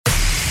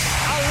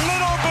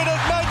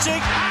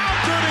magic. How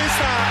good is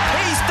that?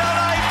 He's done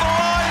a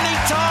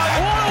blinding time.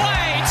 All the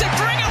way to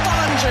bring up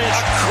 100.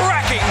 A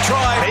cracking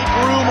try. Make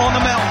room on the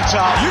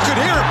mountaintop. You could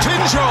hear a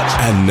pin drop.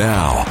 And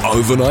now,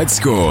 overnight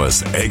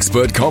scores,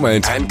 expert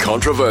comment and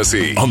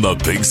controversy on the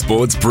Big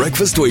Sports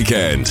Breakfast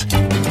Weekend.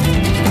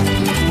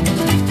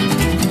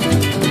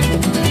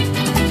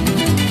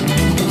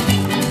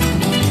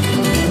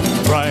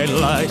 Bright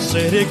light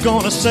city,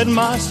 gonna set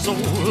my soul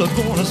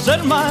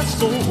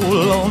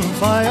on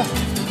fire.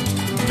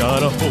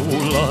 Got a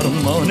whole lot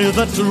of money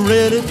that's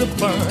ready to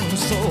burn,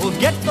 so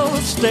get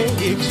those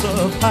stakes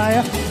up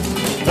higher.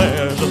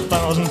 There's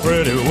 1,000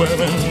 pretty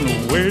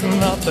women waiting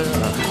out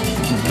there.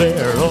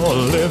 They're all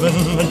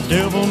living the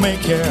devil may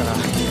care,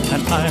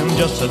 and I'm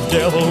just a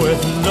devil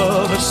with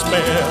love to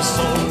spare.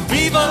 So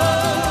viva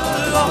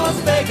Las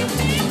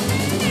Vegas,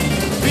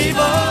 viva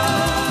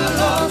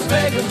Las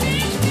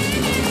Vegas.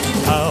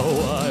 How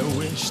I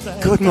wish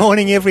that. Good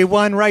morning,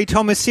 everyone. Ray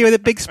Thomas here with the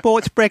Big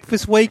Sports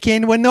Breakfast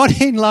Weekend. We're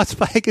not in Las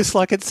Vegas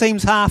like it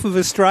seems half of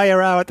Australia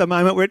are at the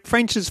moment. We're at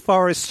French's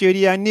Forest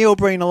Studio. Neil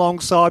Breen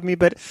alongside me,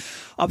 but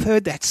I've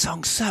heard that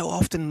song so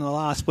often in the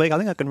last week. I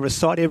think I can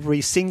recite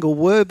every single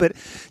word, but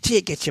gee,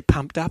 it gets you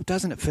pumped up,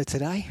 doesn't it, for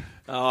today?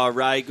 Oh,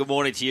 Ray, good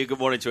morning to you. Good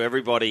morning to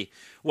everybody.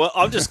 Well,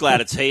 I'm just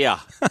glad it's here.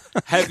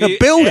 Have you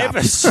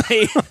ever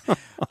seen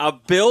a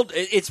build?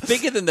 It's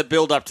bigger than the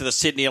build-up to the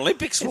Sydney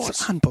Olympics was.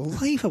 It's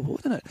unbelievable,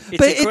 isn't it?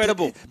 It's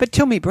incredible. But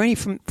tell me, Breeny,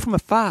 from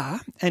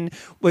afar, and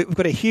we've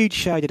got a huge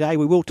show today.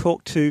 We will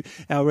talk to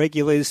our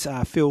regulars,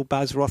 Phil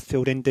Buzz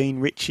Rothfield and Dean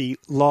Ritchie,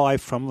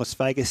 live from Las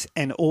Vegas,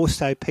 and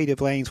also Peter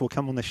Blannings will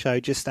come on the show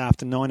just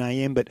after 9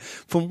 a.m. But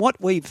from what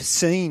we've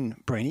seen,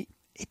 Breeny,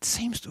 it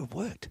seems to have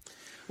worked.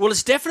 Well,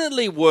 it's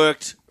definitely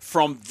worked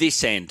from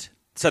this end.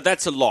 So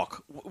that's a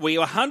lock. We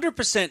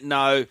 100%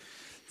 know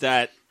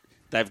that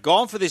they've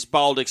gone for this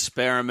bold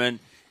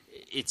experiment.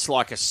 It's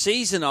like a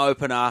season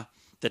opener.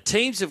 The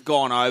teams have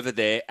gone over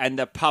there, and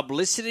the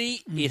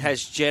publicity it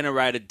has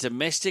generated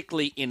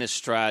domestically in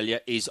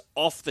Australia is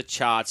off the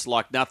charts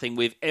like nothing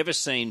we've ever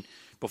seen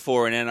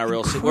before in NRL.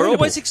 Incredible. We're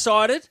always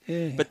excited,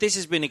 Yeah. but this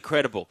has been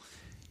incredible.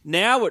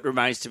 Now it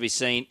remains to be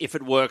seen if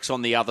it works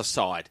on the other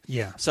side.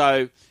 Yeah.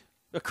 So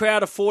a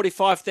crowd of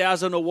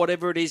 45,000 or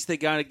whatever it is they're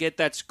going to get,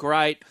 that's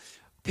great.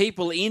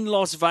 People in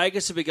Las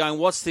Vegas will be going,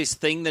 what's this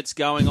thing that's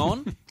going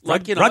on?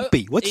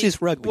 Rugby. What's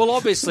this rugby? Well,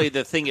 obviously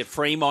the thing at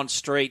Fremont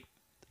Street,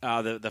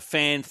 the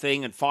fan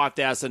thing, and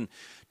 5,000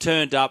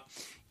 turned up.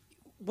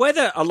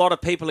 Whether a lot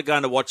of people are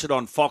going to watch it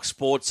on Fox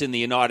Sports in the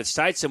United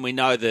States, and we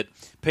know that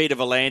Peter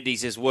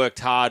V'landys has worked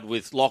hard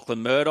with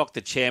Lachlan Murdoch, the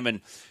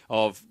chairman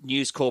of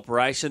News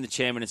Corporation, the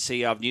chairman and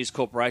CEO of News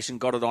Corporation,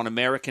 got it on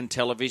American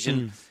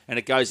television, and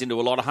it goes into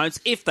a lot of homes.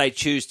 If they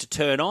choose to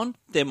turn on,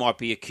 there might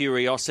be a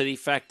curiosity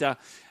factor,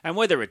 and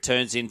whether it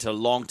turns into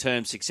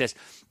long-term success.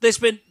 There's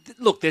been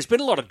a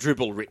lot of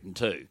dribble written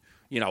too.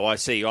 You know, I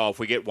see, if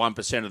we get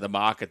 1% of the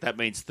market, that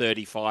means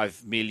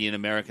 35 million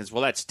Americans.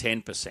 Well, that's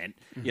 10%.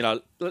 You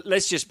know,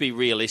 let's just be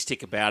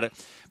realistic about it.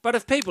 But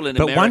if people in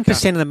America... But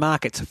 1% of the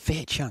market's a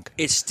fair chunk.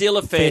 It's still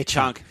a fair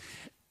chunk.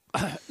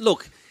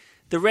 Look,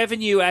 the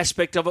revenue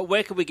aspect of it,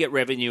 where can we get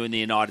revenue in the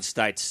United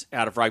States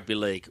out of rugby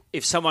league?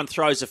 If someone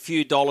throws a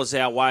few dollars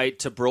our way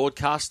to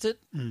broadcast it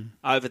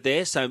over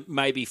there, so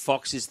maybe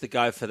Fox is the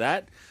go for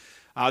that.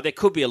 There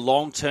could be a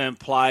long-term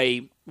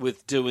play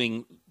with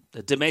doing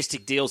the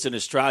domestic deals in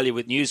Australia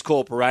with News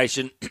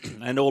Corporation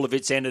and all of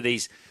its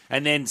entities,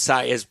 and then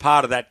say, as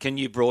part of that, can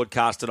you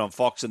broadcast it on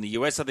Fox in the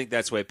US? I think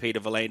that's where Peter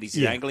V'landys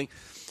is angling.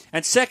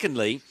 And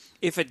secondly,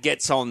 if it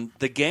gets on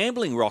the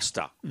gambling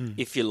roster,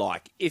 if you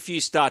like, if you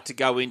start to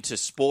go into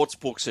sports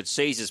books at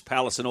Caesars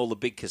Palace and all the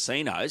big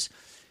casinos,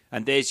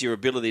 and there's your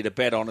ability to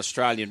bet on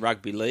Australian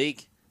Rugby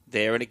League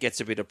there, and it gets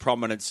a bit of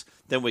prominence,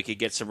 then we could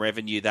get some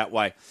revenue that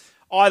way.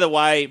 Either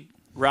way,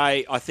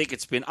 Ray, I think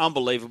it's been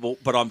unbelievable,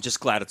 but I'm just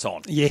glad it's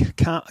on. Yeah,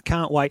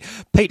 can't wait.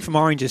 Pete from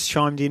Orange has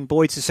chimed in.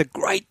 Boys, it's a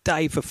great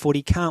day for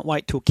footy. Can't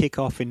wait till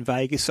kick-off in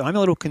Vegas. So I'm a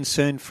little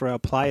concerned for our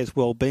players'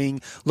 well-being,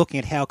 looking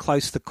at how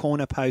close the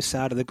corner posts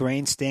are to the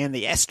grandstand,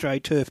 the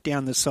AstroTurf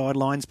down the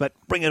sidelines, but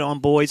bring it on,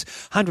 boys.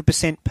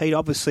 100% Pete.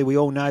 Obviously, we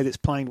all know that's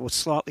playing to a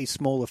slightly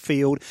smaller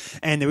field,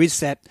 and there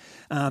is that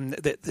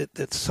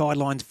the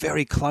sidelines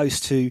very close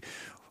to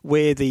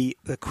where the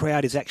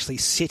crowd is actually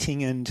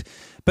sitting.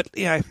 But,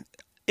 you know,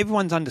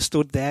 everyone's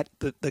understood that.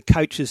 The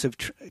coaches have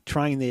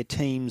trained their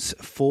teams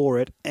for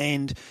it,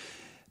 and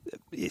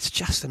it's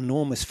just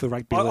enormous for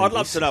rugby league. I'd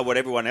love to know what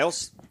everyone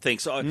else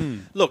thinks.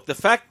 Look, the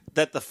fact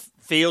that the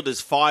field is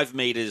 5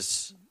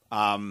 metres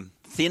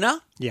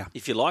thinner,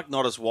 if you like,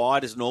 not as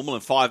wide as normal,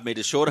 and 5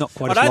 metres shorter.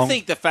 I don't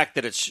think the fact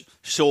that it's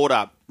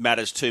shorter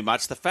matters too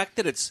much. The fact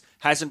that it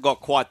hasn't got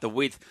quite the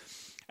width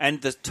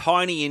and the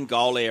tiny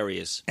in-goal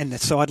areas. And the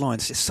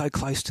sidelines is so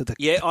close to the...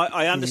 Yeah,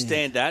 I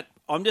understand that.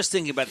 I'm just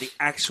thinking about the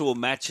actual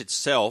match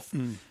itself.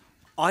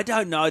 I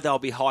don't know they'll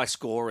be high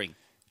scoring.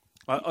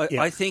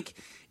 I think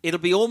it'll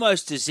be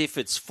almost as if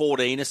it's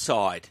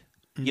 14-a-side,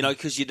 you know,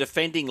 because you're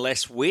defending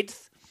less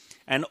width.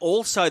 And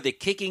also the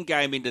kicking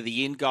game into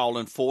the in-goal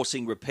and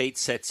forcing repeat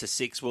sets of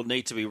 6 will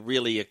need to be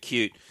really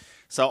acute.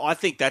 So I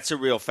think that's a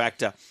real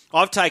factor.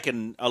 I've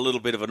taken a little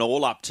bit of an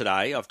all-up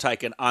today. I've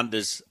taken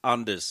unders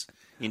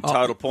in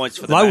total points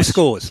for the low match.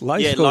 scores.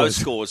 Low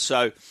scores.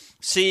 So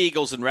Sea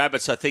Eagles and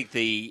Rabbits, I think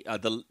the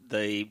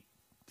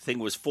thing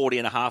was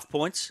 40.5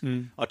 points.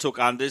 I took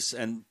unders,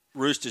 and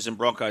Roosters and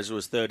Broncos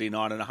was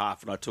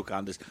 39.5, and I took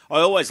unders. I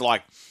always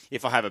like,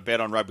 if I have a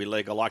bet on rugby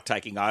league, I like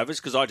taking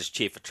overs because I just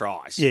cheer for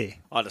tries. Yeah.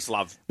 I just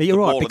love But you're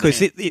the right, ball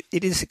because in the hand.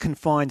 it is a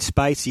confined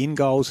space. The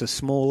in-goals are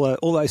smaller.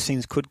 All those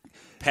things could...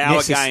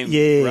 Power game,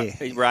 Yeah.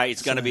 Ray.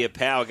 It's going to be a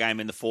power game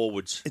in the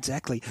forwards.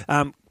 Exactly.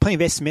 Plenty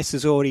of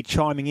SMSs already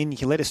chiming in. You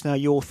can let us know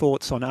your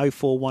thoughts on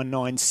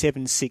 0419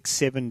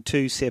 767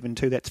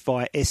 272. That's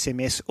via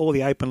SMS or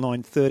the open line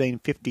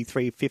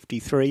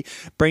 135353.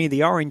 Breen,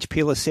 the Orange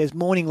Peeler, says,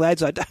 "Morning,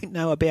 lads. I don't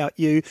know about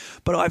you,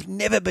 but I've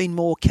never been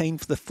more keen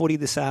for the footy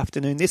this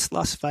afternoon. This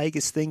Las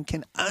Vegas thing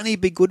can only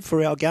be good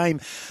for our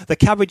game." The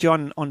coverage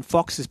on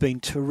Fox has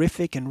been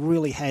terrific and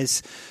really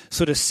has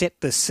sort of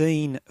set the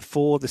scene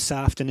for this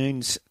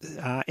afternoon's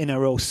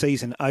NRL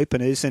season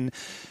openers, and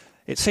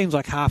it seems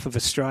like half of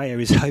Australia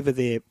is over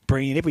there,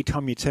 Breen. Every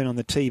time you turn on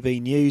the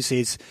TV news,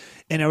 there's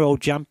NRL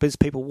jumpers,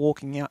 people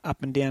walking out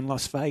up and down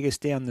Las Vegas,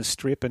 down the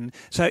strip, and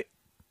so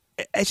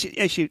as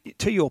you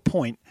to your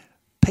point,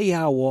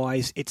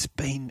 PR-wise, it's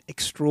been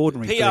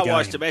extraordinary.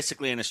 PR-wise,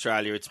 domestically in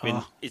Australia,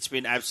 it's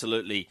been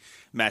absolutely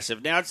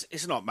massive. Now,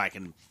 it's not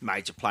making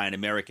major play in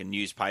American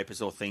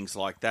newspapers or things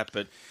like that,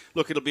 but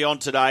look, it'll be on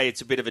today.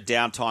 It's a bit of a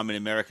downtime in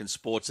American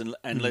sports,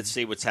 and let's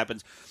see what's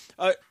happened.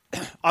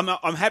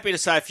 I'm happy to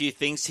say a few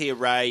things here,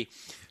 Ray.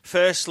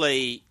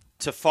 Firstly,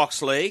 to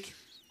Fox League,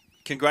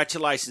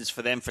 congratulations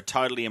for them for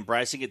totally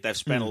embracing it. They've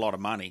spent a lot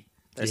of money.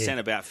 They sent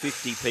about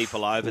 50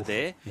 people over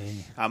there.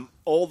 Yeah.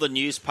 All the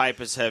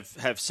newspapers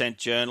have sent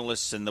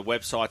journalists, and the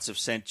websites have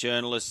sent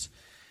journalists.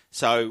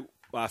 So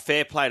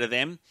fair play to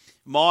them.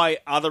 My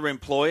other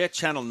employer,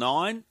 Channel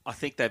 9, I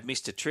think they've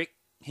missed a trick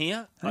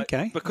here.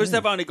 Okay. Because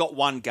they've only got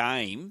one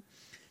game,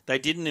 they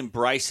didn't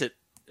embrace it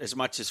as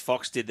much as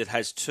Fox did that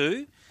has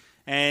two.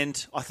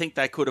 And I think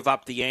they could have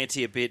upped the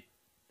ante a bit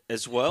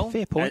as well.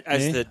 Fair point,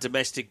 as the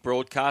domestic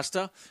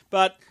broadcaster.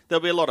 But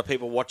there'll be a lot of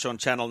people watch on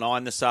Channel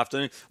 9 this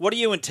afternoon. What are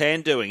you and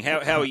Tan doing?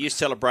 How are you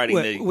celebrating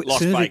the Las Vegas? As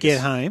soon as we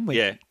get home,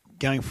 we're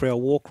going for our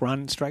walk,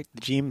 run, straight to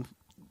the gym,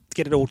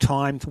 get it all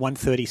timed,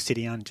 1:30, sit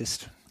down,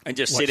 just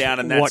sit down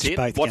and that's it?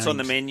 What's games. On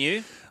the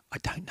menu? I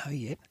don't know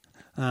yet.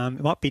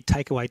 It might be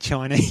takeaway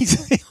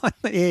Chinese.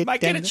 Mate,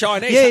 get a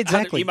Chinese. Yeah,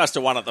 exactly. You must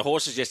have won at the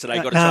horses yesterday.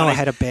 Got a no, Chinese. I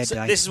had a bad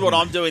day. This is what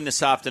I'm doing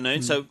this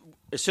afternoon. So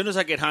as soon as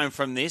I get home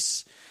from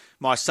this,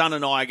 my son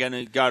and I are going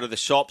to go to the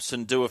shops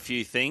and do a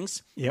few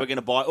things. Yep. We're going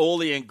to buy all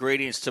the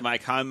ingredients to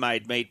make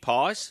homemade meat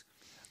pies.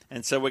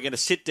 And so we're going to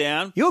sit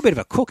down. You're a bit of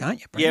a cook, aren't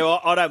you, Breen? Yeah,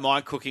 well, I don't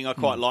mind cooking. I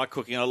quite like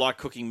cooking. I like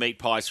cooking meat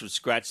pies from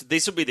scratch.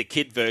 This will be the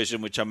kid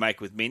version, which I make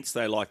with mince.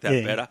 They like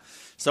that better.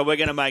 So we're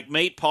going to make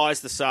meat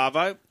pies, the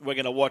Savo. We're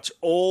going to watch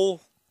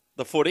all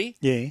the footy.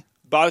 Yeah.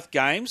 Both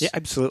games. Yeah,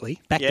 absolutely.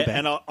 Back to back.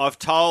 And I've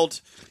told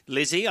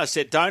Lizzie, I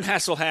said, don't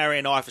hassle Harry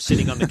and I for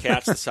sitting on the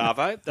couch, the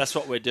Savo. That's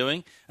what we're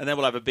doing. And then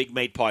we'll have a big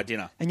meat pie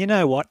dinner. And you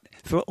know what?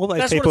 For all those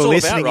That's people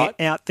listening about,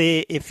 right? out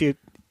there, if you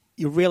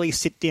really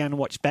sit down and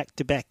watch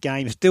back-to-back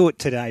games, do it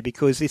today,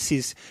 because this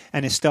is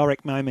an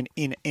historic moment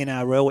in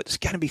NRL. It's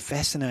going to be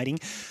fascinating.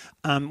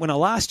 When I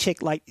last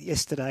checked late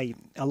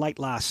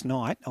last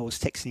night, I was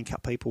texting a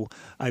couple people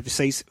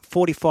overseas,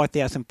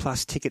 45,000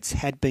 plus tickets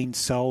had been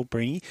sold,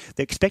 Breeny.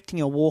 They're expecting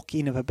a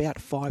walk-in of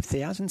about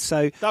 5,000,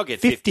 so they'll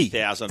get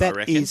 50,000, I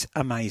reckon. That is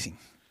amazing.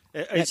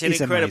 It's an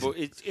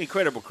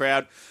incredible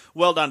crowd.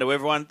 Well done to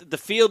everyone. The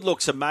field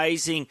looks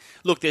amazing.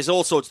 Look, there's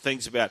all sorts of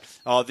things about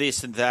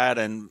this and that,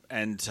 and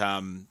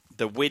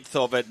the width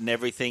of it and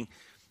everything.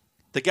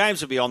 The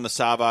games will be on the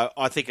Savo.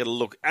 I think it'll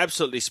look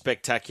absolutely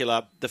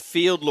spectacular. The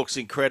field looks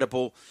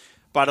incredible,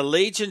 but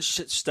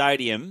Allegiant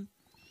Stadium,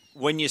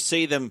 when you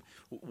see them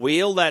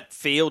wheel that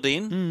field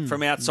in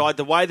from outside,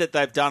 the way that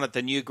they've done it,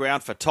 the new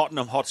ground for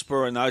Tottenham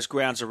Hotspur and those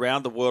grounds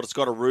around the world, it's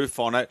got a roof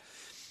on it.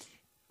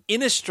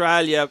 In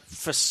Australia,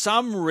 for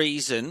some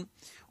reason,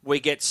 we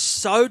get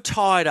so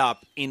tied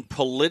up in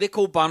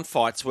political bun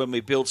fights when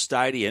we build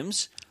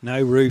stadiums.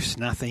 No roofs,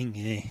 nothing.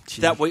 Yeah,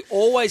 that we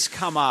always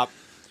come up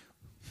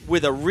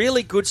with a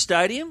really good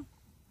stadium,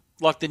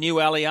 like the new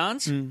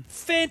Allianz.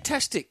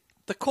 Fantastic.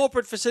 The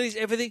corporate facilities,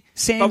 everything.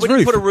 But we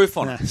didn't put a roof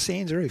on it.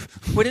 Sans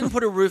roof. We didn't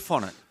put a roof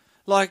on it.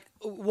 Like,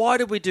 why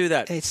did we do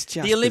that? It's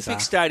just the Olympic bizarre.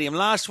 Stadium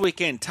last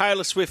weekend,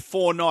 Taylor Swift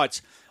 4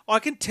 nights. I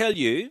can tell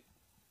you,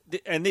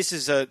 and this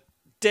is a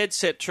dead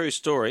set true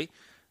story,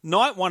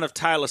 night one of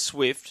Taylor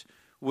Swift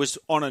was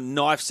on a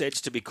knife's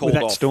edge to be called With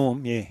that off.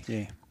 storm, yeah.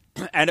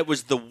 And it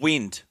was the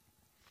wind.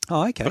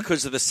 Oh, okay.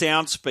 Because of the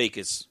sound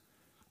speakers,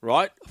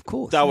 right? Of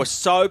course. They were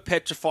so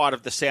petrified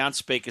of the sound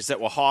speakers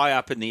that were high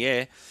up in the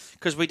air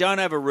because we don't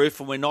have a roof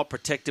and we're not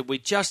protected.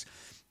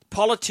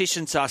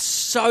 Politicians are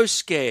so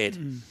scared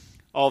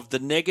of the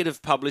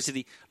negative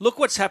publicity. Look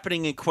what's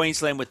happening in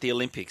Queensland with the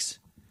Olympics.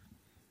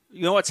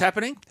 You know what's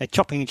happening? They're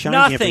chopping and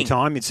changing every Nothing.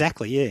 time.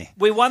 Exactly, yeah.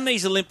 We won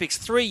these Olympics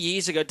 3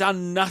 years ago,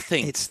 done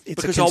nothing. It's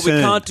because, a concern.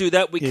 we can't do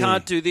that, we Yeah.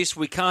 can't do this,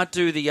 we can't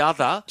do the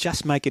other.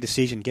 Just make a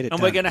decision, get it And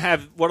done. we're going to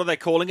have, what are they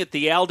calling it,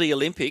 the Aldi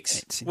Olympics?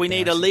 It's We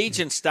need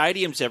embarrassing, Allegiant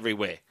stadiums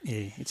everywhere.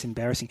 Yeah, it's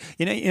embarrassing.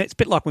 It's a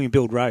bit like when we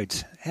build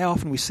roads. How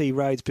often we see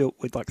roads built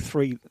with like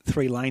three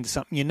lanes or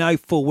something. You know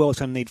full well it's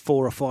going to need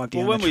 4 or 5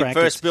 down Well, when the we track.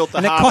 first built the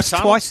and it Harbour costs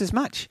Tunnel- twice as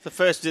much. The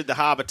first did the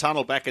Harbour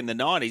Tunnel back in the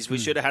 90s, we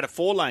should have had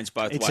 4 lanes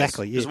both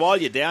Exactly, ways. yeah. Because while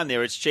you're down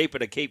there, it's cheaper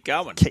to keep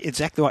going.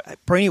 Exactly right.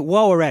 Breen,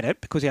 while we're at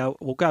it, because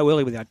we'll go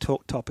early with our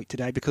talk topic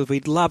today, because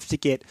we'd love to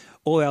get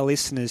all our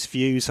listeners'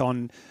 views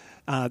on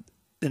the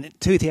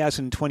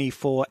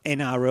 2024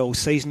 NRL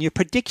season. Your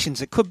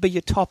predictions. It could be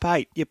your top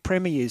 8, your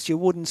premiers, your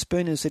wooden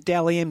spooners, the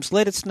Dally M's.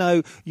 Let us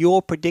know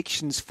your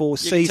predictions for You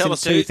can season tell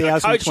us who a coach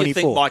you think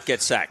 2024. might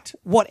get sacked.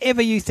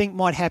 Whatever you think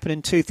might happen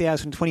in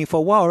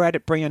 2024. While we're at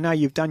it, Breen, I know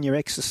you've done your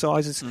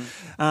exercises.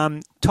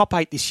 Top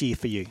 8 this year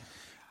for you.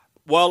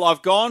 Well,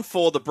 I've gone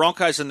for the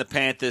Broncos and the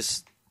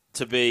Panthers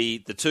to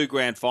be the 2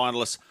 grand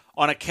finalists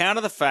on account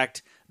of the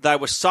fact they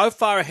were so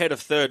far ahead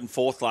of 3rd and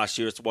 4th last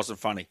year it wasn't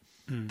funny.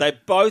 They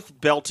both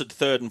belted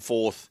 3rd and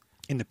 4th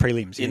in the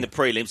prelims. in the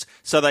prelims,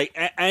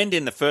 and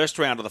in the first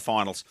round of the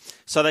finals.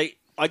 So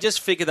I just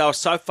figured they were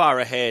so far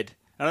ahead.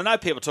 And I know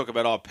people talk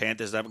about,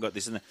 Panthers, they haven't got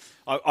this and that.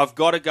 I've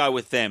got to go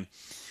with them.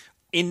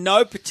 In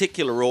no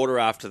particular order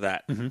after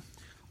that. Mm-hmm.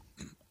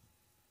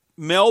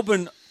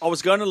 Melbourne, I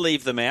was going to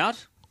leave them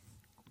out,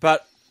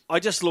 but I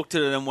just looked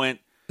at it and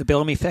went, the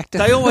Bellamy factor.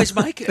 they always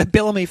make it. The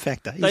Bellamy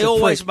factor. They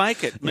always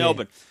make it,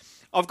 Melbourne.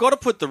 I've got to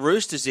put the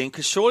Roosters in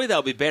because surely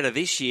they'll be better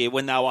this year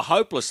when they were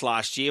hopeless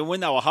last year. And when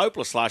they were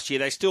hopeless last year,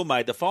 they still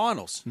made the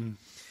finals.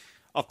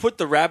 I've put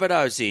the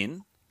Rabbitohs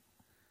in,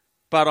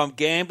 but I'm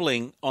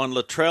gambling on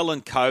Latrell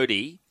and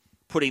Cody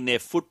putting their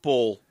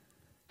football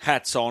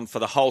hats on for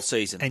the whole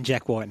season. And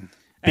Jack Whiten.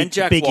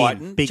 Jack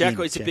Whiten.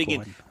 It's a big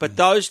in. But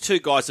those 2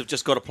 guys have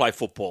just got to play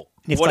football.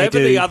 Whatever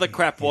the other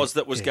crap was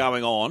that was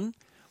going on.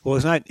 Well,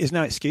 there's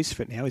no excuse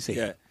for it now, is there?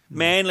 Yeah.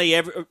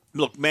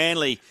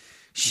 Manly,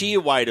 sheer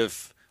weight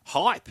of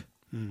hype.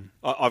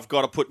 I've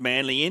got to put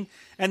Manly in.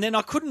 And then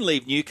I couldn't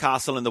leave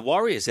Newcastle and the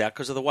Warriors out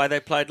because of the way they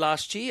played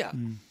last year.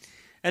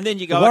 And then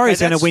you go, the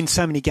Warriors are going to win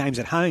so many games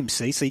at home,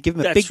 so you give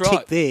them a big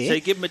tick there. So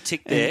you give them a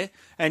tick there.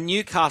 And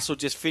Newcastle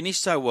just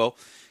finished so well.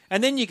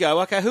 And then you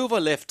go, okay, who have I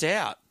left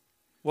out?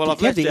 Well,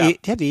 Do you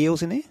have the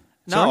Eels in there?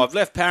 No, Sorry? I've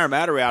left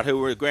Parramatta out, who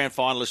were a grand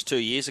finalist 2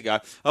 years ago.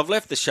 I've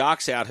left the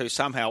Sharks out, who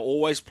somehow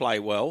always play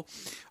well.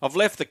 I've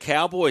left the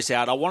Cowboys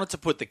out. I wanted to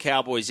put the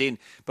Cowboys in,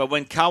 but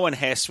when Cohen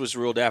Hess was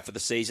ruled out for the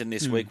season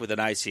this week with an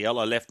ACL,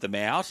 I left them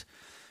out.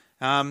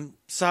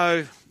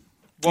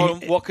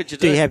 What could you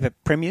do? Do you have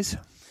premiers?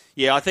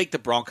 Yeah, I think the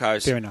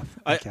Broncos. Fair enough.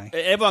 Okay.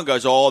 Everyone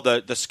goes,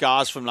 the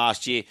scars from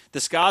last year. The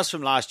scars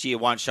from last year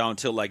won't show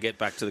until they get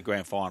back to the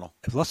grand final.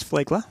 They've lost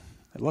Flegler.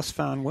 They've lost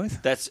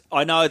Farnworth.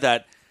 I know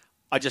that.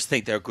 I just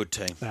think they're a good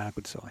team. They are a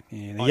good side.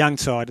 Yeah, the young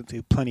side,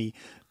 they're plenty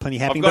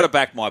happening. I've got to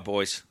back my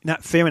boys. No,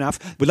 fair enough.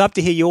 We'd love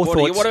to hear your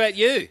thoughts. What about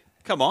you?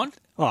 Come on.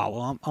 Oh,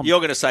 well, I'm You're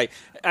going to say,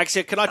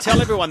 actually, can I tell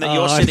everyone that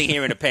you're sitting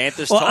here in a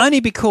Panthers top? only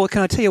because,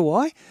 can I tell you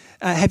why?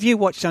 Have you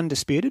watched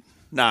Undisputed?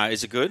 No,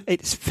 is it good?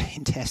 It's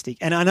fantastic.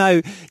 And I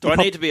know... Do I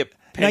need to be a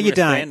Penrith No, you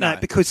don't. fan? No,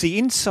 because the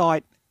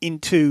insight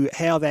into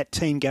how that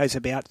team goes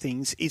about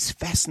things is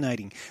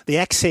fascinating. The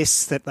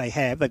access that they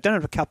have, they've done it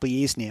for a couple of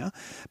years now,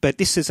 but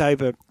this is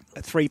over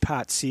a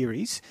 3-part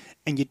series,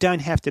 and you don't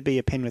have to be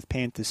a Penrith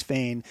Panthers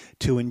fan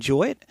to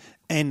enjoy it.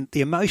 And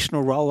the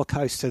emotional roller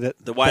coaster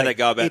that the way they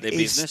go about their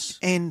business.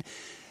 And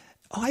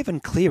Ivan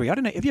Cleary, I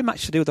don't know, have you had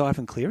much to do with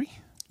Ivan Cleary?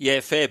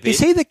 Yeah, fair bit. Is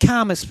he the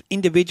calmest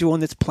individual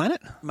on this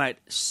planet? Mate,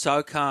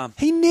 so calm.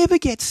 He never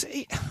gets...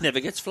 Never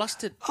gets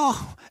flustered.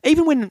 Oh,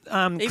 even when...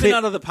 Even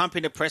under the pump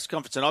in a press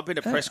conference, and I've been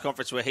to a press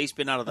conference where he's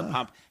been under the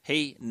pump,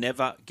 he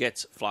never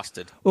gets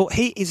flustered. Well,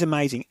 he is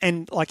amazing.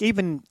 And like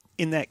even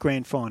in that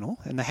grand final,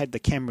 and they had the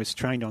cameras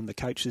trained on the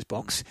coach's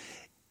box,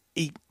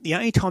 the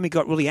only time he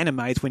got really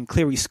animated is when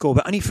Cleary scored,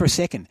 but only for a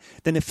second.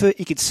 Then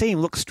you could see him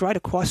look straight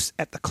across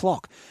at the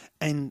clock,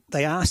 and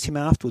they asked him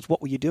afterwards,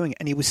 what were you doing?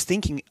 And he was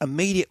thinking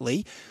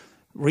immediately,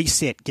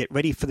 reset, get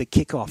ready for the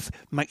kickoff,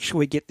 make sure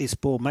we get this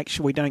ball, make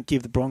sure we don't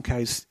give the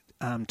Broncos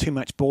too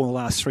much ball in the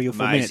last 3 or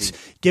 4 minutes.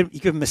 You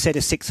give them a set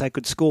of 6 they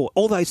could score.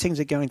 All those things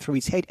are going through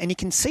his head, and you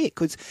can see it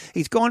because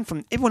he's gone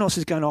from everyone else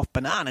is going off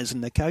bananas in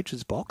the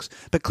coach's box,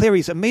 but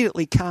Cleary's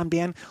immediately calmed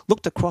down,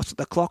 looked across at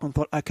the clock and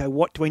thought, okay,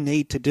 what do we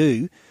need to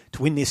do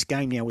to win this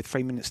game now with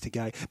 3 minutes to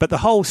go? But the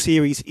whole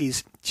series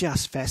is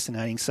just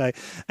fascinating. So,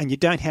 and you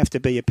don't have to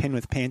be a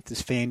Penrith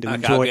Panthers fan to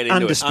enjoy it.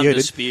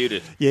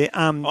 Undisputed. Yeah,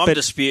 I'm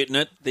disputing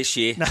it this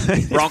year.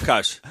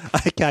 Broncos.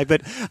 Okay,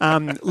 but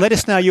let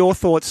us know your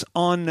thoughts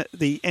on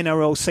the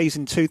NRL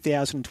season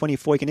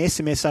 2024. You can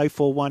SMS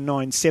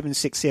 0419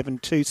 767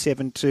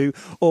 272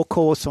 or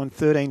call us on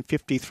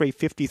 1353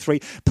 53.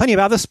 Plenty of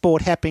other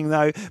sport happening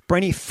though.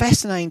 Brenny,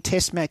 fascinating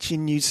test match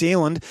in New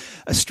Zealand.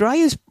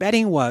 Australia's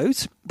batting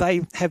woes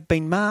they have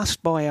been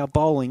masked by our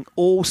bowling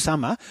all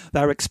summer.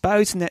 They were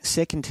exposed in that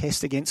second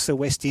test against the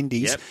West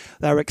Indies. Yep.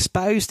 They were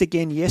exposed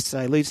again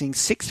yesterday, losing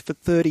 6 for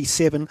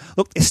 37.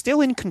 Look, they're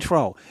still in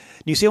control.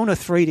 New Zealand are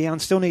 3 down,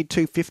 still need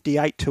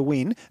 258 to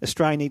win.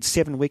 Australia needs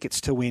 7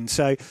 wickets to win.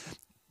 So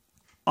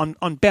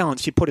on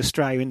balance, you put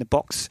Australia in the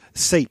box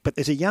seat. But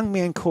there's a young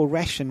man called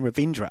Rashan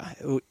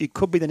Ravindra. It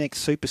could be the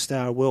next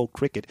superstar of world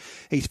cricket.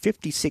 He's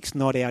 56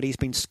 not out. He's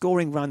been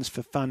scoring runs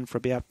for fun for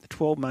about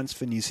 12 months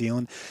for New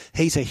Zealand.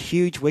 He's a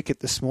huge wicket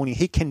this morning.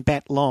 He can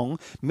bat long.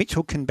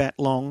 Mitchell can bat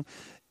long.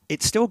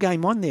 It's still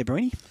game on there,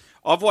 Breeny.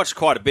 I've watched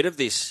quite a bit of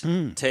this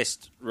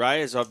test,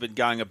 Ray, as I've been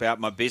going about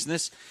my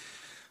business.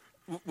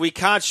 We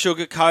can't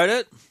sugarcoat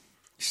it.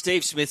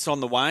 Steve Smith's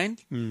on the wane.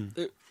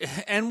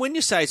 And when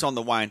you say he's on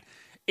the wane,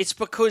 it's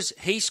because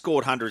he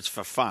scored hundreds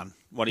for fun.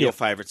 One of your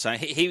favourites saying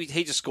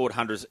he just scored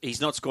hundreds.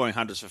 He's not scoring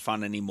hundreds for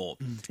fun anymore.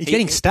 He's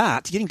getting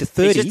starts. He's getting to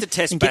 30. He's just a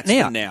test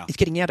batsman now. He's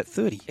getting out at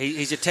 30.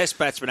 He's a test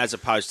batsman as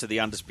opposed to the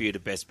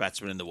undisputed best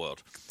batsman in the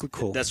world. Good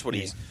call. That's what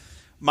he is.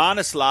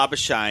 Marnus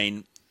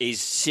Labuschagne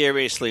is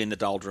seriously in the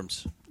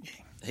doldrums.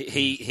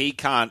 He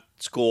can't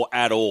score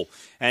at all.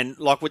 And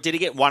did he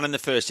get one in the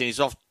first inning? He's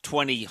off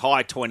 20,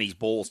 high 20s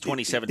balls,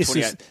 27,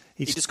 28.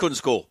 He just couldn't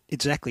score.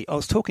 Exactly. I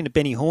was talking to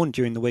Benny Horne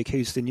during the week,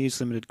 who's the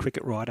News Limited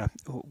cricket writer,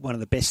 one of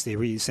the best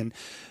there is. And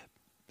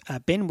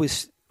Ben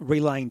was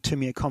relaying to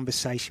me a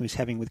conversation he was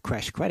having with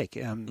Crash Craddock,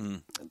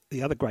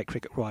 the other great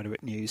cricket writer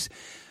at News.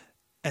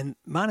 And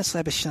Marnus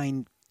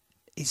Labuschagne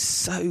is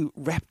so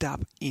wrapped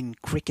up in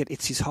cricket.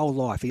 It's his whole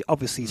life.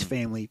 Obviously, his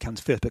family comes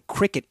first, but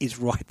cricket is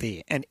right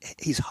there. And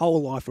his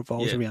whole life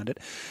revolves around it.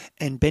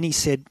 And Benny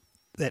said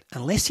that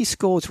unless he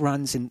scores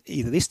runs in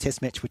either this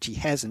test match, which he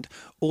hasn't,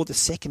 or the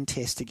second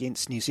test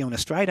against New Zealand,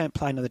 Australia don't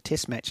play another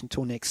test match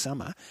until next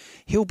summer,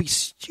 he'll be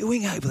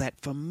stewing over that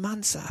for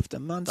months after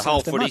months. The whole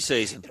after footy months.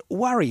 season. It'll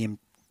worry him.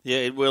 Yeah,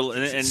 it will.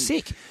 And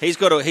sick. He's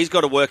got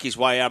to work his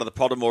way out of the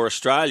problem, or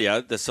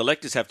Australia, the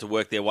selectors have to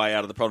work their way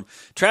out of the problem.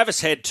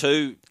 Travis Head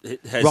too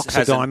Rocks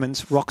are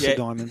diamonds.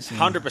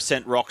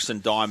 100% rocks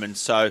and diamonds.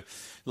 So,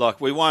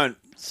 we won't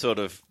sort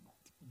of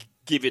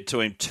give it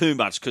to him too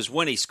much because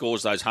when he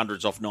scores those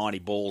hundreds off 90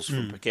 balls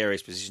from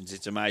precarious positions,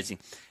 it's amazing.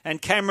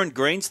 And Cameron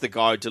Green's the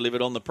guy who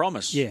delivered on the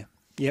promise. Yeah.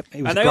 Yep,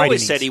 and they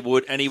always said he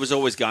would, and he was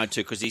always going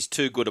to because he's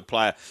too good a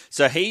player.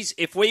 So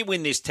if we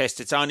win this test,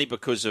 it's only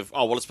because of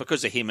it's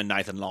because of him and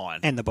Nathan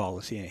Lyon and the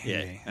bowlers,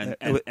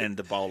 and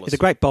the bowlers. It's a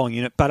great bowling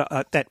unit,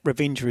 but that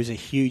Ravindra is a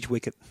huge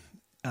wicket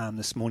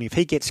this morning. If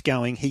he gets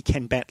going, he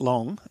can bat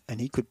long,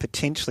 and he could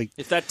potentially.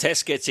 If that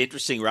test gets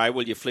interesting, Ray,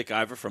 will you flick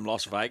over from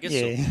Las Vegas?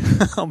 Yeah,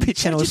 I'll be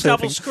channel surfing. Just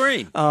double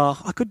screen.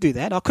 I could do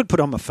that. I could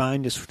put on my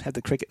phone, just have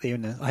the cricket there,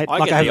 and I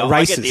get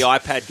the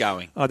iPad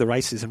going. Oh, the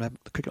races and have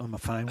the cricket on my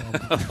phone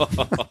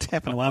while I'm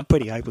tapping away. I'm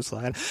pretty able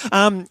later.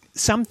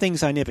 Some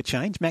things I never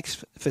change.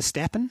 Max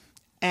Verstappen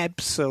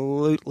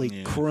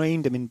absolutely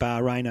creamed him in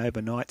Bahrain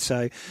overnight.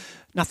 So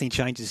nothing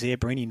changes there,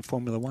 Breen, in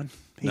Formula One.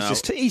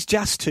 He's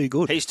just too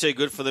good. He's too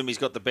good for them. He's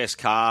got the best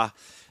car.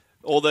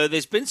 Although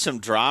there's been some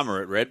drama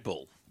at Red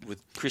Bull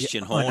with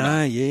Christian Horner. I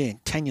know, yeah.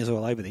 Tanya's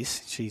all over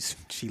this.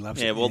 She loves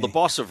it. Yeah, well, the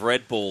boss of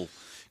Red Bull,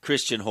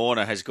 Christian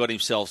Horner, has got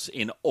himself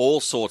in all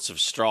sorts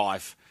of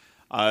strife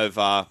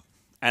over...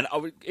 And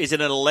is it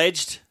an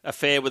alleged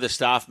affair with a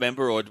staff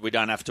member, or we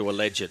don't have to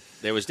allege it?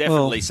 There was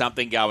definitely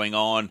something going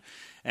on.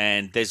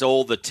 And there's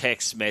all the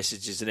text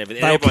messages and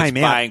everything. They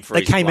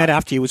came out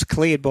after he was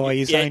cleared by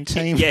his own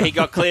team. Yeah, he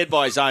got cleared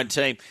by his own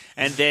team.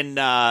 And then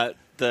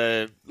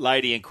the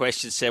lady in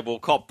question said, well,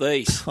 cop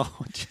these.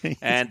 Oh, geez.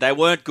 And they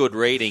weren't good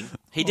reading.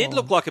 He did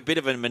look like a bit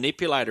of a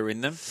manipulator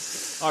in them.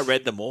 I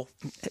read them all.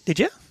 Did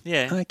you?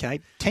 Yeah. Okay.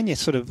 Tanya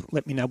sort of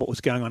let me know what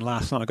was going on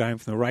last night going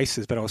from the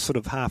races, but I was sort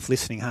of half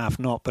listening, half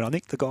not. But I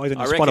think the guys in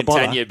the spot of bother.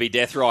 I reckon Tanya would be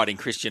death riding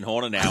Christian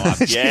Horner now.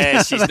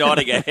 Yeah, she's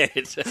nodding ahead.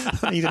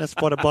 He's in a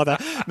spot of bother.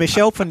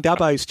 Michelle from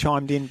Dubbo's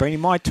chimed in, bringing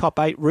my top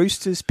 8,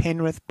 Roosters,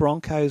 Penrith,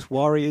 Broncos,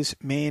 Warriors,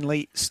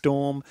 Manly,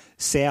 Storm,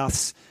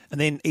 Souths, and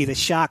then either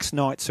Sharks,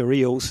 Knights or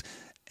Eels,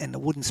 and the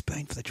wooden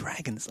spoon for the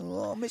Dragons.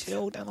 Oh,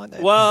 Michelle, don't like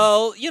that.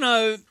 Well,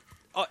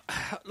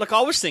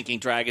 I was thinking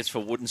Dragons for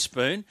wooden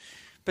spoon,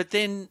 but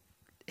then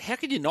how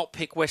could you not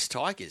pick West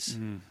Tigers?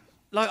 And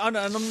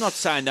I'm not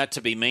saying that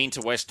to be mean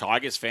to West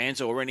Tigers fans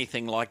or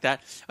anything like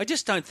that. I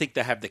just don't think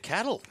they have the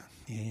cattle.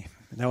 Yeah,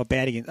 they were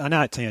bad against... I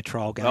know it's a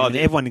trial game.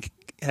 Everyone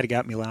had to go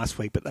at me last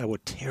week, but they were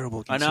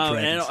terrible against the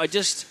Dragons. I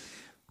just...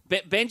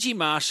 Benji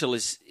Marshall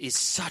is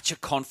such a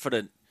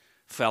confident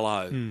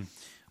fellow,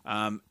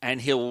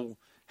 and he'll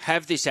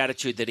have this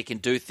attitude that he can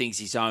do things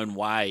his own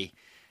way.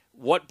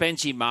 What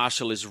Benji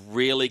Marshall is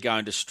really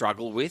going to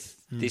struggle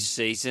with this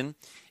season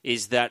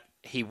is that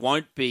he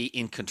won't be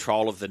in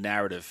control of the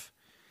narrative.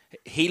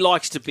 He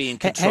likes to be in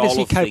control of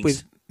things. How does he cope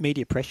with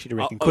media pressure, do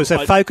you reckon? Because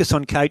they focus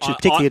on coaches,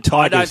 particularly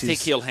Tigers. I don't think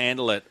he'll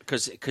handle it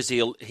because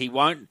he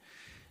won't.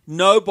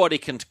 Nobody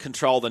can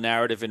control the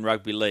narrative in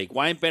rugby league.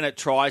 Wayne Bennett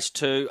tries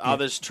to.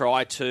 Others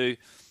try to.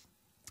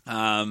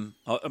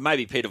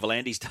 Maybe Peter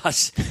V'landys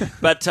does,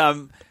 but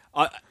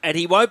and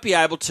he won't be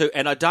able to.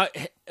 And I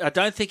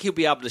don't think he'll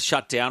be able to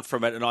shut down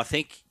from it. And I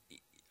think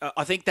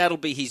I think that'll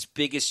be his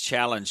biggest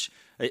challenge,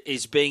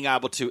 is being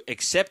able to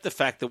accept the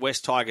fact the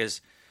West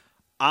Tigers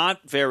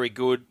aren't very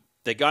good.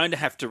 They're going to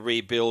have to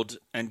rebuild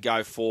and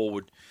go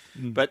forward.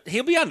 But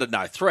he'll be under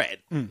no threat.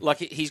 Like,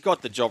 he's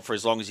got the job for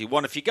as long as he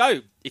wants.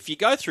 If you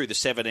go through the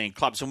 17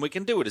 clubs, and we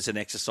can do it as an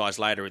exercise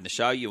later in the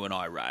show, you and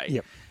I,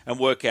 Ray, and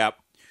work out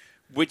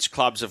which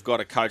clubs have got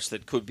a coach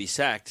that could be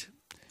sacked,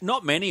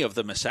 not many of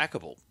them are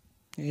sackable.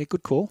 Yeah,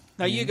 good call.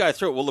 Now, you go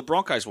through it. Well, the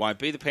Broncos won't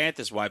be. The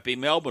Panthers won't be.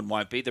 Melbourne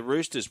won't be. The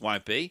Roosters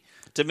won't be.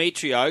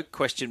 Demetrio,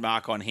 question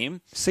mark on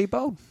him.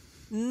 Seabold?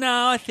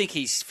 No, I think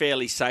he's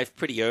fairly safe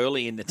pretty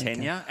early in the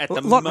tenure. At the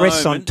a lot moment,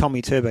 rests on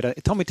Tommy Turbo.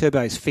 Tommy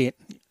Turbo's fit.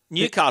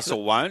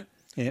 Newcastle won't.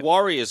 Yep.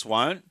 Warriors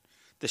won't.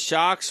 The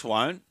Sharks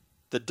won't.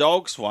 The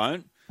Dogs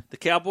won't. The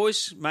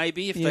Cowboys,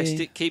 maybe, if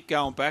they keep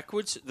going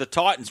backwards. The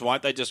Titans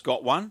won't. They just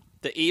got one.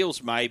 The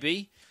Eels,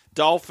 maybe.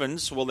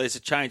 Dolphins, well, there's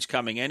a change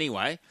coming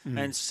anyway.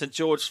 And St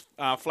George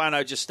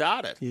Flano just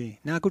started. Yeah,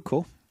 no, good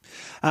call.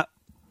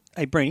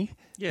 Hey, Breen,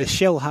 Yes. the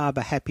Shell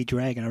Harbour Happy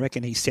Dragon, I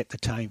reckon he set the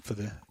tone for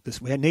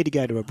this. We need to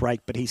go to a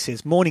break, but he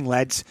says, morning,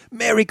 lads.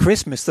 Merry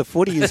Christmas. The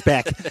footy is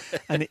back.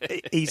 And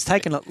he's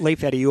taken a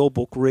leaf out of your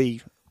book,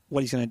 re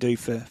what he's going to do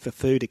for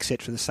food,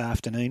 etc. this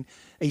afternoon.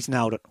 He's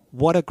nailed it.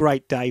 What a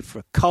great day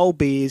for cold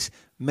beers,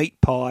 meat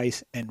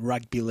pies and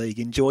rugby league.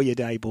 Enjoy your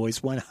day,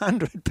 boys.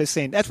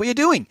 100%. That's what you're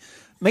doing.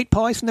 Meat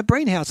pies from the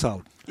Breen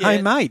household. Yeah.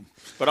 Homemade.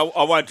 But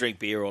I won't drink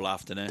beer all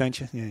afternoon. Don't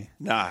you? Yeah.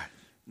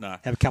 No.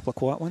 Have a couple of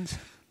quiet ones.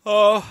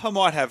 Oh, I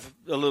might have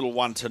a little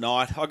one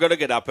tonight. I've got to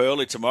get up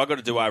early tomorrow. I've got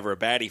to do over a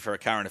baddie for a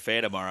current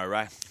affair tomorrow,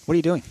 Ray. What are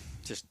you doing?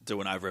 Just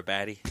doing over a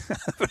baddie.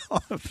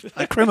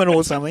 A criminal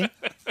or something.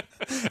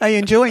 Are you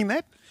enjoying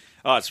that?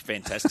 Oh, it's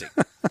fantastic.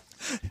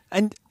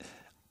 And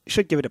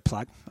should give it a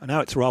plug. I know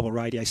it's a rival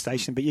radio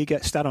station, but you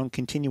start on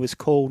continuous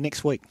call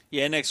next week.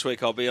 Yeah, next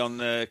week I'll be on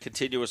the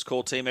continuous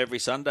call team every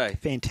Sunday.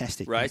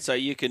 Fantastic. Right, so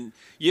you can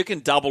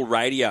double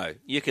radio.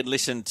 You can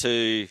listen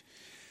to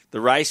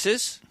the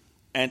races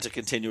and to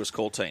continuous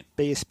call team.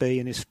 BSB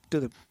and just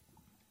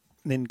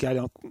then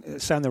go to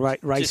some of the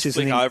races. Just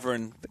flick and then over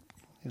and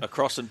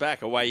across and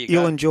back. Away you go.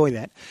 You'll enjoy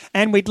that.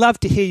 And we'd love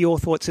to hear your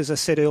thoughts, as I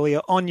said earlier,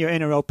 on your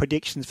NRL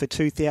predictions for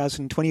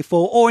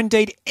 2024 or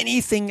indeed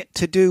anything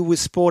to do with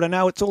sport. I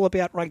know it's all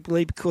about rugby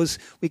league because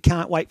we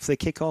can't wait for the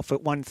kickoff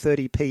at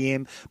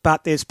 1:30pm,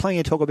 but there's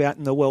plenty to talk about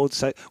in the world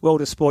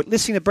of sport.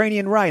 Listening to Breen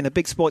and Ray in the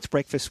Big Sports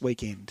Breakfast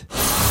Weekend.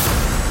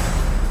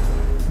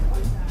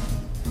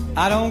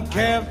 I don't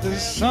care if the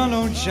sun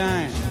don't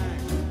shine.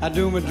 I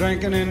do my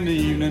drinking in the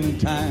evening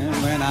time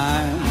when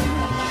I'm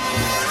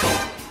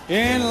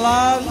in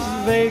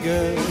Las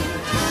Vegas.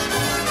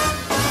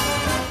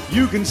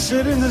 You can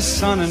sit in the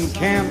sun and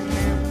camp.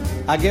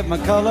 I get my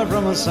color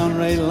from a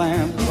sunray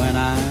lamp when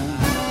I'm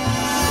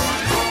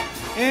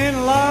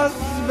in Las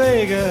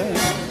Vegas.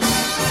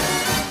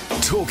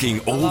 Talking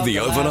all the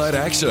overnight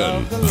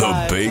action.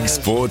 The Big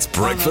Sports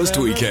Breakfast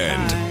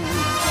Weekend.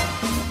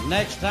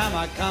 Next time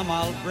I come,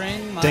 I'll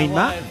bring my Dean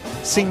Martin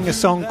wife. singing a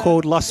song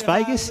called Las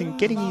Vegas and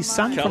getting his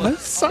son from the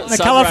Sunray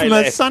colour from a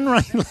lamp.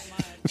 sunray lamp.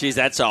 Geez,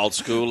 that's old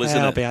school, isn't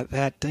How it? about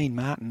that? Dean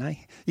Martin, eh?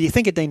 You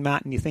think of Dean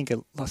Martin, you think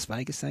of Las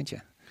Vegas, don't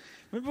you?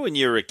 Remember when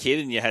you were a kid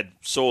and you had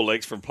sore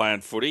legs from playing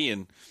footy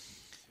and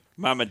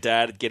Mum and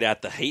Dad would get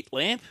out the heat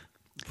lamp,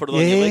 put it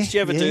on your legs? Did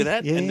you ever do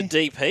that? yeah. And the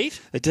deep heat?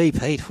 The deep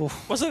heat.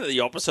 Oof. Wasn't it the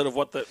opposite of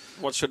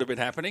what should have been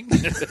happening?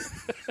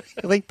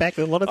 I think back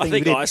to a lot of I things.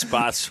 think we did. ice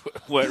baths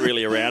weren't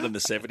really around in the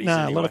 70s No,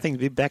 anyway. a lot of things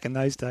we did back in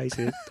those days.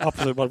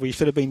 Opposite of what we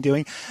should have been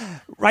doing.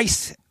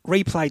 Race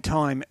replay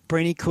time,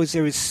 Breeny, because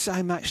there is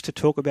so much to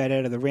talk about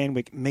out of the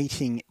Randwick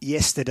meeting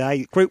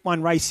yesterday. Group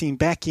 1 racing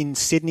back in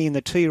Sydney in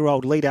the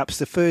 2-year-old lead-ups.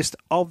 The first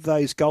of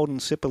those Golden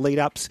Slipper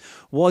lead-ups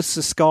was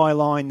the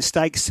Skyline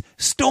Stakes.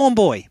 Storm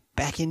Boy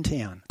back in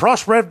town.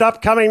 Prost revved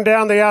up coming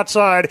down the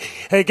outside.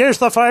 He gives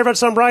the favourite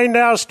some rain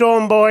now,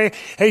 Storm Boy.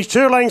 He's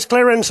 2 lengths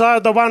clear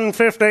inside the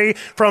 150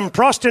 from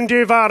Prost and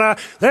Duvana.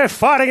 They're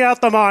fighting out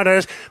the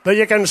minors, but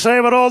you can see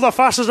what all the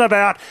fuss is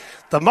about.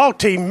 The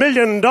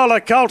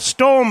multi-million-dollar colt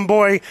Storm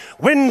Boy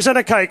wins in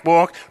a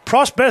cakewalk.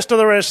 Prost best of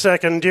the rest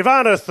second.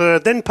 Duvana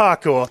third, then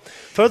Parkour.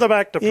 Further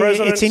back to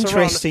President It's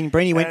interesting.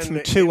 Breeny went from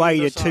and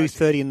 280 in to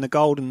 230 in the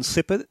Golden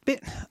Slipper.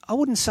 I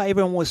wouldn't say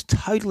everyone was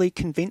totally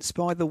convinced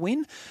by the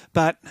win,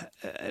 but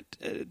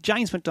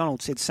James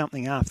McDonald said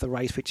something after the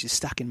race which has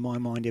stuck in my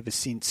mind ever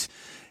since.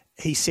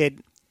 He said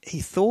he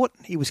thought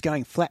he was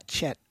going flat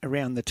chat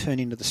around the turn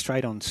into the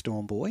straight on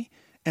Storm Boy,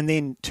 and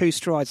then 2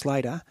 strides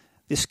later,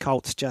 this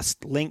colt's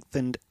just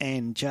lengthened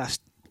and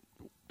just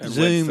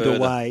zoomed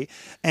away,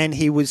 and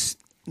he was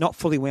not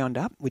fully wound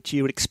up, which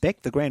you would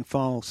expect. The grand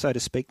final, so to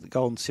speak, the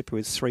Golden Slipper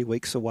is 3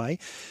 weeks away.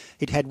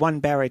 It had one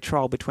barrier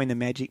trial between the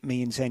Magic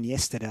Millions and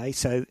yesterday,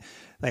 so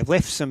they've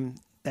left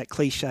that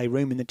cliche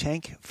room in the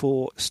tank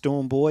for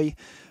Storm Boy.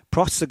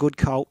 Prost's a good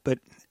colt, but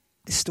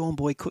this Storm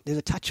Boy, there's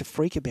a touch of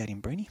freak about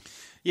him, Breeny.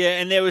 Yeah,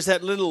 and there was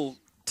that little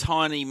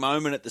tiny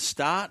moment at the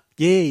start.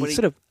 Yeah, he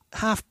sort of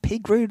half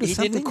pig rooted or he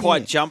something. He didn't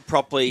quite jump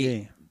properly,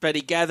 Yeah. but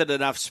he gathered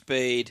enough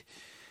speed.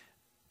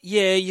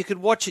 Yeah, you could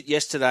watch it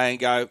yesterday and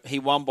go, he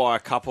won by a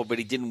couple, but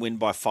he didn't win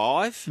by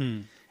 5.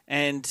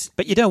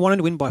 But you don't want him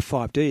to win by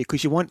 5, do you?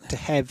 Because you want to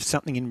have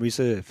something in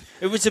reserve.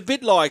 It was a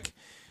bit like,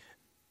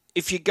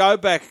 if you go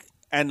back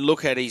and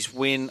look at his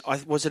win,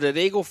 was it at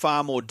Eagle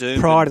Farm or Doomben?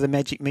 Prior to the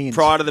Magic Millions.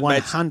 Prior to the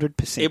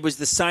 100%. It was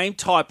the same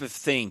type of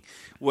thing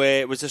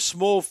where it was a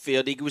small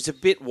field. He was a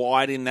bit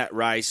wide in that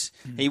race.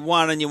 He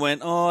won and you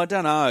went, oh, I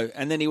don't know.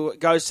 And then he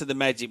goes to the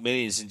Magic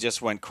Millions and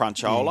just went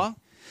crunchola.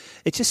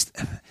 It's just,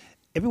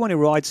 everyone who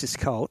rides this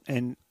colt,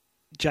 and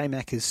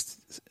J-Mac has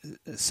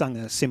sung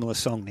a similar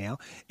song now,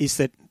 is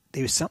that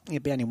there's something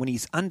about him when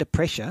he's under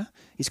pressure,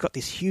 he's got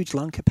this huge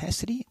lung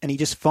capacity and he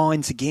just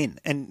finds again.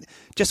 And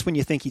just when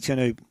you think he's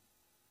going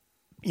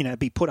to,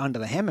 be put under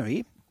the hammer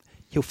here,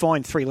 he'll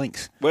find 3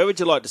 links. Where would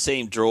you like to see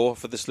him draw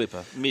for the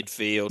slipper?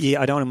 Midfield? Yeah,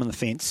 I don't want him on the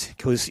fence,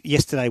 because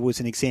yesterday was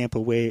an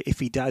example where if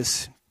he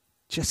does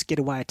just get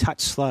away a touch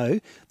slow,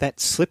 that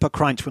slipper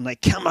crunch when they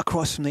come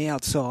across from the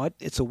outside,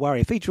 it's a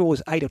worry. If he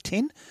draws 8 or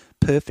 10,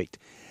 perfect.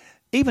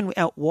 Even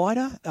out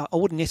wider, I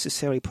wouldn't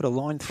necessarily put a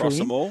line through Cross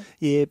him. them all?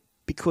 Yeah,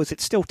 because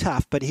it's still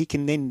tough, but he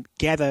can then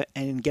gather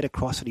and get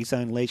across at his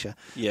own leisure.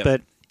 Yep.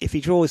 But if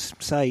he draws,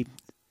 say,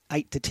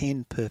 8 to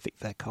 10, perfect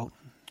for that colt.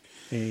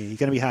 Yeah, he's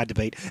going to be hard to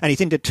beat. And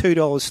he's into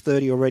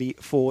 $2.30 already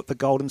for the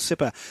Golden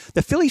Slipper.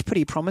 The filly's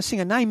pretty promising.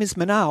 Her name is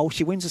Manal.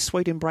 She wins a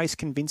Sweet Embrace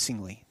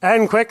convincingly.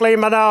 And quickly,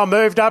 Manal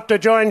moved up to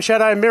join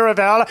Shadow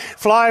Miraval.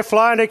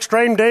 Fly and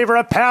Extreme Diva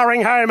are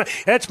powering home.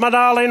 It's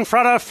Manal in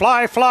front of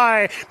Fly.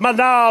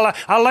 Manal,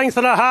 a length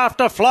and a half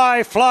to Fly.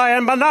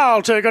 And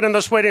Manal too good in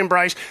the Sweet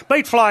Embrace.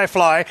 Beat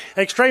Fly.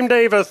 Extreme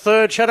Diva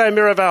third, Shadow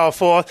Miraval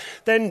fourth.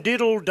 Then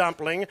Diddle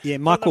Dumpling. Yeah,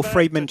 Michael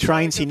Friedman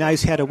trains. He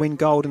knows how to win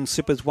Golden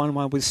Slippers. Won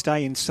one with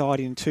Stay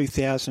Inside in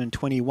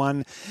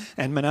 2021.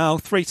 And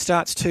Manal, 3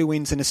 starts, 2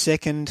 wins and a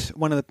second.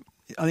 One of the,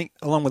 I think,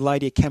 along with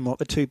Lady of Camelot,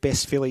 the 2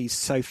 best fillies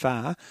so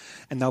far.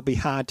 And they'll be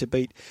hard to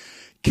beat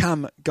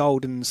come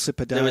Golden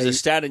Slipper Day. There was a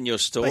stat in your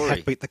story. They have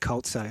to beat the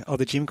Colts, though. Oh,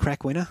 the Jim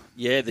Crack winner?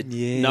 Yeah,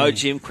 no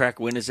Jim Crack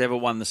winners ever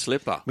won the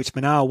slipper. Which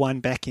Manal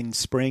won back in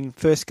spring.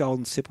 First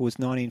Golden Slipper was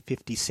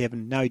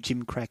 1957. No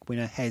Jim Crack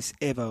winner has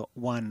ever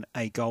won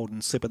a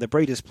Golden Slipper. The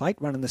Breeders' Plate,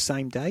 run on the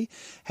same day,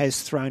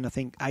 has thrown, I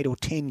think, 8 or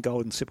 10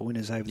 Golden Slipper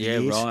winners over the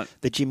years. Yeah, right.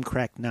 The Jim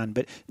Crack, none.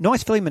 But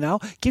nice filly, Manal.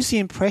 Gives the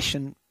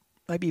impression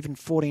maybe even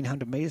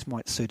 1,400 metres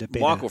might suit her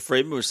better. Michael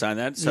Friedman was saying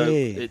that. So,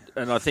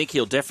 and I think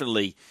he'll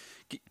definitely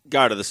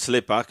go to the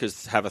slipper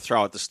because have a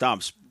throw at the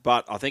stumps.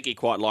 But I think he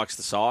quite likes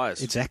the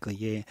size. Exactly,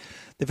 yeah.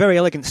 The Very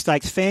Elegant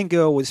Stakes.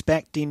 Fangirl was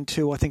backed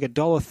into, I think,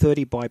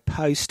 $1.30 by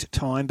post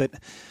time. But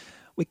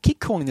we keep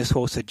calling this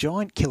horse a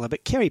giant killer.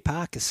 But Kerry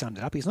Parker summed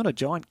it up. He's not a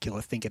giant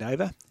killer, think it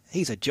over.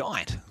 He's a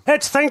giant.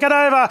 It's Think It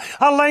Over,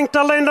 a length to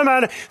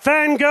Lindemann.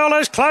 Fangirl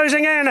is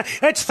closing in.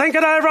 It's Think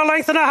It Over, a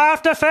length and a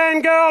half to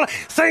Fangirl.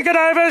 Think It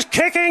Over's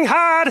kicking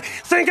hard.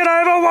 Think It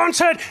Over wants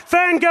it.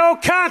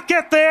 Fangirl can't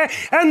get there.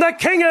 And the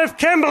King of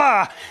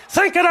Kembla,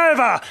 Think It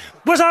Over,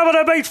 was able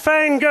to beat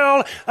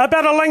Fangirl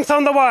about a length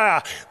on the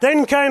wire.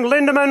 Then came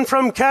Lindemann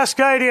from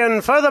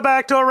Cascadian. Further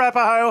back to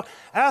Arapaho,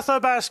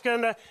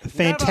 Athabaskan. A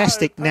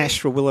fantastic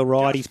Nash Rawilla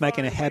ride. He's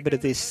making a habit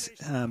of this,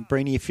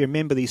 Breeny. If you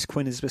remember this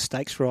Queen Elizabeth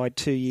Stakes ride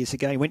 2 years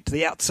ago, he went to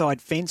the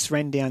outside fence,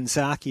 ran down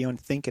Zaki on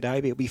Think It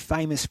Over. He'll be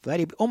famous for that.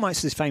 He'll be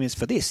almost as famous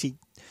for this. He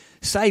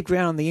saved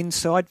ground on the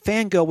inside.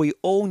 Fangirl, we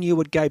all knew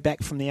would go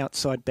back from the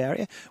outside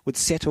barrier, would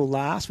settle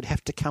last, would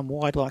have to come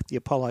wide like the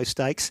Apollo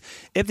Stakes.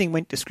 Everything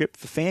went to script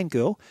for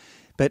Fangirl,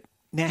 but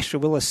Nash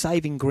Rawilla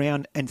saving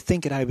ground and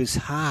Think It Over's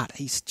heart.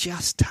 He's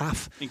just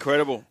tough.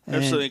 Incredible.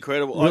 Absolutely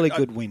incredible. Really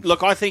good win.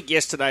 Look, I think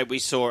yesterday we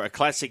saw a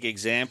classic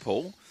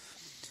example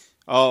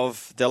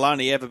of there'll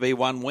only ever be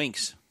one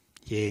Winks.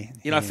 Yeah.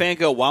 You know,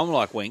 Fangirl won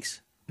like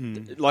Winks.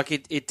 Like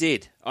it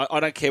did. I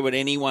don't care what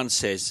anyone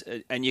says.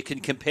 And you can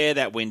compare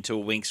that win to a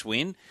Winks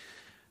win.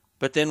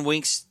 But then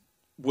Winks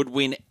would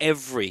win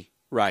every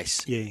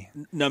race. Yeah.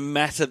 No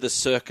matter the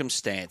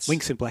circumstance.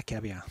 Winks and Black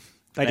Caviar.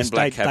 They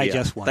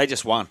just won. They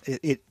just won.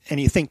 And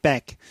you think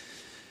back,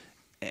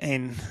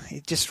 and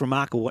it's just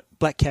remarkable. What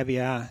Black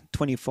Caviar,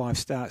 25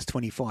 starts,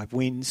 25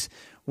 wins.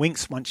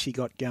 Winks, once she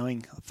got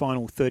going,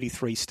 final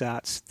 33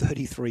 starts,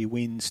 33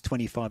 wins,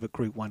 25 at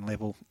Group 1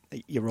 level.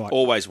 You're right.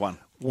 Always won.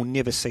 We'll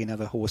never see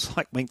another horse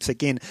like Winks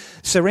again.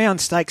 Surround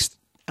Stakes,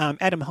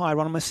 Adam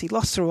Hieronymus, he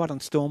lost the ride on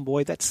Storm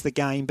Boy. That's the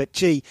game. But,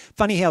 gee,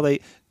 funny how the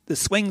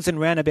swings and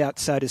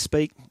roundabouts, so to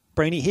speak.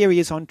 Breeny, here he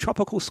is on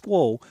Tropical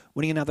Squall,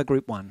 winning another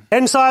Group 1.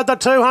 Inside the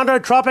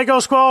 200, Tropical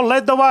Squall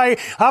led the way.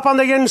 Up on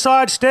the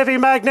inside, Steffi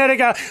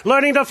Magnetica,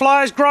 learning to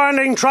fly is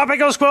grinding.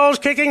 Tropical Squall's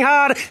kicking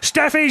hard.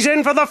 Steffi's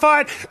in for the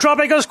fight.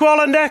 Tropical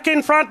Squall and neck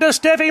in front to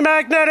Steffi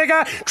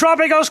Magnetica.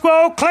 Tropical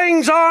Squall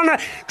clings on.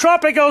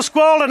 Tropical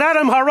Squall and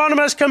Adam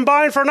Hieronymus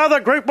combined for another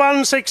Group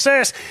 1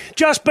 success.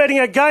 Just beating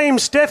a game,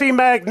 Steffi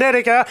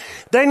Magnetica.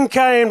 Then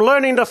came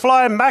learning to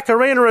fly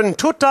Macarena and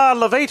Tutta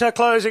Levita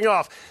closing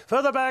off.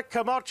 Further back,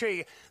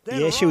 Kamachi.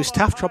 Yeah, she was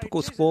tough,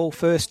 Tropical Squall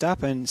first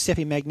up, and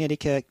Steffi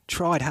Magnetica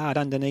tried hard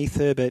underneath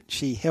her, but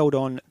she held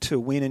on to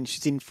win, and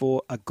she's in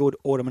for a good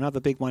autumn. Another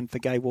big one for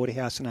Gay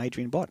Waterhouse and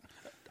Adrian Bott.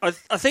 I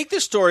think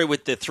the story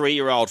with the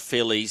 3-year-old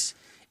fillies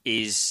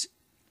is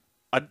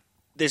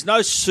there's no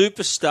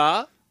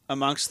superstar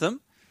amongst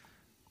them,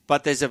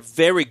 but there's a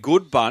very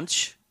good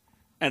bunch,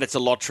 and it's a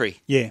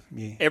lottery. Yeah.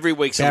 Every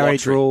week's Barrier a lottery.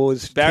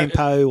 draws,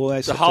 tempo, all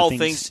those the sorts whole of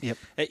things. thing.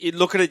 Yep. You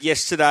look at it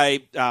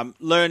yesterday,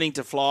 learning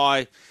to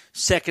fly,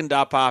 second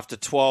up after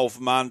 12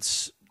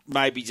 months,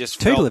 maybe just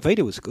Tuda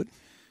Levita was good.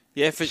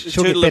 Yeah, for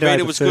She'll get Tuda better Levita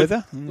over was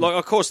further. good. Like,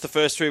 of course, the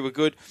first 3 were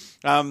good.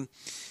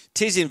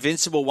 Tiz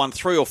Invincible won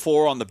 3 or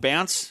 4 on the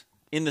bounce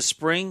in the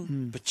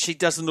spring, but she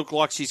doesn't look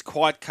like she's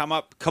quite come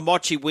up.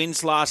 Komachi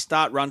wins last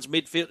start, runs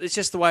midfield. It's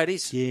just the way it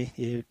is.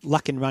 Yeah.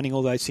 Luck and running,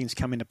 all those things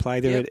come into play.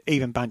 They're an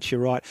even bunch, you're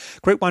right.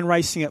 Group 1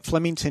 racing at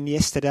Flemington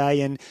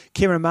yesterday, and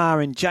Kira Ma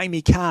and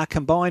Jamie Carr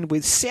combined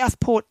with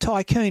Southport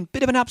Tycoon.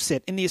 Bit of an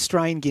upset in the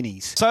Australian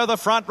Guineas. So the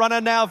front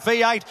runner now,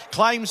 V8,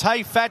 claims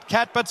Hey Fat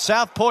Cat, but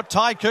Southport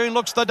Tycoon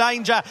looks the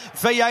danger.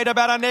 V8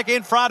 about a neck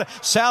in front.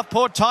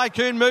 Southport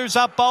Tycoon moves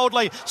up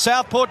boldly.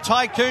 Southport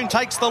Tycoon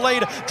takes the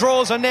lead,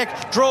 draws a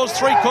neck,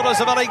 draws 3/4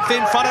 of a length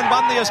in front and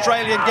won the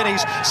Australian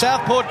Guineas.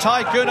 Southport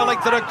Tycoon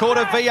elected a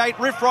quarter. V8,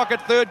 Riff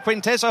Rocket third,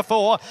 Quintessa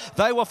 4.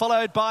 They were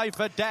followed by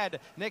Verdad.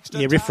 Next,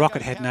 Riff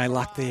Rocket had no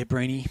luck there,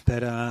 Breeny,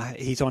 but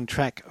he's on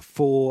track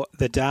for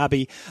the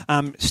Derby.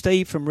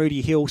 Steve from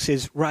Rudy Hill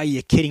says, Ray,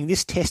 you're kidding.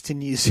 This test in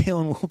New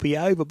Zealand will be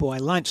over by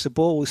lunch. The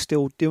ball is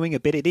still doing a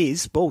bit. It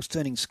is. Ball's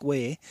turning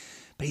square.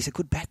 But he's a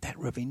good bat, that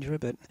Ravindra.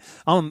 But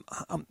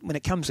when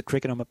it comes to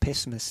cricket, I'm a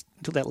pessimist.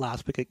 Until that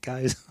last wicket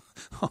goes,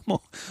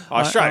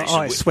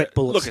 I sweat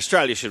bullets. Look,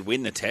 Australia should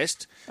win the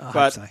test.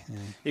 But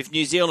if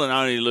New Zealand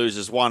only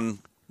loses 1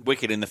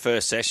 wicket in the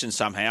first session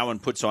somehow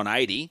and puts on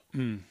 80,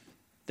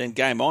 then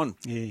game on.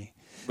 Yeah.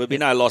 There'll be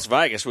no Las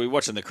Vegas. We'll be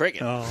watching the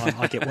cricket.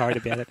 I get worried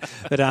about it.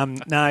 But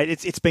no,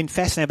 it's been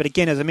fascinating. But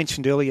again, as I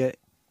mentioned earlier,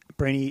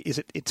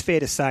 Breeny, it's fair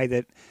to say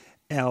that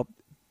our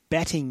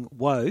batting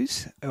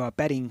woes, or our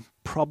batting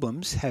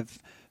problems, have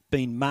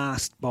been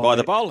masked by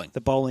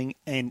the bowling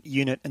and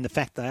unit, and the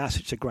fact they are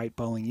such a great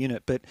bowling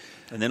unit. But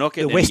and they're not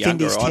getting the West any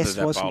younger Indies either, test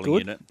that wasn't bowling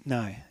good. unit.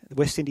 No, the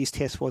West Indies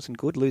test wasn't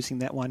good, losing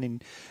that one,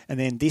 and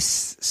then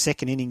this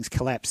second innings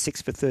collapsed,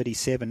 6 for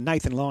 37.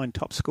 Nathan Lyon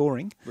top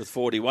scoring with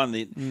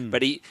 41,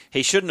 but he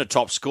shouldn't have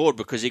top scored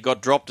because he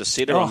got dropped a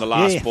sitter on the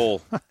last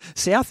ball.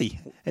 Southie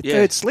at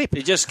third slip.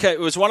 It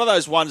was one of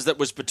those ones that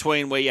was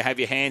between where you have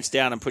your hands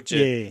down and put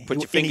your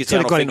fingers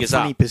down or fingers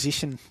up.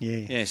 Position.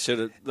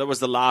 That was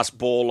the last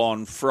ball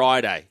on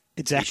Friday.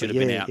 Exactly, he should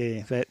have been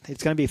out. But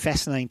it's going to be a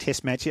fascinating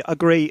test match. I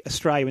agree,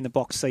 Australia in the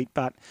box seat,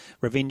 but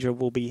Ravindra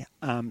will be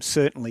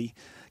certainly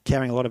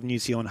carrying a lot of New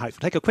Zealand hope. We'll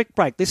take a quick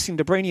break, listening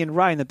to Breeny and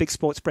Ray in the Big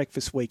Sports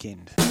Breakfast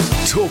Weekend.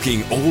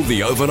 Talking all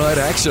the overnight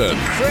action.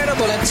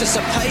 Incredible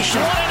anticipation.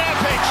 What an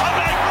epic,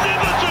 a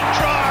magnificent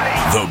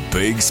try. The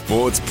Big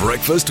Sports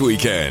Breakfast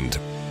Weekend.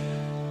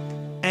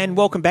 And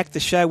welcome back to the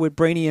show with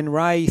Breeny and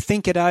Ray.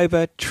 Think it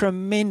over.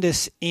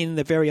 Tremendous in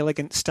the Very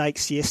Elegant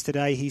Stakes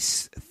yesterday.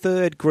 His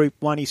third Group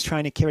 1, his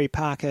trainer, Kerry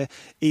Parker,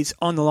 is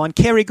on the line.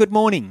 Kerry, good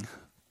morning.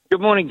 Good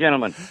morning,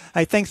 gentlemen.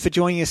 Hey, thanks for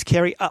joining us,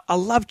 Kerry. I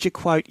loved your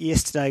quote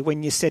yesterday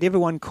when you said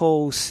everyone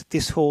calls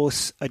this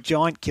horse a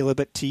giant killer,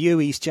 but to you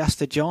he's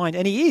just a giant.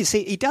 And he is.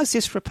 He does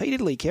this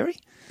repeatedly, Kerry.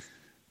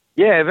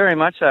 Yeah, very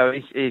much so.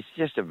 He's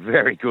just a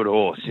very good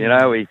horse. You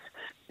know, he's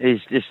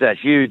just that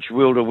huge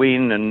will to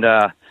win, and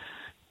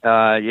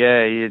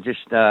you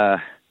just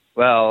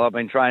I've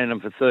been training him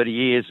for 30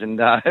 years,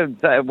 and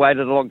I've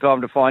waited a long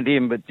time to find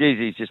him. But geez,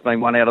 he's just been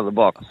one out of the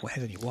box. Well,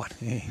 hasn't he? What?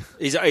 Yeah.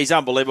 He's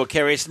unbelievable,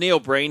 Kerry. It's Neil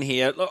Breen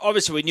here. Look,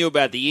 obviously, we knew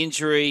about the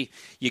injury.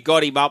 You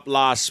got him up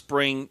last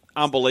spring.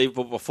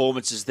 Unbelievable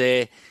performances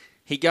there.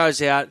 He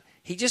goes out.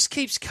 He just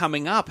keeps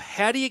coming up.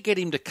 How do you get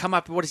him to come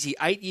up? What is he,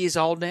 8 years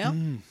old now?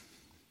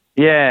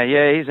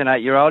 Yeah, he's an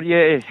 8-year-old.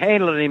 Yeah,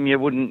 handling him, you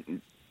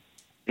wouldn't.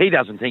 He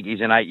doesn't think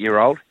he's an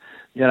 8-year-old.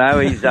 You know,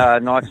 he's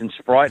nice and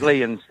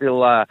sprightly and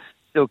still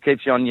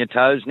keeps you on your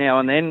toes now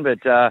and then.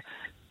 But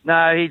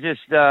no, he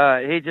just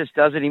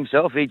does it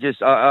himself.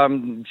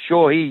 I'm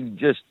sure he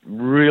just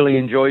really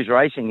enjoys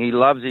racing. He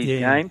loves his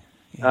game,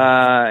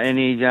 and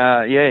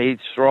he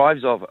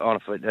thrives off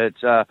it.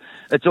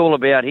 It's all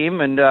about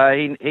him,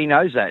 and he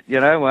knows that. You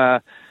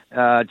know,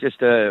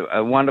 just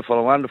a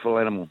wonderful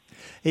animal.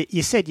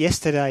 You said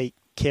yesterday,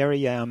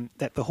 Kerry,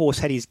 that the horse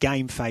had his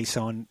game face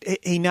on.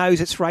 He knows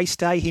it's race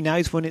day. He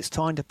knows when it's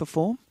time to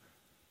perform.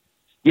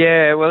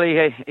 Yeah, well,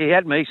 he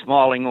had me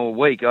smiling all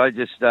week. I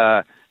just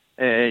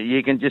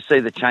you can just see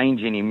the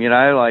change in him. You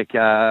know, like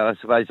I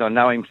suppose I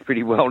know him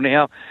pretty well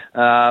now,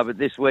 but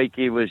this week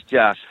he was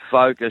just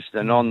focused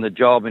and on the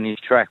job in his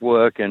track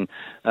work. And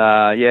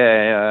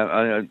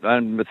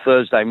on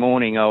Thursday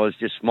morning I was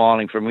just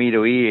smiling from ear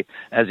to ear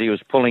as he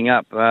was pulling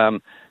up.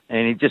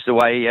 And just the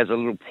way he has a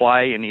little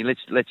play, and he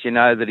lets you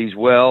know that he's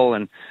well,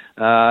 and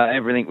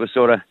everything was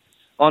sort of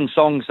on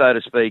song, so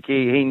to speak.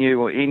 He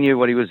knew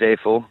what he was there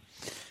for.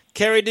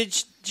 Kerry,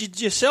 did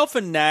yourself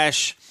and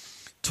Nash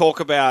talk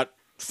about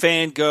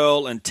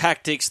Fangirl and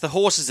tactics? The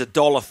horse is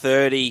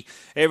 $1.30.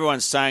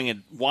 Everyone's saying it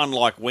won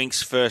like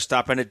Winks first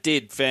up, and it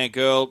did.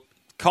 Fangirl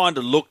kind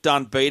of looked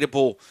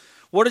unbeatable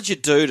What did you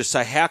do to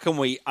say, how can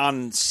we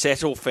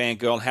unsettle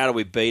Fangirl and how do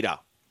we beat her?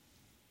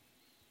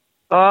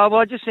 Well,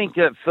 I just think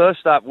that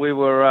first up we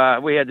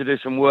had to do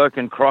some work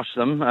and cross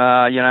them.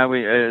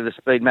 The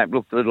speed map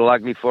looked a little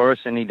ugly for us,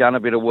 and he'd done a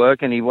bit of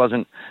work, and he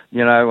wasn't,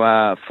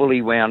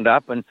 fully wound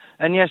up. And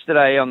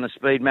yesterday on the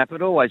speed map,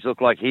 it always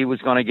looked like he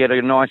was going to get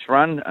a nice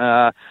run.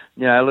 A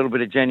little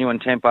bit of genuine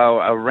tempo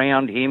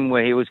around him,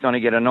 where he was going to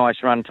get a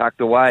nice run tucked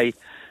away,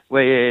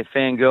 where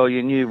Fangirl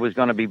you knew was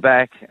going to be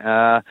back.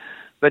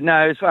 But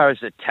no, as far as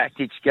the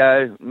tactics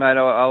go, mate,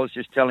 I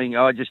just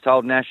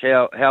told Nash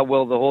how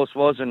well the horse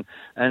was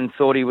and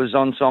thought he was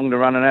on song to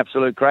run an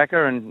absolute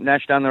cracker, and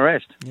Nash done the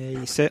rest. Yeah,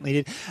 he certainly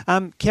did.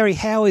 Kerry,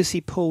 how is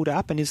he pulled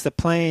up, and is the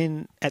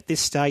plan at this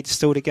stage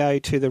still to go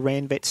to the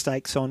Ranvet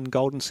Stakes on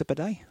Golden Slipper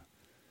Day?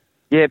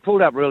 Yeah,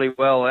 pulled up really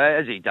well,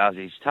 as he does.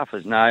 He's tough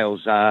as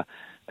nails.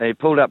 He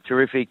pulled up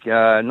terrific,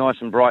 nice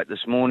and bright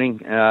this morning.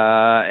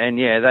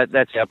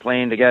 That's our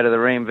plan, to go to the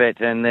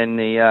Ranvet and then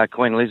the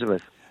Queen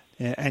Elizabeth.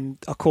 Yeah, and,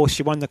 of course,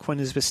 you won the Queen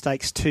Elizabeth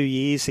Stakes 2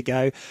 years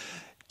ago.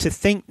 To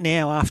think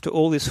now, after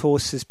all this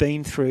horse has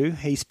been through,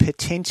 he's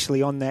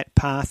potentially on that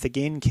path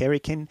again, Kerry.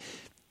 Can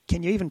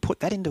you even put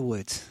that into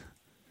words?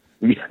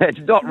 Yeah,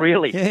 not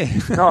really. Yeah.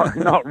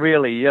 not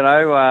really.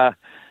 I've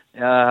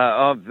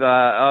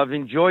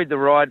enjoyed the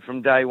ride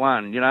from day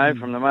one.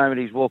 From the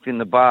moment he's walked in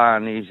the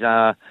barn, he's.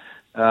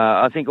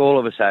 I think all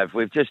of us have.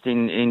 We've just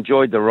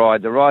enjoyed the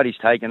ride. The ride he's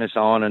taken us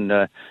on, and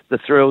the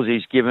thrills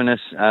he's given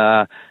us.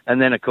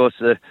 And then, of course,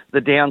 the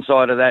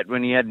downside of that,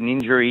 when he had an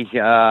injury,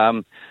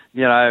 to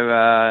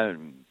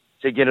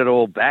get it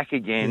all back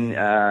again,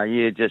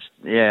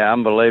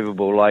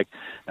 unbelievable. Like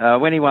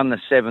when he won the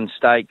 7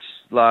 stakes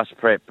last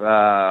prep,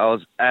 I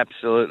was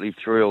absolutely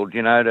thrilled.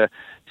 To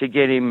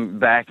get him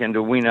back and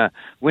to win a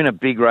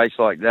big race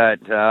like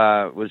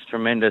that was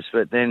tremendous.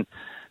 But then,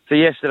 for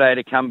yesterday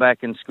to come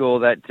back and score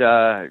that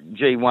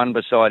G1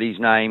 beside his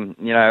name,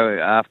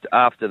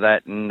 after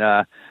that, and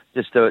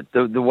just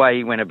the way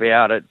he went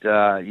about it,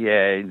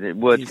 the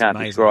words can't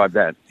describe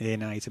that. Yeah,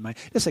 no, he's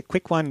amazing. Just a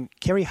quick one,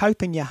 Kerry.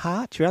 Hope in Your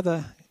Heart, your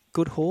other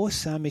good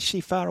horse, is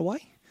she far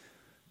away?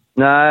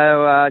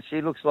 No,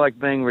 she looks like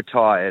being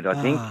retired, I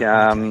think.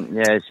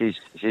 Okay.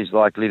 She's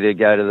likely to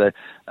go to the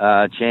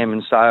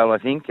chairman's sale, I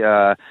think.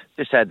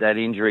 Just had that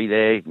injury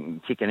there,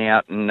 kicking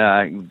out, and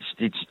had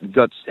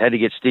to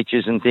get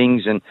stitches and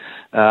things. And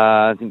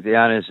I think the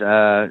owners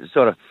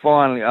sort of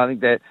finally, I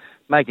think they're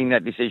making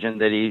that decision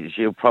that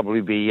she'll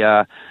probably be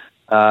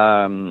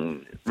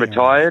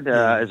retired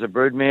as a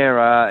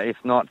broodmare. If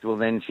not, well,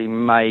 then she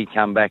may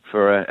come back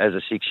as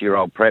a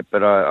 6-year-old prep,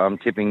 but I'm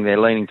tipping they're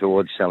leaning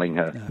towards selling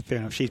her. No, fair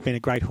enough. She's been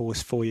a great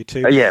horse for you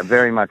too. Yeah,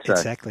 very much so.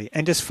 Exactly.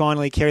 And just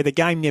finally, Kerry, the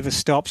game never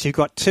stops. You've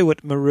got 2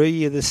 at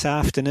Maruya this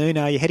afternoon.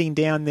 Are you heading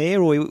down there,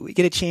 or you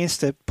get a chance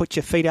to put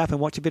your feet up and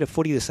watch a bit of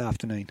footy this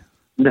afternoon?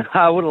 No,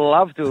 I would have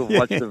loved to have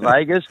watched the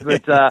Vegas,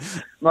 but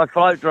my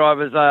float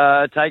driver's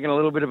taking a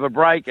little bit of a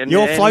break. And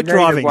You're float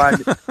driving.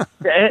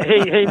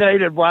 he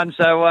needed one,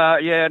 so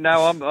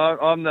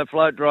I'm the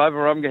float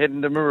driver. I'm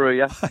heading to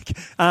Maruya. Okay.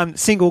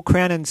 Single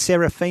Crown and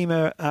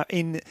Seraphima are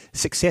in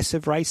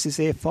successive races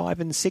there, 5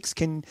 and 6.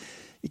 Can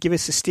you give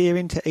us a steer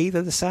into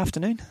either this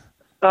afternoon?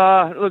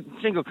 Look,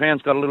 Single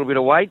Crown's got a little bit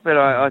of weight, but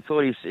I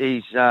thought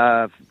his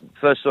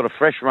first sort of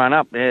fresh run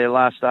up there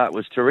last start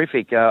was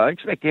terrific. I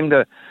expect him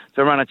to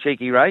run a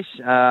cheeky race.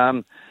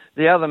 The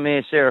other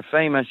mare,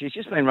 Seraphima, she's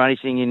just been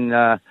racing in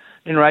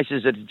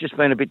races that have just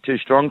been a bit too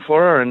strong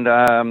for her, and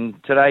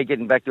today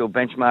getting back to a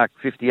benchmark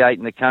 58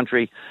 in the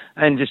country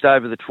and just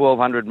over the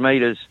 1,200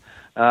 metres,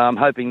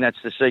 hoping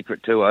that's the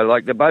secret to her.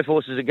 Like, both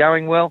horses are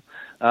going well.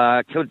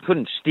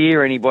 Couldn't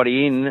steer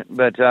anybody in,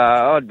 but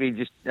I'd be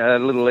just a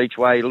little each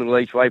way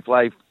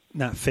play.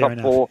 No, fair top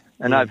enough. 4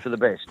 and hope for the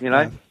best,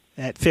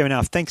 Fair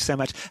enough. Thanks so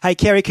much. Hey,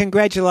 Kerry,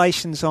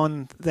 congratulations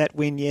on that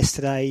win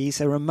yesterday. He's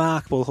a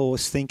remarkable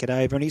horse, think it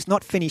over, and he's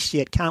not finished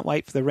yet. Can't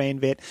wait for the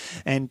Ranvet,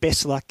 and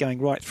best of luck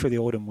going right through the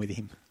autumn with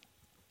him.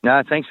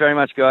 No, thanks very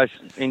much, guys.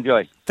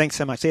 Enjoy. Thanks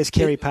so much. There's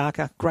Kerry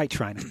Parker. Great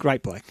trainer.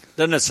 Great bloke.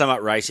 Doesn't it sum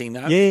up racing,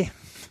 though? Yeah.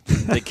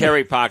 The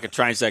Kerry Parker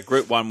trains that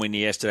Group 1 win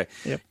yesterday.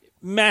 Yep.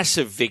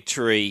 Massive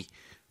victory.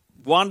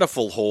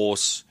 Wonderful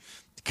horse.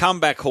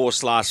 Comeback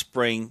horse last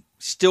spring.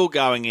 Still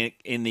going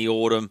in the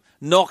autumn.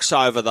 Knocks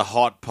over the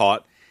hot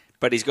pot.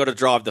 But he's got to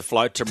drive the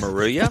float to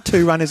Maruya.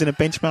 2 runners in a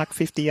benchmark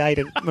 58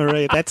 at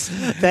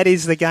Maruya. That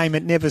is the game.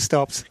 It never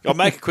stops. I'll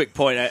make a quick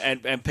point,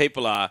 and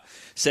people are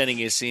sending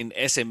us in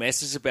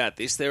SMSs about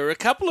this. There were a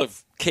couple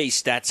of key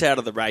stats out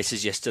of the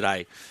races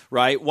yesterday,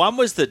 Ray. One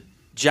was that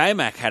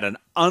J-Mac had an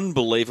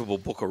unbelievable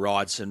book of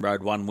rides and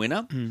rode 1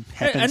 winner.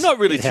 And not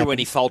really through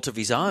any fault of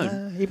his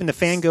own. Even the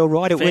Fangirl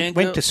ride, it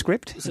went to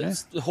script.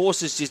 The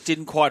horses just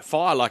didn't quite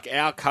fire, like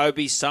our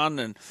Kobe's son,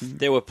 and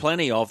there were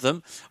plenty of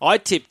them. I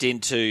tipped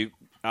into...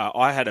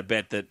 I had a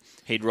bet that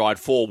he'd ride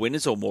 4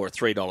 winners or more at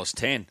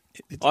 $3.10.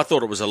 I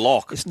thought it was a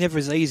lock. It's never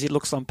as easy as it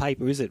looks on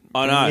paper, is it?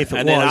 I know.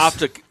 Then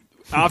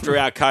after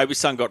our Kobe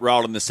son got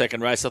rolled in the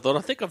second race, I thought,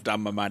 I think I've done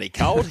my money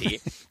cold here.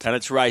 And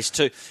it's race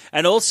 2.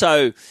 And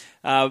also,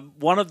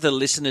 One of the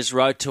listeners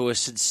wrote to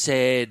us and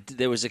said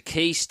there was a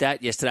key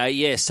stat yesterday.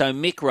 Yeah, so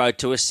Mick wrote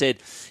to us, said,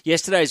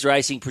 yesterday's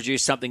racing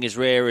produced something as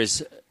rare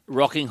as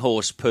rocking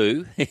horse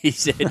poo. He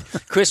said,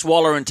 Chris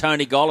Waller and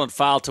Tony Gollan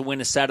failed to win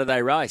a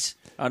Saturday race.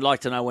 I'd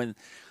like to know when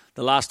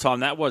the last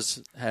time that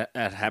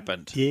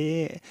happened.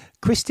 Yeah.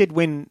 Chris did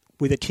win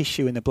with a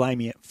tissue in the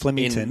Blamey at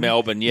Flemington. In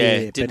Melbourne,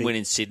 didn't win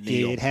in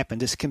Sydney. Yeah, it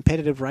happened. It's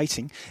competitive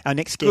racing. Our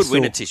next guest Good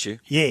winner tissue.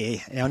 Yeah,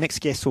 our next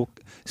guest will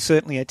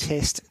certainly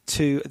attest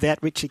to that.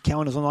 Richard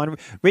Cowan is online.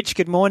 Rich,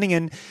 good morning.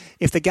 And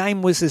if the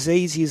game was as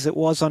easy as it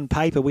was on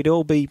paper, we'd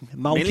all be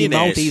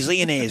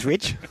multi-zillionaires,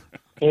 Rich.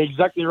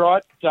 Exactly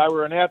right. So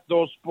we're an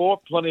outdoor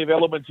sport, plenty of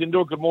elements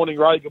into it. Good morning,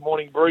 Ray. Good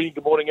morning, Breen.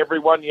 Good morning,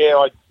 everyone.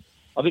 Yeah,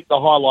 I think the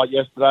highlight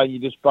yesterday, you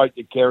just spoke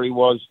to Kerry,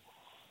 was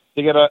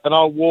to get an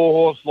old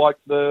warhorse like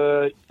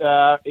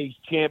his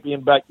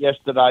champion back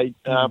yesterday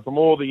from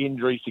all the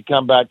injuries to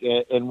come back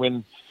and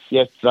win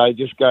yesterday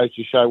just goes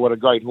to show what a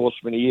great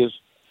horseman he is,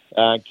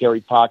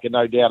 Kerry Parker,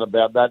 no doubt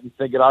about that. And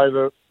think it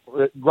over,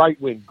 great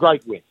win.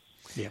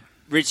 Yeah.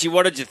 Richie,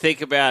 what did you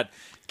think about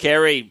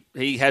Kerry?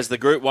 He has the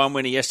Group 1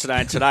 winner yesterday,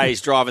 and today he's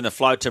driving the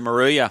float to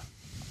Maruya.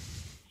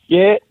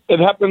 Yeah, it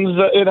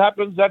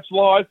happens. That's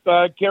life.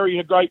 Kerry,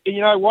 a great. You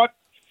know what?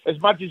 As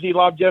much as he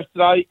loved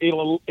yesterday,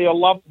 he'll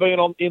love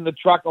being in the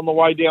truck on the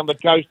way down the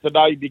coast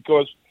today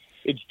because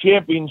it's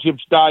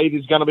Championships Day.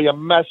 There's going to be a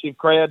massive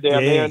crowd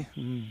down there.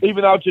 And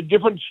even though it's a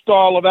different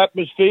style of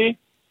atmosphere,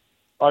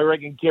 I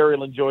reckon Kerry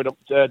will enjoy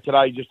it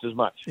today just as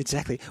much.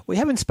 Exactly. We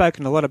haven't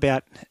spoken a lot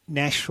about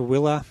Nash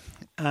Rawiller,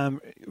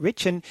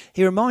 Rich, and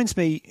he reminds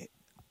me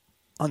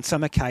on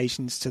some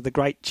occasions to the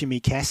great Jimmy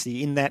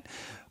Cassidy in that,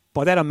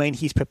 by that I mean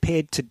he's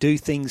prepared to do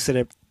things that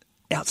are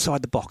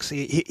outside the box.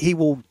 He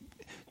will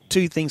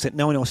do things that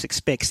no one else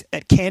expects.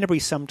 At Canterbury,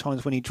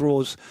 sometimes when he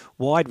draws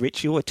wide,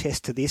 Rich, you'll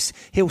attest to this,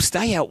 he'll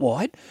stay out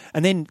wide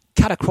and then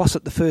cut across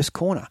at the first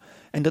corner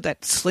and do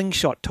that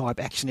slingshot type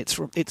action.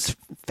 It's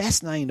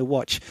fascinating to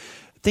watch.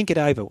 Think it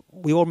over.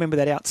 We all remember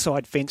that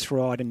outside fence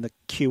ride in the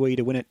QE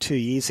to win it 2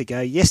 years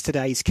ago.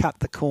 Yesterday, he's cut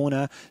the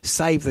corner,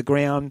 saved the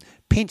ground,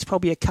 pinched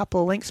probably a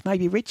couple of lengths,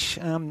 maybe, Rich,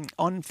 on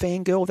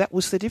Fangirl. That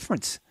was the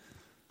difference.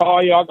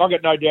 Oh, yeah, I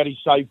got no doubt he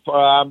saved.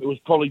 It was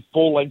probably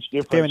 4 lengths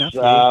difference.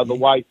 Fair enough. The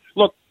way.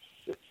 Look,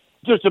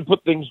 just to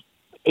put things,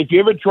 if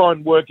you ever try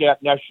and work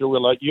out Nash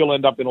Rawiller, you'll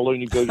end up in a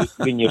loony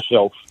bin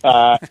yourself.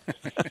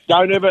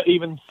 Don't ever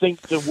even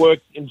think to work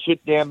and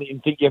sit down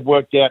and think you've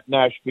worked out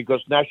Nash,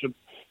 because Nash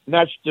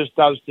just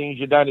does things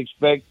you don't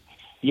expect.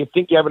 You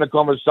think you're having a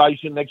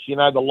conversation, next you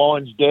know the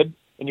line's dead,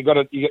 and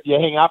you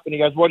hang up, and he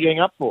goes, "What do you hang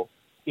up for?"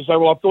 You say,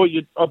 "Well, I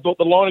thought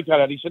the line had cut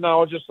out." He said, "No,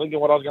 I was just thinking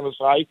what I was going to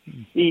say."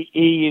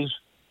 He is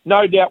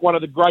no doubt one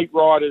of the great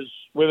riders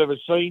we've ever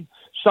seen.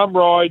 Some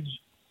rides,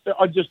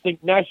 I just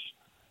think Nash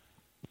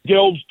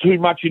delves too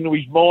much into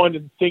his mind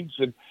and thinks,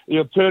 and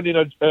he'll turn in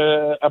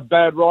a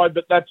bad ride.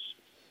 But that's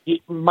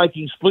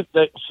making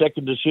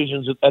split-second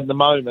decisions at the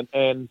moment.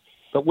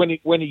 But when he's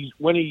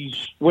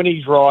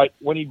right,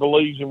 when he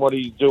believes in what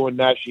he's doing,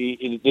 Nash,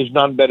 there's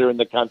none better in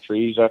the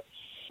country. He's a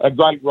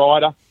great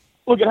rider.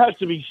 Look, it has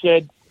to be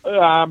said.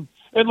 And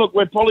look,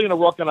 we're probably in a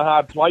rock and a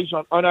hard place.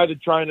 I know the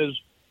trainers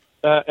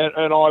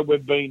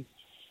we've been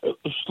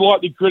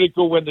slightly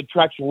critical when the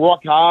track's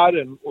rock hard,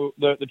 and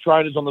the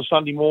trainers on the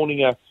Sunday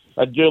morning are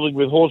dealing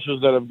with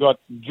horses that have got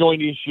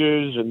joint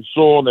issues and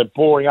sore, and they're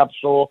pouring up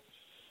sore.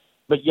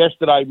 But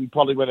yesterday we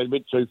probably went a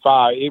bit too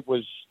far.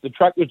 The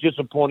track was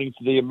disappointing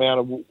for the amount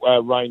of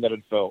rain that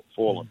had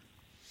fallen.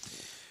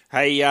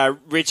 Hey,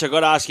 Rich, I've got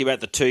to ask you about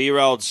the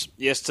 2-year-olds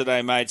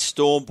yesterday, mate.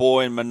 Storm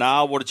Boy and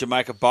Manal. What did you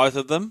make of both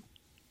of them?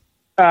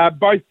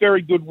 Both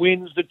very good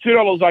wins. The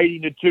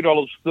 $2.80 to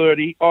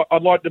 $2.30.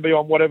 I'd like to be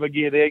on whatever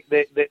gear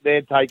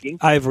they're taking.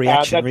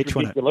 Overreaction, that's Rich,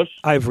 ridiculous.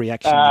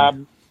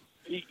 Overreaction.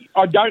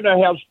 I don't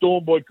know how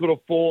Storm Boy could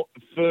have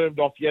firmed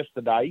off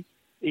yesterday.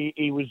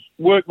 He was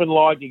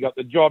workmanlike. He got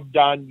the job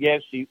done.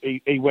 Yes,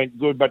 he went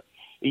good, but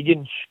he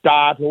didn't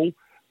startle.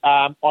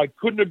 I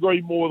couldn't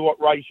agree more with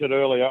what Ray said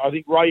earlier. I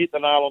think Ray hit the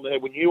nail on the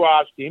head when you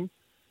asked him,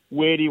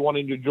 where do you want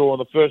him to draw?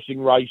 And the first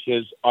thing Ray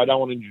says, I don't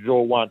want him to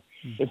draw one.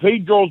 If he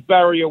draws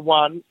barrier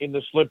 1 in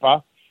the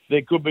slipper,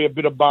 there could be a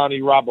bit of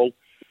Barney rubble,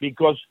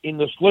 because in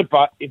the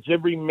slipper, it's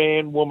every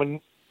man,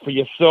 woman for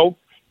yourself,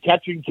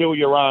 catch and kill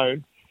your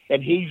own,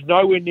 and he's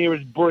nowhere near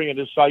as brilliant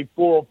as, say,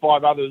 4 or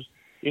 5 others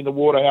in the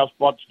Waterhouse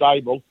Spot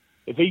stable.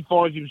 If he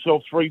finds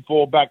himself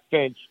 3-4 back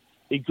fence,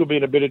 he could be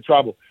in a bit of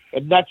trouble.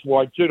 And that's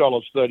why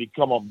 $2.30.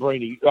 Come on,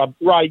 Breeny.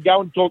 Ray,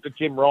 go and talk to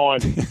Tim Ryan.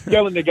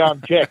 Tell him to go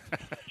and check.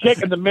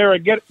 Check in the mirror.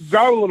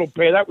 Grow a little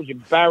pair. That was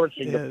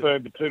embarrassing to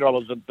firm for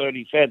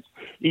 $2.30.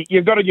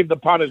 You've got to give the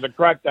punters a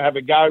crack to have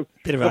a go.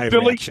 Bit of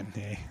overreaction.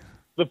 Yeah.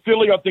 The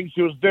filly, I think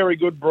she was very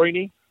good,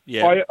 Breeny.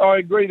 Yeah. I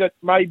agree that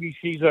maybe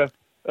she's a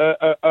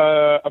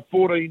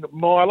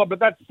 14-miler. But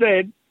that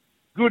said,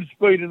 good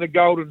speed in the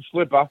Golden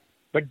Slipper.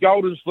 But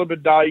Golden Slipper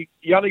Day,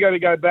 you only got to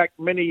go back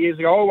many years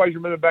ago. I always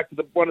remember back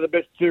to one of the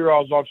best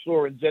 2-year-olds I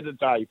saw in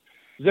Zenitav.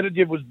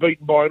 Zenitav was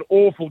beaten by an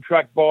awful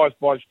track bias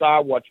by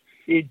Star Watch.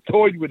 He'd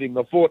toyed with him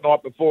the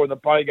fortnight before in the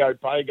Pago.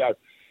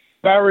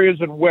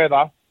 barriers and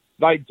weather,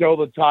 they tell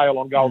the tale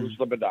on Golden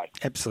Slipper Day.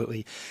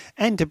 Absolutely.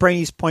 And to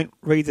Breen's point,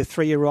 read the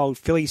 3-year-old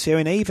fillies here,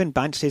 an even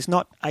bunch. There's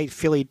not a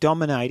filly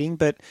dominating,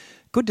 but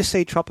good to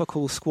see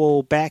Tropical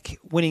Squall back,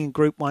 winning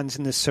Group 1s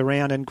in the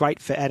surround, and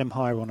great for Adam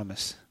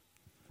Hieronymus.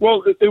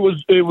 Well, it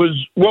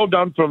was well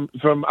done from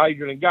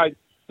Adrian and Gate.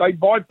 They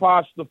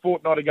bypassed the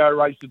fortnight ago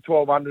race to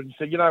 1,200 and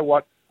said, you know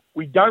what,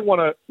 we don't want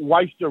to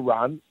waste a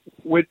run.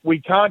 We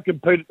can't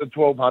compete at the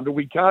 1,200.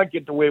 We can't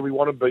get to where we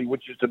want to be,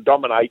 which is to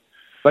dominate.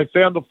 They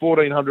found the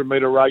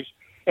 1,400-metre race,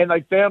 and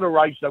they found a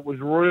race that was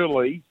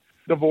really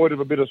devoid of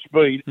a bit of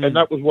speed, and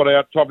that was what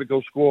our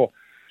Tropical Score.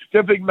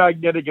 Stepping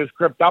Magnetic has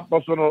crept up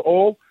on it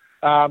all.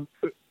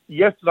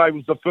 Yesterday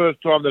was the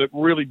first time that it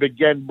really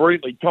began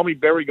brilliantly. Tommy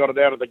Berry got it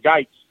out of the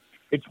gates.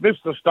 It's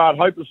missed the start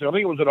hopelessly. I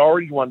think it was at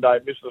Orange one day.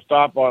 It missed the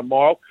start by a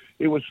mile.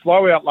 It was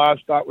slow out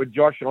last start with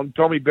Josh on.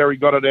 Tommy Berry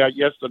got it out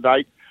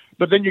yesterday.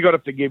 But then you got to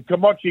forgive.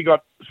 Kamachi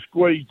got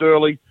squeezed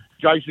early.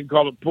 Jason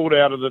Collett pulled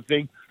out of the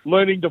thing.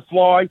 Learning to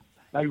fly,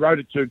 they rode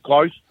it too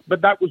close.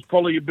 But that was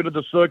probably a bit of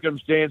the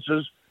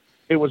circumstances.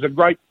 It was a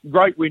great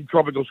win,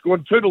 Tropical Score.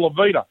 And 2 to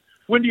Levita.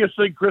 When do you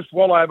see Chris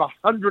Waller have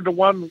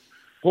 100-1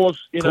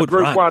 horse in a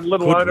Group 1, let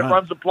alone it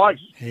runs a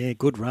place? Yeah,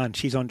 good run.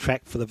 She's on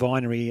track for the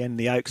Vinery and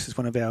the Oaks, as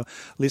one of our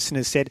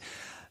listeners said.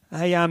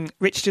 Hey,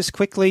 Rich, just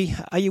quickly,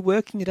 are you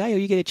working today or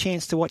you get a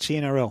chance to watch the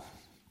NRL?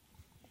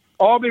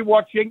 I'll be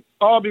watching.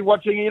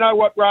 You know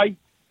what, Ray?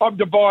 I'm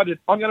divided.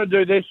 I'm going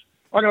to do this.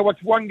 I'm going to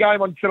watch one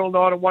game on Channel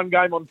 9 and one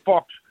game on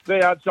Fox.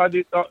 There, so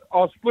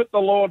I'll split the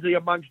loyalty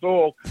amongst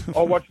all.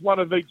 I'll watch one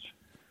of each.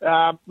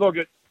 Look,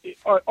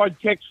 I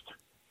text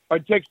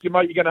you,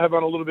 mate, you're going to have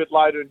on a little bit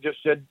later, and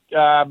just said,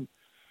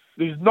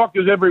 there's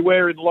knockers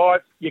everywhere in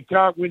life. You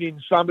can't win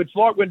in some. It's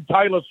like when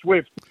Taylor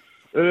Swift,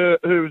 who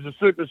is a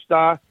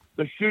superstar,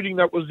 the shooting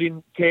that was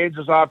in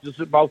Kansas after the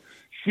Super Bowl,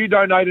 she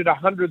donated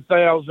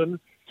 $100,000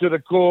 to the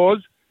cause.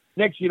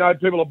 Next, you know,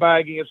 people are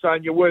bagging and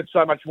saying you're worth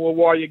so much more.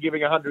 Why are you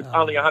giving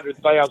only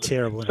 $100,000?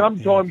 Terrible.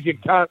 Sometimes you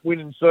can't win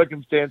in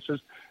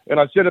circumstances. And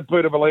I said to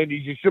Peter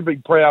Valandis, you should be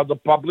proud. The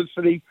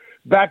publicity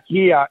back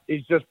here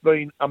has just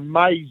been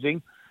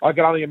amazing. I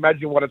can only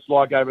imagine what it's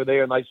like over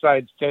there, and they say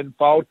it's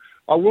tenfold.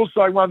 I will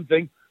say one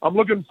thing. I'm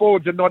looking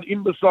forward to not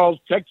imbeciles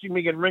texting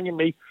me and ringing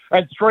me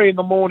at 3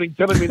 a.m,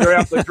 telling me they're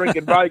out there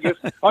drinking Vegas.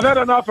 I've had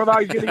enough of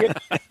those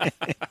idiots.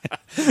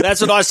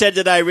 That's what I said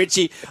today,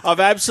 Richie.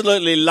 I've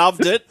absolutely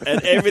loved it,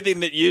 and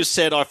everything that you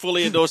said I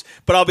fully endorse,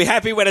 but I'll be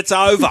happy when it's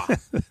over.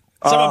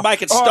 Someone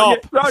make it stop.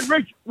 Yeah. Right,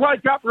 Rich,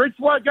 wake up,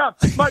 wake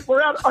up. Mate,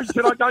 we're out. I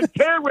said, I don't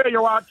care where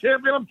you are,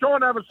 champion. I'm trying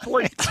to have a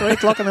sleep. 3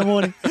 o'clock in the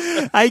morning.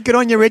 Hey, good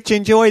on you, Rich.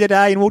 Enjoy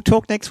today, and we'll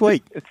talk next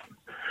week.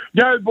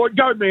 Go, boy,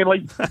 go,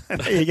 Manly.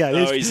 There you go.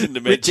 Oh, he's in the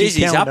mid. Jeez,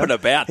 he's up and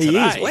about today. He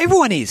is. Well,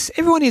 everyone is.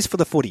 Everyone is for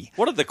the footy.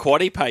 What did the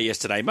quaddie pay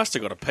yesterday? He must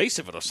have got a piece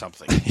of it or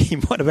something. He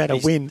might have had a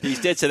win. He's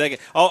dead set.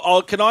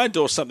 Can I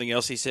endorse something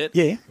else he said?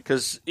 Yeah.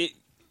 Because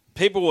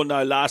people will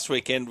know last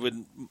weekend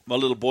when my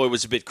little boy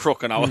was a bit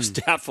crook and I was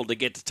doubtful to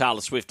get to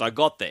Taylor Swift, I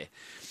got there.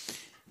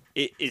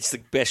 It's the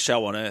best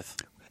show on earth.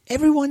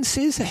 Everyone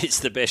says that. It's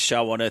the best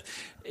show on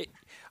earth.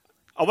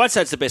 I won't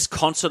say it's the best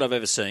concert I've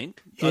ever seen.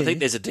 Yeah. I think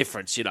there's a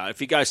difference. You know, if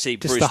you go see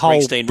just Bruce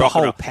Springsteen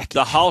rock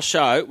the whole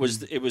show was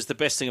the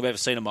best thing I've ever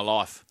seen in my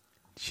life.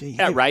 Gee,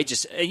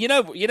 outrageous. And you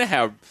know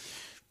how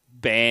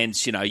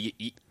bands,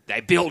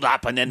 they build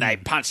up and then they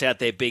punch out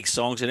their big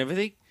songs and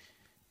everything.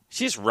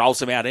 She just rolls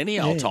them out any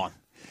old time.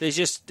 There's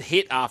just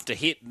hit after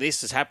hit.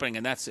 This is happening,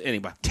 and that's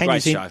anyway.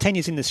 Great show.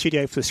 Tanya's in the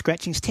studio for the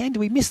scratchings. Tan, do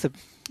we miss the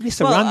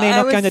run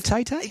there? Not going to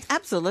Tay-Tay?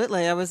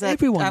 Absolutely. I was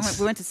at. We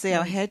went to see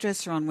our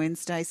hairdresser on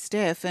Wednesday,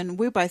 Steph, and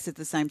we both said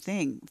the same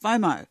thing.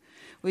 FOMO.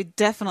 We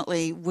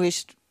definitely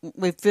wished.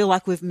 We feel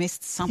like we've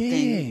missed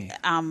something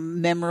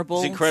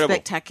memorable,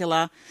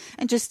 spectacular,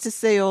 and just to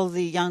see all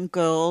the young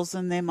girls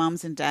and their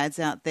mums and dads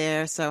out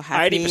there so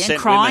happy 80% and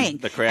crying.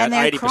 Women, the crowd.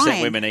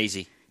 80% women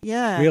easy.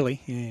 Yeah.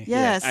 Really?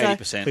 Yeah. So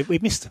 80%. We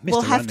missed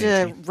we'll have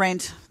to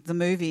rent the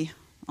movie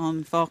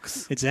on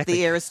Fox. Exactly.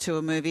 The Eras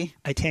Tour movie.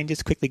 Hey, Tan,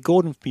 just quickly,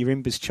 Gordon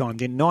Mirimbas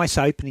chimed in. Nice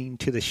opening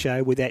to the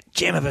show with that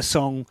gem of a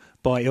song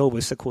by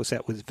Elvis. Of course,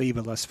 that was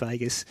Viva Las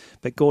Vegas.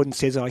 But Gordon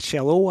says, I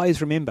shall always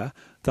remember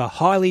the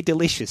highly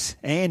delicious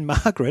Anne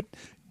Margaret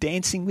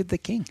dancing with the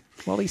King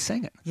while he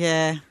sang it.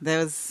 Yeah, there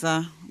was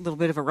a little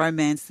bit of a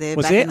romance there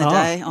in the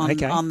day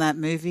on that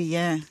movie.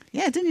 Yeah,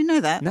 didn't you know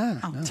that? No.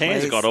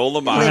 Tan's got all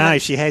the money. No,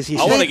 she has. I'm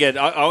going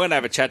to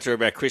have a chat to her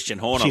about Christian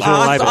Horner.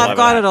 I've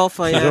got it all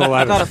for you.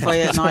 I've got it for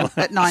you at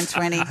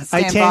 9:20.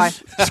 Stand by.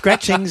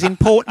 Scratching's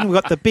important. We've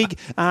got the big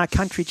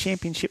country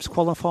championships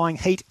qualifying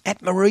heat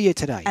at Maria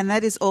today. And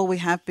that is all we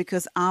have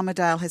because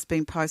Armidale has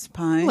been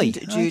postponed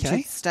due to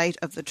the state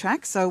of the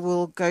track. So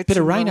we'll go bit to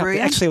of rain Maria. up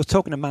there. Actually, I was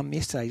talking to Mum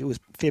yesterday. It was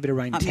a fair bit of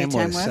rain in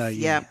Tamworth. So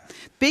Yeah.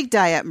 Big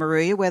day at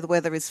Moruya where the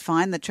weather is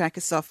fine. The track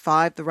is soft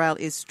 5. The rail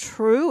is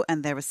true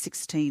and there are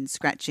 16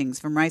 scratchings.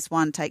 From race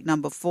 1, take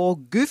number 4,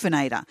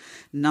 Goofinator.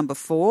 Number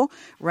 4,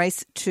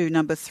 race 2,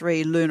 number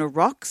 3, Luna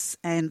Rocks,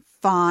 and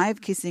 5,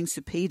 Kissing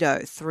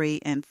Supido, 3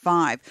 and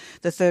 5.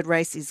 The third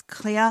race is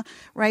clear.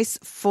 Race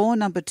 4,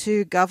 number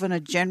 2, Governor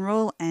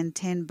General, and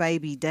 10,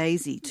 Baby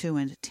Daisy, 2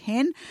 and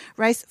 10.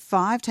 Race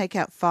 5, take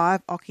out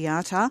 5,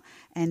 Okiata,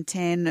 and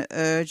 10,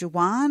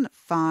 Jawan,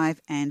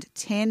 5 and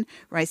 10.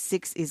 Race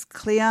 6 is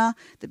clear.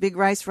 The big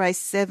race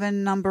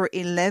 7, number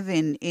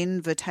 11,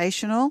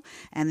 Invitational,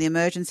 and the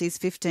emergencies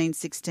 15,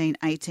 16,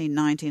 18,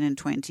 19 and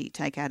 20.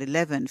 Take out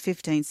 11,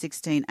 15,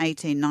 16,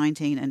 18,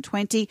 19 and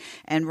 20.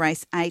 And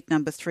race 8,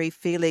 number 3,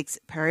 Felix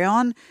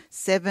Perion,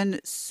 7,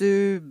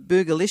 Sue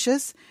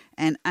Boogalicious,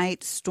 and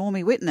 8,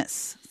 Stormy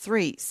Witness.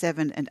 3,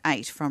 7 and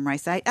 8 from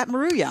race 8 at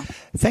Moruya.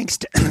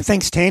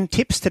 Thanks, Tan.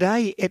 Tips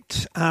today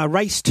at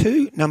race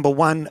 2, number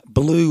 1,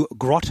 Blue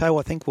Grotto,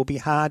 I think will be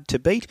hard to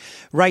beat.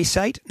 Race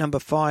 8, number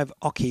 5,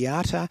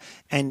 Okiata.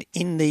 And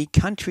in the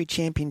Country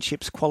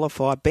Championships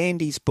qualifier,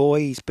 Bandy's boy,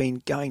 he's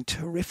been going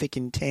terrific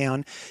in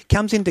town.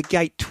 Comes into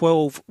gate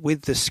 12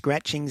 with the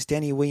scratchings.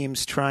 Danny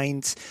Williams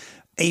trains.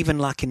 Even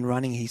luck in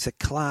running. He's a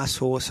class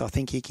horse. I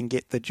think he can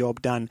get the job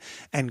done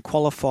and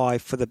qualify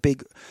for the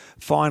big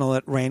final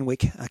at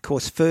Randwick. Of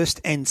course,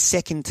 first and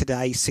second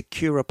today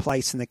secure a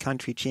place in the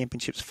Country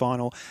Championships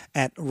final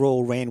at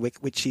Royal Randwick,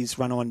 which is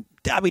run on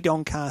Derby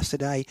Doncaster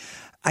Day,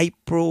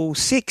 April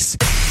 6th.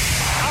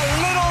 A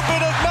little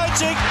bit of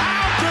magic.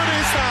 How good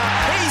is that?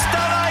 He's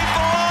done a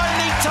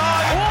blinding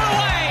time. All the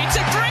way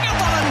to bring up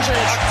 100.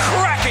 A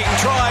cracking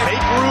try.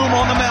 Make room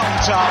on the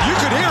mountaintop. You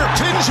could hear a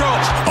pin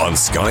drop. On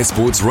Sky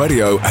Sports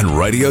Radio and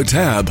Radio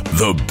Tab,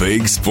 the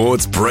Big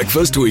Sports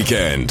Breakfast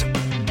Weekend.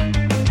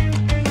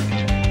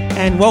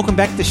 And welcome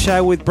back to the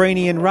show with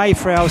Breeny and Ray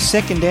for our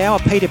second hour.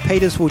 Peter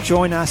Peters will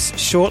join us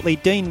shortly.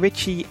 Dean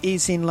Ritchie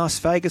is in Las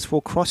Vegas.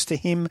 We'll cross to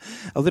him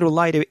a little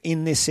later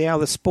in this hour.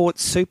 The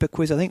Sports Super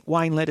Quiz, I think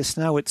Wayne let us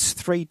know it's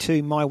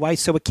 3-2 my way.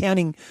 So we're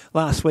counting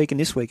last week and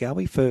this week, are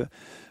we, for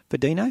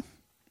Dino?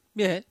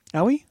 Yeah.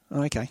 Are we?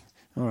 Oh, okay.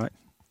 All right.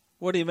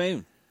 What do you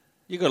mean?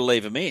 You got to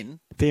leave them in.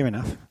 Fair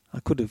enough. I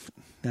could have.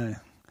 No.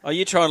 Are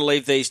you trying to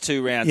leave these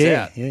 2 rounds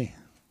out? Yeah.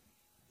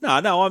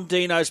 No, I'm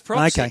Dino's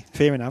proxy. Okay,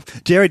 fair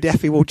enough. Jerry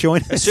Daffy will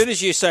join us. As soon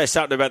as you say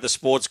something about the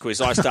sports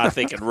quiz, I start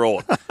thinking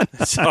raw.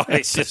 So I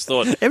just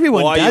thought,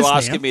 everyone why does are you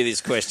asking now. me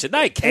this question?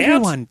 They count.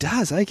 Everyone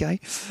does, okay.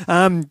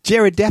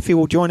 Jared Daffy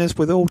will join us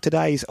with all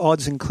today's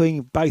odds,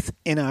 including both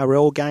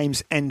NRL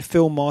games, and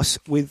Phil Moss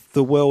with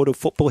the world of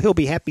football. He'll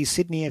be happy.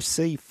 Sydney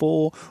FC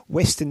 4,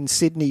 Western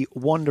Sydney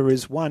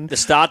Wanderers 1. The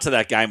start to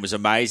that game was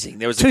amazing.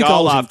 There was 2 a goal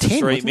goals in after 10,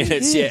 3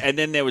 minutes, yeah. and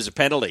then there was a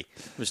penalty.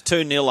 It was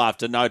 2-0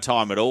 after no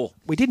time at all.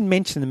 We didn't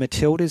mention the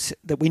Matildas,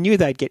 that we knew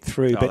they'd get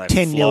through, but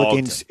 10-0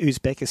 against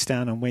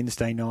Uzbekistan on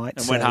Wednesday night.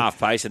 And went half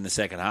pace in the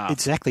second half.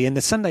 Exactly. And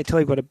the Sunday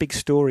Telly got a big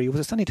story.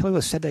 Was it Sunday Telly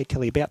or Saturday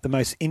Telly about the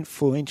most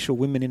influential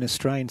women in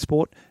Australian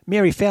sport?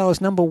 Mary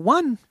Fowler's number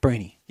 1,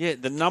 Breeny. Yeah,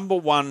 the number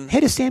 1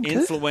 Head of Sam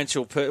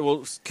influential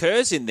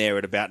Kerr's in there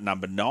at about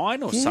number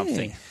 9 or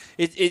something.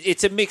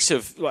 It's a mix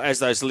of, as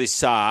those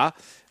lists are,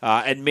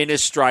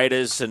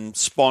 administrators and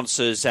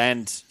sponsors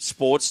and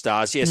sports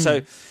stars. Yeah,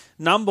 so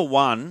number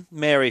 1,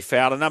 Mary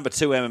Fowler. Number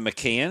 2, Emma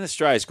McKeon,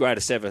 Australia's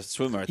greatest ever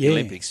swimmer at the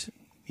Olympics.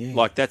 Yeah.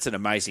 Like, that's an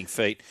amazing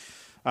feat.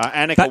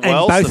 Annika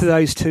Wells. And both of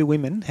those 2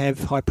 women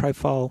have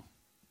high-profile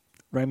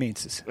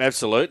romances.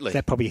 Absolutely.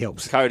 That probably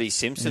helps. Cody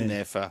Simpson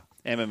there for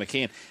Emma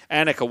McKeon.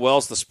 Annika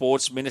Wells, the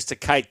sports minister.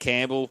 Kate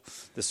Campbell,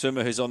 the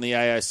swimmer who's on the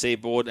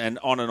AOC board, and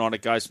on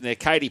it goes from there.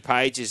 Katie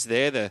Page is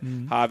there,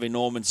 the Harvey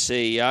Norman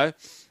CEO.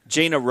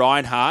 Gina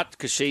Reinhart,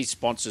 because she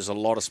sponsors a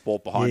lot of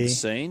sport behind the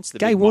scenes. The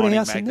Gay big mining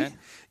Waterhouse magnate. in there?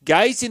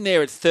 Gay's in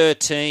there at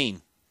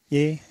 13. Yeah.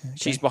 Okay.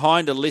 She's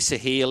behind Alyssa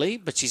Healy,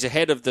 but she's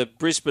ahead of the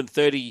Brisbane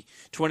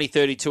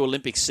 2032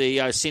 Olympic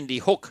CEO, Cindy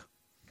Hook.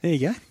 There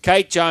you go.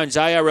 Kate Jones,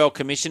 ARL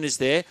Commissioner's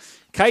there.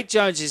 Kate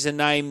Jones is a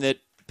name that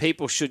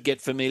people should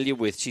get familiar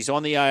with. She's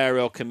on the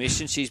ARL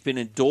Commission. She's been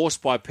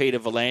endorsed by Peter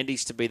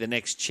V'landys to be the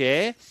next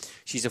chair.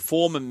 She's a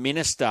former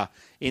minister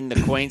in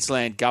the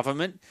Queensland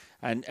government,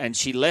 and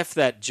she left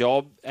that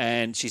job,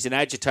 and she's an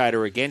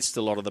agitator against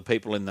a lot of the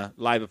people in the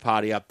Labor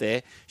Party up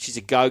there. She's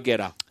a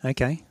go-getter.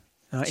 Okay.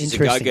 She's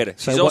interesting. a go-getter.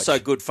 So She's also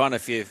good fun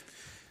if you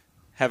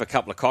have a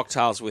couple of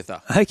cocktails with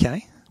her.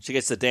 Okay. She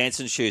gets the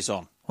dancing shoes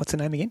on. What's her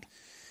name again?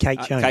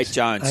 Kate Jones. Kate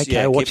Jones. Okay,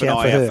 yeah, watch keep an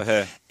out eye for out her. for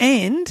her.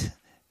 And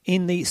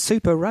in the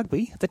Super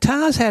Rugby, the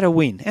Tars had a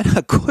win, and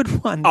a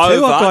good one too.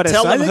 Over. I've got to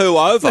Tell say. them who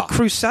over. The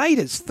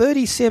Crusaders,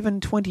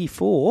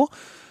 37-24.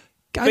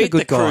 Go Beat the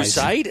good the guys.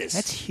 Crusaders.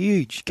 That's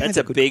huge. Go That's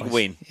the a good big guys.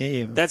 win.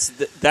 Yeah.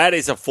 That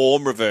is a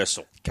form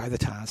reversal. Go the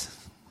Tars.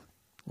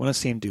 Want to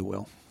see them do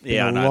well.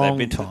 Yeah, I Been a know.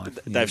 long time.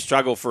 They've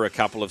struggled for a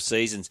couple of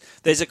seasons.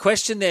 There's a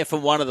question there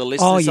from one of the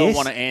listeners I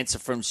want to answer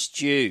from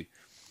Stu.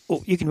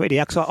 Well, you can read it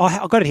out.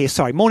 I've got it here.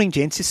 Sorry. Morning,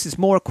 gents. This is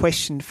more a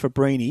question for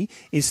Breeny.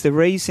 Is the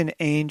reason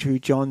Andrew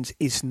Johns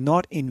is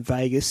not in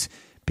Vegas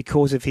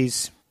because of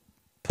his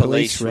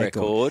police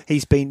record?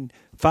 He's been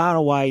far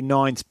away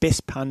Nine's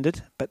best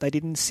pundit, but they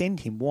didn't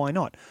send him. Why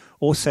not?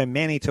 Also,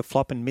 Manly to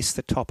flop and miss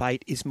the top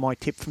 8 is my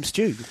tip from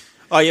Stu.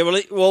 Oh, yeah,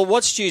 well,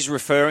 what Stu's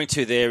referring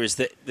to there is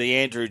the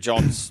Andrew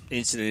Johns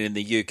incident in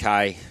the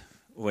UK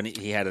when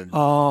he had an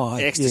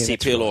ecstasy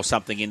pill or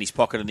something in his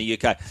pocket in the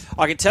UK.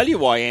 I can tell you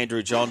why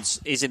Andrew Johns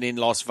isn't in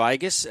Las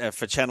Vegas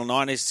for Channel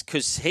 9 is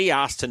because he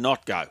asked to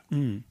not go.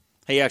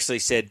 He actually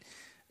said,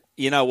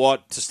 you know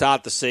what, to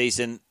start the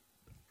season,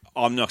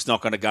 I'm not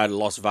going to go to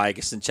Las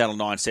Vegas. And Channel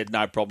 9 said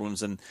no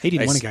problems. And he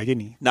didn't want to go,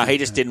 didn't he? No, he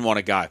just didn't want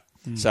to go.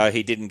 So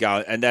he didn't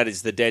go, and that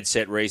is the dead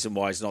set reason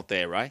why he's not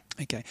there, Ray.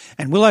 Okay.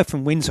 And Willow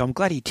from Windsor, I'm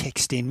glad he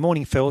texted in.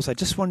 Morning, fellas. I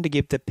just wanted to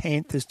give the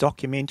Panthers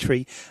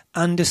documentary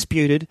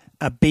Undisputed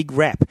a big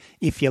rap.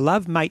 If you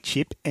love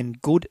mateship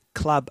and good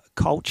club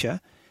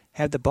culture,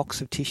 have the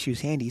box of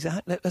tissues handy.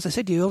 As I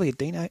said to you earlier,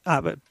 Dino,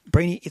 but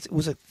Breeny, it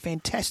was a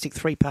fantastic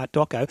 3-part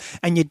doco,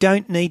 and you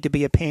don't need to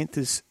be a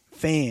Panthers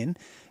fan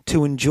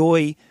to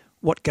enjoy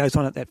what goes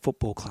on at that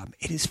football club.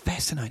 It is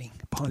fascinating.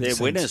 They're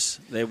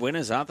winners. They're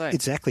winners, aren't they?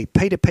 Exactly.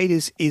 Peter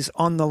Peters is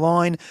on the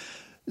line.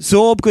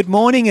 Zorb, good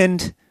morning.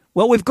 And,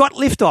 well, we've got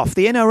liftoff.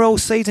 The NRL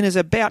season is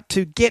about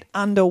to get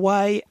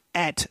underway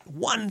at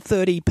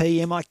 1:30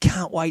 p.m. I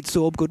can't wait,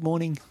 Zorb. Good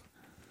morning.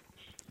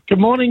 Good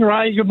morning,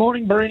 Ray. Good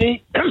morning,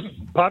 Breeny.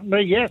 Pardon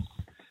me, yes.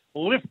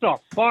 Liftoff.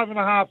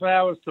 5.5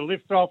 hours to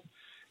lift off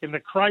in the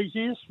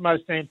craziest,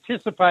 most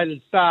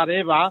anticipated start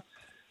ever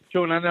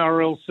to an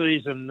NRL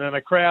season, and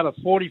a crowd of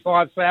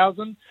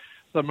 45,000,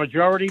 the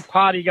majority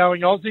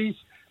party-going Aussies,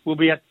 will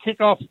be at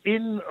kickoff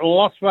in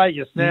Las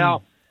Vegas.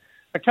 Now,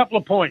 a couple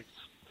of points.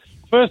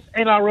 First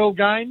NRL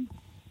game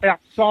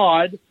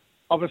outside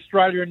of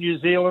Australia and New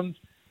Zealand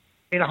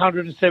in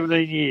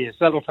 117 years.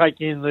 That'll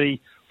take in the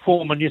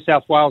former New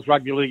South Wales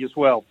Rugby League as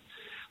well.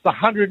 The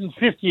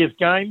 150th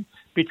game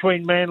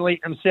between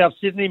Manly and South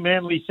Sydney.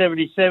 Manly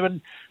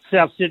 77,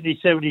 South Sydney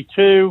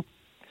 72.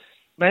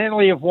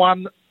 Manly have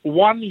won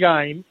one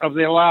game of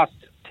their last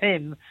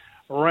 10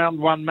 round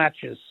one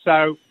matches.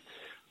 So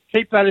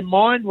keep that in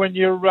mind when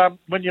you're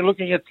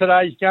looking at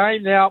today's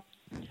game. Now,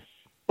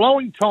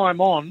 blowing time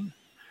on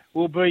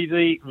will be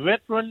the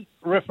veteran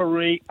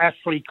referee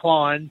Ashley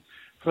Klein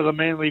for the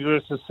Manly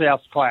versus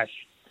South clash.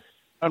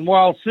 And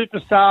while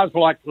superstars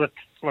like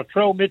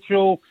Latrell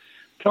Mitchell,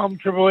 Tom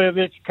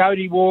Trbojevic,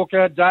 Cody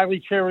Walker, Daly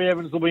Cherry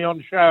Evans will be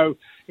on show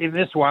in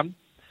this one,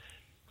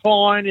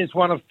 Klein is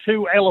one of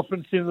two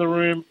elephants in the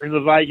room in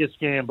the Vegas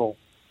gamble.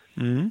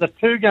 The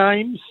two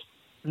games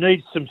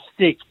need some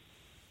stick.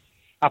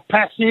 A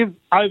passive,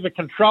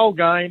 over-control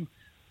game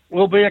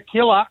will be a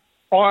killer.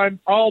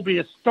 I'll be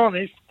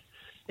astonished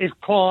if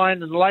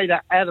Klein and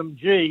later Adam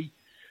G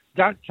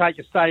don't take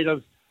a state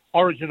of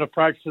origin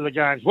approach to the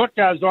games. What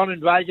goes on in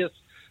Vegas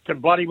can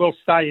bloody well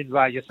stay in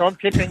Vegas. I'm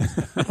tipping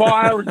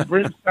fire and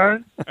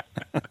brimstone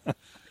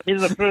in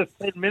the first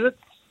 10 minutes.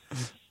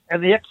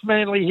 And the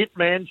ex-Manly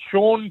hitman,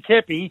 Sean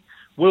Keppie,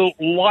 will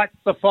light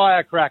the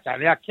firecracker.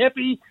 Now,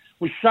 Keppie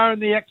was shown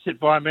the exit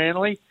by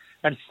Manly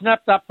and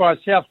snapped up by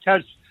South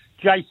Coast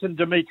Jason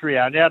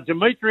Demetrio. Now,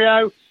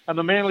 Demetrio and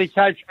the Manly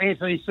coach,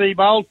 Anthony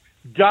Seibold,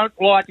 don't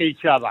like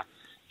each other.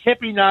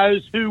 Keppie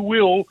knows who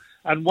will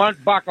and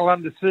won't buckle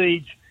under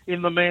siege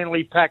in the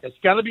Manly pack. It's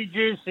going to be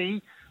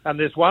juicy, and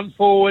there's one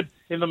forward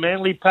in the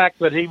Manly pack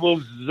that he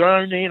will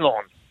zone in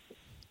on.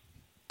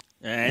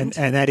 And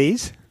that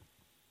is?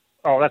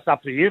 Oh, that's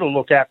up to you to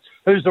look at.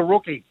 Who's the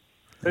rookie?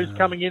 Who's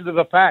coming into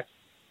the pack?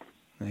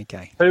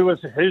 Okay.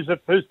 Who's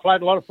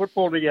played a lot of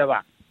football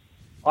together?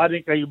 I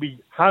think they'll be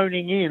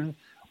honing in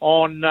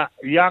on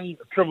young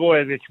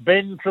Trbojevic,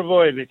 Ben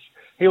Trbojevic.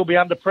 He'll be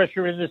under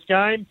pressure in this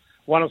game.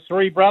 One of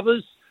three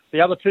brothers.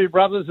 The other two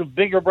brothers, the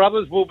bigger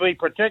brothers, will be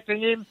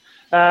protecting him,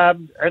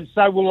 and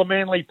so will the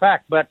Manly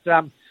pack. But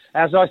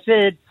as I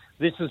said,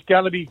 this is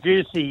going to be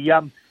juicy.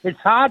 It's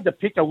hard to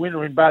pick a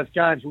winner in both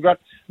games. We've got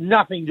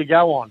nothing to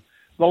go on.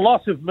 The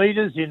loss of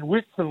metres in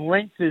width and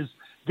length is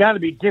going to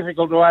be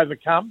difficult to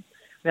overcome.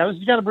 Now, this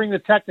is going to bring the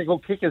tactical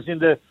kickers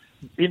into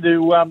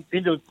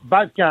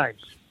both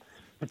games,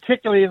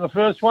 particularly in the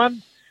first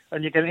one,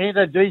 and you can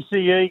enter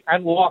DCE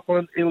and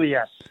Lachlan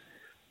Ilias.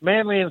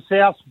 Manly and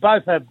South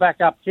both have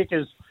backup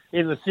kickers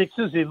in the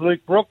sixes in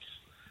Luke Brooks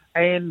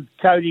and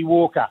Cody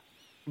Walker.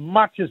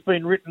 Much has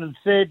been written and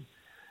said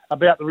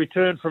about the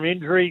return from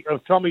injury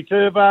of Tommy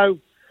Turbo.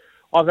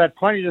 I've had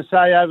plenty to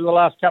say over the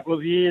last couple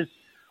of years.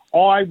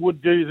 I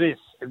would do this.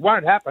 It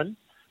won't happen,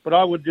 but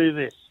I would do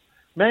this.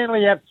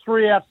 Manly have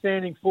three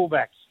outstanding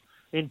fullbacks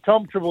in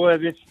Tom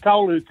Trbojevic,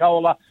 Tolu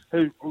Kola,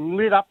 who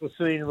lit up the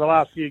scene in the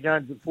last few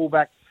games at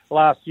fullback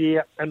last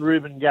year, and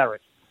Reuben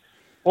Garrett.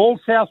 All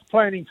South's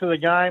planning for the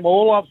game,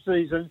 all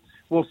off-season,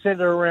 will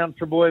centre around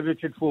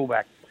Trbojevic at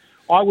fullback.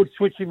 I would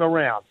switch him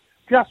around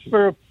just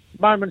for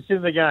moments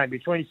in the game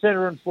between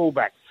centre and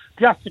fullback,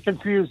 just to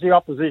confuse the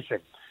opposition,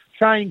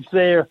 change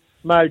their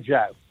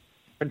mojo,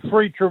 and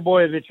free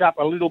Trbojevic up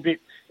a little bit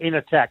in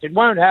attack. It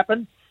won't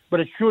happen, but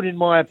it should, in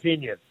my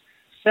opinion.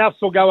 Souths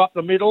will go up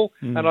the middle,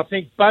 and I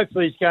think both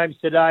these games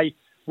today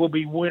will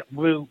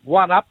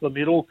one up the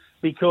middle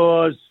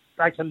because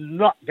they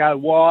cannot go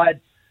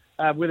wide.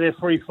 with their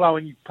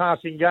free-flowing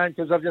passing game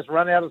because they've just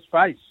run out of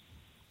space.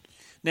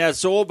 Now,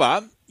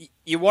 Zorba,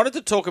 you wanted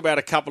to talk about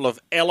a couple of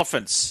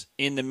elephants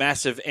in the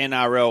massive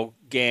NRL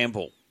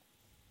gamble.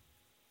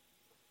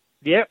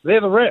 Yeah,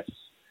 they're the refs.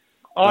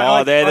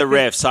 They're the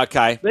refs,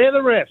 okay. They're the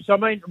refs. I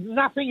mean,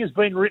 nothing has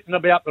been written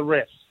about the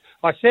refs.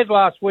 I said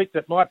last week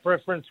that my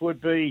preference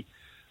would be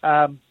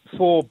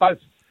for both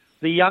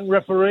the young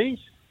referees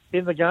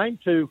in the game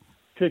to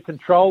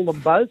control them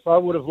both. I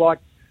would have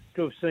liked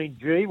to have seen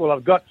G. Well,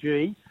 I've got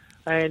G,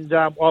 and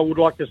I would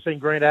like to have seen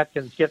Grant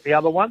Atkins get the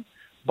other one.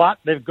 But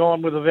they've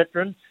gone with a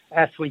veteran,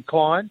 Ashley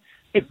Klein.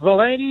 If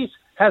Volandes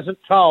hasn't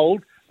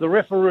told the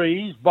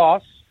referees'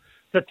 boss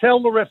to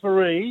tell the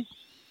referees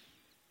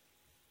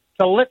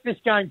to let this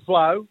game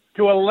flow,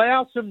 to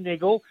allow some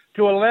niggle,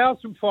 to allow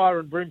some fire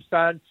and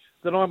brimstone,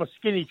 then I'm a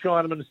skinny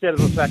Chinaman instead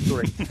of a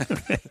factory.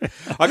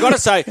 I got to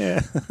say,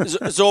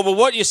 Zorba,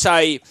 what you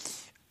say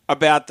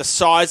about the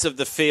size of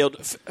the field,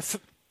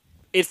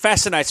 it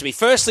fascinates me.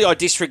 Firstly, I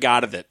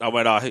disregarded it. I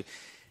went,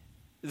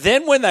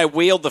 Then when they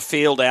wheeled the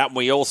field out and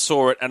we all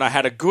saw it and I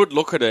had a good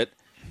look at it,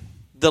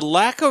 the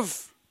lack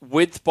of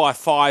width by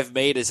 5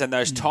 metres and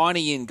those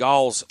tiny in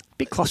goals,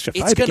 bit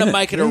claustrophobic, it's going to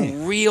make it a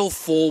real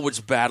forwards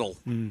battle.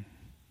 And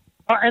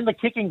the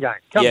kicking game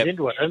comes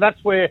into it. And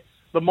that's where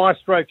the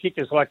maestro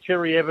kickers like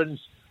Cherry Evans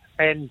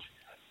and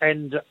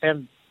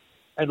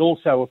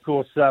also, of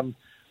course,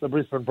 the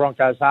Brisbane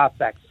Broncos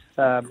halfback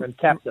and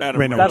captain.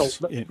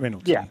 Reynolds.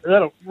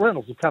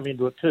 Reynolds will come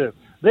into it too.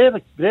 They're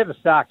the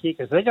star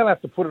kickers. They're going to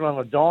have to put it on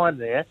a dime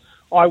there.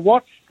 I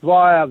watched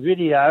via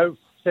video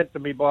sent to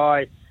me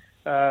by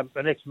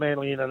an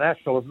ex-Manly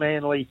international of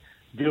Manly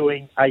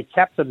doing a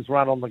captain's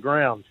run on the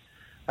ground.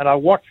 And I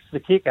watched the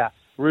kicker,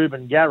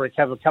 Ruben Garrick,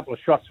 have a couple of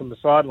shots from the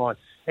sideline.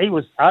 He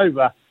was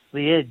over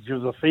the edge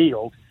of the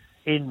field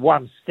in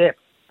one step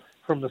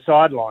from the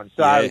sideline.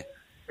 So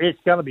it's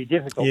going to be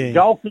difficult. Yeah.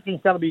 Goal kicking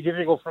is going to be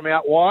difficult from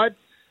out wide.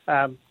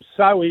 South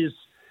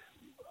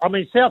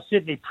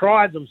Sydney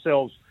pride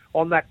themselves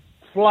on that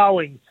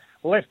flowing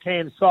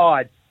left-hand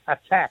side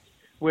attack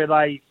where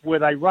they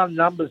run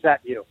numbers at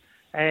you.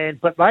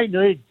 But they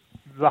need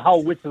the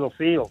whole width of the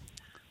field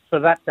for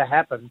that to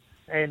happen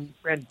and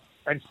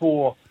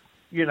for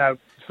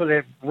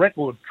their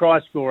record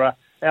try scorer,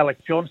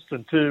 Alex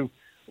Johnston, to,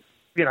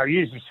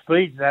 use his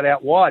speed in that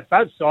out wide.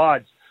 Both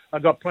sides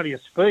have got plenty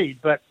of speed,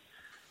 but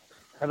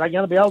are they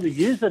going to be able to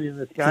use it in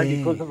this game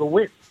because of the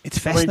width? It's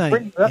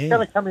fascinating. That's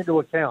going to come into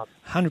account.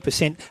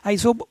 100%. Hey,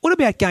 so what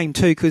about game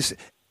 2? Because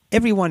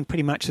everyone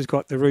pretty much has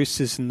got the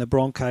Roosters and the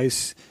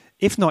Broncos,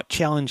 if not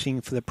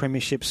challenging for the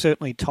premiership,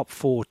 certainly top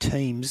 4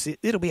 teams.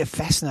 It'll be a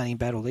fascinating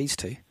battle, these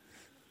two.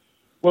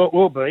 Well, it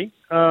will be.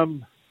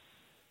 Been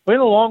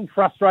a long,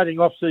 frustrating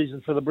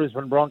off-season for the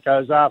Brisbane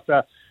Broncos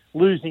after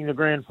losing the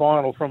grand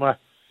final from a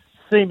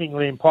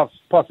seemingly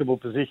impossible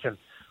position.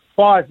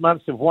 5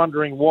 months of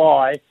wondering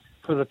why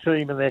for the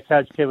team and their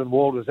coach, Kevin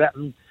Walters.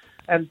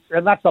 And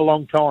that's a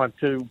long time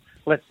to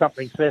let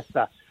something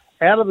fester.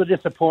 Out of the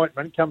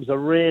disappointment comes a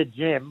rare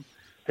gem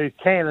who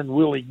can and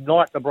will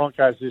ignite the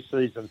Broncos this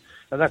season,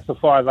 and that's the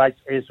 5'8"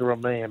 Ezra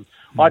Mam.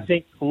 I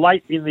think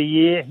late in the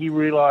year he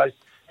realised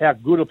how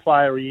good a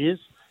player he is,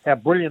 how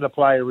brilliant a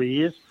player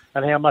he is,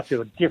 and how much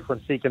of a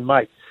difference he can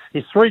make.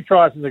 His 3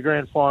 tries in the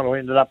grand final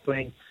ended up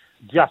being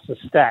just a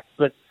stack,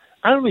 but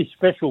only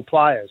special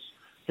players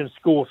can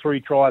score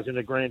 3 tries in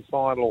a grand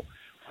final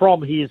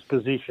from his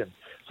position.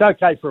 It's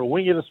okay for a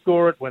winger to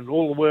score it when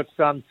all the work's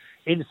done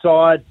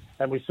inside,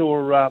 and we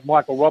saw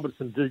Michael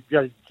Robertson do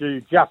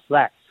just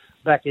that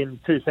back in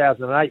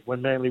 2008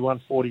 when Manly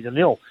won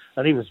 40-0,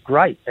 and he was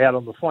great out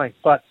on the flank.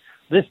 But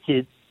this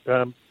kid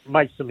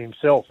makes them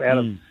himself out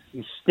of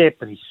his step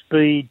and his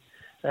speed,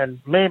 and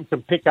Mam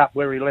can pick up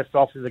where he left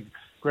off in the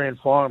grand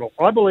final.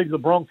 I believe the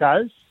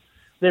Broncos,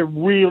 they're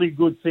really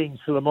good things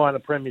for the minor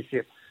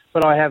premiership,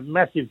 but I have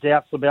massive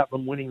doubts about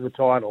them winning the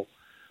title.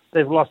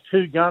 They've lost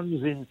 2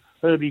 guns in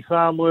Herbie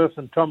Farnworth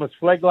and Thomas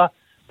Flegler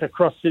to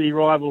cross-city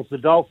rivals, the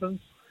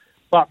Dolphins,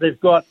 but they've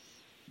got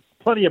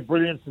plenty of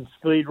brilliance and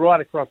speed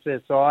right across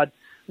their side.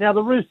 Now,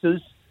 the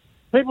Roosters,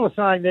 people are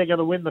saying they're going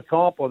to win the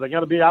comp or they're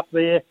going to be up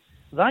there.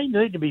 They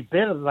need to be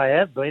better than they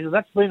have been, and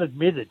that's been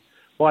admitted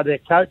by their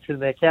coach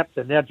and their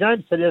captain. Now,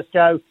 James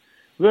Tedesco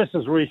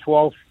versus Reece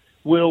Walsh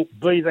will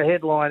be the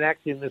headline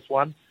act in this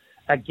one.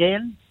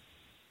 Again,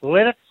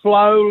 let it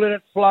flow, let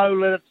it flow,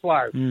 let it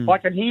flow. I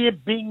can hear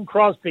Bing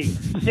Crosby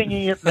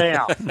singing it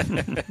now.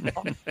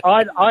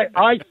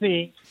 I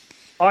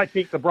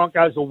think the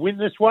Broncos will win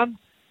this one,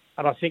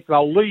 and I think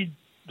they'll lead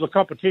the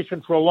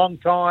competition for a long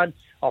time.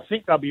 I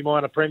think they'll be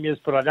minor premiers,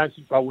 but I don't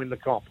think they'll win the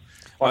comp.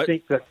 I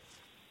think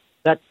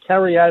that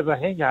carryover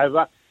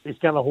hangover is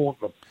going to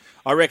haunt them.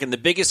 I reckon the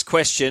biggest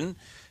question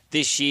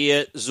this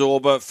year,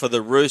 Zorba, for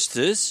the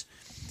Roosters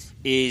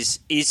is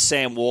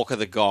Sam Walker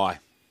the guy?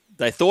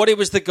 They thought he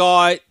was the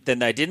guy, then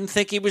they didn't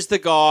think he was the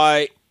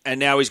guy,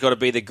 and now he's got to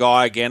be the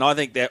guy again. I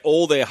think that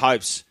all their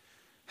hopes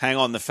hang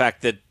on the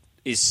fact that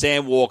is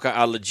Sam Walker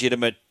a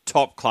legitimate,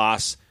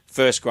 top-class,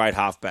 first-grade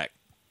halfback?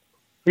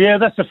 Yeah,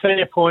 that's a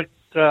fair point,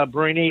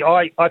 Breeny.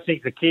 I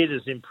think the kid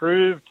has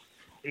improved.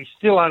 He's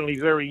still only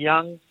very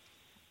young.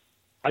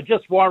 I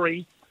just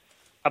worry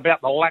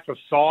about the lack of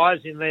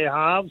size in their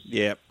halves.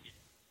 Yep.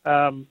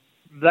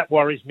 That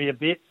worries me a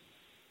bit.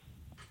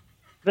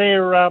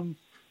 They're a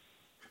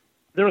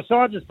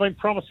side that's been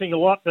promising a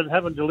lot but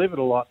haven't delivered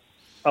a lot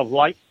of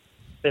late.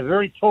 They're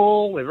very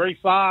tall. They're very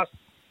fast.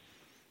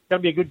 It's going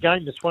to be a good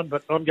game, this one,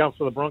 but I'm going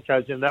for the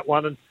Broncos in that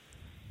one.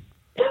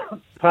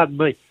 And pardon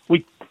me,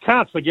 we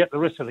can't forget the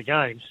rest of the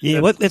games.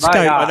 Yeah, let's go.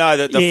 I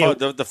know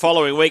that the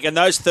following week, and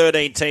those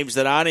 13 teams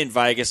that aren't in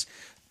Vegas,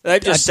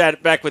 they've just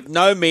sat back with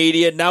no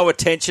media, no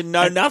attention,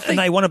 nothing. And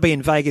they want to be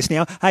in Vegas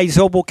now. Hey,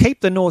 Zob, we'll keep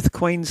the North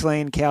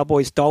Queensland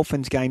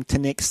Cowboys-Dolphins game to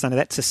next Sunday.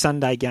 That's a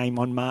Sunday game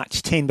on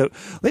March 10. But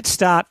let's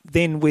start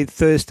then with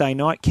Thursday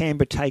night.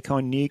 Canberra take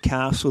on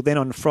Newcastle. Then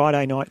on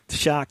Friday night,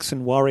 Sharks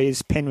and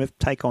Warriors. Penrith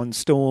take on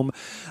Storm.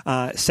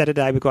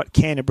 Saturday, we've got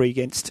Canterbury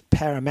against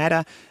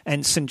Parramatta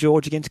and St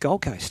George against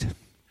Gold Coast.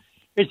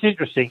 It's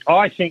interesting.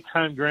 I think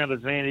home ground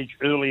advantage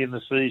early in the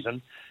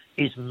season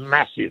is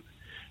massive.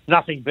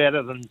 Nothing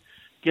better than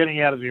getting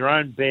out of your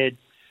own bed,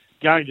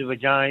 going to the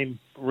game,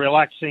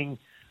 relaxing,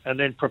 and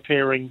then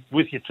preparing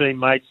with your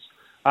teammates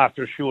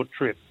after a short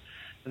trip.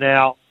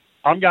 Now,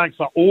 I'm going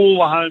for all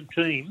the home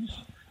teams,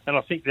 and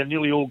I think they're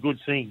nearly all good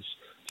things.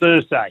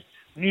 Thursday,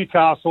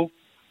 Newcastle,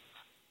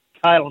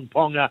 Kalen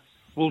Ponga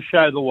will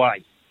show the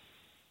way.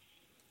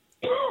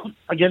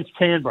 Against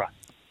Canberra.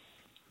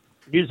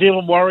 New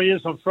Zealand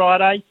Warriors on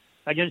Friday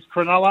against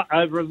Cronulla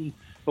over in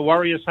the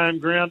Warriors' home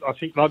ground. I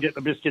think they'll get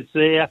the biscuits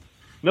there.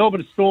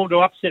 Melbourne Storm to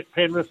upset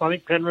Penrith. I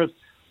think Penrith,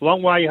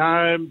 long way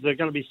home. They're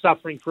going to be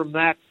suffering from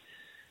that.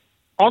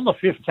 On the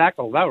fifth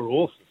tackle, they were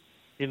awesome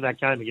in that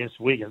game against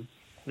Wigan.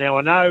 Now,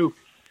 I know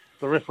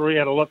the referee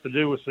had a lot to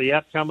do with the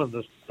outcome of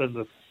the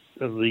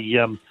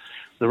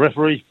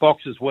referee's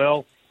box as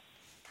well.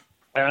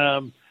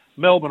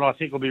 Melbourne, I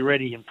think, will be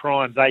ready and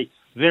primed. They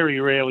very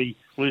rarely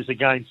lose a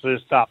game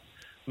first up.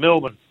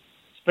 Melbourne,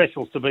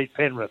 specials to beat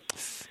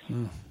Penrith.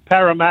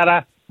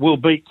 Parramatta will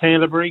beat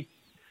Canterbury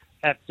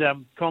at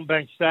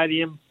Combank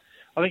Stadium.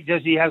 I think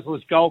Desi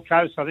Hasler's Gold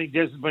Coast. I think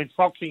Des has been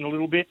foxing a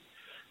little bit.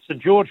 St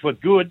George were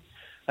good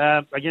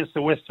against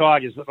the West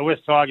Tigers, but the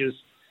West Tigers,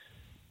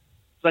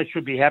 they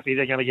should be happy.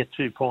 They're going to get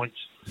 2 points.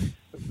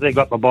 They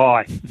got the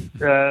bye.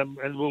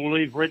 And we'll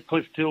leave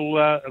Redcliffe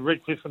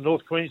and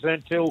North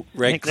Queensland till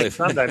next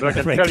Sunday. But I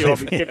can tell you I'll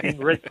be keeping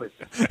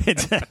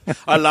Redcliffe.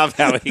 I love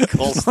how he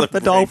calls them the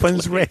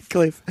Dolphins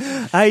Redcliffe.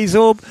 Hey,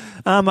 Zorb,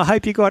 I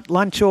hope you got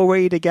lunch all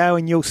ready to go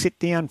and you'll sit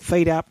down,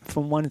 feet up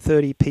from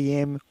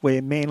 1:30pm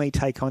where Manly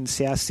take on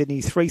South Sydney,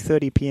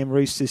 3:30pm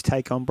Roosters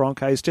take on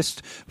Broncos.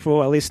 Just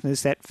for our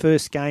listeners, that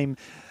first game,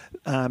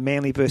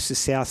 Manly versus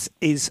South,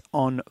 is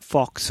on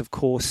Fox, of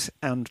course,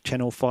 on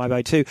Channel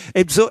 502.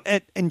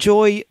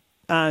 Enjoy,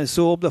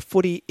 Zorb. The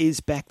footy is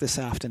back this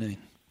afternoon.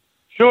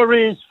 Sure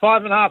is.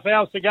 5.5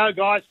 hours to go,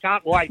 guys.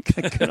 Can't wait.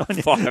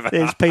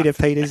 There's Peter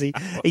Peters.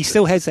 He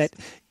still has that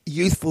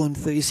youthful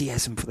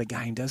enthusiasm for the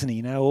game, doesn't he?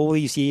 You know, all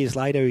these years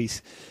later,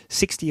 he's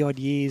 60-odd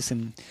years,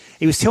 and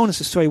he was telling us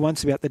a story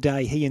once about the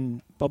day he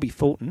and Bobby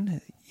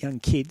Fulton, young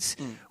kids,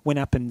 went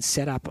up and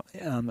sat up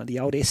at the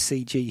old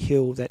SCG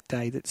Hill that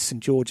day that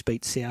St George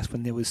beat South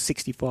when there was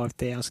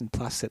 65,000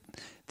 plus at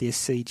the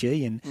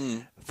SCG,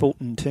 and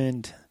Fulton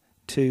turned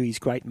to his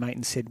great mate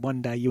and said,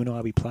 one day you and I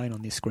will be playing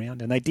on this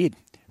ground, and they did.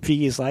 A few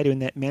years later in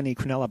that Manly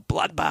Cronulla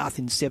bloodbath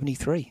in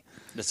 73.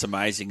 That's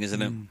amazing,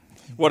 isn't it?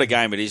 What a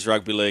game it is,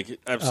 rugby league.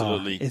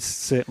 Absolutely. It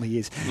certainly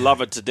is. Love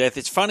it to death.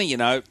 It's funny, you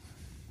know,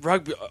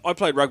 I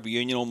played rugby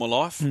union all my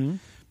life,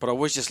 but I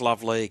always just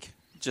loved league.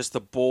 Just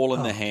the ball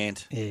in the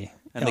hand. Yeah.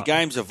 And the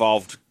game's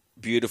evolved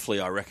beautifully,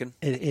 I reckon.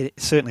 It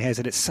certainly has.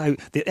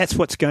 That's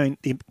what's going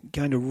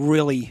to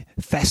really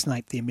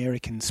fascinate the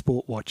American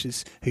sport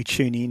watchers who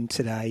tune in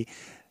today.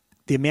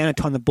 The amount of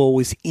time the ball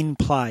is in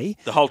play.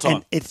 The whole time.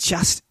 And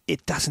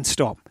it doesn't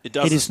stop. It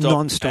doesn't It is stop.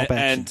 non-stop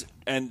action.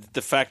 And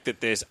the fact that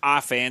there's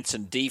offense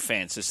and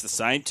defense, it's the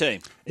same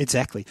team.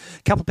 Exactly.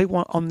 A couple of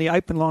people on the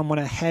open line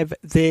want to have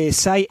their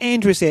say.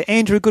 Andrew's there.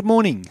 Andrew, good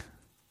morning.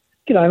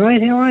 G'day,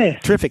 mate. How are you?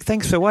 Terrific.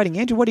 Thanks for waiting.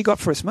 Andrew, what do you got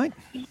for us, mate?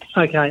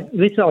 Okay.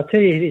 I'll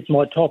tell you, it's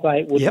my top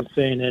 8 would have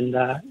been and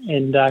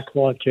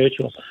Clive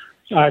Churchill.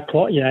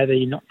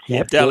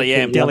 Dally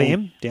M.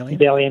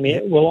 Yeah.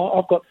 Well,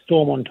 I've got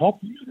Storm on top.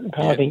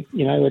 I think,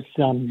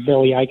 it's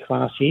belly A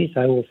class here,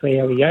 so we'll see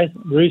how he goes.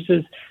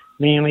 Roosters,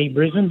 Manly,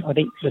 Brisbane. I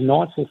think the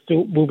Knights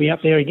will be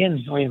up there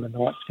again. I am a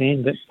Knights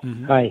fan, but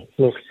hey,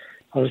 look,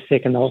 I was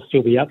second. I'll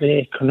still be up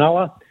there.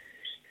 Cronulla,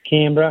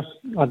 Canberra.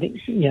 I think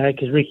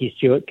because Ricky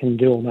Stewart can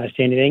do almost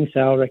anything,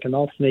 so I reckon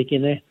I'll sneak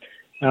in there.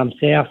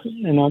 South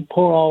and my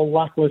poor old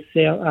luckless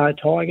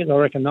Tigers. I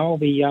reckon they'll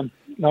be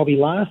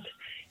last.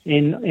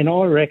 And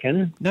I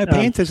reckon no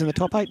Panthers in the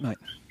top 8, mate.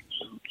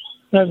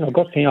 No, I've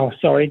got Panthers. Oh,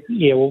 sorry.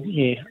 Yeah, well,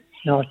 yeah.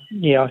 No,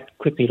 yeah, I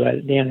quickly wrote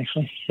it down,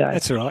 actually. So,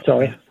 that's all right.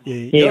 Sorry.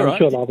 Yeah, I'm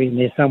sure they'll be in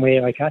there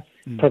somewhere, okay.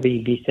 Probably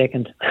be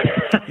second.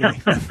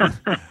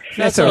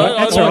 That's all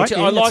right.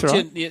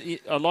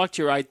 I liked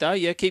your 8, though.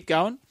 Yeah, keep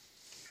going.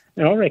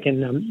 And I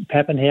reckon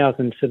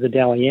Pappenhausen for the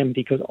Dally M,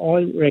 because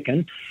I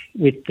reckon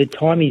with the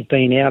time he's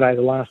been out over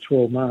the last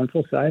 12 months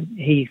or so,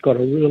 he's got a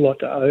real lot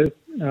to owe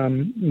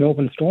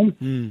Melbourne Storm.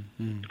 And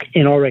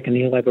I reckon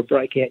he'll have a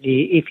breakout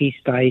year if he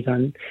stays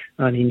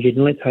uninjured.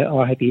 And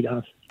I hope he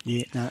does.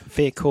 Yeah, no,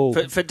 fair call.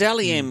 For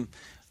Dally M,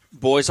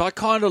 boys, I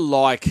kind of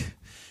like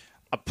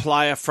a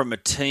player from a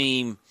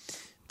team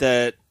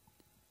that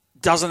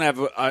doesn't have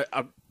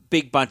a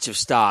big bunch of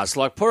stars.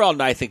 Like poor old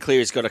Nathan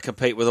Cleary's got to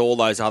compete with all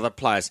those other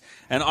players.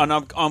 And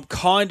I'm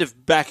kind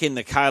of back in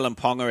the Kalen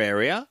Ponga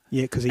area.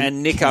 Yeah,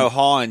 and Nico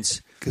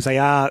Hines. Because they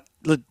are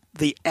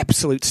the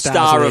absolute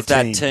star of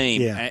their that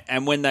team. Yeah.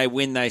 And when they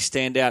win, they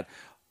stand out.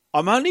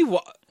 I'm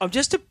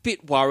just a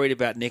bit worried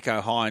about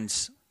Nico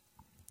Hines,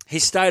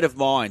 his state of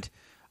mind.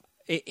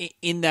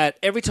 In that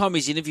every time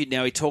he's interviewed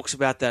now, he talks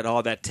about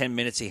that 10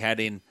 minutes he had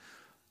in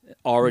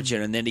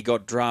Origin and then he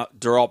got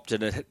dropped.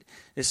 And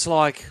it's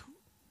like,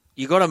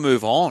 you got to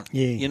move on.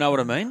 Yeah. You know what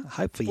I mean?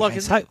 Hopefully.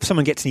 Hope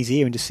someone gets in his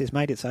ear and just says,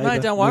 mate, it's over. No,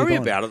 don't worry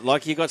about it.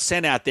 Like, you got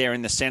sent out there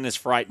in the centres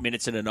for 8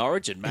 minutes in an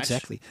Origin match.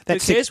 Exactly. Who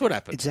cares what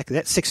happened? Exactly.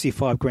 That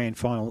 65 grand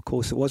final, of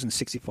course, it wasn't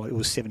 65, it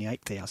was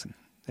 78,000.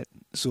 That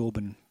Zorb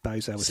and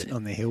Bozo was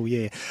on the hill,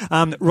 yeah.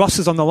 Ross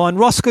is on the line.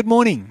 Ross, good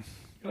morning.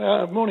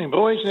 Morning,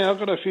 boys. Now, I've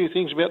got a few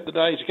things about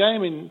today's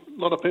game, and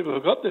a lot of people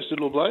have got this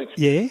little bloke.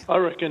 Yeah. I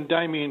reckon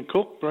Damien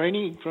Cook,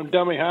 Breeny, from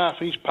dummy half,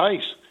 his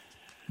pace.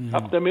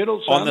 Up the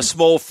middle, son. On the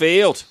small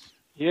field.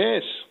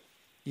 Yes.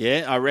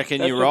 Yeah, I reckon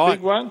That's you're right. That's a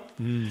big one.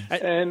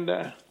 And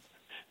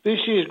this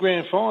year's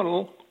grand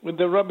final, with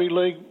the rugby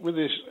league, with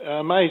this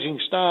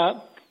amazing start,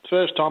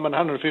 first time in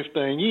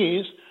 115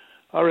 years,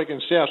 I reckon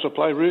South will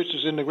play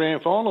Roosters in the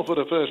grand final for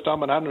the first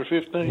time in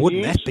 115 years.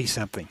 Wouldn't that be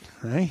something,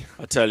 eh?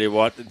 I tell you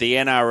what, the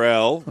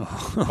NRL,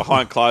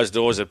 behind closed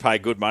doors, would pay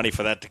good money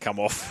for that to come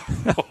off.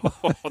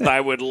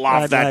 They would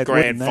love that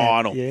grand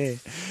final. Yeah.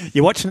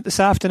 You watching it this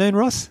afternoon,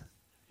 Ross?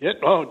 Yeah,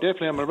 oh,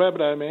 definitely. I'm a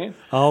Rabbitoh man.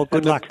 Oh,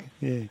 good luck.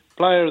 Yeah.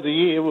 Player of the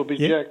year will be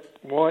Jack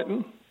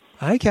Whiten.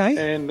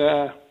 Okay. And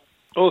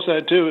also,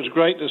 too, it's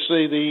great to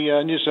see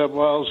the New South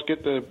Wales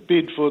get the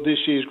bid for this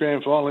year's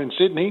grand final in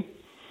Sydney.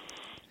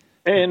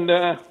 And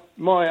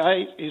my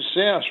 8 is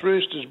South,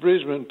 Roosters,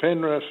 Brisbane,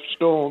 Penrith,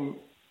 Storm,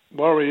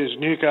 Warriors,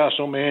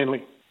 Newcastle,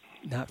 Manly.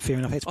 No, fair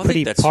enough. It's I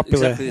pretty think that's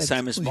popular. exactly the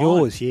same as mine.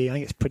 Yours, yeah. I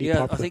think it's pretty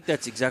popular. I think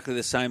that's exactly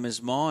the same as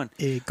mine.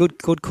 Yeah,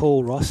 good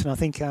call, Ross. And I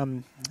think,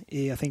 I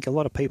think a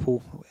lot of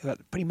people got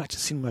pretty much a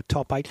similar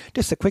top 8.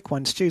 Just a quick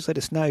one, Stu's let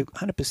us know,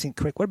 100%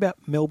 correct. What about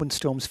Melbourne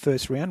Storm's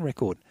first round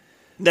record?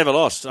 Never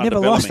lost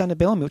under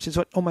Bellamy, which is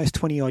almost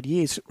 20-odd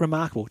years.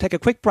 Remarkable. Take a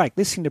quick break.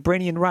 Listening to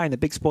Breen and Ray in the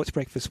Big Sports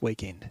Breakfast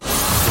Weekend.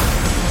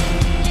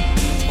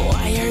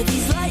 Why are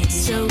these lights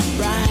so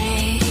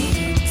bright?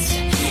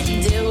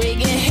 Did we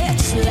get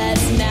hitched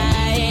last night?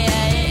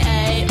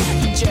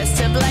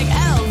 Dressed up like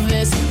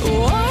Elvis.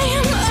 Why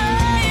am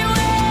I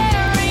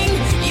wearing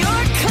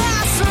your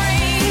class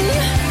ring?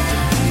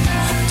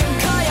 Don't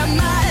call your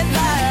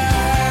mother,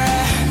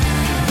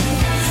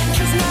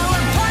 'cause now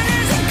we're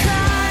partners in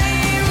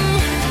crime.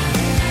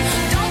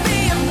 Don't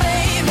be a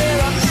baby,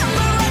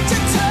 remember what you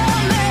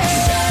told me.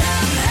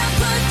 And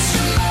put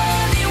your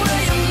money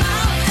where your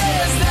mouth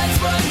is. That's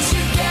what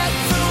you get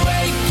for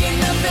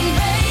waking up in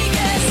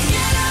Vegas.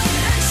 Get up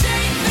and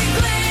shake the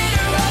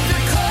glitter off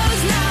your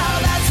clothes now.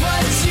 That's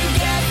what you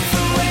get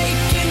for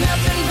waking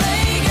up in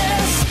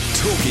Vegas.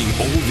 Talking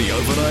all the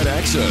overnight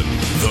action.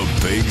 The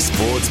Big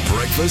Sports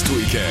Breakfast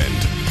Weekend.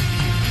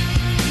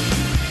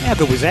 How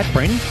good was that,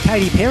 Breen?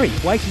 Katy Perry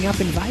waking up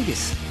in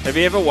Vegas. Have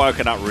you ever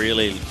woken up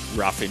really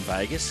rough in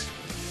Vegas?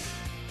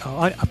 Oh,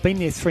 I've been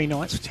there 3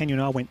 nights. Tanya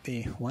and I went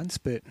there once,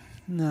 but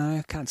no,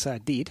 I can't say I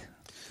did.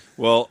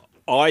 Well,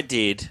 I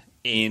did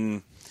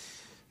in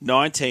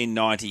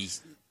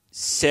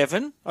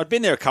 1997. I'd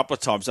been there a couple of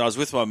times. I was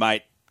with my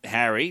mate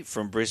Harry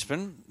from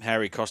Brisbane,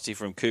 Harry Costi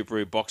from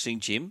Cooperoo Boxing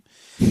Gym,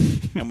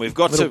 and we've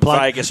got to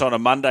Vegas on a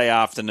Monday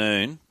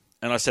afternoon,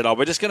 and I said,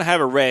 we're just going to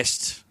have a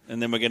rest,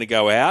 and then we're going to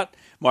go out.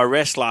 My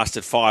rest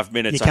lasted 5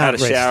 minutes. I had a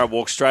shower,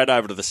 walked straight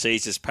over to the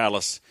Caesars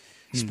Palace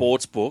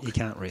sports book. You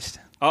can't rest.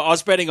 I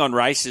was betting on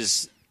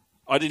races.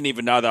 I didn't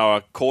even know they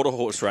were quarter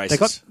horse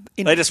races.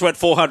 They just went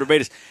 400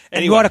 metres.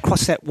 Anyway, and right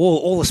across that wall,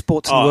 all the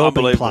sports in the world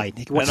being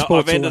played.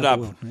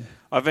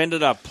 I've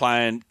ended up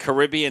playing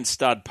Caribbean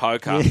stud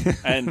poker,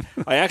 and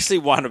I actually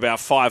won about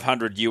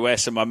 $500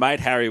 US, and my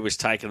mate Harry was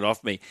taking it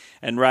off me.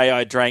 And Ray,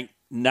 I drank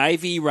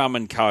Navy rum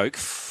and Coke.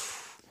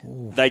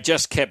 Ooh. They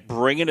just kept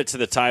bringing it to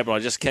the table. I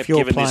just kept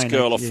giving this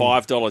girl a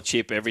 $5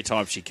 chip every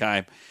time she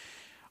came.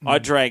 I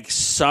drank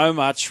so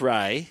much,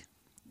 Ray,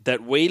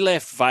 that we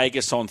left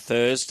Vegas on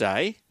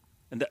Thursday,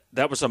 and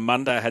that was a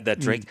Monday I had that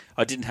drink.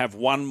 I didn't have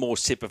one more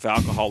sip of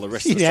alcohol the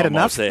rest of the time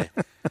I was there.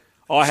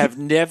 I have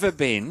never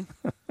been...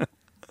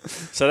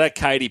 So that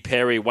Katy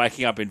Perry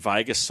Waking Up in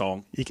Vegas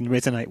song... You can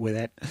resonate with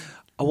that.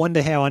 I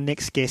wonder how our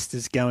next guest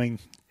is going...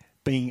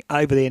 being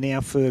over there now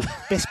for the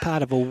best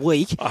part of a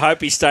week. I hope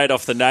he stayed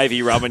off the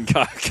Navy rum and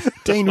Coke.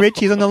 Dean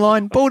Ritchie's on the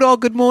line.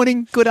 Bulldog, good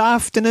morning, good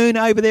afternoon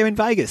over there in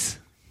Vegas.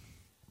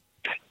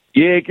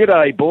 Yeah,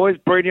 g'day, boys.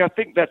 Breen, I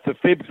think that's a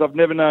fib because I've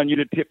never known you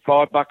to tip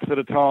 $5 at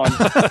a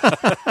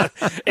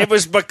time. It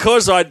was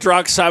because I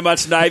drunk so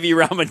much Navy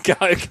rum and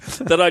Coke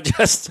that I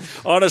just,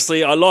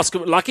 honestly, I lost.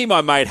 Lucky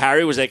my mate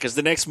Harry was there because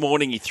the next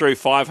morning he threw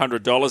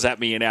 $500 at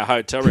me in our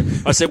hotel room.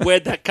 I said,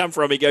 "Where'd that come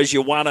from?" He goes,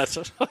 "You won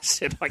it." I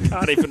said, "I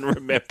can't even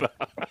remember."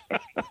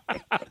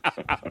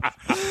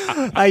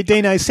 Hey,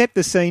 Dino, set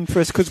the scene for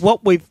us because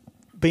what we've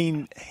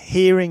been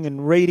hearing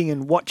and reading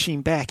and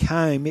watching back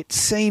home, it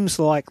seems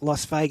like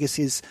Las Vegas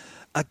is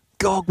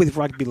agog with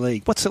rugby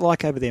league. What's it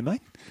like over there,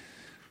 mate?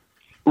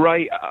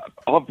 Ray,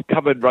 I've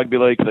covered rugby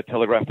league for the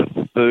Telegraph for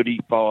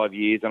 35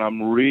 years, and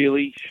I'm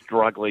really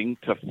struggling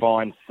to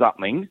find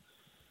something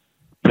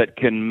that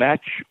can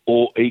match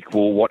or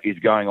equal what is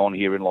going on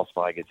here in Las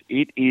Vegas.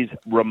 It is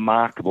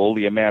remarkable,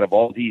 the amount of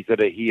Aussies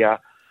that are here.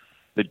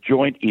 The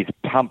joint is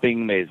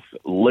pumping. There's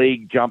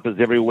league jumpers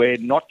everywhere,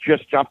 not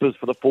just jumpers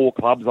for the four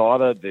clubs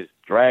either. There's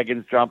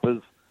Dragons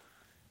jumpers,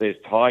 there's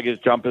Tigers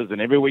jumpers, and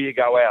everywhere you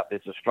go out,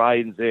 there's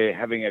Australians there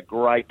having a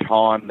great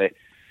time.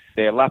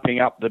 They're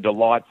lapping up the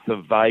delights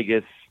of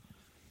Vegas.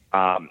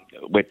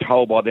 We're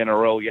told by the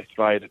NRL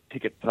yesterday that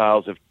ticket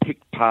sales have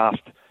ticked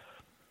past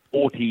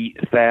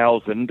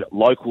 40,000.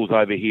 Locals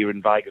over here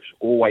in Vegas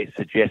always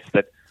suggest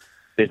that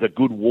there's a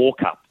good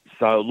walk-up.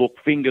 So, look,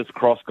 fingers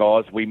crossed,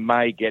 guys, we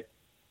may get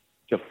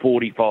to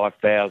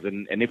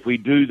 45,000. And if we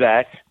do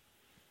that,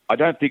 I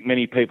don't think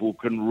many people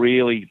can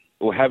really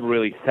or have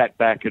really sat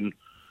back and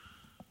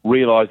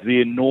realised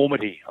the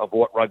enormity of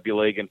what rugby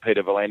league and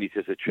Peter V'landys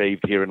has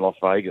achieved here in Las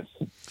Vegas.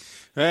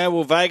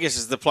 Well, Vegas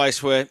is the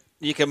place where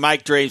you can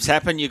make dreams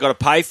happen. You've got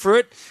to pay for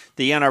it.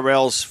 The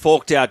NRL's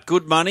forked out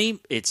good money.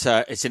 It's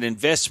an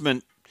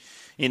investment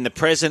in the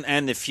present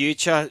and the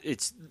future.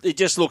 It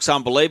just looks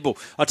unbelievable.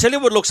 I'll tell you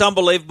what looks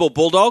unbelievable,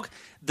 Bulldog.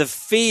 The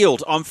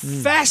field. I'm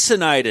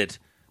fascinated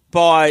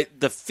by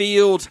the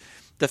field,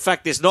 the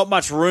fact there's not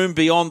much room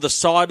beyond the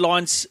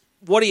sidelines.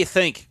 What do you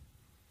think?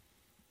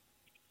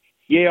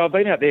 Yeah, I've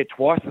been out there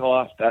twice in the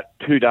last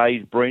 2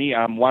 days, Breeny.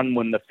 One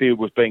when the field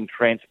was being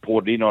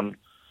transported in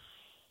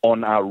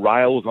on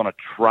rails on a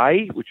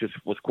tray, which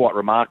was quite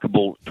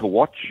remarkable to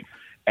watch.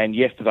 And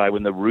yesterday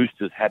when the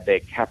Roosters had their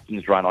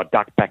captain's run, I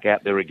ducked back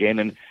out there again.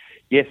 And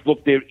yes,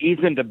 look, there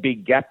isn't a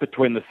big gap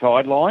between the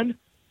sideline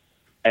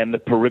and the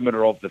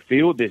perimeter of the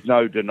field. There's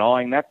no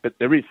denying that, but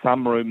there is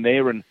some room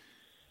there, and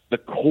the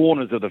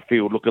corners of the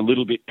field look a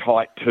little bit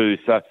tight too.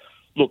 So,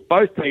 look,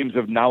 both teams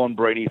have known,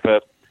 Breeny,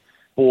 for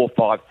 4,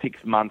 5,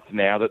 6 months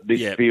now that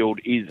this field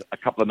is a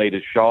couple of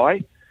metres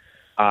shy.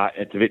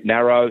 It's a bit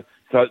narrow.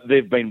 So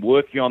they've been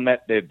working on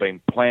that. They've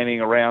been planning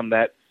around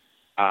that.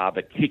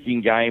 The kicking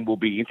game will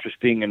be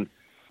interesting. And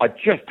I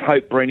just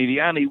hope, Breeny,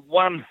 the only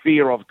one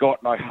fear I've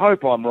got, and I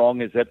hope I'm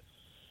wrong, is that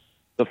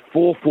the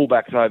 4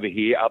 fullbacks over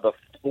here are the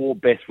 4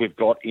 best we've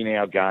got in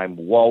our game.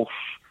 Walsh,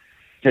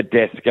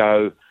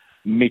 Tedesco,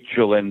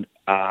 Mitchell and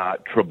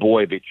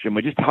Trebojevic. And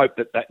we just hope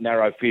that that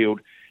narrow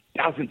field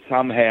doesn't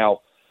somehow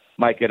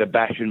make it a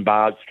bash and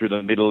barge through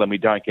the middle and we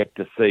don't get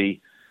to see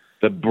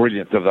the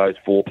brilliance of those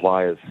 4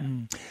 players.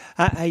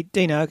 Hey,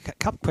 Dino, a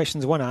couple of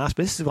questions I want to ask,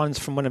 but this is one's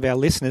from one of our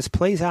listeners.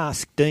 Please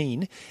ask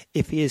Dean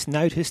if he has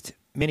noticed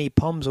many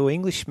Poms or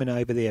Englishmen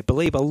over there. I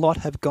believe a lot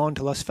have gone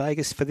to Las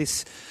Vegas for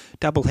this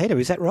doubleheader.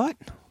 Is that right?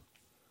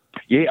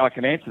 Yeah, I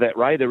can answer that,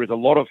 Ray. There is a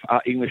lot of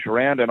English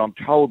around, and I'm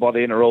told by the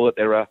NRL that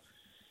there are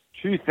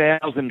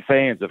 2,000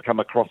 fans have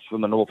come across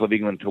from the north of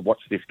England to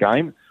watch this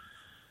game.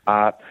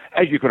 As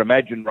you could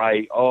imagine,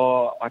 Ray,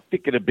 I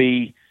think it'd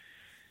be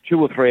 2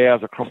 or 3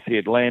 hours across the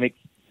Atlantic,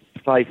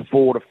 say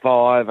 4 to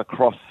 5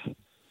 across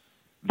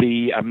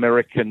the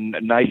American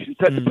nation.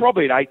 So it's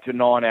probably an 8 to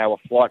 9 hour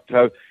flight.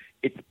 So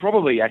it's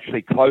probably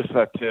actually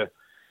closer to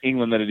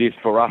England than it is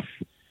for us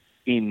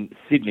in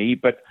Sydney.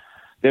 But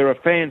there are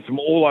fans from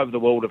all over the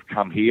world have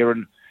come here,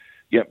 and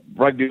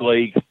rugby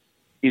league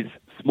is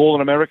small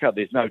in America.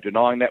 There's no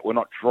denying that. We're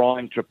not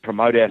trying to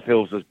promote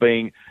ourselves as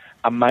being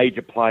a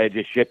major player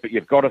just yet, but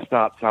you've got to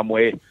start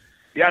somewhere.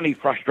 The only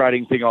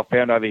frustrating thing I've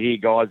found over here,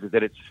 guys, is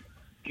that it's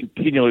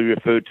continually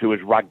referred to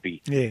as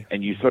rugby. Yeah.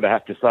 And you sort of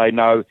have to say,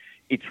 no,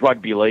 it's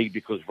rugby league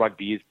because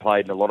rugby is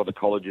played in a lot of the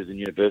colleges and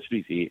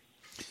universities here.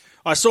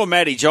 I saw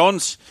Matty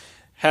Johns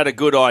had a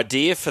good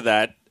idea for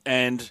that,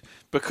 and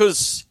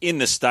because in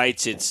the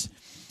States it's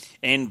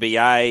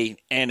NBA,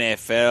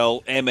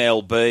 NFL,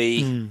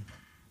 MLB,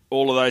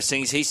 all of those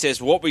things, he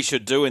says what we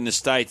should do in the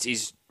States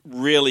is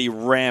really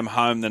ram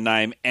home the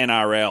name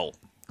NRL.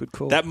 Good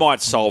call. That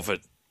might solve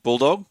it.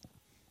 Bulldog?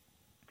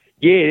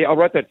 Yeah, I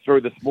wrote that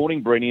through this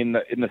morning, Breen, in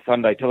the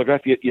Sunday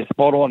Telegraph. You're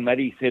spot on,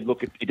 Matty said,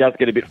 look, it does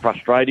get a bit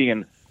frustrating.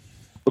 And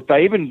look,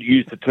 they even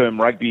use the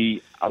term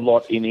rugby a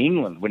lot in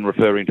England when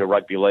referring to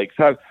rugby league.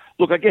 So,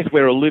 look, I guess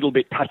we're a little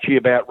bit touchy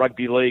about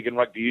rugby league and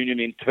rugby union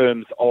in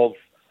terms of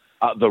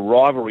the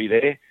rivalry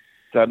there.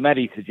 So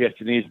Matty's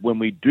suggestion is when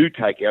we do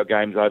take our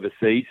games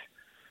overseas,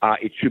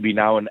 it should be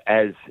known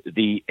as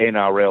the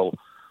NRL.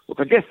 Look,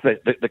 I guess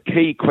the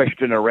key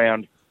question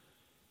around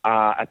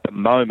at the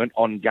moment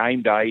on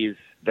game day is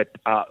that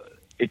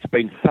it's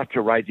been such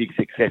a raging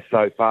success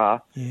so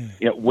far.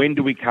 Yeah. When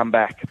do we come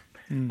back?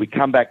 We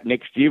come back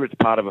next year. It's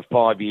part of a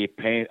 5-year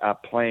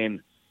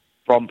plan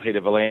from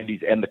Peter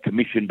V'landys and the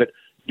Commission. But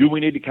do we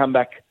need to come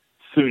back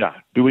sooner?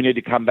 Do we need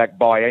to come back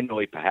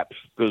biannually, perhaps?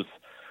 Because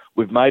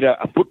we've made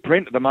a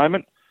footprint at the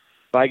moment.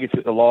 Vegas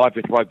is alive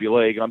with rugby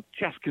league. I'm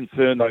just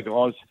concerned, though,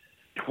 guys,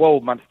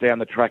 12 months down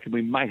the track, and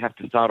we may have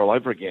to start all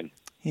over again.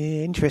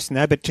 Yeah, interesting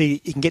though, but you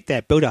can get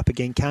that build up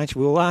again, can't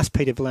you? We'll ask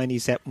Peter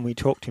V'landys that when we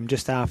talk to him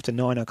just after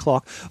 9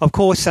 o'clock. Of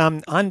course,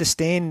 I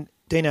understand,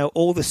 Dino,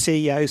 all the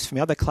CEOs from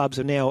other clubs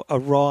have now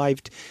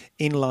arrived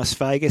in Las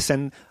Vegas,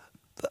 and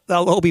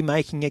they'll all be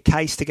making a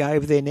case to go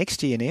over there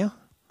next year now.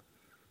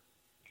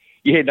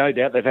 Yeah, no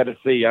doubt. They've had a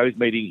CEOs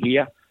meeting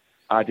here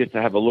just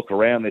to have a look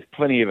around. There's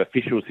plenty of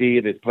officials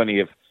here. There's plenty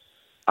of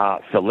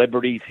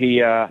celebrities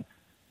here.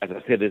 As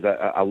I said, there's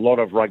a lot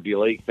of rugby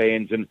league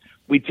fans, and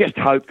we just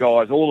hope,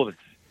 guys, all of us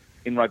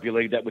in rugby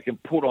league, that we can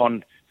put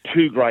on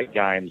 2 great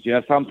games. You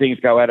know, some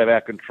things go out of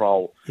our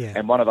control,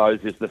 and one of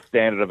those is the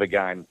standard of a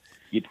game.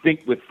 You'd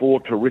think with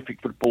 4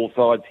 terrific football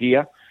sides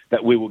here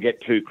that we will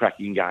get 2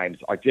 cracking games.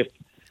 I just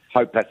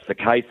hope that's the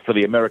case for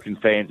the American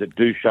fans that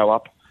do show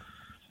up.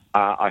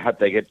 I hope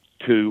they get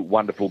 2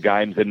 wonderful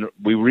games, and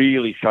we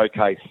really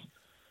showcase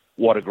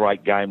what a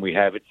great game we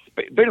have.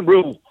 It's been a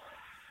real...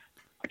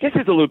 I guess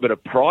there's a little bit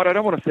of pride. I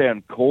don't want to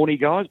sound corny,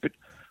 guys, but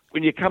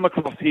when you come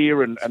across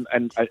here and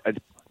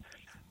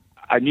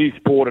a new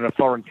sport in a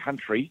foreign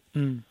country,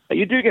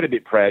 you do get a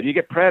bit proud. You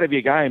get proud of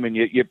your game, and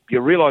you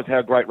realise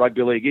how great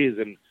rugby league is,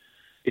 and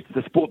it's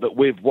the sport that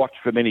we've watched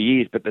for many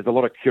years, but there's a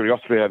lot of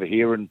curiosity over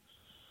here, and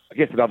I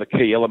guess another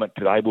key element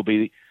today will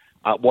be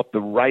what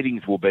the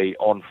ratings will be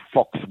on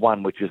Fox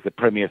One, which is the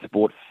premier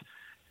sports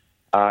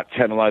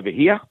channel over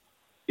here.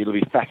 It'll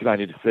be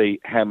fascinating to see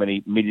how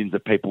many millions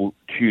of people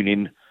tune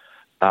in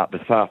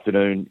this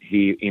afternoon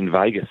here in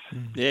Vegas.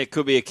 Yeah, it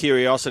could be a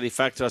curiosity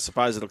factor. I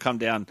suppose it'll come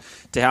down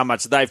to how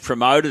much they've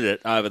promoted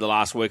it over the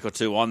last week or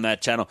 2 on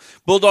that channel.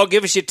 Bulldog,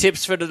 give us your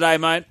tips for today,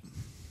 mate.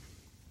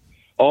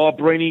 Oh,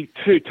 Breeny,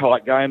 2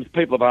 tight games.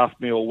 People have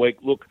asked me all week.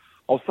 Look,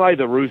 I'll say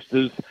the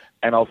Roosters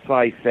and I'll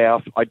say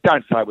South. I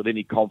don't say it with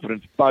any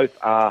confidence. Both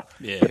are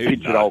the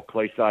pictured old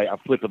cliche, a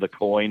flip of the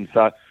coin.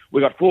 So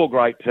we've got 4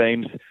 great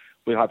teams.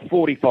 We'll have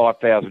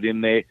 45,000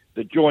 in there.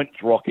 The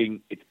joint's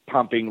rocking. It's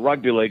pumping.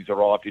 Rugby league's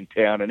arrived in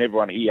town, and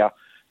everyone here,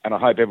 and I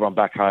hope everyone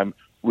back home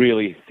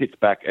really sits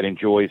back and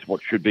enjoys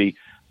what should be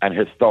an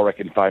historic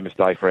and famous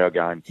day for our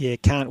game. Yeah,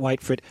 can't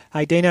wait for it.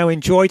 Hey, Dino,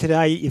 enjoy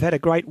today. You've had a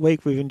great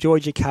week. We've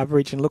enjoyed your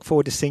coverage and look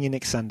forward to seeing you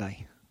next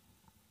Sunday.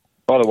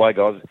 By the way,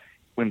 guys,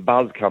 when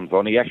Buzz comes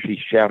on, he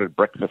actually shouted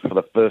breakfast for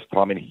the first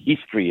time in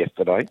history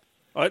yesterday.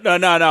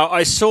 No.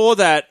 I saw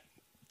that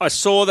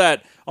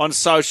on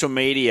social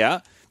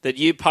media, that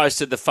you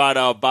posted the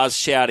photo of Buzz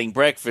shouting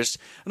breakfast,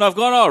 and I've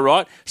gone, all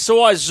right.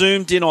 So I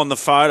zoomed in on the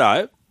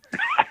photo.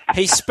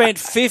 He spent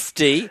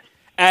 50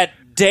 at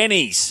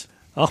Denny's.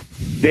 Oh,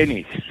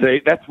 Denny's.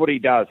 See, that's what he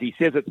does. He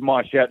says it's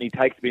my shout, and he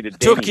takes me to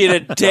Denny's. Took you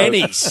to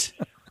Denny's.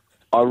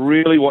 I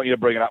really want you to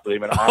bring it up with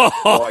him and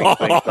ask why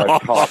he's being so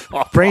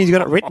tough. Breen's got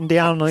it written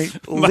down on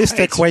a list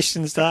of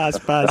questions to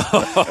ask Buzz.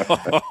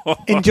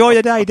 Enjoy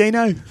your day,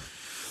 Dino.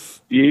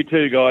 You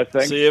too, guys.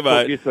 Thanks. See you, mate.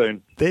 Talk to you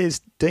soon.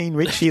 There's Dean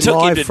Ritchie Took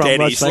live him to from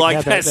Denny's Las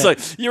Vegas. like that.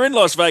 So you're in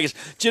Las Vegas.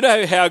 Do you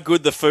know how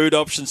good the food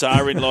options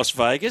are in Las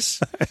Vegas?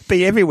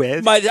 Be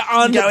everywhere. Mate, they're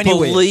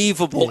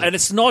unbelievable. Yeah. And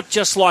it's not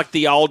just like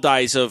the old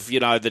days of,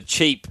 the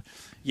cheap,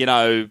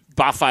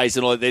 buffets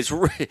and all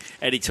that.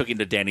 And he took him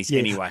to Denny's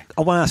anyway.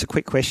 I want to ask a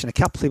quick question. A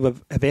couple of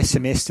people have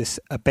SMS'd us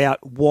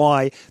about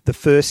why the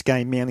first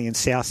game, Manly and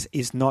South,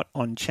 is not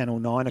on Channel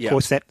 9. Of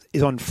course, that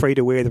is on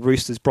free-to-wear, the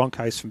Roosters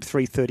Broncos from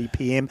 3:30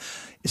 p.m.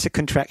 It's a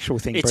contractual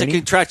thing, It's Breeny. a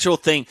contractual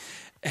thing.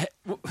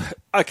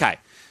 Okay.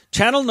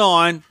 Channel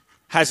 9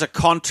 has a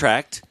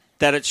contract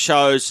that it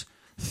shows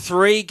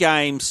 3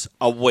 games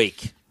a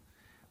week.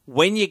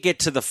 When you get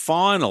to the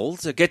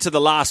finals, or get to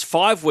the last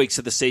 5 weeks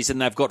of the season,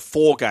 they've got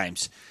 4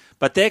 games.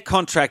 But their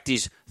contract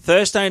is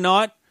Thursday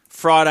night,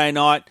 Friday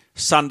night,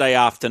 Sunday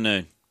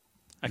afternoon.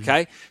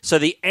 Okay? So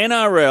the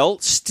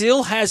NRL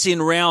still has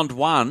in round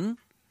 1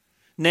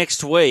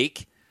 next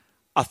week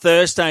a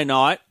Thursday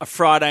night, a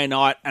Friday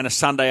night, and a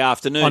Sunday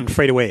afternoon. On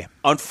free-to-wear.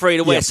 On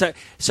free-to-wear. Yep.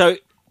 So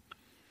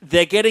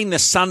they're getting the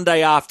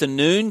Sunday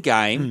afternoon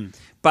game,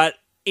 but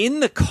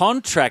in the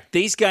contract,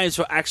 these games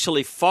were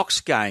actually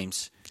Fox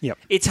games. Yep.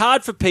 It's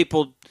hard for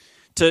people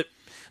to...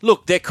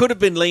 Look, there could have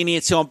been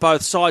leniency on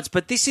both sides,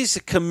 but this is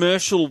a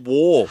commercial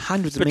war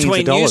Hundreds of between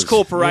millions of dollars. News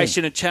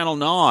Corporation and Channel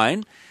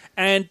 9,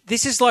 and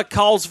this is like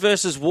Coles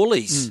versus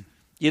Woolies.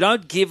 You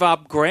don't give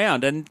up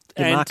ground. And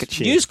market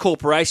share. News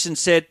Corporation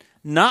said,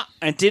 nah,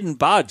 and didn't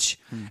budge.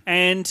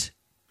 And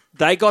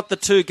they got the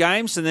 2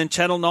 games, and then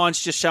Channel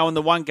 9's just showing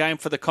the 1 game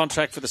for the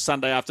contract for the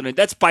Sunday afternoon.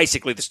 That's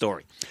basically the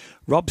story.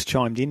 Rob's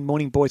chimed in.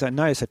 Morning, boys. I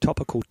noticed a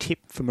topical tip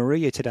for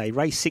Maria today.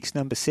 Race 6,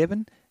 number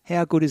 7.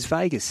 How good is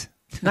Vegas?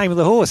 Name of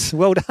the horse.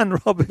 Well done,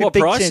 Rob. What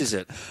Big price chance. is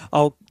it?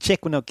 I'll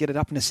check when I'll get it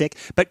up in a sec.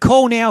 But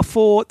call now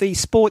for the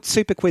Sports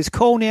Super Quiz.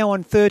 Call now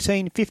on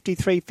 13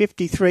 53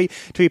 53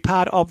 to be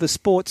part of the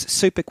Sports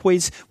Super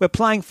Quiz. We're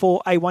playing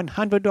for a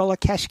 $100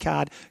 cash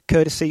card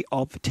courtesy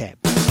of Tab.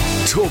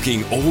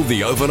 Talking all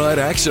the overnight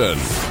action.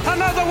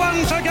 Another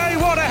one for Gay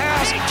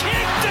Waterhouse. He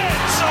kicked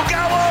it! So go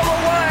all the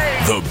way!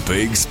 The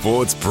Big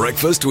Sports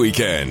Breakfast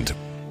Weekend.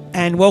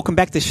 And welcome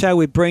back to the show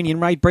with Breen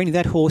and Ray. Breen,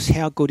 that horse,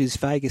 How Good Is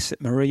Vegas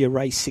at Maria,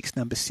 race 6,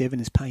 number 7,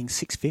 is paying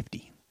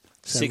 $6.50.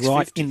 So $6.50.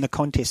 right in the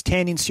contest.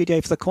 Tan in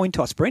studio for the coin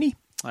toss. Breenie?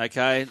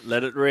 Okay,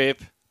 let it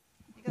rip.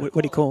 What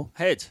do you call?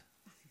 Head.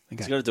 Okay.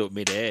 He's got to do it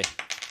mid-air.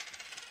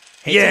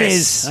 Head it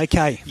is.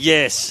 Okay.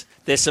 Yes.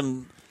 There's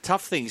some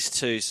tough things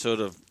to sort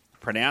of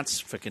pronounce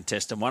for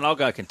contestant 1. I'll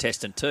go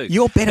contestant 2.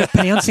 You're better at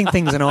pronouncing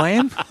things than I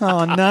am.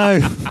 Oh, no.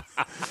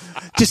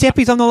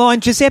 Giuseppe's on the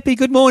line. Giuseppe,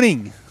 good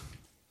morning.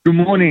 Good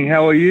morning.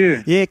 How are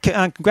you? Yeah,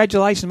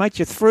 congratulations, mate.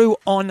 You're through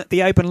on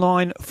the open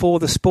line for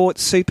the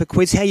Sports Super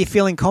Quiz. How are you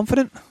feeling?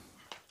 Confident?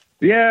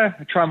 Yeah,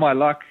 I try my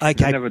luck.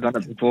 Okay. I've never done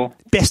it before.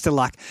 Best of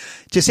luck.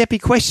 Giuseppe,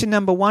 question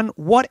number 1.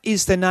 What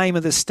is the name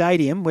of the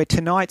stadium where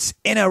tonight's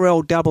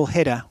NRL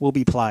doubleheader will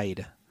be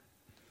played?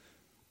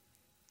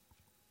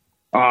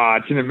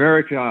 It's in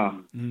America.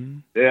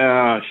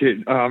 Yeah,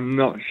 shit. I'm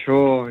not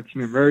sure. It's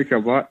in America,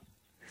 but...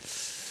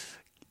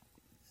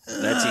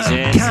 That's his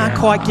answer. Can't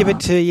quite give it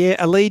to you.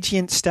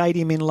 Allegiant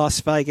Stadium in Las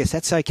Vegas.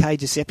 That's okay,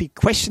 Giuseppe.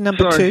 Question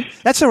number 2.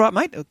 That's all right,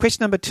 mate.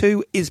 Question number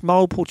 2 is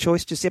multiple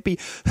choice, Giuseppe.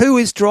 Who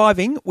is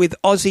driving with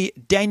Aussie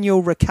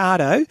Daniel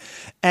Ricciardo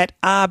at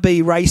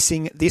RB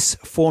Racing this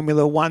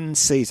Formula 1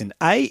 season?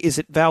 A, is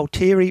it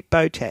Valtteri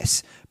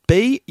Bottas?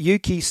 B,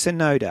 Yuki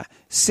Tsunoda?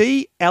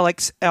 C,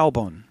 Alex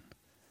Albon?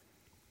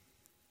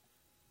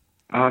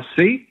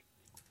 C?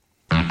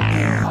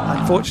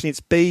 Unfortunately, it's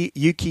B,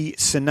 Yuki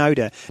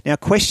Tsunoda. Now,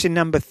 question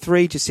number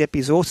 3, Giuseppe,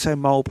 is also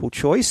multiple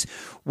choice.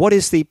 What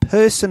is the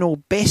personal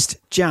best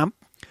jump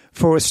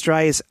for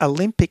Australia's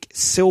Olympic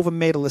silver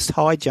medalist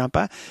high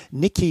jumper,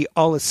 Nikki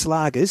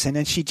Olaslagers? And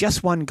then she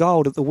just won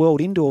gold at the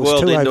World Indoors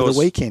over the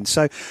weekend.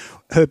 So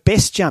her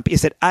best jump,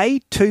 is it A,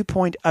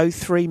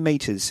 2.03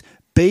 metres,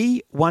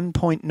 B,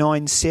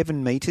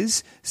 1.97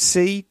 metres,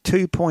 C,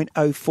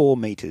 2.04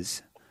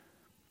 metres?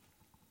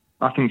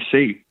 I think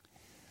C.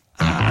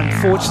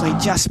 Unfortunately,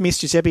 just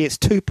missed, Giuseppe. It's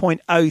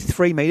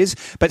 2.03 metres.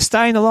 But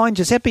stay in the line,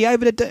 Giuseppe.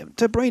 Over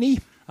to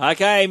Breenie.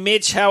 Okay,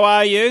 Mitch, how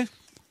are you?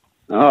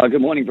 Oh,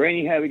 good morning,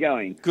 Breenie. How are we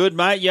going? Good,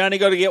 mate. You only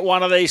got to get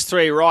one of these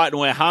 3 right, and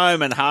we're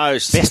home and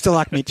host. Best of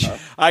luck, Mitch.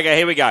 Okay,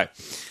 here we go.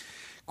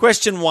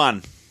 Question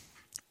 1.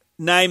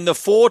 Name the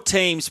 4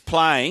 teams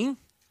playing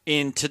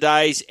in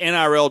today's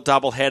NRL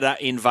doubleheader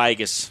in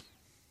Vegas.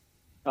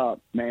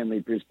 Manly,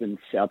 Brisbane,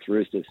 South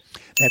Roosters.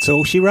 That's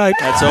all she wrote.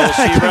 That's all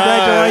she wrote.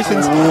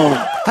 Congratulations.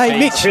 Hey,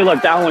 Mitch. I feel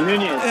like Darwin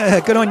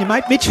Nunez. Good on you,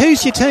 mate. Mitch,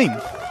 who's your team?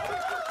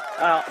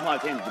 My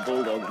team's the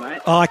Bulldogs, mate.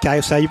 Oh,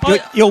 okay, so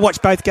you'll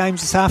watch both games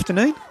this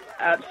afternoon?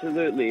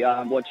 Absolutely.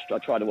 I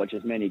try to watch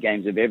as many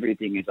games of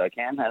everything as I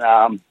can,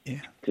 and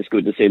just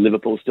good to see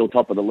Liverpool still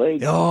top of the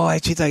league. Oh,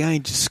 actually, they only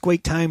just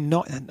squeaked home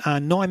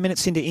 9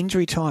 minutes into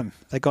injury time.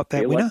 They got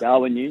that winner. Like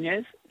Darwin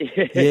Nunez.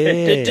 Yeah.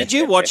 Did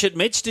you watch it,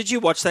 Mitch? Did you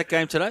watch that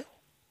game today?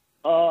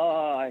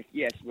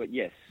 Yes.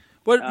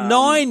 Well,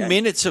 9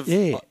 minutes of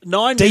 9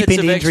 deep minutes into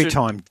of injury extra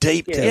time.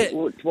 Deep.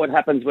 It's what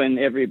happens when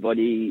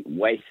everybody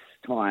wastes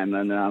time,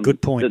 and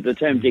good point. The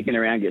term "dicking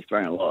around" gets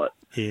thrown a lot.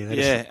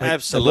 Yeah,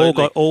 absolutely. They've all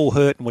got all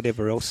hurt and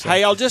whatever else. So.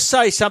 Hey, I'll just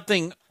say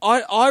something.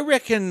 I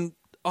reckon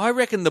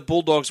the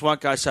Bulldogs won't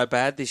go so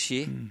bad this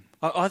year.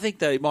 I think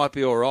they might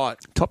be all right.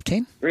 Top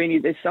 10?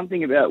 Breenie, there's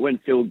something about when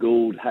Phil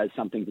Gould has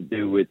something to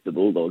do with the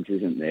Bulldogs,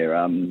 isn't there?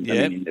 Yeah, I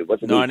mean, it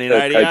wasn't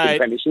 1988.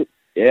 Premiership.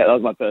 Yeah, that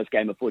was my first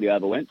game of footy I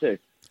ever went to.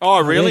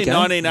 Oh, really?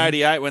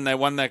 1988 when they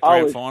won that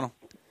grand final?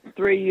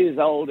 3 years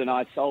old, and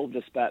I solved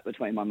a spat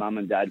between my mum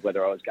and dad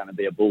whether I was going to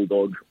be a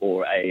Bulldog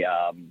or a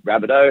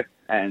Rabbitoh,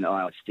 and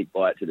I stick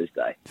by it to this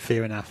day.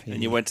 Fair enough. Yeah.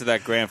 And you went to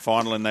that grand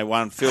final and they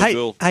won. Phil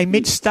Gould. Hey,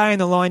 Mitch, stay on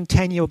the line.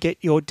 Tanya will get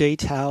your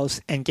details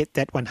and get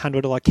that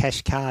 $100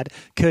 cash card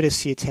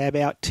courtesy of Tab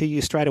out to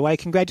you straight away.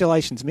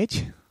 Congratulations,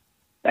 Mitch.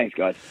 Thanks,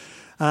 guys.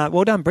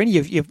 Well done,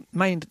 Brenny. You've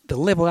made the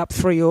level up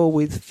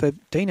 3-3 for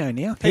Dino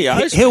now.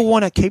 He'll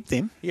want to keep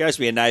them. He owes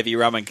me a Navy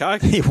rum and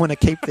coke. He'll want to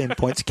keep them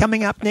points.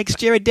 Coming up next,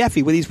 Jared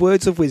Daffy with his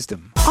words of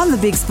wisdom. On the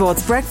Big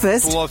Sports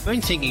Breakfast. Well, I've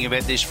been thinking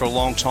about this for a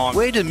long time.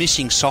 Where do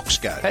missing socks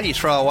go? How do you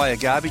throw away a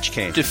garbage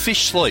can? Do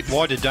fish sleep?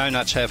 Why do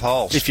donuts have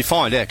holes? If you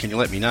find out, can you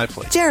let me know,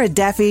 please? Jared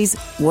Daffy's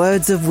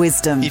words of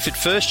wisdom. If at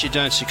first you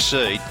don't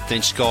succeed,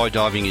 then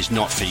skydiving is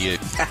not for you.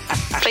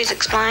 Please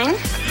explain.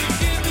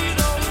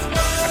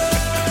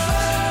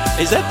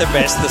 Is that the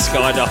best, the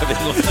skydiving?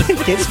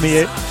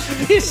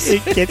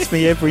 It gets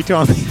me every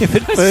time. If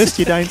at first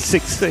you don't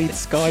succeed,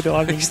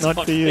 skydiving's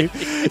not for you.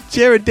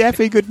 Jared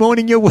Daffy, good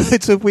morning. Your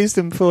words of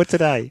wisdom for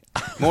today.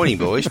 Morning,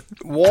 boys.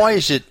 Why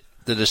is it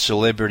that a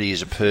celebrity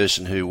is a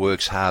person who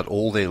works hard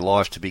all their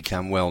life to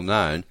become well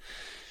known,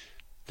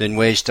 then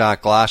wears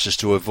dark glasses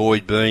to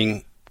avoid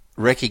being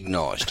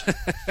recognised?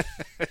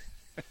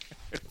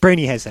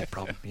 Breenie has that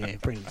problem. Yeah,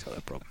 Breenie's got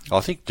that problem. I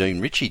think Dean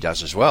Ritchie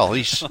does as well.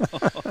 He's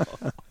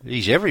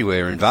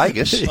everywhere in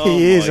Vegas.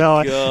 He is.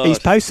 He's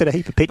posted a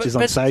heap of pictures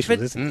on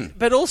socials, isn't he?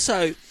 But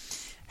also,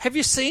 have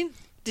you seen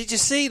Did you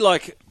see,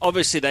 like,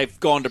 obviously they've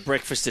gone to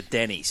breakfast at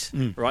Denny's,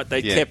 right?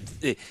 They kept...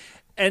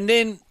 And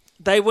then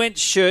they went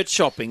shirt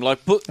shopping.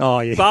 Like,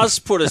 Buzz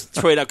put a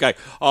tweet up going,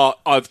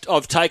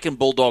 I've taken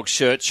Bulldog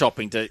shirt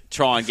shopping to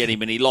try and get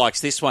him, and he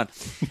likes this one.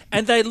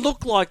 And they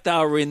looked like they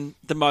were in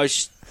the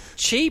most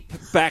cheap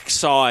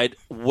backside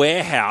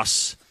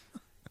warehouse.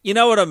 You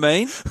know what I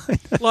mean?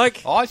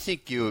 Like, I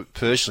think you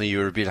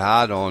were a bit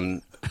hard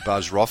on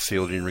Buzz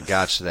Rothfield in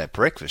regards to that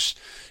breakfast.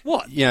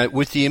 What? You know,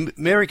 with the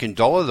American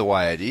dollar the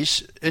way it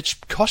is, it's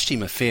cost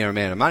him a fair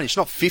amount of money. It's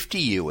not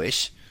 $50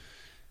 US.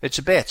 It's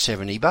about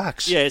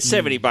 $70. Yeah, it's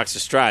 $70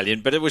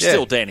 Australian, but it was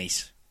still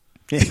Denny's.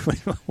 Yeah,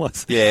 it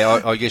was.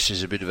 Yeah, I guess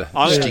there's a bit of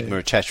a stigma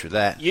attached with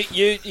that.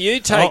 You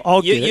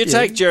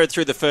take Jared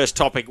through the first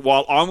topic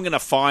while I'm going to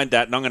find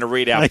that and I'm going to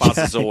read out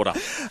Buzz's order.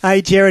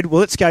 Hey, Jared, well,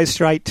 let's go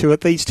straight to it.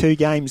 These two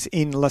games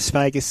in Las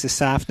Vegas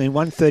this afternoon.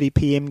 1:30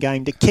 p.m.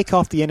 game to kick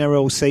off the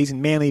NRL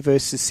season. Manly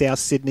versus South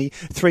Sydney.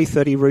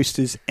 3:30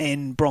 Roosters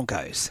and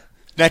Broncos.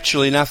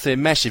 Naturally enough, they're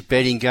massive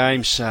betting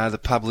games. The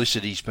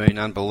publicity's been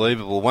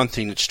unbelievable. One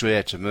thing that stood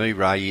out to me,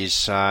 Ray,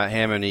 is how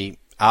many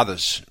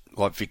others,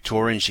 like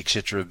Victorians,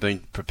 etc., have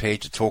been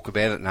prepared to talk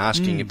about it and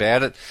asking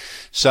about it.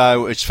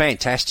 So it's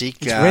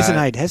fantastic. It's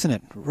resonated, hasn't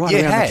it? Right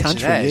around the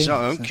country. It has.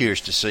 I'm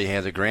curious to see how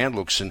the ground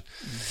looks and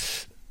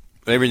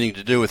everything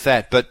to do with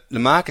that. But the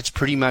market's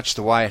pretty much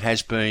the way it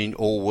has been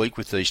all week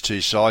with these two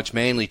sides.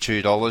 Manly,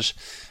 $2.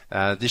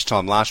 This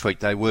time last week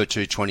they were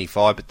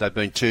 $2.25, but they've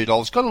been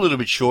 $2. Got a little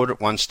bit short at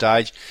one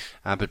stage,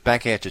 but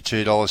back out to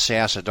 $2.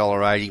 South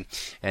 $1.80,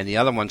 and the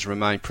other ones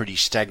remain pretty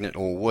stagnant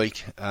all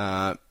week.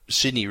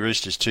 Sydney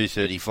Roosters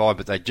 $2.35,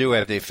 but they do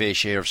have their fair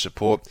share of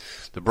support.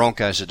 The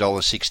Broncos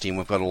 $1.60, and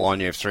we've got a line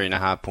there of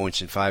 3.5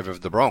 points in favour of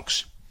the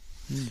Bronx.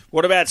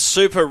 What about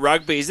Super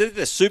Rugby? Is there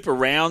the Super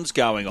Rounds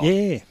going on?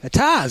 Yeah, a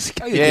Tars.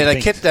 Yeah,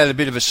 they kept that a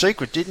bit of a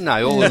secret, didn't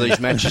they? All of these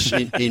matches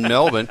in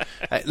Melbourne.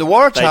 The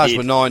Waratahs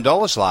were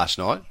 $9 last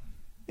night.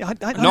 I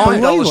don't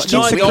believe it. It's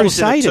the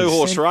Crusaders. A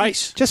two-horse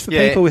race. Just for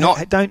people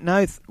who don't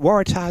know,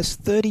 Waratahs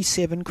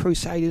 37,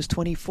 Crusaders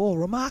 24.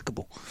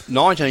 Remarkable.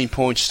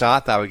 19-point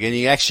start they were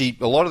getting. Actually,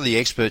 a lot of the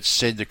experts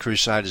said the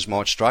Crusaders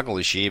might struggle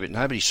this year, but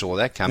nobody saw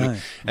that coming. No.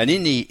 And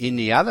in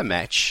the other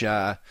match,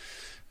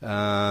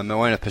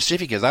 Moana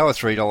Pacifica, they were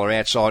 $3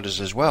 outsiders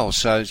as well.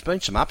 So there's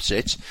been some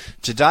upsets.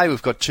 Today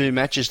we've got two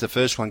matches. The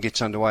first one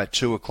gets underway at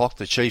 2 o'clock.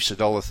 The Chiefs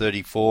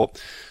 $1.34.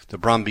 The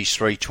Brumbies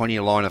 $3.20,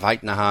 a line of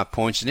 8.5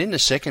 points. And in the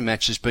second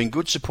match, there's been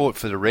good support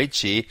for the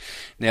Reds here.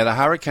 Now, the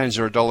Hurricanes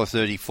are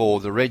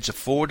 $1.34. The Reds are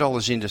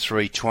 $4 into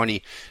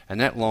 $3.20.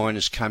 And that line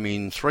has come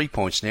in 3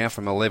 points now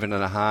from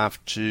 11.5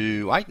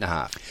 to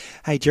 8.5.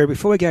 Hey, Jerry,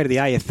 before we go to the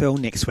AFL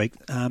next week,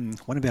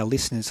 one of our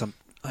listeners,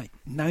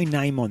 no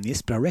name on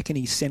this, but I reckon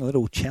he sent a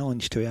little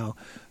challenge to our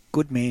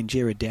good man,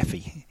 Jared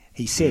Daffy.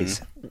 He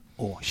says,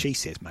 or she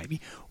says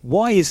maybe,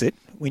 why is it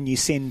when you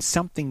send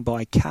something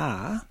by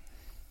car,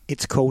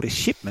 it's called a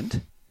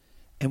shipment,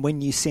 and when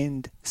you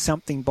send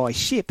something by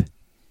ship,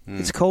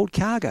 it's called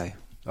cargo?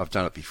 I've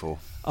done it before.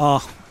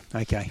 Oh,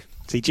 okay.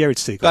 See,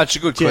 Jared's too good. That's a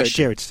good question.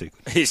 Jared's too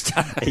good. He's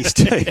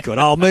too good.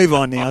 I'll move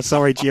on now.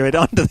 Sorry, Jared.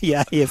 On to the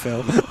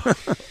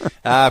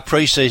AFL.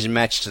 Pre-season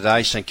match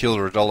today, St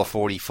Kilda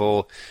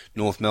 $1.44,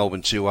 North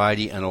Melbourne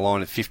 $2.80, and a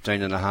line of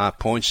 15.5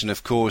 points. And,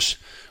 of course,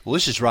 well,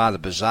 this is rather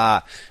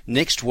bizarre.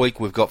 Next week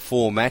we've got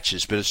 4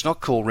 matches, but it's not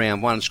called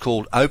round 1. It's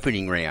called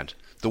opening round.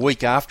 The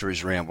week after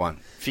is round 1.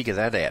 Figure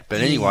that out.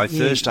 But anyway,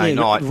 Thursday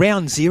night.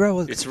 Round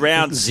 0? It's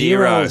round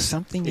 0 or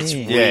something. It's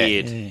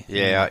weird.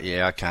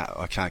 Yeah.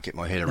 I can't get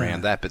my head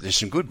around that. But there's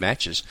some good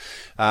matches.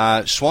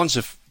 Swans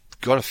have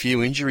got a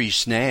few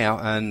injuries now,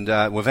 and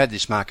we've had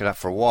this market up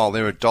for a while.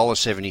 They're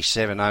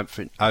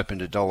 $1.77, open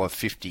to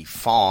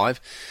 $1.55.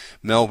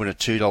 Melbourne at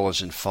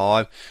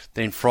 $2.05.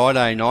 Then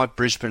Friday night,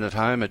 Brisbane at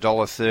home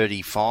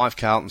 $1.35.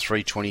 Carlton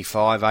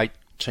 $3.25.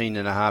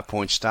 18.5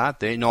 point start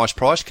there. Nice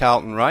price,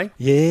 Carlton, Ray.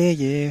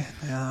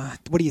 Yeah.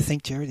 What do you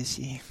think, Jerry, this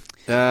year?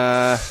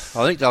 I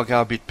think they'll go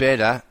a bit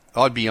better.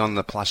 I'd be on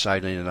the plus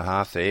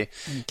 18.5 there.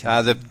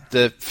 Okay.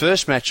 The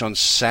first match on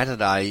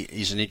Saturday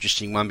is an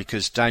interesting one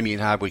because Damien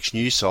Hardwick's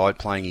new side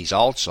playing his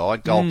old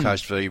side, Gold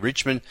Coast v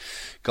Richmond.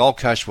 Gold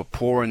Coast were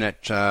poor in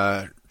that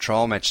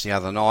trial match the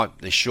other night.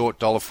 They're short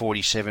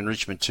 $1.47,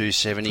 Richmond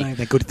 $2.70. No,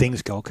 they're good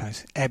things, Gold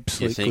Coast.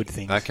 Absolute good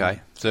things.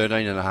 Okay,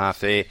 13.5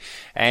 there.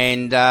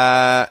 And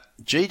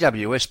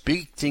GWS,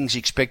 big things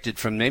expected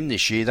from them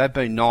this year. They've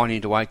been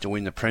 9 to 8 to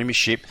win the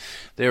premiership.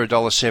 They're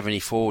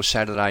 $1.74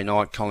 Saturday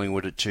night,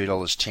 Collingwood at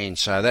 $2.10.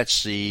 So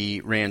that's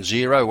the round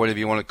 0, whatever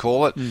you want to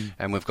call it.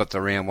 And we've got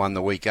the round 1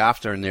 the week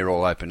after, and they're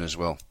all open as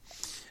well.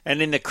 And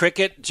in the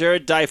cricket,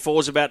 Jared, day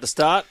 4's about to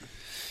start.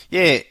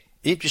 Yeah.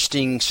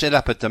 Interesting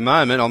setup at the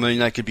moment. I mean,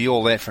 they could be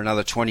all out for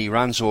another 20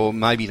 runs, or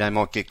maybe they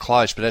might get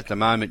close. But at the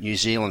moment, New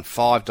Zealand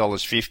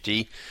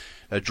 $5.50,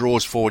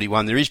 draws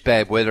 41. There is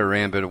bad weather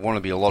around, but it want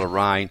to be a lot of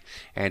rain.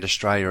 And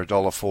Australia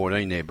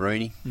 $1.14 there,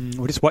 Breeny.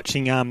 We're just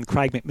watching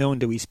Craig McMillan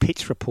do his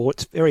pitch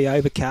reports. Very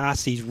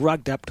overcast. He's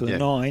rugged up to the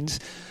nines.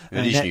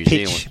 It is that New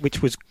pitch, Zealand,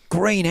 which was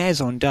green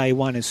as on day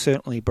 1, is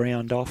certainly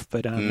browned off.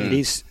 But it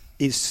is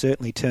is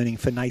certainly turning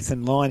for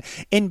Nathan Lyon.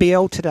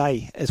 NBL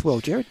today as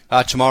well, Jared?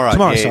 Tomorrow.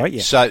 Sorry,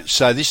 yeah.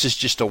 So this is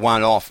just a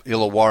one-off.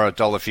 Illawarra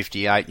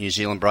 $1.58, New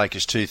Zealand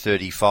Breakers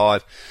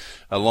 $2.35,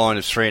 a line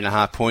of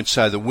 3.5 points.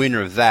 So the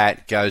winner of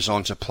that goes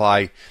on to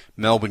play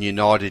Melbourne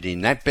United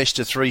in that best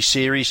of three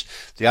series.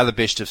 The other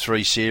best of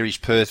three series,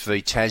 Perth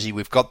v Tassie.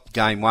 We've got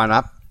game one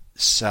up.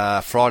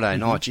 Friday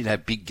night. You'd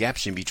have big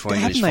gaps in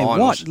between these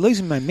finals.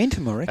 Losing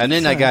momentum, I reckon. And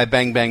then they go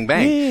bang, bang,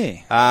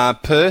 bang. Yeah.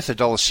 Perth,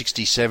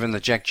 $1.67. The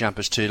Jack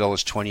Jumpers,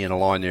 $2.20, and a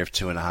line there of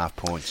 2.5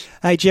 points.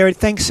 Hey, Jared,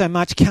 thanks so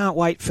much. Can't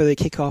wait for the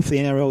kick-off of the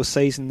NRL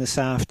season this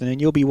afternoon.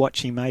 You'll be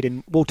watching, mate,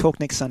 and we'll talk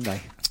next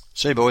Sunday.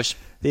 See you, boys.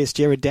 There's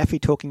Jared Daffy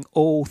talking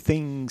all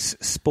things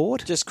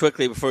sport. Just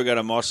quickly before we go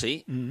to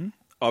Mossy,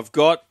 I've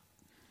got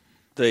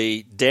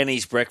the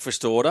Denny's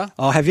breakfast order.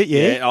 Oh, have you?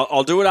 Yeah.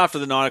 I'll do it after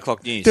the 9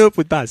 o'clock news. Do it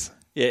with Buzz.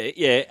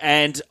 Yeah,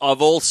 and I've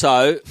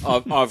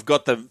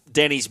got the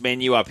Denny's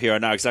menu up here. I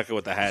know exactly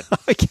what they had.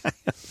 Okay,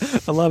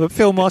 I love it.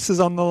 Phil Moss is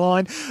on the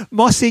line.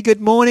 Mossy, good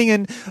morning.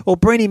 And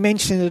Breen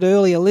mentioned it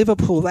earlier.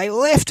 Liverpool, they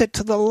left it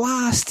to the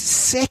last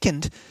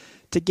second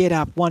to get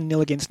up 1-0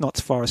 against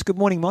Notts Forest. Good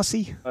morning,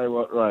 Mossy. Hey,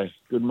 what, Ray?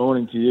 Good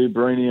morning to you,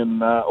 Breeny,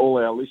 and all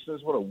our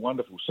listeners. What a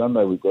wonderful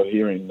Sunday we've got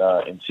here in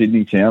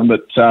Sydney town.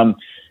 But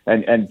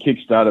and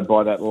kick-started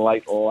by that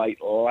late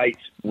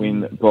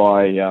win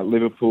by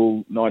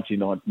Liverpool,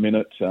 99th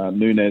minute.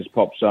 Núñez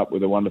pops up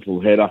with a wonderful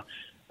header.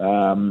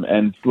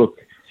 And look,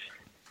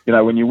 you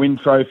know, when you win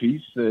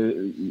trophies,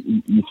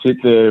 you sit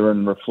there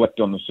and reflect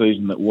on the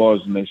season that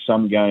was, and there's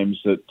some games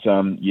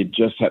that you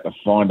just had to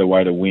find a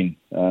way to win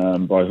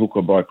by hook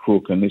or by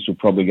crook, and this will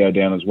probably go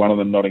down as one of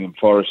them. Nottingham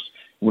Forest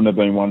wouldn't have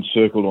been one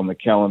circled on the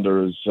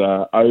calendar as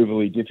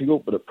overly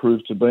difficult, but it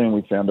proved to be, and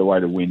we found a way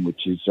to win,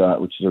 which is a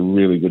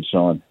really good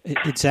sign.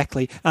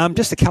 Exactly.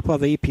 Just a couple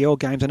of the EPL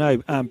games. I know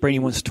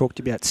Breen wants to talk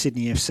to you about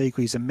Sydney FC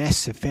because he's a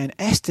massive fan.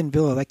 Aston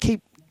Villa,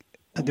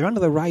 they're under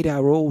the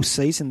radar all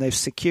season. They've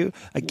secured,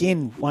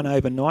 again, won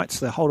overnight,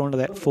 so they hold on to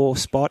that fourth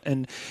spot.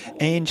 And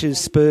Ange's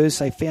Spurs,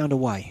 they found a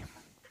way.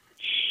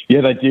 Yeah,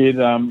 they did.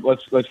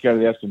 Let's go to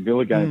the Aston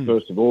Villa game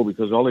first of all,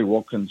 because Ollie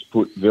Watkins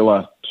put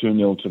Villa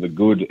 2-0 to the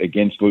good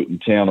against Luton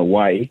Town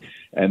away,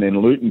 and then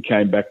Luton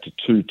came back to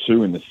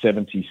 2-2 in the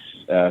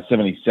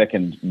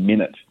 72nd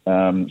minute.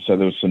 So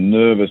there was some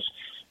nervous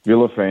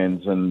Villa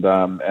fans and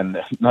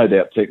no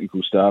doubt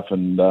technical staff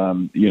and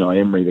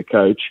Emery, the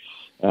coach.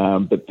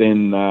 But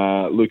then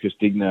Lucas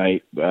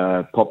Digne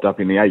popped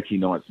up in the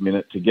 89th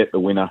minute to get the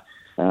winner.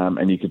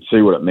 And you could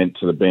see what it meant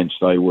to the bench.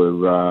 They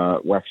were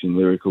waxing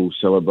lyrical,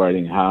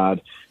 celebrating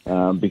hard,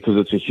 because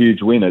it's a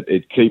huge win.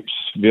 It keeps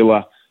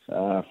Villa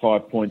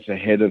 5 points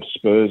ahead of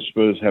Spurs.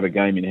 Spurs have a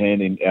game in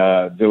hand in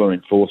Villa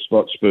in fourth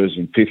spot, Spurs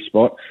in fifth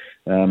spot.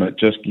 It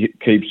just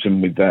keeps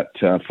them with that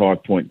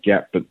 5 point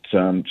gap. But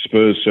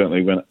Spurs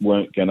certainly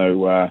weren't going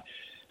to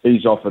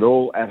ease off at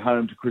all. At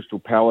home to Crystal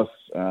Palace,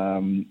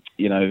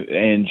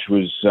 Ange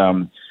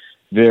was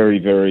very,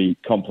 very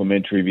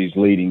complimentary of his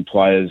leading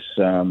players,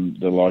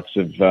 the likes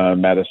of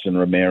Maddison,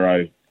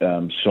 Romero,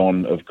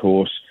 Son, of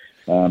course,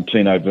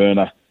 Tino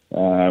Werner.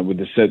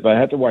 They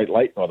had to wait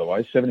late, by the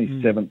way,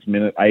 77th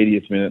minute,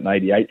 80th minute and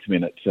 88th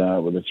minute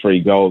with the three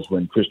goals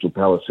when Crystal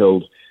Palace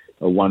held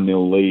a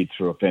 1-0 lead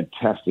through a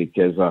fantastic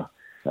Geza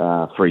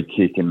free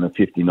kick in the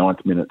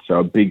 59th minute. So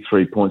a big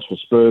 3 points for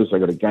Spurs. They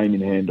got a game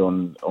in hand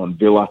on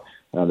Villa.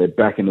 They're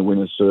back in the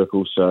winner's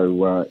circle,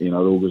 so it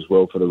all goes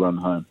well for the run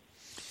home.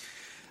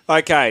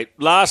 Okay,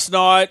 last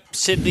night,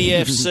 Sydney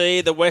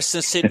FC, the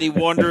Western Sydney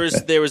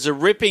Wanderers, there was a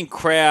ripping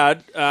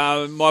crowd.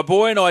 My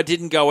boy and I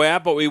didn't go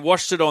out, but we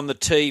watched it on the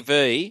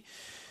TV.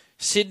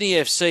 Sydney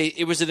FC,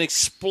 it was an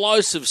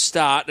explosive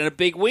start and a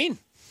big win.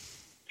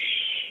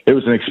 It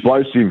was an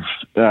explosive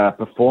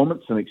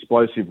performance, an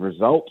explosive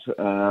result.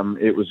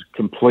 It was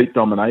complete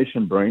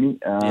domination, Breeny.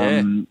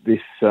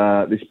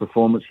 This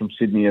performance from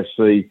Sydney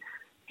FC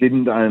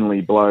didn't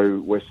only blow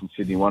Western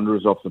Sydney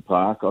Wanderers off the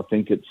park. I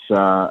think it's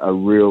a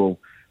real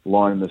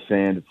line in the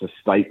sand. It's a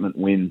statement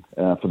win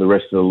for the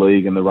rest of the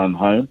league and the run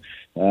home.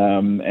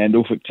 And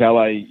Ufuk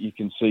Talay, you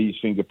can see his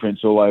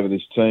fingerprints all over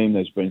this team.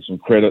 There's been some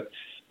credit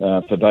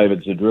for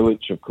David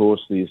Zadrilic, of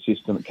course, the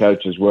assistant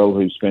coach as well,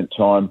 who spent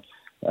time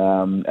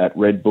at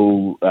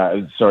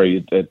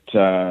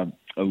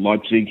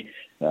Leipzig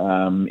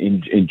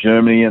in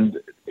Germany. And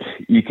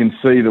you can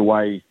see the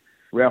way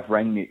Ralph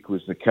Rangnick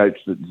was the coach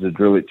that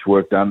Zadrilic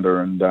worked under,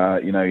 and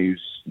he was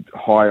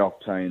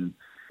high-octane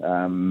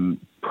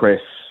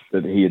press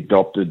that he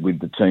adopted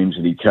with the teams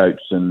that he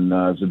coached. And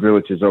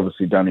Zadrilic has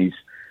obviously done his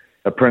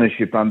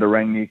apprenticeship under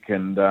Rangnick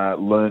and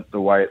learnt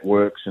the way it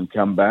works and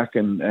come back.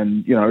 And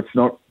it's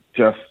not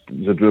just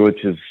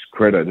Zadrilic's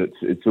credit.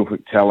 It's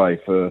Ufuk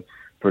Talay for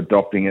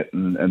adopting it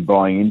and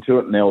buying into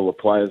it. Now all the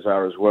players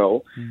are as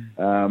well.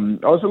 I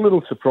was a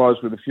little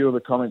surprised with a few of the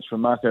comments from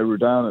Marco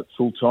Rudan at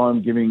full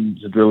time, giving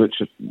Zadrilic,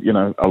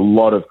 a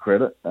lot of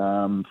credit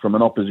from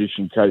an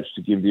opposition coach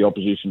to give the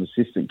opposition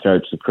assistant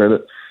coach the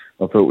credit.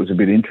 I thought it was a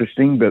bit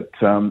interesting, but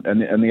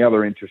and the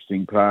other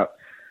interesting part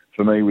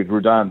for me, with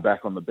Rudan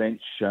back on the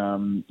bench,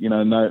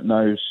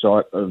 no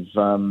sight of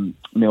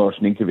Milos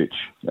Ninkovic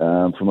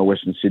from a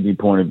Western Sydney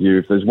point of view.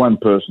 If there's one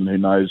person who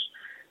knows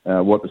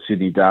what the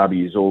Sydney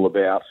Derby is all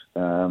about,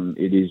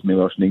 it is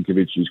Milos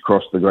Ninkovic. He's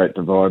crossed the Great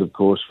Divide, of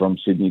course, from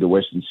Sydney to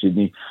Western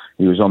Sydney.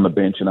 He was on the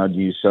bench and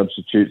unused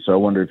substitute, so I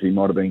wonder if he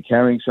might have been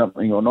carrying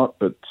something or not.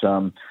 But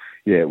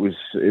it was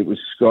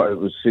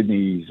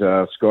Sydney's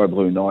sky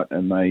blue night,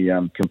 and they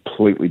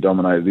completely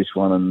dominated this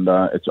one, and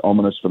it's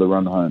ominous for the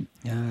run home.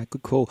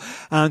 Good call.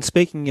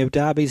 Speaking of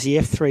derbies, the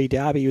F3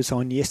 Derby was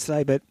on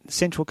yesterday, but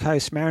Central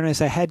Coast Mariners,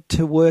 they had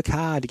to work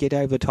hard to get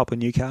over the top of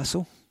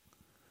Newcastle.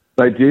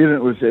 They did.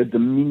 It was a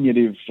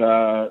diminutive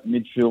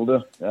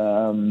midfielder,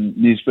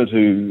 Nisbet,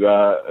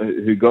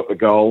 who got the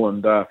goal,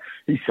 and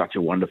he's such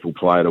a wonderful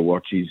player to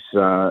watch. He's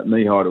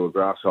knee-high to a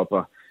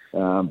grasshopper,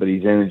 but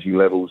his energy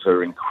levels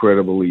are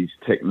incredible. His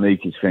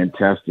technique is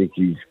fantastic.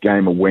 His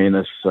game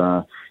awareness,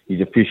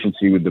 his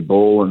efficiency with the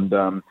ball,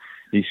 and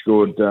he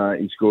scored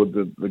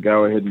the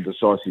go-ahead and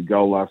decisive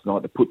goal last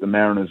night to put the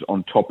Mariners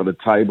on top of the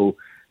table,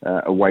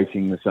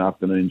 awaiting this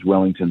afternoon's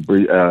Wellington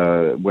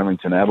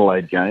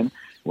Adelaide game,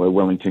 where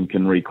Wellington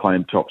can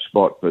reclaim top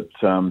spot. But,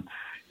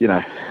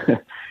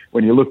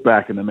 when you look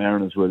back and the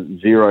Mariners were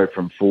 0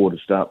 from 4 to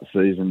start the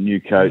season, new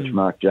coach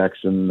Mark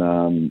Jackson,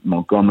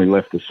 Montgomery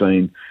left the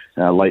scene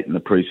late in the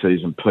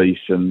pre-season piece,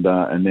 and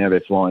now they're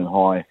flying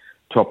high,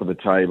 top of the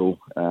table,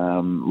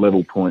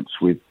 level points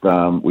with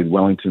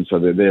Wellington, so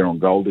they're there on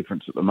goal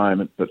difference at the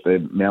moment, but they're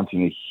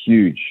mounting a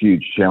huge,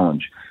 huge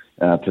challenge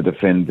to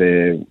defend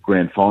their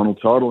grand final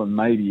title, and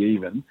maybe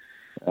even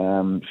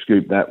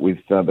scoop that with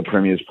the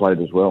Premier's plate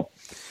as well.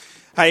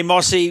 Hey,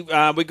 Mossy,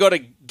 we've got to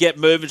get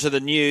moving to the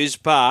news,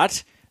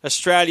 but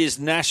Australia's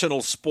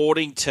national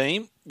sporting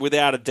team,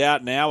 without a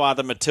doubt now, are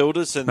the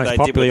Matildas, and they did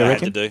what they had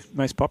to do.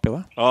 Most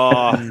popular.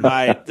 Oh,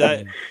 mate.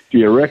 Do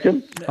you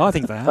reckon? I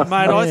think they are.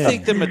 Mate, I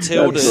think the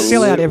Matildas...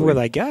 Sell out everywhere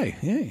they go.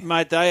 Yeah.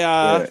 Mate, they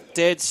are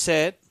dead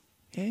set.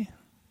 Yeah.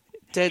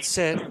 Dead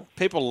set.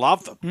 People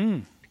love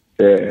them.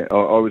 Yeah,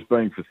 I was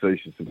being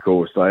facetious, of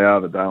course. They are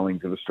the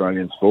darlings of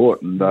Australian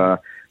sport, and for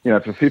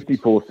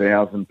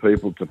 54,000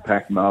 people to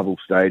pack Marvel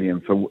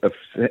Stadium for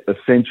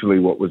essentially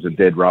what was a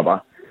dead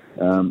rubber.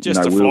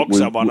 Just to flog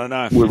someone, I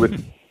know.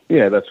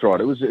 Yeah, that's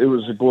right. It was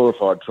a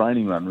glorified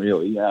training run,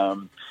 really.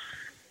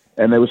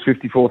 And there was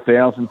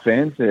 54,000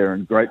 fans there,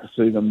 and great to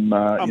see them,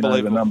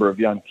 the number of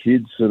young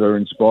kids that are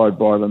inspired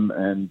by them.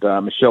 And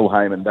Michelle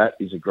Heyman, that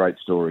is a great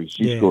story.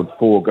 She scored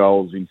 4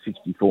 goals in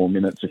 64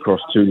 minutes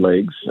across 2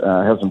 legs,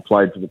 hasn't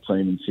played for the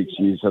team in 6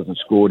 years, hasn't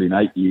scored in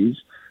 8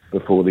 years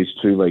before this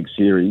 2-leg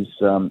series.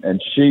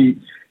 And she's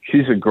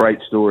a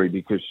great story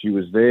because she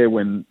was there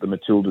when the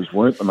Matildas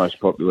weren't the most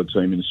popular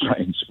team in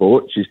Australian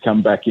sport. She's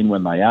come back in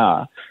when they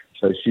are.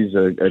 So she's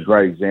a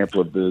great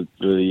example of the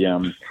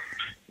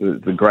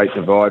great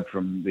divide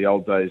from the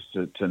old days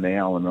to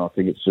now, and I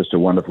think it's just a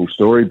wonderful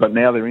story. But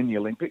now they're in the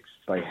Olympics.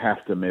 They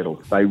have to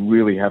medal. They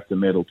really have to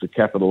medal to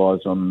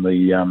capitalise on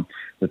the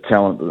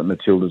talent that the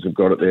Matildas have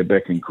got at their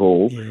beck and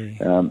call.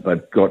 Yeah.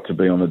 They've got to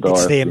be on the diet.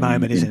 It's their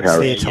moment, isn't it? It's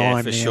their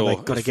time. For sure.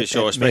 Got to get for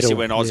sure, especially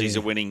when Aussies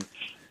are winning.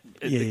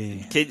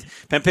 Yeah. Kids,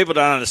 and people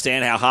don't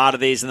understand how hard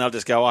it is, and they'll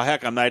just go, how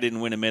come they didn't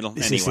win a medal?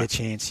 This is their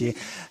chance, yeah.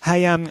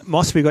 Hey,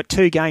 Moss, we've got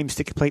 2 games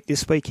to complete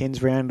this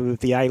weekend's round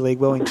with the A-League.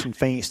 Wellington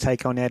Phoenix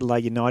take on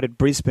Adelaide United.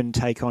 Brisbane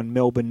take on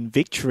Melbourne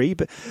Victory.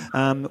 But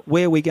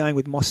where are we going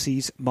with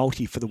Mossy's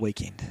multi for the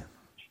weekend?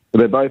 Well,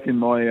 they're both in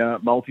my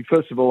multi.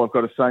 First of all, I've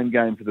got a same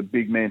game for the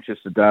big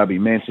Manchester derby.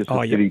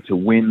 Manchester City to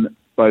win,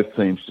 both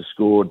teams to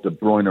score. De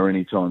Bruyne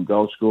anytime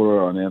goal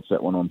scorer. I announced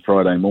that one on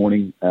Friday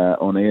morning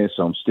on air,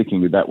 so I'm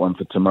sticking with that one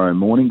for tomorrow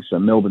morning. So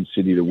Melbourne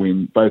City to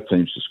win, both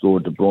teams to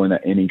score. De Bruyne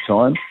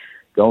anytime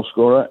goal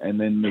scorer. And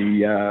then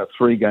the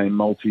 3-game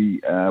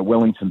multi,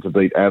 Wellington to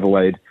beat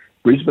Adelaide.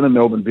 Brisbane and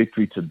Melbourne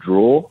Victory to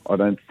draw. I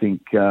don't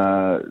think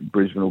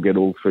Brisbane will get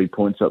all 3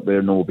 points up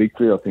there, nor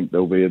Victory. I think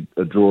there'll be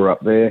a draw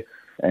up there.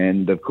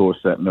 And, of course,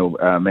 that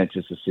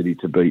Manchester City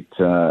to beat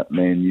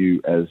Man U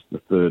as the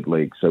 3rd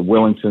leg. So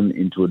Wellington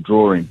into a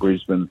draw in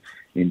Brisbane,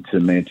 into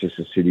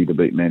Manchester City to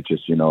beat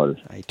Manchester United.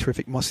 Hey,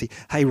 terrific, Mossy.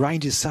 Hey,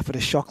 Rangers suffered a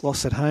shock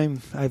loss at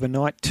home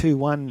overnight,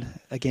 2-1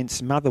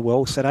 against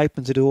Motherwell. So it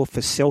opens the door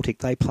for Celtic.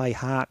 They play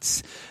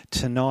Hearts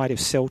tonight. If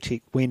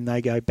Celtic win,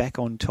 they go back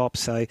on top.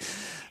 So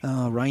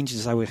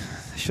Rangers,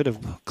 should have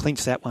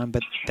clinched that one,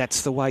 but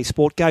that's the way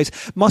sport goes.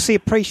 Mossy,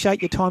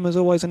 appreciate your time as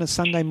always on a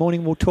Sunday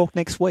morning. We'll talk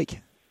next week.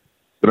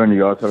 Good on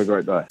you guys. Have a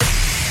great day. A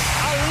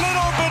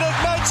little bit of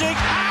magic.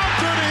 How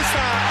good is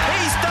that?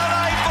 He's done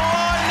a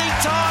blinding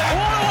time.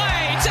 What a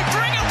way to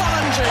bring up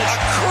 100.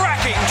 A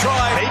cracking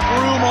try. Make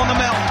room on the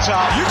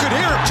mountaintop. You could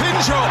hear a tin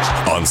shot.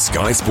 On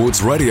Sky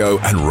Sports Radio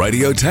and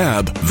Radio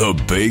Tab, the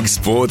Big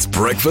Sports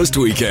Breakfast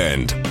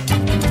Weekend.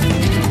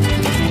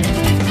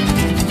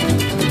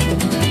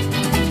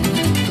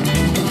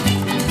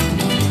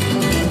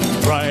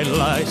 Bright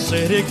light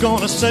city,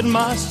 gonna set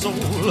my soul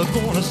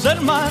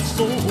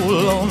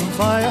on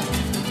fire.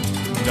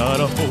 Got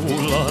a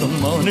whole lot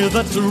of money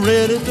that's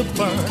ready to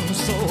burn,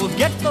 so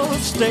get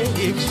those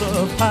stakes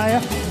up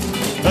higher.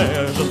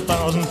 There's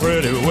 1,000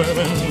 pretty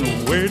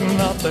women waiting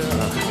out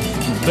there.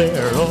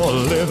 They're all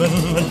living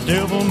a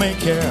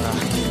devil-may-care,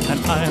 and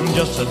I'm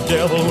just a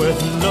devil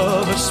with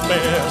love to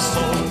spare.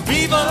 So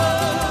viva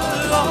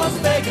Las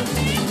Vegas,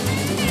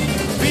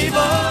 viva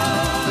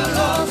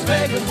Las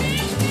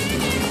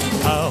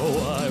Vegas. How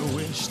I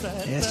wish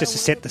that... Yeah, it's just to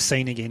set the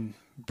scene again,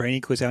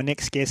 Breen, because our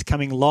next guest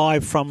coming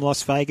live from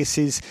Las Vegas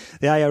is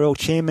the ARL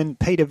chairman,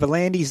 Peter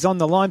Volandis. He's on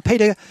the line.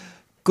 Peter,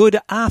 good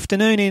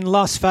afternoon in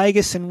Las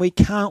Vegas, and we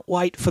can't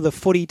wait for the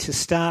footy to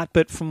start.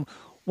 But from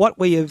what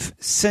we have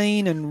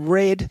seen and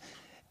read,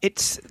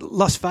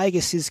 Las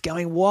Vegas is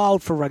going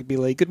wild for rugby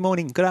league. Good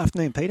morning, good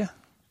afternoon, Peter.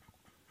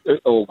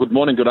 Oh, good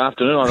morning, good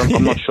afternoon.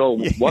 I'm not sure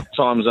what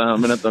time zone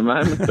I'm in at the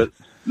moment, but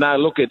no,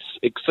 look, it's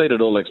exceeded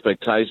all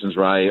expectations,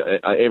 Ray.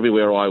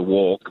 Everywhere I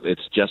walk,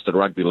 it's just a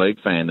rugby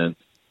league fan, and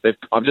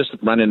I've just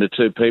run into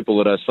two people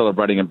that are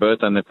celebrating a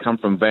birthday, and they've come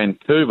from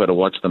Vancouver to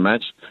watch the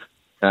match.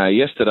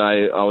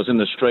 Yesterday, I was in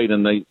the street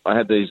and I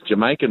had these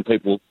Jamaican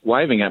people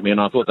waving at me,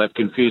 and I thought they've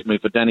confused me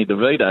for Danny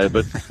DeVito,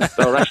 but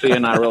they were actually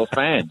NRL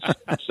fans.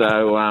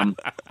 So,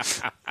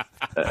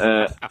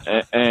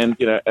 and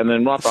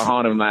then right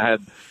behind them, they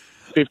had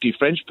 50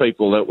 French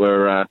people that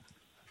were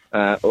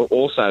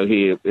also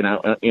here,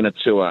 in a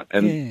tour,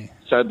 and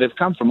so they've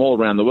come from all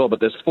around the world. But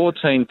there's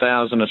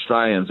 14,000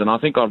 Australians, and I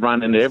think I've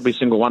run into every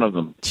single one of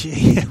them.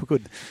 Yeah,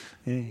 good.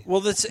 Yeah.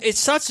 Well, it's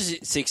such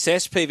a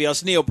success, PVL.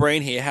 It's Neil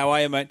Breen here. How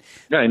are you, mate?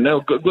 Yeah, Neil.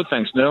 Good,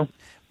 thanks, Neil.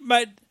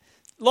 Mate,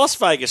 Las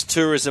Vegas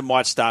tourism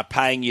might start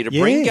paying you to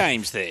bring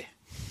games there.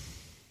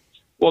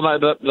 Well,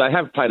 they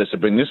have paid us to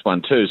bring this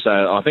one too.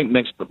 So I think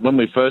when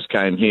we first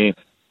came here,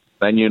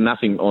 they knew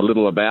nothing or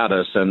little about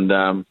us,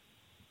 and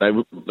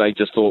they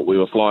just thought we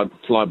were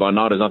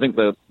fly-by-nighters. I think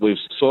that we've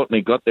certainly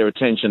got their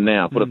attention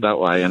now, put it that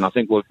way, and I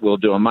think we'll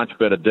do a much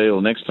better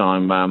deal next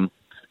time.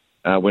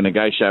 We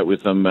negotiate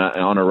with them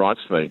on a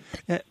rights fee.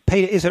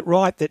 Peter, is it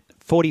right that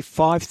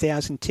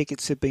 45,000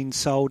 tickets have been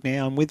sold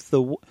now, and with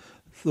the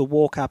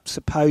walk-up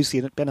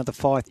supposedly at another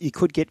 5, you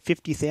could get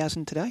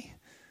 50,000 today?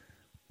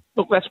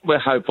 Look, we're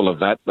hopeful of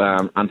that.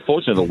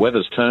 Unfortunately, the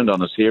weather's turned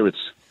on us here.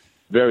 It's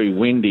very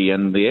windy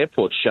and the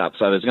airport's shut,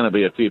 so there's going to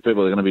be a few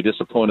people that are going to be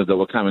disappointed that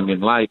we're coming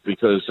in late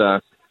because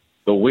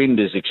the wind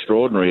is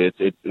extraordinary.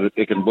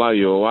 It can blow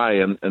you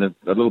away and a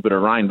little bit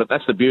of rain, but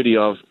that's the beauty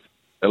of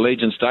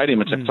Allegiant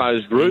Stadium. It's a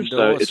closed roof,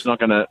 so it's not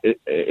going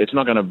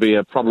to be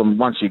a problem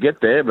once you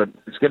get there, but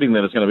it's getting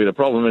there that's going to be the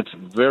problem. It's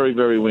very,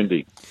 very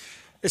windy.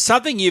 There's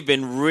something you've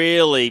been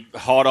really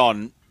hot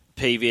on,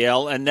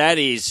 PVL, and that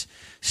is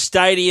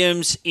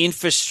stadiums,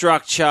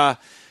 infrastructure.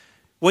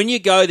 When you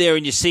go there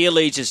and you see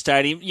Allegiant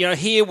Stadium,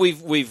 here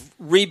we've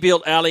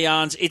rebuilt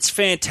Allianz. It's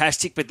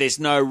fantastic, but there's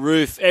no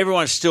roof.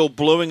 Everyone's still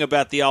bluing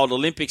about the old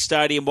Olympic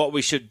Stadium, what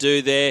we should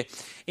do there.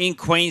 In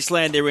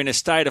Queensland, they're in a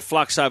state of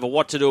flux over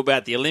what to do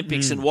about the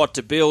Olympics and what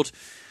to build.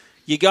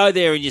 You go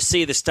there and you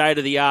see the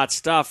state-of-the-art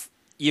stuff.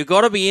 You've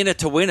got to be in it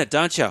to win it,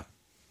 don't you?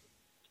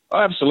 Oh,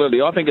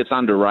 absolutely. I think it's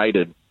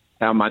underrated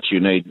how much you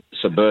need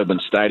suburban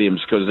stadiums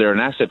because they're an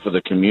asset for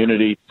the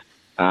community.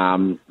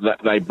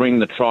 They bring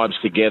the tribes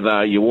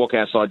together. You walk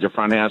outside your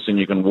front house and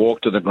you can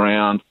walk to the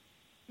ground.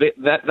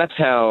 That's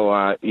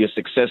how you're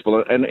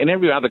successful. And in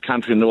every other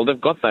country in the world, they've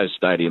got those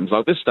stadiums.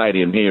 Like this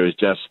stadium here is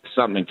just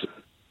something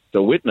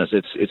to witness.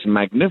 It's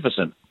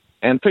magnificent.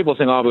 And people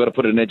think, we've got to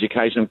put it in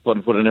education, put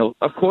it in health.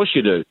 Of course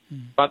you do.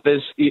 But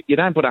you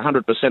don't put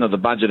 100% of the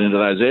budget into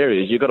those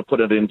areas. You've got to put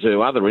it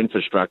into other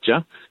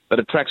infrastructure that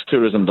attracts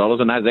tourism dollars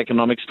and has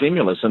economic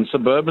stimulus. And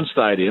suburban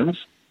stadiums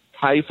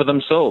pay for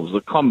themselves.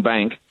 The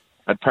CommBank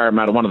at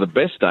Parramatta, one of the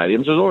best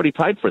stadiums, has already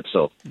paid for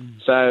itself.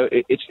 So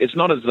it's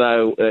not as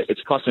though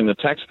it's costing the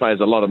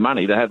taxpayers a lot of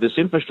money to have this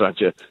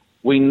infrastructure.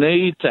 We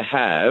need to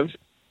have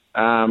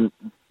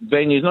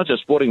venues, not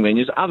just sporting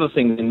venues, other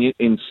things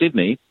in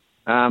Sydney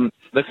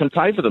that can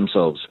pay for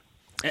themselves.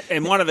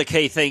 And one of the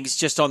key things,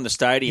 just on the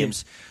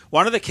stadiums,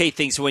 one of the key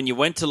things when you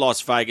went to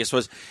Las Vegas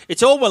was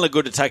it's all well and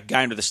good to take a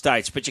game to the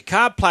States, but you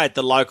can't play at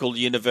the local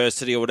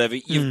university or whatever.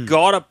 You've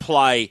got to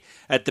play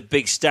at the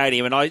big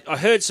stadium. And I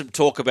heard some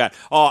talk about,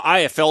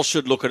 AFL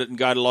should look at it and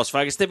go to Las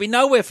Vegas. There'd be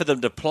nowhere for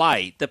them to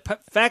play. The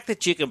fact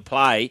that you can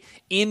play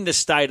in the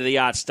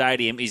state-of-the-art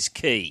stadium is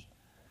key.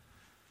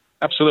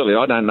 Absolutely.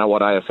 I don't know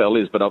what AFL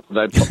is, but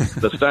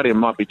the stadium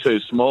might be too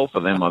small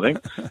for them, I think.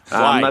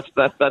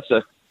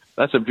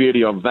 That's a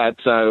beauty of that.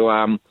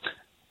 So,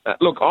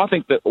 look, I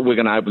think that we're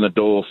going to open the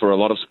door for a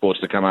lot of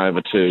sports to come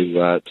over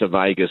to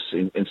Vegas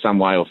in some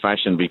way or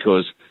fashion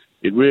because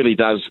it really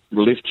does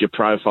lift your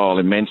profile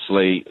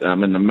immensely.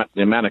 And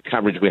the amount of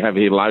coverage we have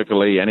here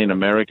locally and in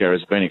America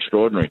has been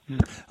extraordinary.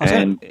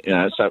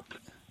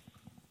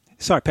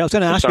 Sorry, Pal, I was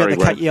going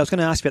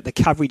to ask about the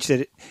coverage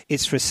that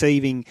it's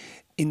receiving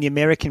in the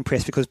American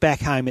press because back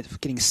home it's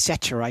getting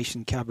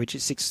saturation coverage.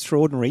 It's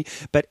extraordinary.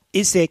 But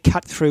is there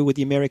cut through with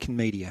the American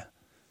media?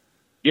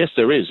 Yes,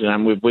 there is.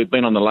 We've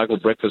been on the local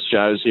breakfast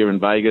shows here in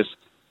Vegas,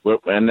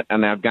 and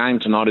our game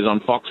tonight is on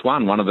Fox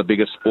 1, one of the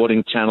biggest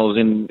sporting channels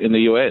in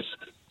the US.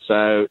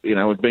 So,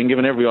 we've been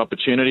given every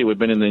opportunity. We've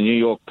been in the New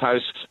York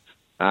Post.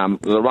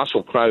 The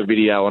Russell Crowe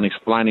video on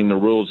explaining the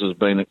rules has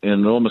been an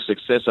enormous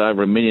success,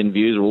 over 1 million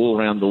views all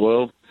around the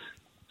world.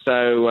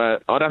 So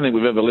I don't think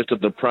we've ever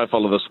lifted the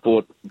profile of the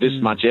sport this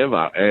much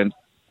ever. And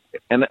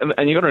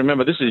you've got to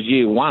remember, this is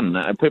year one.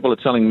 People are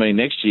telling me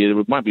next year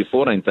it won't be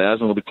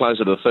 14,000, it'll be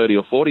closer to 30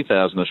 or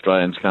 40,000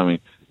 Australians coming.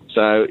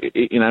 So,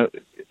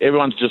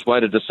 everyone's just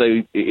waited to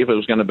see if it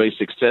was going to be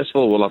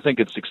successful. Well, I think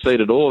it's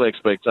exceeded all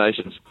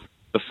expectations.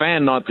 The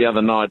fan night the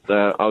other night,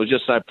 I was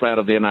just so proud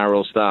of the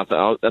NRL staff.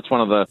 That's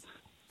one of the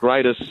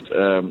greatest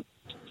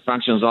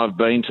functions I've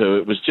been to.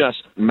 It was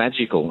just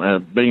magical,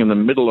 being in the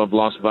middle of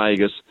Las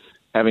Vegas,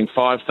 having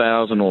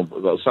 5,000,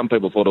 or some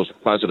people thought it was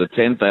closer to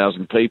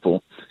 10,000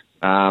 people,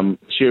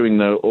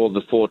 cheering all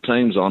the four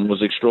teams on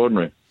was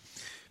extraordinary.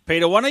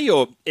 Peter, one of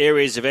your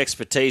areas of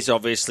expertise,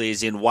 obviously,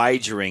 is in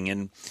wagering,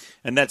 and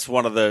that's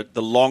one of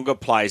the longer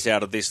plays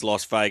out of this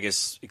Las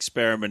Vegas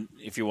experiment,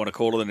 if you want to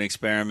call it an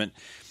experiment.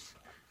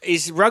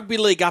 Is rugby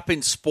league up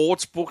in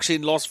sports books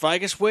in Las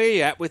Vegas? Where are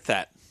you at with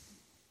that?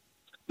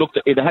 Look,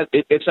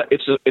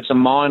 it's a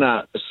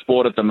minor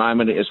sport at the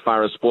moment as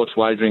far as sports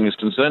wagering is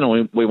concerned,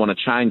 and we want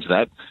to change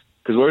that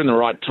because we're in the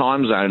right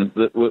time zone.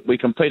 We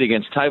compete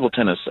against table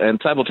tennis, and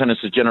table tennis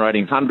is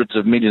generating hundreds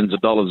of millions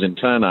of dollars in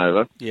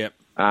turnover. Yep.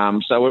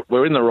 So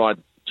we're in the right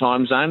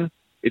time zone.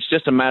 It's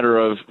just a matter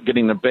of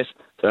getting the best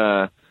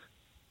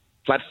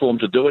platform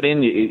to do it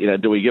in.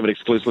 Do we give it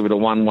exclusively to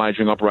one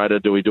wagering operator?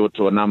 Do we do it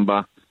to a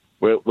number?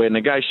 We're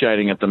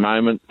negotiating at the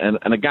moment, and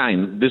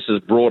again, this has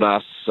brought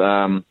us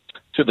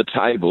to the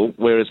table,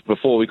 whereas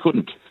before we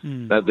couldn't.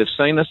 They've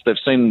seen us. They've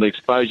seen the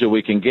exposure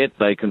we can get.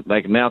 They can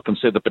now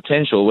consider the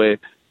potential. Where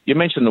you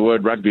mentioned the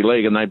word rugby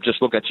league, and they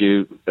just look at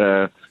you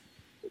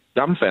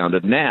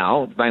dumbfounded.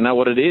 Now they know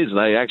what it is.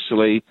 They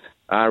actually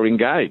are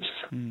engaged.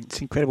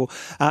 It's incredible.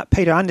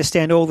 Peter, I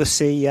understand all the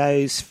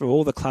CEOs for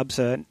all the clubs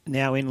are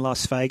now in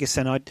Las Vegas,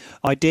 and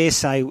I dare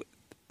say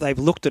they've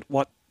looked at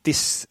what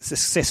this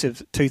success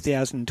of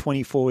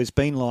 2024 has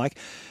been like.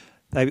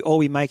 They'll all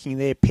be making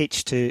their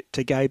pitch to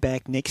go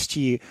back next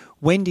year.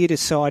 When do you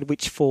decide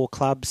which four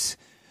clubs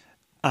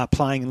are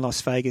playing in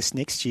Las Vegas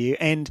next year?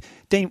 And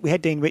we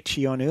had Dean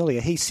Ritchie on earlier.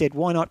 He said,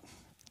 why not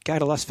go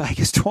to Las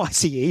Vegas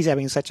twice a year? He's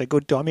having such a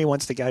good time. He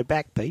wants to go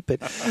back, Pete.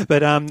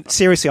 But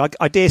seriously,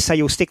 I dare say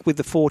you'll stick with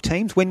the four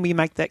teams. When we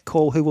make that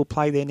call, who will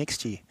play there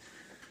next year?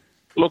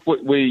 Look,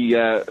 we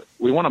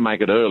want to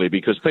make it early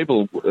because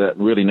people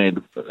really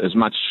need as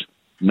much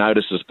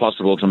notice as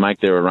possible to make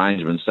their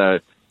arrangements. So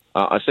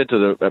I said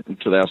to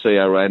our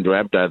CEO, Andrew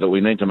Abdo, that we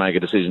need to make a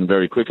decision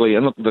very quickly.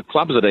 And look, the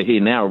clubs that are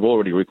here now have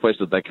already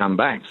requested they come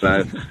back,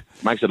 so it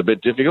makes it a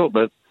bit difficult.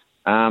 But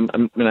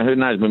who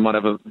knows? We might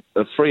have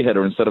a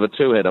three-header instead of a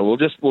two-header. We'll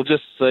just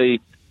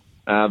see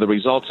the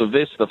results of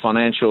this, the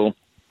financial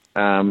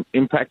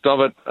impact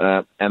of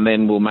it, and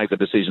then we'll make the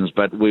decisions.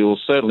 But we will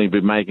certainly be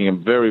making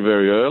them very,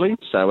 very early,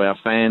 so our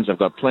fans have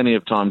got plenty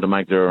of time to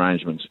make their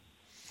arrangements.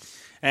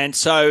 And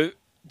so,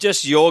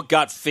 just your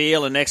gut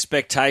feel and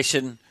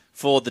expectation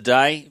for the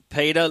day,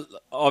 Peter.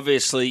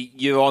 Obviously,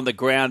 you're on the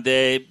ground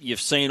there.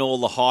 You've seen all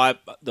the hype.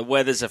 The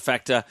weather's a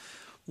factor.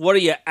 What do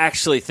you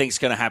actually think is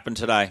going to happen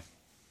today?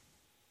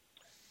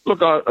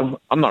 Look,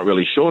 I'm not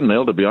really sure,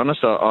 Neil, to be honest.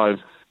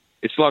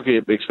 It's like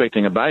you're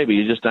expecting a baby.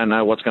 You just don't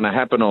know what's going to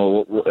happen.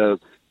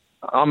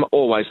 I'm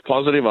always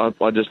positive.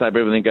 I just hope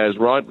everything goes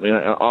right.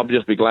 I'll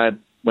just be glad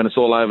when it's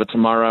all over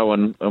tomorrow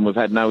and we've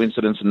had no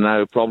incidents and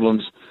no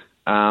problems.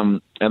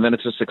 And then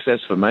it's a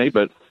success for me.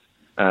 But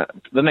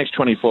the next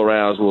 24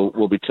 hours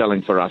will be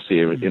telling for us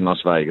here in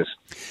Las Vegas.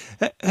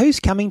 Who's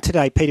coming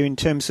today, Peter, in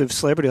terms of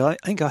celebrity? I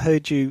think I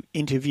heard you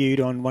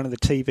interviewed on one of the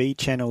TV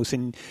channels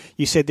and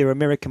you said there are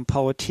American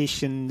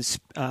politicians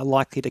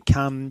likely to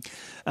come,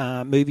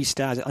 movie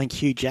stars. I think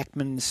Hugh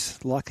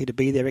Jackman's likely to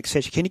be there,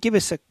 etc. Can you give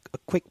us a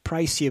quick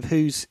précis of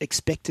who's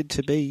expected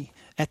to be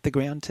at the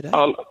ground today?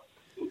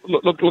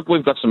 Look,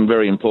 we've got some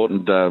very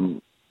important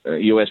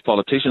US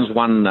politicians.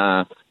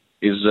 One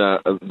is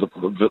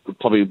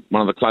probably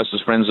one of the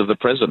closest friends of the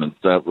president,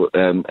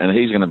 and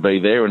he's going to be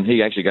there. And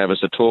he actually gave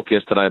us a talk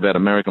yesterday about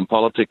American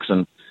politics,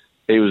 and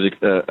he was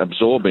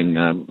absorbing,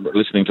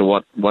 listening to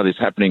what is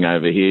happening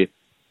over here.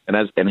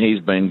 And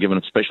he's been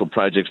given special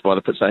projects by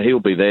the so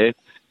he'll be there.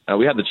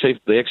 We had the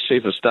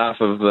ex-chief of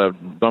staff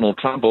of Donald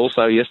Trump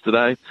also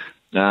yesterday.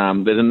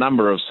 There's a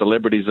number of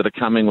celebrities that are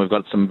coming. We've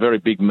got some very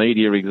big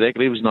media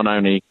executives, not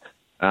only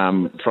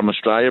from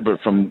Australia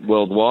but from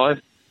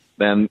worldwide.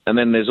 And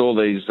then there's all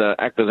these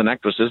actors and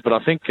actresses. But I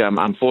think,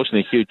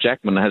 unfortunately, Hugh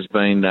Jackman has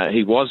been...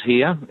 he was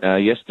here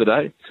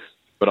yesterday,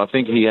 but I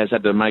think he has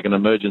had to make an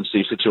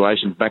emergency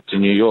situation back to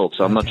New York,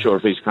 so I'm not sure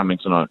if he's coming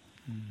tonight.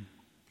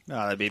 Oh,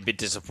 that'd be a bit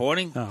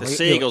disappointing. The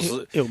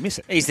Seagulls... He'll miss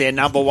it. He's their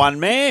number one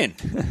man.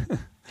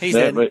 He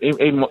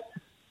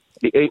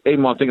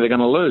might think they're going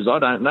to lose. I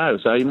don't know.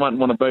 So he might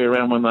want to be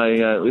around when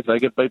if they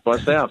get beat by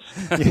South.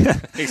 Yeah.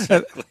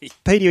 Exactly.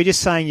 Peter, you're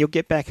just saying you'll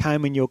get back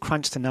home and you'll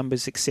crunch the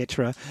numbers,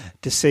 etc.,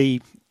 to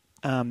see.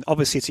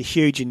 Obviously, it's a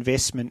huge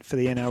investment for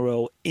the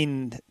NRL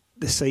in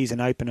the season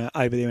opener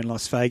over there in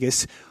Las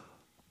Vegas.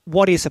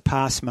 what is a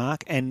pass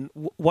mark, and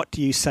what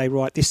do you say,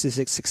 right, this is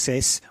a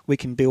success, we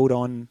can build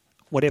on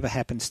whatever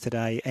happens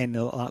today and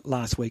the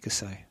last week or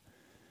so?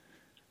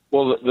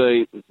 Well,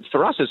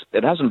 for us,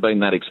 it hasn't been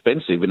that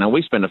expensive.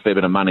 We spent a fair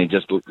bit of money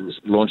just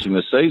launching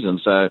the season.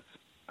 So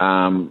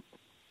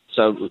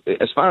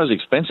as far as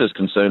expense is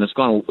concerned,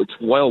 it's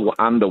well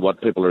under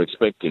what people are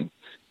expecting,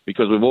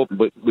 because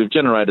we've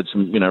generated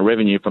some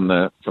revenue from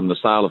the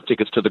sale of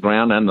tickets to the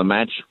ground and the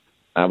match.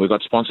 We've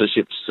got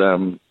sponsorships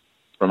from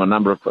a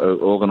number of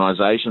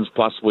organisations.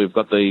 Plus, we've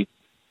got the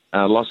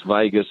Las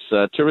Vegas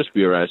Tourist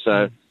Bureau.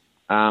 So.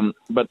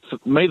 But for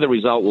me, the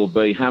result will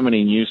be how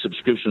many new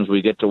subscriptions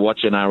we get to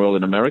watch NRL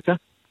in America,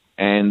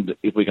 and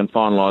if we can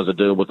finalise a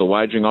deal with the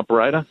wagering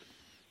operator.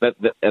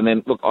 And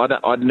then, look,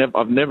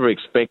 I've never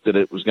expected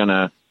it was going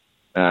to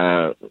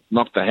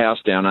knock the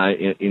house down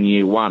in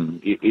year one.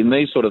 In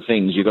these sort of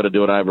things, you've got to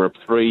do it over a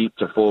 3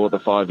 to 4 to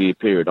 5 year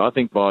period. I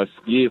think by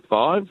year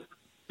 5,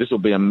 this will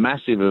be a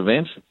massive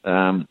event,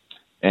 and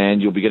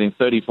you'll be getting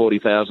 30,000,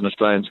 40,000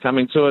 Australians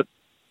coming to it,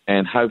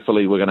 and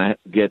hopefully we're going to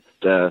get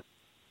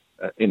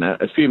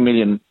a few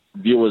million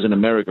viewers in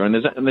America, and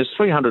there's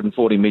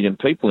 340 million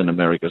people in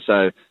America.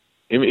 So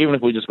even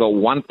if we just got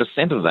 1%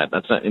 of that,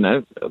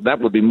 that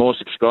would be more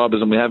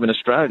subscribers than we have in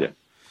Australia.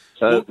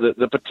 So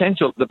the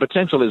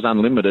potential is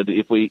unlimited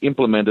if we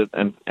implement it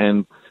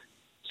and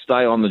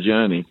stay on the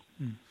journey.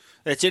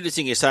 It's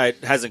interesting you say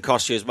it hasn't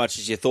cost you as much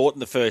as you thought in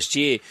the first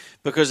year,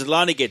 because it'll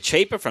only get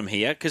cheaper from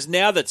here, because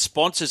now that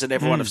sponsors and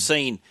everyone have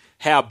seen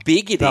how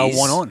big it is, they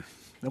want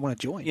to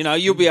join.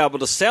 You'll be able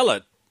to sell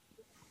it.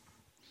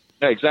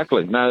 Yeah,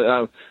 exactly.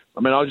 No,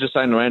 I was just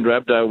saying to Andrew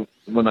Abdo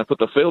when they put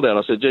the field out,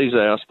 I said, geez,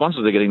 our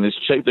sponsors are getting this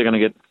cheap. They're going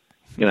to get,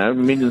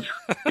 millions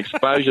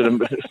exposure.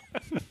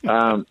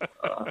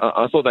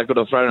 I thought they could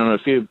have thrown on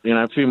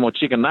a few more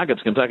chicken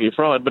nuggets, Kentucky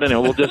Fried. But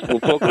anyway, we'll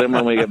talk to them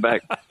when we get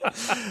back.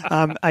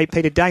 Hey,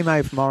 Peter,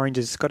 Damo from Orange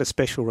has got a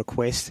special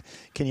request.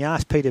 Can you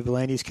ask Peter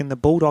V'landys, can the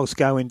Bulldogs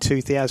go in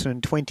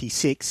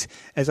 2026?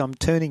 As I'm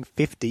turning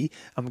 50,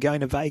 I'm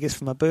going to Vegas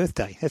for my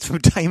birthday. That's from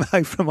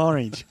Damo from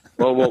Orange.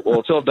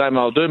 Well, tell Damo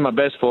I'll do my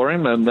best for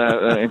him, and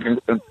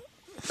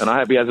I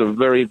hope he has a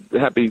very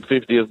happy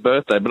 50th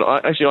birthday. But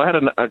I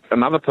had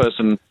another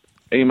person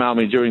email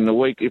me during the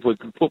week if we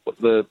could put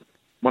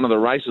one of the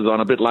races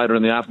on a bit later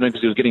in the afternoon,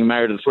 because he was getting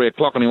married at 3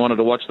 o'clock and he wanted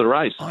to watch the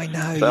race. I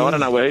know. So I don't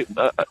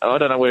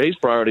know where his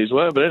priorities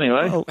were, but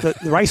anyway. Well,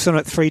 the race on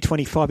at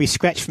 3:25. He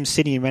scratched from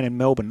Sydney and ran in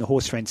Melbourne. The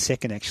horse ran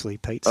second, actually,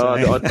 Pete.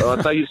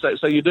 So,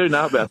 so you do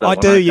know about that? I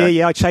do.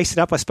 Yeah. I chased it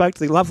up. I spoke to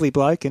the lovely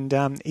bloke, and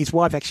his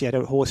wife actually had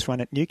a horse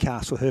run at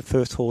Newcastle, her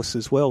first horse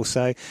as well.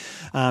 So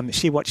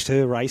she watched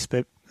her race,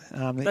 but.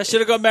 They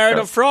should have got married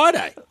on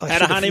Friday.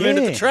 Had a honeymoon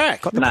at the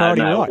track. Got the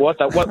priority right.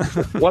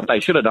 What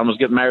they should have done was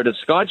get married at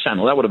Sky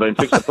Channel. That would have been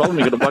fixed the problem.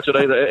 You could have watched it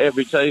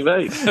every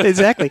TV.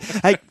 Exactly.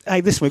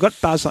 Hey, listen, we've got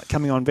Buzz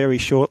coming on very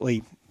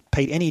shortly.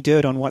 Pete, any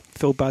dirt on what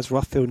Phil Buzz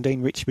Rothfield and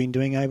Dean Rich have been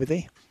doing over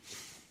there?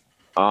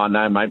 Oh,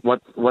 no, mate.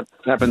 What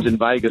happens in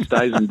Vegas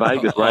stays in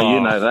Vegas, Ray.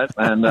 You know that.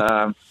 And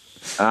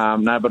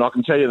no, but I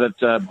can tell you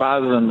that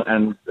Buzz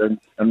and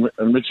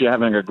Richie are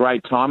having a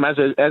great time, as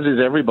is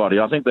everybody.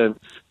 I think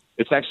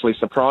it's actually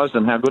surprised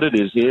them how good it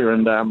is here,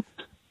 and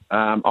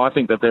I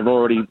think that they've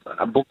already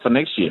booked for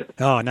next year.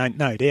 Oh, no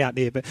doubt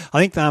there. But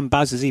I think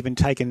Buzz has even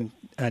taken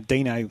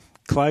Dino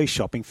clothes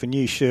shopping for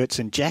new shirts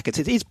and jackets.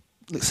 It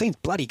seems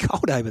bloody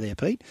cold over there,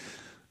 Pete.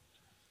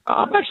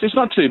 Actually, it's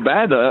not too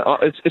bad.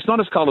 It's not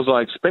as cold as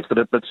I expected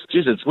it, but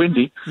geez, it's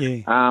windy.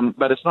 Yeah.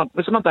 But it's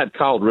not that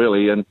cold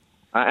really, and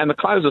the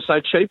clothes are so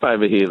cheap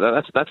over here.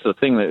 That's the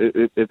thing.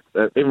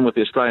 That even with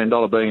the Australian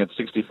dollar being at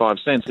 65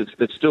 cents,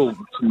 it's still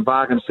some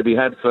bargains to be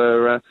had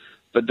for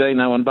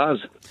Dino and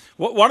Buzz.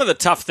 One of the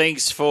tough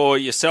things for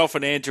yourself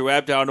and Andrew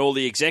Abdo and all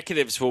the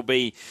executives will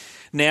be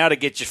now to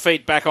get your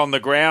feet back on the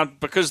ground,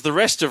 because the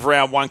rest of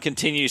round one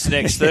continues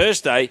next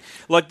Thursday.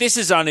 Like, this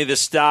is only the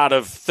start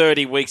of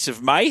 30 weeks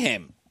of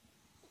mayhem.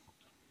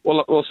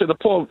 Well, see, the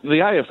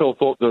AFL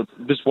thought that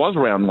this was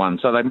round one,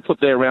 so they put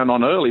their round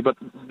on early, but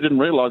didn't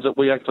realise that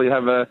we actually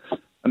have a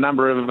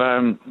number of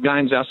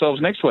games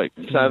ourselves next week.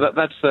 So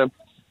that's the.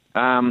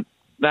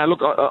 Now, look,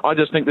 I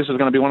just think this is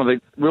going to be one of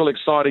the real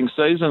exciting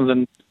seasons,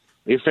 and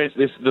if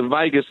the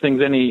Vegas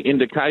thing's any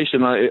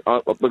indication, we've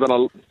got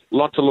a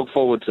lot to look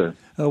forward to.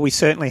 Well, we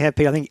certainly have,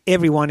 Pete. I think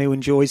everyone who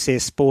enjoys their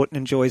sport and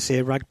enjoys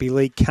their rugby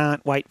league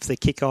can't wait for the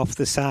kick-off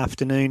this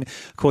afternoon.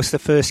 Of course, the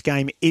first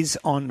game is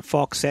on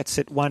Fox. That's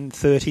at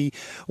 1:30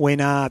 when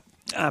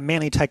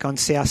Manly take on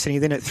South Sydney.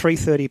 Then at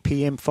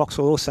 3:30pm, Fox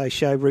will also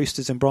show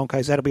Roosters and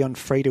Broncos. That'll be on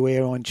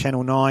free-to-air on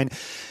Channel 9.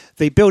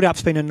 The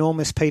build-up's been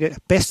enormous, Peter.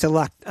 Best of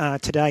luck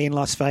today in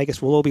Las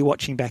Vegas. We'll all be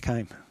watching back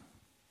home.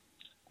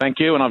 Thank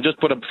you, and I've just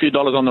put a few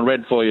dollars on the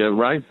red for you,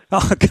 Ray.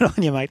 Oh, good on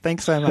you, mate.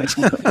 Thanks so much.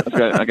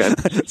 Okay.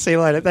 See you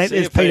later.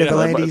 There's Peter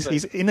V'landys.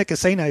 He's in the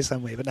casino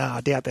somewhere, but no,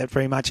 I doubt that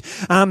very much.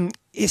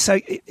 So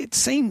it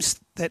seems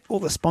that all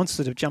the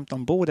sponsors have jumped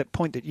on board. That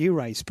point that you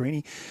raised,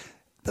 Breeny.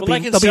 There'll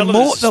be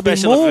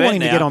more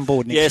wanting to get on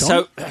board next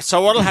time.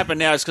 So what will happen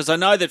now is, because I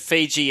know that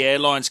Fiji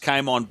Airlines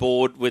came on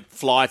board with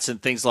flights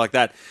and things like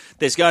that,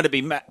 there's going to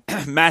be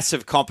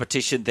massive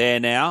competition there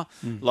now.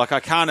 Like,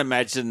 I can't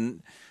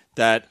imagine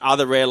that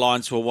other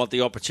airlines will want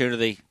the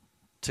opportunity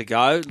to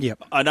go.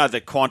 Yep. I know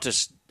that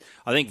Qantas,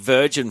 I think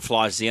Virgin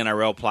flies the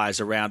NRL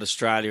players around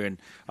Australia, and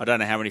I don't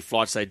know how many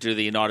flights they do to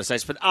the United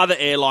States, but other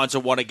airlines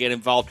will want to get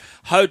involved.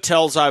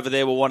 Hotels over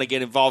there will want to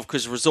get involved,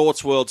 because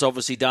Resorts World's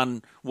obviously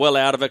done well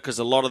out of it, because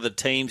a lot of the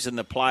teams and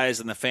the players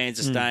and the fans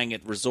are staying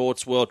at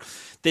Resorts World.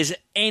 There's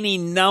any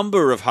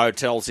number of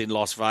hotels in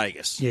Las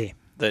Vegas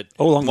that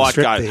all along might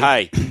the go, strip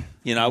hey,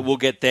 we'll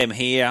get them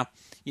here.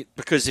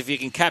 Because if you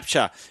can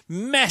capture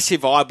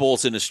massive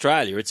eyeballs in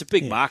Australia, it's a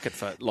big market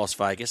for Las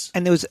Vegas.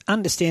 And there was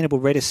understandable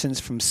reticence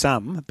from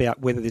some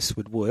about whether this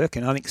would work,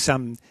 and I think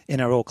some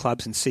NRL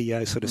clubs and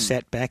CEOs sort of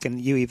sat back, and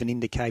you even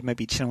indicate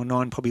maybe Channel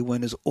 9 probably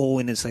weren't as all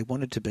in as they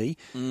wanted to be.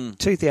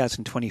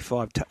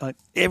 2025,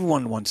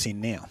 everyone wants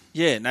in now.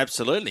 Yeah,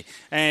 absolutely.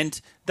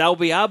 And they'll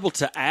be able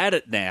to add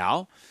it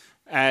now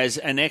as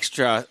an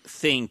extra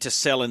thing to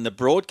sell in the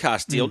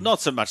broadcast deal.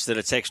 Not so much that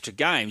it's extra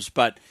games,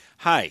 but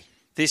hey,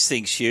 this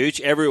thing's huge.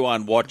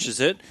 Everyone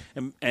watches it.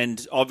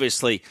 And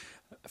obviously,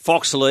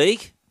 Fox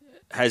League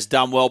has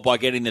done well by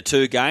getting the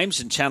 2 games,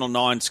 and Channel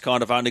 9's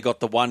kind of only got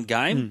the 1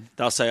 game.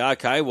 They'll say,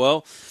 okay,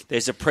 well,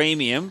 there's a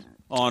premium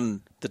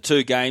on the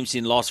 2 games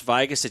in Las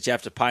Vegas that you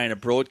have to pay in a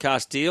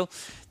broadcast deal.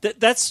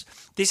 This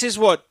is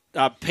what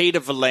Peter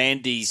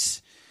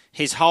V'landys,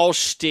 his whole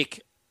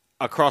shtick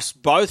across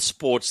both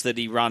sports that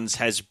he runs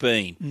has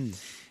been.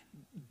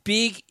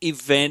 Big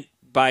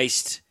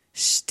event-based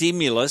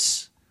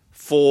stimulus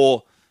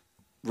for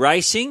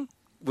racing,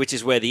 which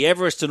is where the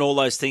Everest and all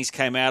those things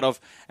came out of,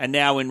 and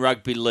now in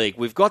rugby league.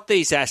 We've got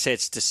these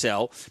assets to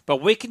sell,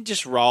 but we can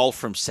just roll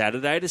from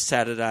Saturday to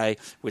Saturday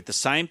with the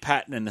same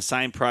pattern and the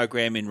same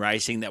program in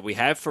racing that we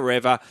have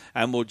forever,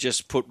 and we'll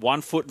just put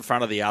one foot in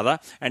front of the other.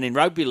 And in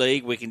rugby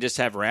league, we can just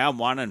have round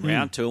 1 and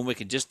round 2, and we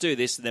can just do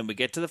this, and then we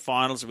get to the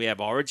finals, and we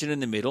have Origin in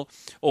the middle,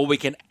 or we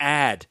can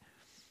add.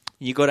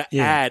 You've got to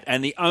add,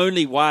 and the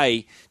only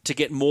way to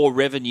get more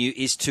revenue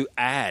is to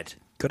add.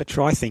 Got to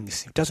try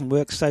things. If it doesn't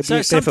work, so be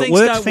it. Some If it things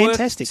works, don't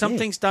fantastic. work. Some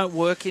things don't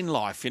work in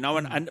life,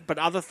 but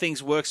other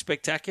things work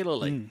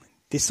spectacularly.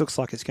 This looks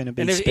like it's going to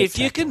be And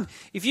spectacular.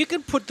 if you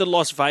can put the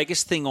Las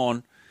Vegas thing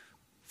on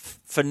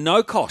for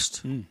no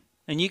cost, and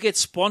you get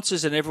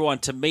sponsors and everyone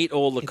to meet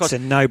all the costs,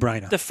 it's a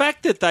no-brainer. The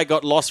fact that they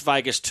got Las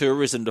Vegas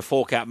Tourism to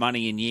fork out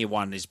money in year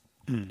 1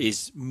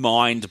 is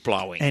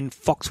mind-blowing. And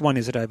Fox 1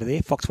 is it over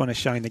there? Fox 1 is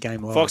showing the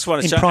game live. Fox 1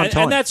 is in showing, prime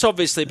time. and that's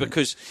obviously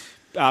because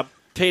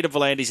Peter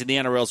V'landys and the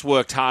NRL's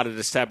worked hard at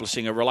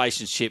establishing a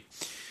relationship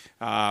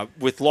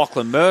with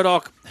Lachlan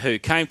Murdoch, who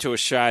came to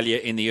Australia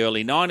in the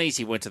early 90s.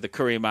 He went to the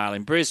Courier Mail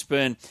in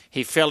Brisbane.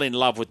 He fell in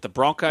love with the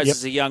Broncos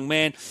as a young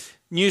man.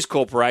 News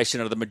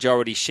Corporation are the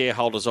majority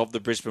shareholders of the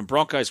Brisbane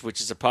Broncos,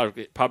 which is a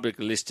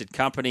publicly listed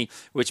company,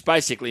 which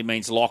basically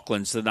means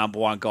Lachlan's the number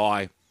 1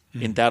 guy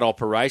in that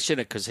operation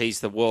because he's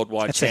the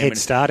worldwide chairman. That's a head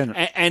start, isn't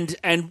it?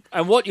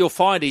 And what you'll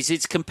find is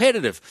it's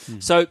competitive.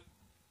 So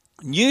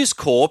News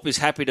Corp is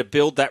happy to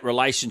build that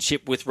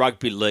relationship with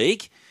Rugby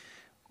League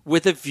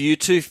with a view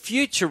to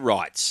future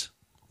rights,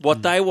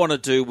 what they want to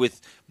do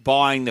with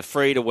buying the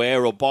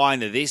free-to-wear or buying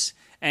the this.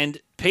 And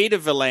Peter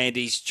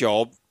V'landys'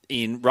 job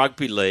in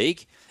Rugby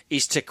League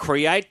is to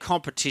create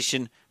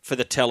competition for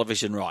the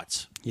television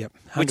rights. Yep,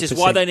 100%. Which is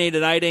why they need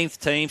an 18th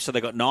team, so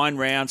they've got 9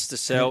 rounds to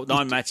sell,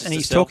 9 matches to sell. And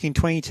he's talking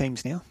 20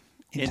 teams now.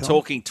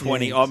 Talking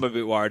 20. I'm a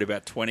bit worried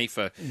about 20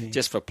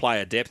 just for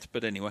player depth,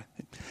 but anyway.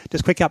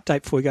 Just a quick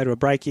update before we go to a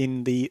break.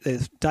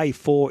 The day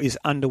 4 is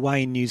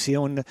underway in New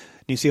Zealand.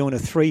 New Zealand are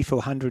 3 for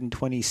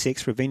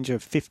 126, Revenge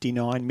of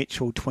 59,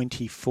 Mitchell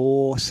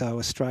 24. So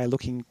Australia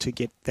looking to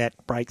get that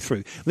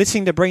breakthrough.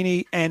 Listening to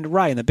Breen and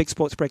Ray on the Big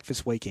Sports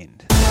Breakfast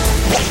Weekend.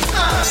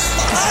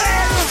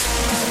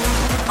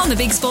 On the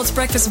Big Sports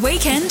Breakfast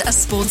Weekend, a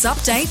sports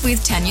update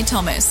with Tanya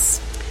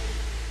Thomas.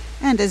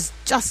 And as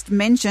just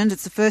mentioned,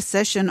 it's the first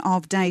session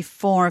of day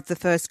 4 of the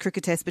first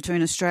cricket test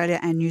between Australia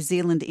and New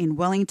Zealand in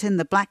Wellington.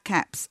 The Black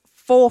Caps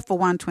 4 for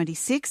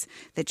 126.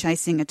 They're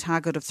chasing a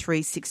target of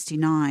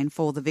 369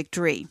 for the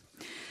victory.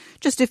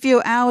 Just a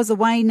few hours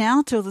away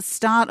now till the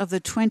start of the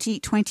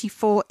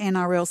 2024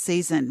 NRL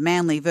season.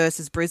 Manly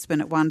versus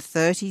Brisbane at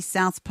 1:30.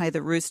 Souths play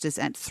the Roosters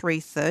at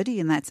 3:30,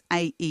 and that's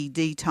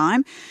AED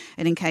time.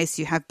 And in case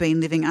you have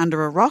been living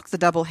under a rock, the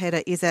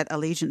doubleheader is at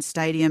Allegiant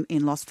Stadium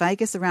in Las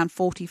Vegas, around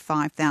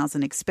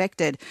 45,000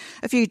 expected.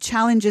 A few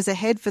challenges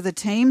ahead for the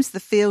teams. The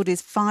field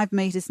is 5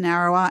 metres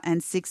narrower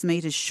and 6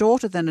 metres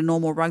shorter than a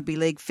normal rugby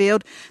league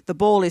field. The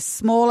ball is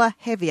smaller,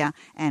 heavier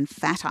and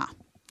fatter.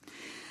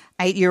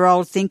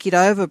 8-year-old Think It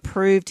Over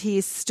proved he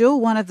is still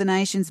one of the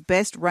nation's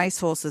best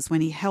racehorses when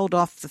he held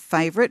off the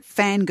favourite,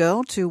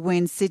 Fangirl, to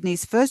win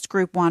Sydney's first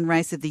Group 1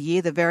 race of the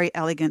year, the Very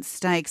Elegant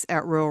Stakes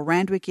at Royal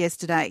Randwick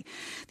yesterday.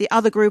 The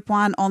other Group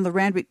 1 on the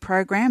Randwick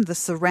program, the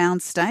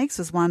Surround Stakes,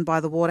 was won by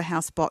the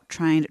Waterhouse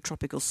Bot-trained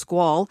Tropical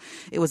Squall.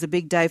 It was a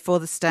big day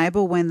for the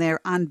stable when their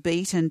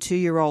unbeaten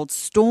 2-year-old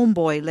Storm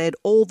Boy led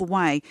all the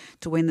way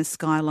to win the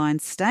Skyline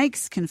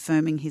Stakes,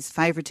 confirming his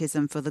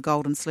favouritism for the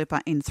Golden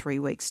Slipper in 3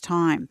 weeks'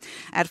 time.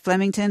 At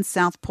Flemington,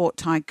 Southport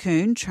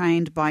Tycoon,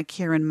 trained by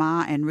Kieran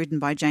Maher and ridden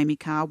by Jamie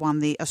Carr, won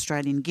the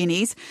Australian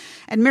Guineas.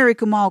 And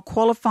Miracle Mile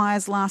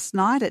qualifiers last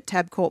night at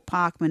Tabcorp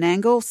Park,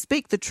 Menangle.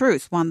 Speak the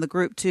Truth won the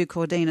Group 2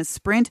 Cordina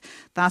Sprint,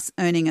 thus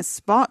earning a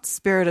spot.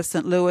 Spirit of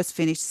St. Louis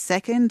finished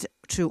second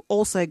to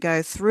also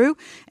go through.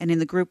 And in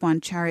the Group 1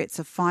 Chariots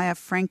of Fire,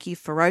 Frankie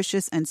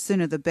Ferocious and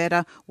Sooner the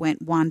Better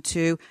went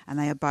 1-2, and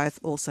they are both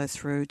also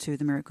through to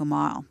the Miracle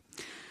Mile.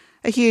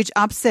 A huge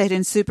upset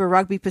in Super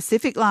Rugby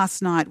Pacific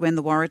last night when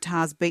the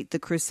Waratahs beat the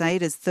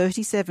Crusaders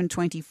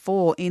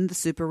 37-24 in the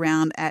Super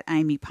Round at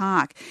Amy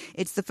Park.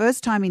 It's the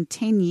first time in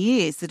 10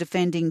 years the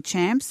defending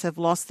champs have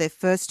lost their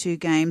first 2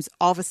 games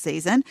of a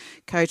season.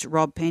 Coach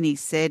Rob Penny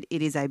said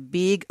it is a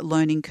big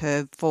learning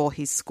curve for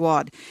his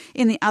squad.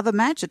 In the other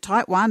match, a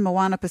tight one,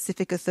 Moana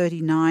Pacifica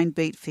 39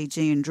 beat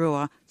Fijian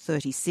Drua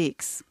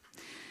 36.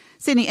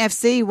 Sydney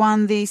FC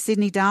won the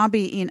Sydney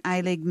Derby in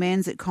A-League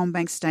Men's at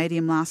Combank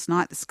Stadium last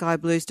night. The Sky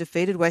Blues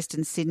defeated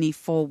Western Sydney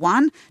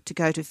 4-1 to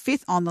go to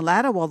 5th on the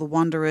ladder, while the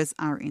Wanderers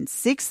are in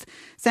 6th.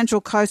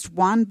 Central Coast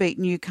 1 beat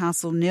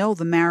Newcastle 0.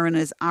 The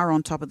Mariners are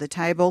on top of the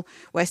table.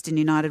 Western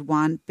United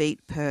 1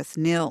 beat Perth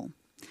 0.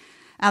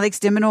 Alex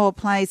de Minaur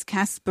plays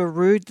Casper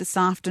Ruud this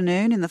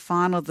afternoon in the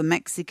final of the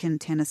Mexican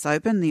Tennis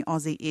Open. The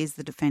Aussie is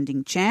the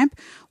defending champ.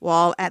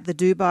 While at the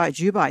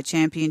Dubai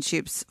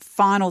Championships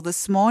final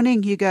this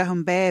morning, Hugo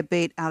Humbert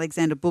beat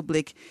Alexander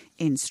Bublik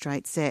in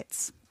straight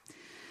sets.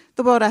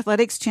 The World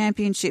Athletics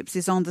Championships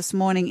is on this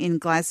morning in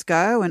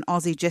Glasgow, and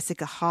Aussie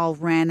Jessica Hull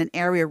ran an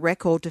area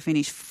record to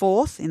finish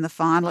 4th in the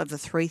final of the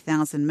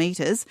 3,000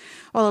 metres,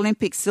 while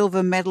Olympic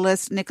silver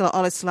medalist Nicola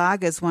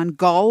Olaslagers won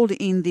gold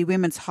in the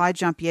women's high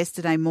jump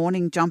yesterday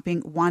morning,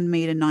 jumping 1.99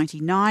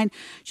 metre.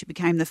 She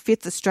became the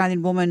 5th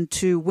Australian woman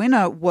to win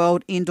a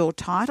world indoor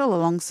title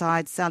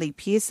alongside Sally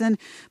Pearson,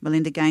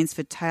 Melinda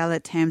Gainsford-Taylor,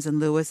 Tamsin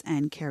Lewis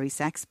and Kerry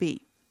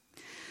Saxby.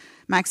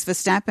 Max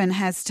Verstappen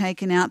has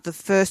taken out the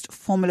first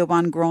Formula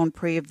One Grand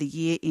Prix of the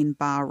year in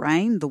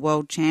Bahrain. The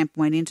world champ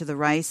went into the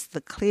race the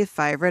clear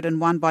favourite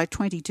and won by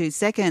 22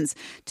 seconds.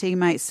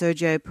 Teammate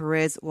Sergio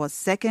Perez was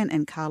second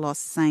and Carlos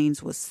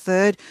Sainz was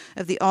third.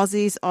 Of the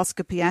Aussies,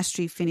 Oscar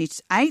Piastri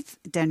finished 8th,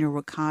 Daniel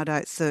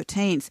Ricciardo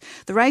 13th.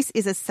 The race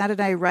is a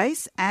Saturday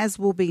race, as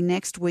will be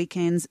next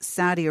weekend's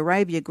Saudi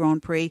Arabia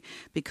Grand Prix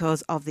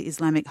because of the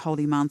Islamic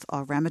holy month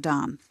of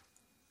Ramadan.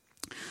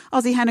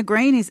 Aussie Hannah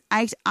Green is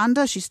 8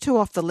 under. She's 2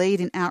 off the lead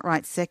in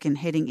outright second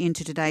heading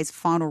into today's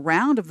final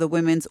round of the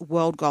Women's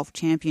World Golf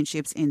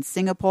Championships in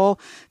Singapore.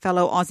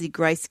 Fellow Aussie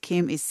Grace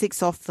Kim is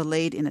 6 off the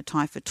lead in a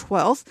tie for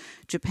 12th.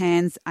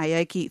 Japan's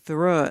Aoki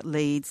Furua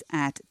leads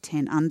at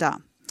 10 under.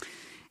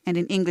 And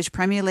in English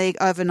Premier League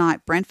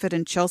overnight, Brentford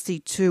and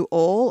Chelsea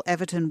 2-2,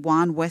 Everton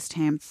 1, West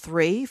Ham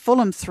 3,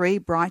 Fulham 3,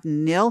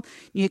 Brighton 0,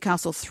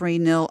 Newcastle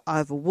 3-0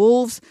 over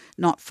Wolves,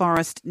 Not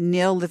Forest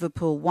 0,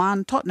 Liverpool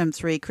 1, Tottenham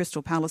 3,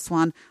 Crystal Palace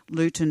 1,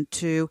 Luton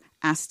 2,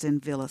 Aston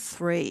Villa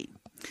 3.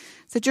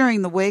 So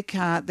during the week,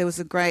 there was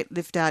a great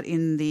lift out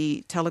in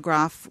the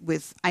Telegraph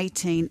with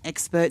 18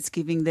 experts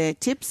giving their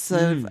tips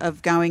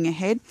of going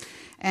ahead.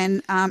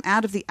 And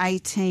out of the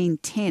 18,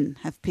 10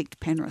 have picked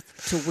Penrith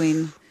to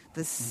win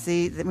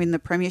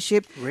the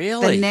premiership.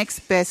 Really? The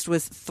next best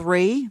was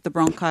 3, the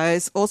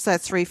Broncos, also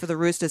 3 for the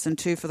Roosters and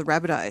 2 for the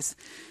Rabbitohs.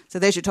 So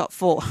there's your top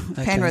 4,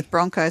 okay. Penrith,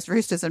 Broncos,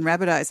 Roosters and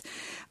Rabbitohs.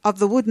 Of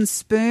the Wooden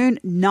Spoon,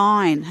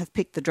 9 have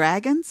picked the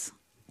Dragons.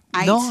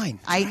 8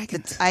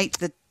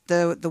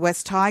 the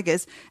West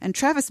Tigers. And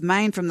Travis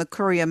Main from the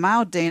Courier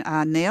Mail,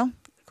 Neil,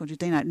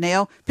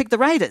 picked the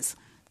Raiders.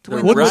 To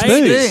win the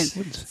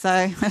Spoon.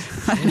 So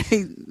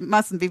he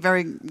mustn't be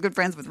very good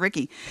friends with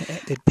Ricky.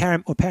 Did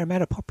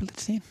Parramatta popular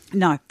then?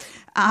 No.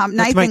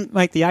 Nathan,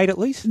 make the 8 at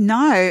least?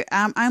 No.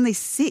 Only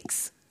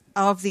 6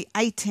 of the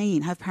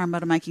 18 have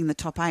Parramatta making the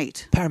top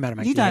 8. Parramatta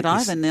making you the 8. You don't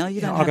either, Neil. You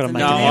don't have them.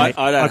 No, I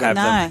don't have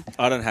them.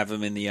 I don't have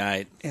them in the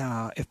 8.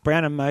 If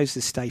Brown and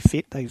Moses stay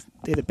fit, they're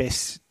the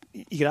best.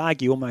 You could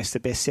argue almost the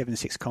best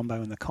 7-6 combo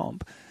in the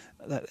comp.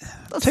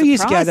 2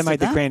 years ago, they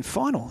made the grand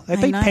final. They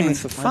beat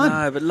Penrith for fun.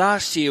 I know, but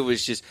last year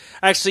was just...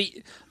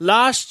 Actually,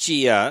 last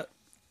year,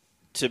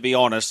 to be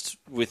honest,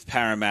 with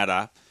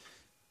Parramatta,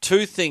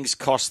 2 things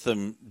cost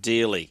them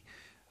dearly.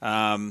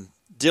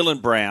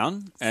 Dylan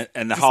Brown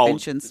and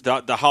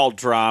the whole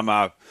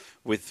drama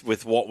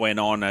with what went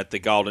on at the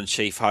Golden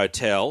Chief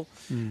Hotel,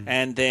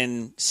 and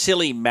then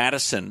silly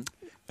Madison...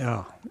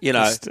 taking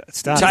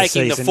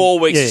the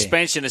 4-week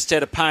suspension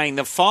instead of paying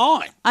the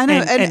fine. I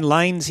know, and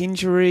Lane's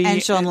injury,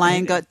 and Sean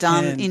Lane got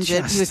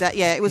injured. He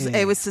was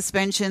it was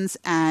suspensions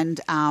and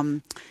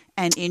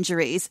and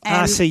injuries.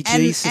 And,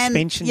 RCG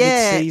suspension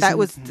yeah, mid-season. that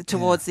was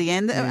towards the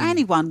end.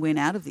 Only one win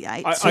out of the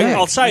 8.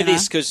 I'll say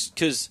this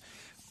because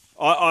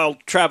I'll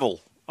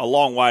travel a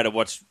long way to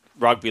watch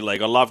rugby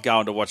league. I love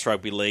going to watch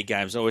rugby league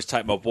games. I always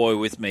take my boy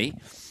with me.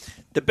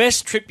 The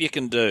best trip you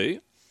can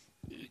do,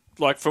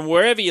 like from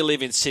wherever you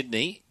live in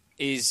Sydney,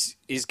 is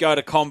go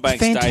to Combank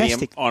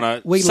Stadium on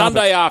a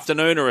Sunday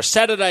afternoon or a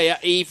Saturday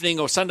evening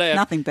or Sunday.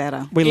 Nothing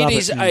better. It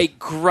is a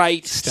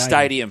great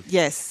stadium.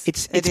 Yes,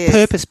 it's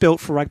purpose built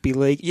for rugby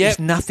league. There's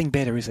nothing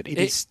better, is it? It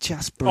is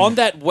just brilliant. On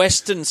that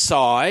western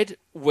side,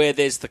 where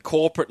there's the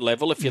corporate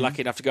level, if you're lucky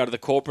enough to go to the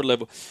corporate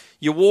level,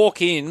 you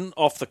walk in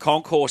off the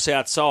concourse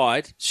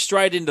outside,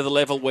 straight into the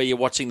level where you're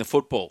watching the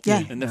football.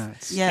 Yeah.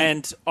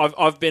 And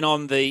I've been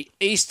on the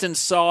eastern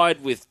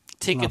side with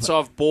tickets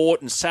I've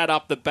bought and sat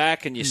up the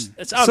back, and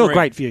it's all a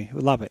great view.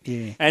 We love it.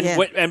 Yeah,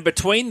 and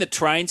between the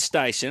train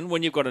station,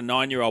 when you've got a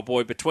 9-year-old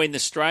boy, between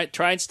the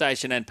train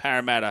station and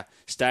Parramatta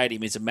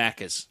Stadium is a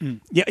Macca's.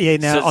 Yeah.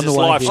 Now so on the way,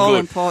 life's all good.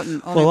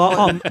 important.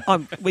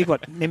 We've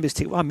got members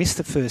ticket. I missed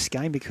the first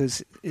game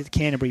because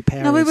Canterbury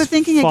Power. No, we were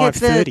thinking it's of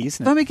 5:30,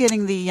 isn't it? when we're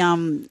getting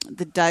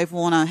the Dave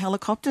Warner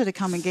helicopter to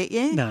come and get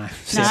you. No,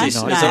 is it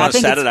on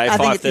Saturday,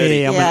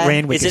 5:30? Yeah, I went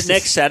Randwick. Is it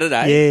next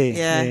Saturday?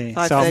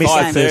 Yeah. So I missed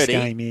the first 5:30.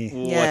 game.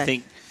 Yeah.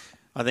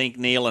 I think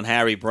Neil and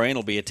Harry Breen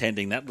will be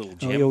attending that little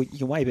gym. You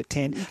can wave at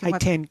 10. Hey,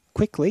 10,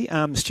 quickly.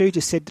 Stu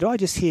just said, did I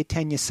just hear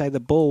Tanya say the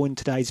ball in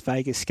today's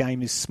Vegas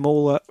game is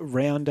smaller,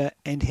 rounder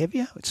and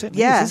heavier? It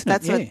certainly is,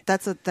 isn't it?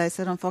 That's what they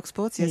said on Fox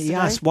Sports yesterday. He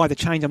asked why the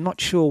change. I'm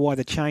not sure why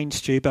the change,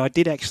 Stu, but I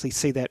did actually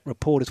see that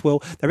report as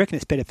well. They reckon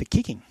it's better for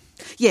kicking.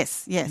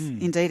 Yes,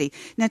 indeedy.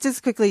 Now,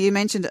 just quickly, you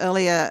mentioned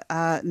earlier,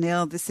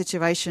 Neil, the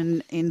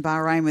situation in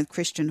Bahrain with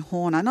Christian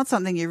Horner. Not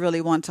something you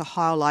really want to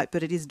highlight,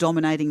 but it is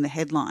dominating the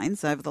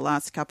headlines over the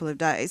last couple of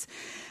days.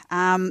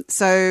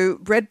 So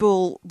Red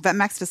Bull,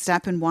 Max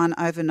Verstappen won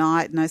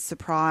overnight, no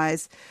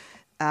surprise.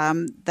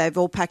 They've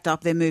all packed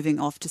up. They're moving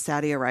off to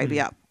Saudi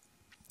Arabia.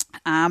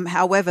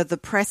 However, the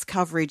press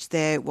coverage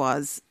there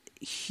was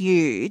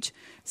huge,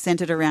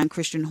 centred around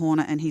Christian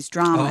Horner and his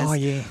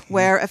dramas,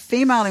 where a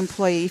female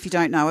employee, if you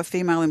don't know,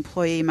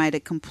 made a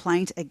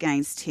complaint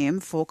against him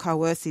for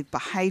coercive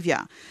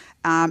behaviour.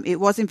 It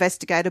was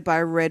investigated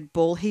by Red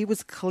Bull. He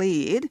was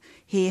cleared.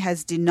 He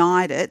has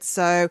denied it.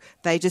 So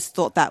they just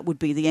thought that would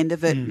be the end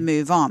of it,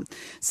 move on.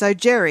 So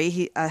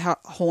Jerry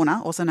Horner,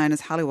 also known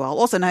as Halliwell,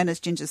 also known as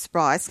Ginger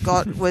Spice,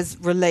 was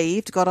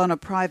relieved, got on a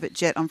private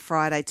jet on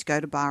Friday to go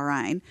to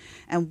Bahrain.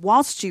 And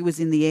whilst she was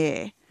in the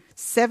air,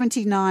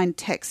 79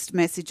 text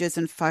messages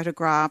and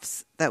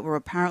photographs that were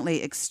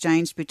apparently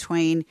exchanged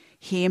between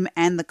him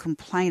and the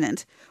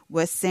complainant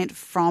were sent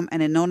from an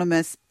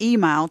anonymous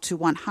email to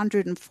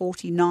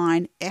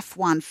 149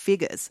 F1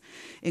 figures,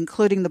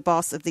 including the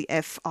boss of the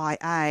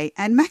FIA.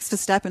 And Max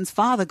Verstappen's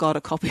father got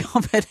a copy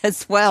of it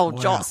as well,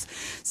 Joss,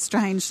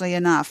 strangely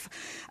enough.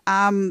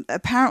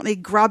 Apparently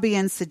grubby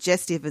and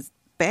suggestive as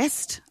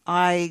best.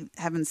 I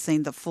haven't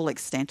seen the full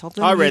extent of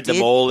them. I read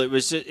them all. It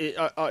was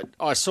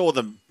I saw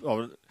them.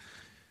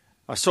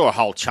 I saw a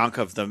whole chunk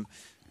of them.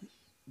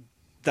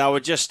 They were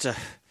just, a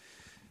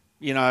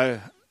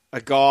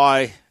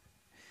guy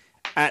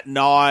at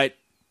night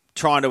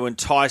trying to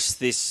entice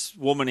this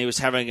woman he was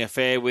having an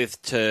affair with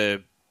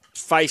to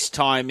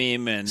FaceTime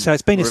him, and so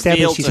it's been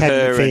established he's had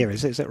an affair.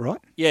 Is that right?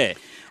 Yeah,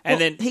 and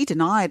then he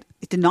denied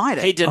it.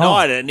 He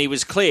denied it, and he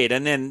was cleared.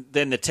 And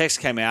then the text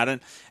came out,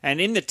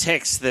 and in the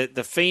text,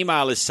 the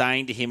female is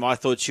saying to him, "I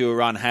thought you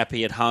were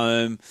unhappy at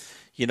home.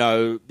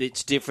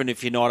 It's different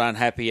if you're not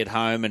unhappy at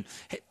home." And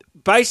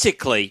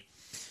basically,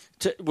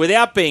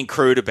 without being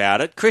crude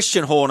about it,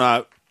 Christian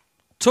Horner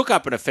took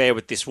up an affair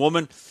with this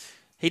woman.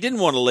 He didn't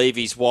want to leave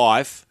his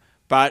wife,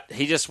 but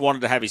he just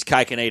wanted to have his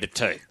cake and eat it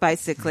too.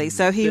 Basically.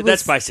 So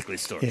that's basically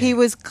the story. He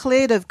was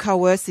cleared of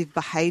coercive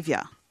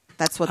behaviour.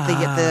 That's what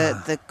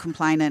the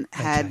complainant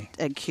had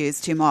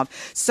accused him of.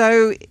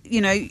 So,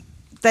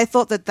 they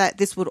thought that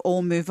this would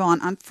all move on.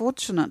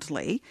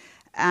 Unfortunately,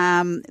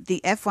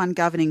 the F1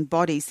 governing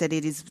body said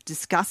it is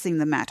discussing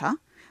the matter,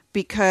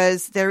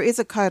 because there is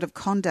a code of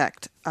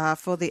conduct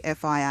for the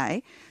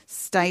FIA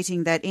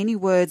stating that any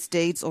words,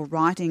 deeds or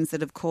writings that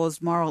have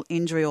caused moral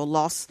injury or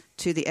loss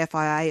to the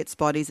FIA, its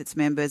bodies, its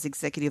members,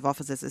 executive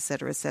officers,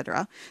 etc.,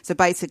 etc. So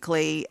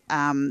basically,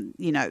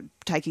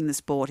 taking the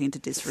sport into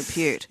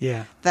disrepute.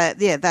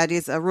 That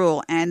is a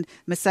rule. And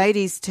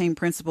Mercedes team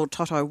principal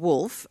Toto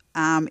Wolff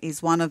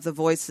is one of the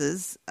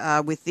voices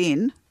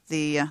within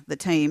the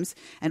teams,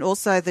 and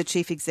also the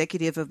chief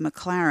executive of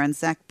McLaren,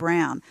 Zach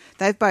Brown.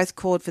 They've both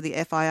called for the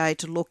FIA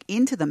to look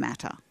into the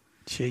matter.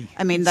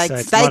 I mean, they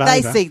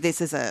see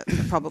this as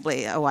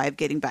probably a way of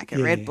getting back at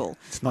Red Bull.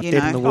 It's not dead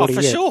in the water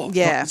for yet. Sure.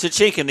 Yeah. It's a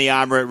chink in the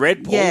armour at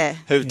Red Bull,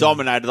 who've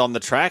dominated on the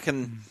track.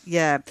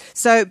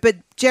 But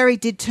Jerry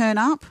did turn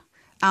up.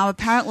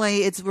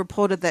 Apparently, it's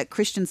reported that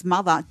Christian's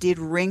mother did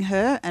ring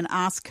her and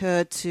ask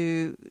her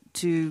to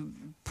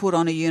put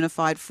on a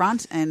unified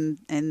front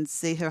and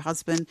see her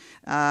husband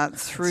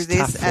through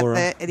this.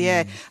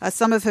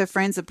 Some of her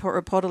friends have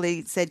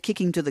reportedly said kick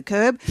him to the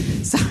curb.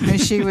 So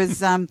she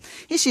was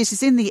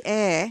she's in the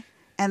air,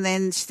 and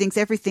then she thinks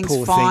everything's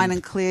Poor fine thing.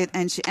 and cleared,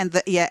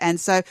 and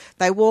so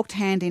they walked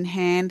hand in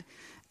hand,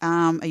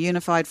 a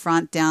unified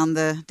front down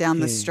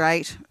the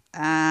straight.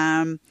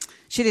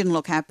 She didn't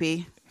look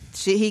happy.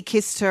 He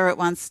kissed her at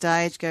one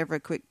stage, gave her a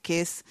quick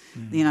kiss.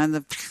 You know,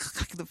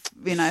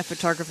 the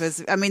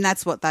photographers. I mean,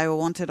 that's what they were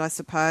wanted, I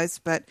suppose.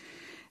 But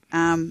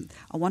I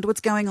wonder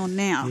what's going on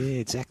now. Yeah,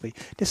 exactly.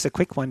 Just a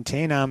quick one,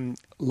 Tan.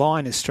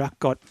 Lion has struck,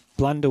 got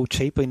Blundell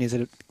cheaply,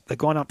 and they've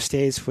gone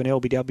upstairs for an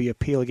LBW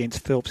appeal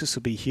against Phelps. This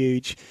will be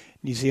huge.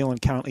 New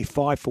Zealand currently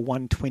 5 for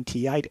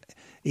 128.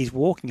 He's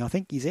walking. I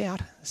think he's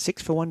out.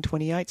 6 for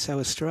 128. So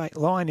Australia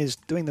Lion is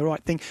doing the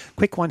right thing.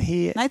 Quick one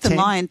here. Nathan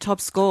Lyon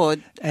top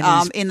scored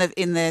in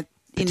the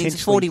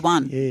innings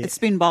 41. Yeah. It's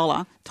spin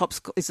bowler.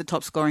 Is the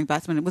top scoring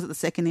batsman. Was it the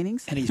second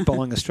innings? And he's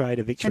bowling Australia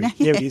to victory. Yeah.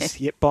 There it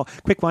is. Yep.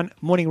 Quick one.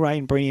 Morning, Ray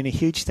and Breen. And a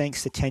huge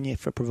thanks to Tanya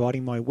for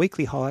providing my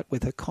weekly highlight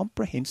with a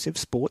comprehensive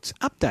sports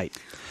update.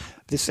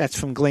 That's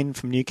from Glenn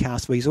from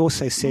Newcastle. He's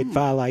also said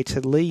Varley to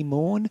Lee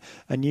Morn,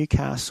 a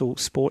Newcastle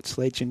sports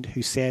legend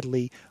who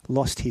sadly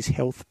lost his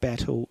health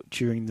battle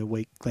during the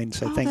week, Glenn.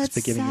 So thanks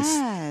for giving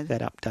us that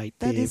update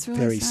there. That is really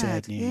very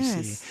sad news.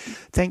 yes. Yeah.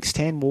 Thanks,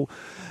 Tan. Well,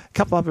 a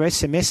couple other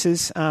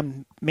SMSs.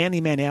 Manly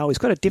Man Al has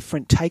got a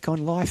different take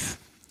on life.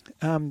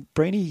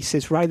 Breeny, he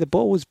says, Ray, the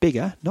ball was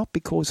bigger, not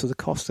because of the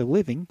cost of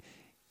living.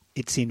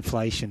 It's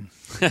inflation.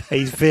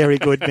 He's very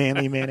good,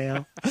 Manly Man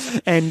Al.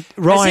 And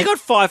Ryan, has he got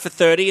 5 for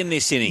 30 in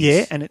this innings?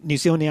 Yeah, and New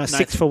Zealand now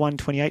 6 for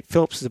 128.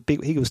 Phillips is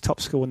he was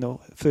top scorer in the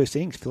first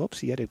innings. Phillips,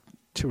 he had a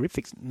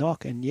terrific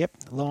knock, and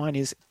Lion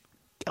is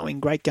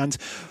going great guns.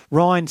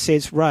 Ryan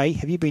says, Ray,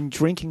 have you been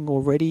drinking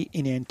already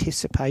in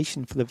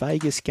anticipation for the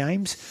Vegas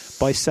games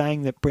by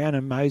saying that Brown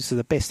and Mose are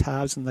the best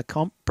halves in the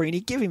comp?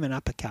 Breeny, give him an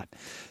uppercut.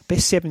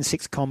 Best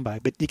 7-6 combo,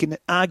 but you can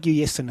argue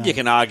yes or no. You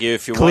can argue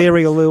if you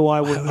Cleary or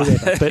Luai,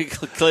 whatever. But,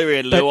 Cleary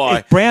and Luai.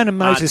 If Brown and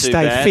Moses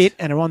stay fit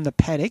and are on the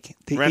paddock,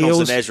 the Reynolds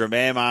Eels, and Ezra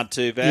Mam aren't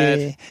too bad.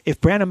 Yeah, if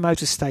Brown and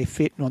Moses stay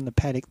fit and on the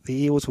paddock,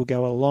 the Eels will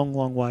go a long,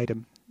 long way to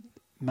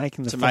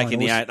making the finals making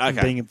the 8. Okay. and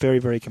being a very,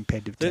 very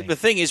competitive team. The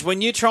thing is,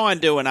 when you try and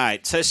do an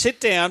 8, so sit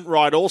down,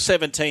 write all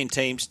 17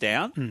 teams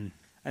down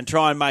and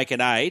try and make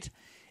an 8,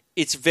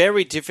 it's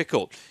very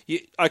difficult.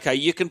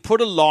 You can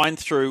put a line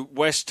through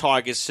West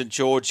Tigers, St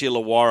George,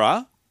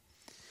 Illawarra.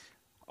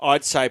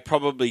 I'd say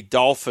probably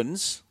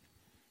Dolphins.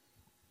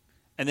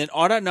 And then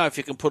I don't know if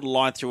you can put a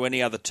line through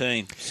any other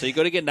team. So you've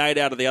got to get an 8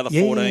 out of the other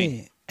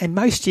 14. And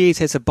most years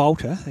has a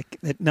bolter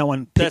that no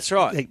one picks, that's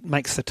right. that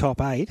makes the top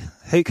 8.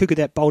 Who could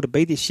that bolter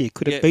be this year?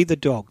 Could it be the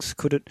Dogs?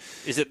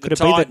 Is it the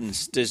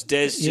Titans? Does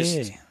Des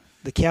just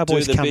the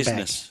Cowboys do the come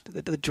business?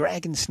 back? The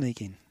Dragons sneak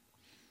in?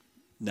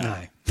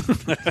 No.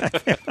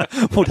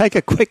 We'll take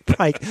a quick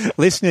break.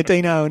 Listen to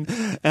Dino,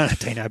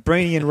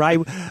 Breeny and Ray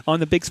on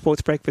the Big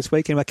Sports Breakfast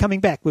Weekend. We're coming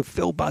back with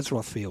Phil Buzz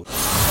Rothfield.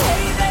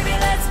 Hey, baby,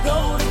 let's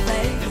go to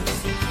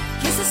Vegas.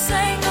 Kiss a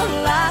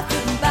single life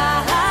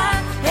goodbye.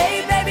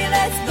 Hey, baby,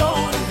 let's go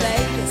to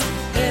Vegas.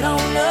 Bet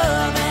on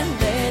love and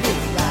let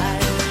it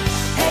ride.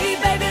 Hey,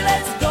 baby,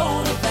 let's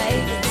go to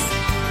Vegas.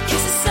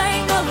 Kiss a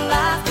single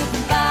life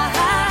goodbye.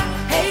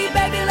 Hey,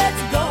 baby,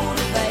 let's go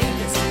to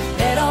Vegas.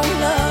 Bet on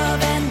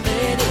love and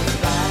let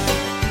it ride.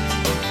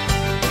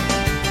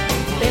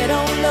 Bet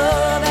on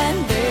love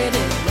and let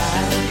it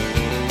ride.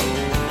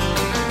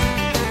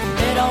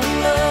 Bet on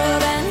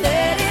love and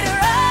let it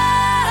ride.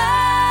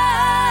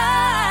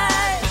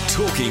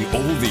 Talking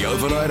all the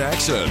overnight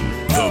action.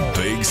 The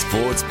Big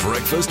Sports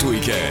Breakfast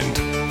Weekend.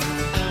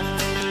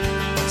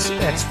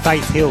 That's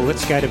Faith Hill.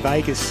 Let's go to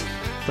Vegas,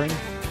 Breeny.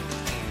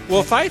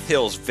 Well, Faith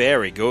Hill's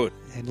very good.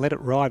 And let it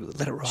ride.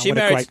 Let it ride. She What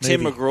a married great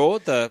Tim movie.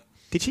 McGraw,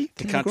 Did she?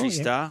 the Tim country McGraw,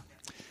 yeah. star.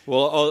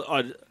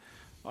 Well,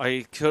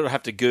 I could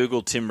have to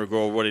Google Tim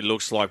McGraw, what he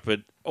looks like,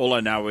 but all I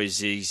know is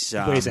he's...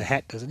 Wears a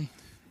hat, doesn't he?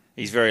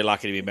 He's very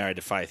lucky to be married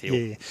to Faith Hill,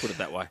 Yeah. put it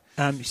that way.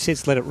 She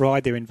says Let It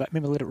Ride there.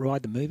 Remember Let It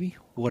Ride, the movie?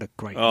 What a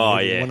great Oh,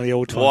 movie. yeah. One of the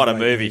all-time What a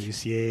great movie.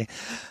 movies, yeah.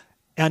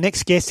 Our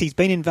next guest, he's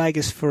been in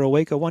Vegas for a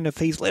week. I wonder if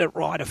he's let it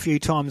ride a few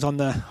times on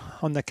the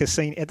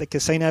casino at the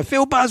casino.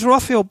 Phil Buzz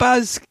Rothfield.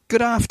 Buzz,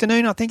 good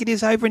afternoon. I think it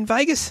is over in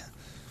Vegas.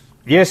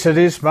 Yes, it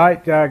is,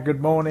 mate. Good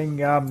morning,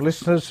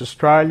 listeners,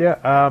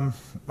 Australia.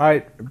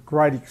 Mate,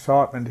 great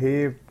excitement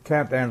here.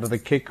 Countdown to the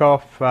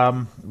kickoff.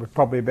 We're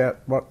probably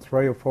about,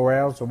 3 or 4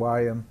 hours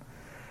away. And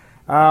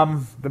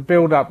the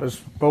build-up, as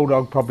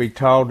Bulldog probably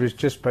told, has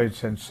just been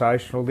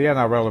sensational. The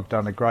NRL have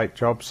done a great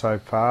job so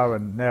far,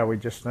 and now we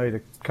just need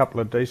a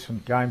couple of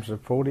decent games of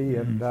footy,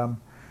 and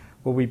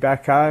we'll be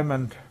back home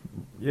and,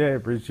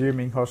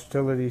 resuming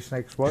hostilities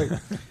next week.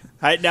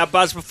 Hey, now,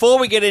 Buzz, before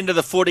we get into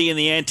the footy and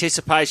the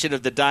anticipation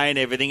of the day and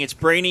everything, it's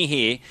Breeny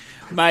here.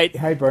 Mate.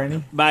 Hey,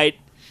 Breeny. Mate,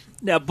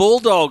 now,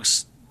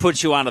 Bulldogs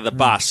put you under the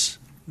bus,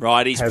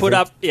 right? He's put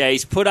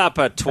up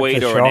a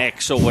tweet or an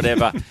X or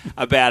whatever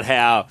about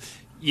how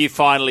you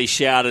finally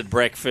shouted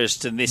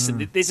breakfast and this.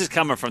 And this is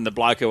coming from the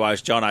bloke who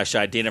owes John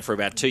O'Shea dinner for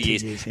about 2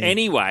 years. Yeah.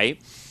 Anyway,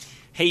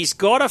 he's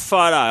got a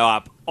photo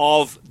up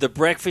of the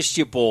breakfast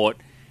you bought,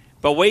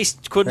 but we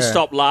couldn't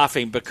stop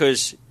laughing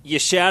because you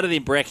shouted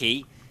in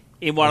brekkie.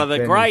 in one of the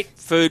Denny's. great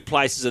food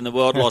places in the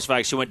world, Las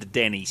Vegas. She went to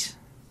Denny's.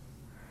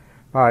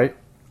 Mate,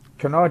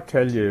 can I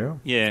tell you?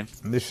 Yeah.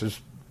 And this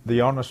is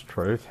the honest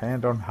truth,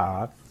 hand on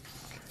heart.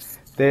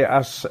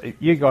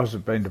 You guys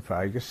have been to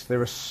Vegas.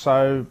 There are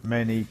so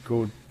many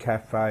good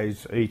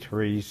cafes,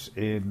 eateries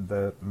in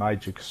the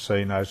major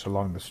casinos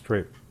along the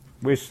Strip.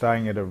 We're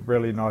staying at a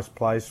really nice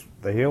place,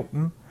 the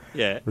Hilton.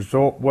 Yeah.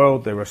 Resort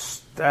World. There are a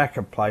stack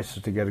of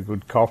places to get a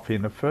good coffee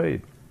and a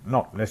feed.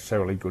 Not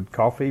necessarily good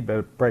coffee,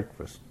 but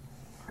breakfast.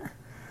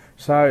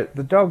 So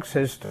the dog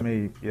says to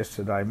me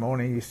yesterday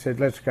morning, he said,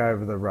 let's go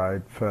over the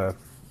road for a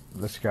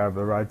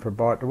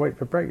bite to eat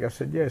for breakfast. I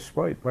said, yeah,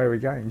 sweet, where are we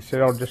going? He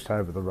said, just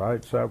over the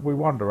road. So we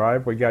wander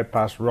over, we go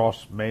past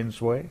Ross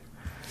Menswear.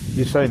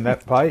 You've seen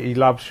that place? He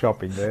loves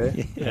shopping there.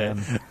 Yeah.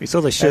 We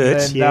saw the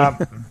shirts,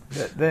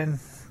 Then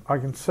I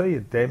can see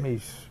a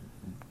Demi's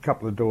a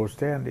couple of doors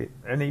down,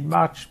 and he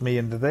marched me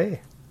into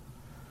there.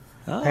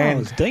 Oh, and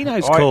it's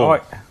Dino's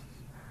call.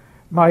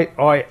 Mate,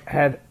 I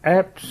had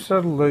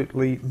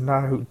absolutely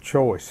no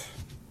choice.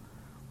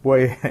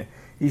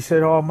 He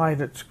said,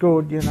 mate, it's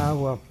good,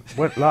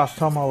 last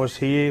time I was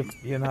here,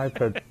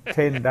 for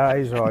 10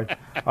 days,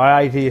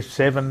 I ate here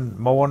 7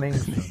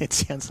 mornings. It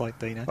sounds like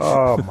Dino.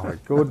 Oh, my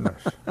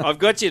goodness. I've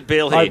got you,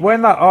 Bill, here.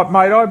 Mate,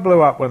 I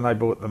blew up when they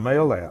brought the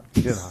meal out,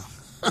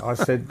 I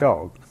said,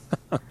 dog,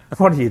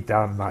 what have you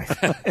done, mate?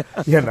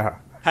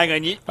 Hang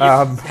on,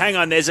 hang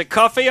on, there's a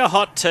coffee, a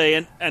hot tea,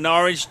 and an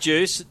orange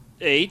juice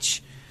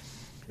each.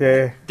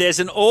 Yeah. There's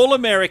an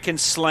all-American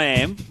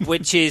slam,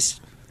 which is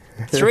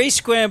 3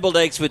 scrambled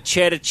eggs with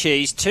cheddar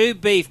cheese, 2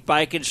 beef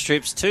bacon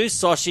strips, 2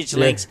 sausage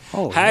links,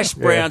 hash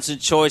browns and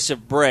choice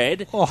of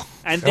bread.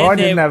 And then I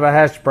didn't have a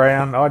hash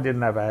brown.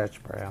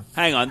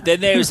 Hang on.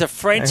 Then there was a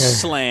French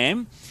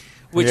slam,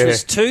 which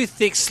was 2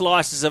 thick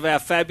slices of our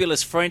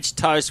fabulous French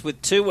toast with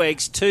 2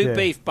 eggs, 2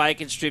 beef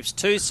bacon strips,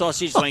 2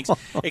 sausage links,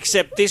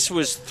 except this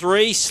was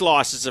 3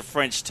 slices of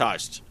French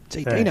toast.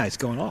 Gee, Dino's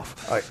gone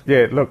off.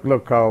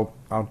 Look,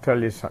 I'll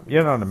tell you something.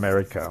 In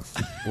America,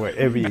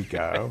 wherever you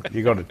go,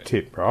 you got to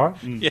tip, right?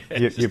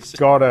 Yes. You've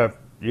got to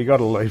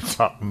leave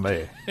something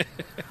there.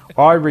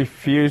 I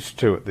refused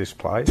to at this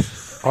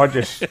place. I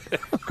just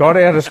got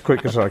out as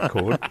quick as I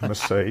could from the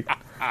seat,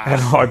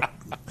 and I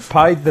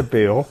paid the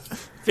bill.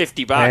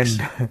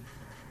 $50.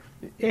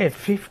 And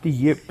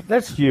 50.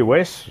 That's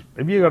US.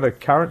 Have you got a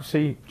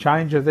currency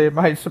changer there,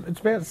 mate? It's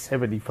about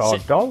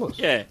 $75.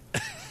 Yeah.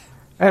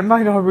 And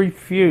mate, I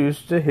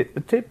refused to hit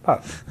the tip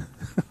button.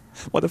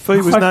 Well, the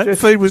food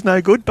was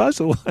no good, Buzz.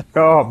 Or what?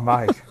 Oh,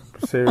 mate,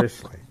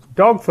 seriously.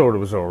 Dog thought it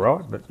was all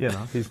right, but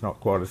he's not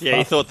quite as. Yeah,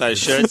 he thought those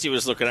shirts he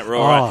was looking at were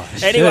all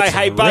right. Anyway,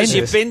 hey, Buzz,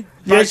 you've been.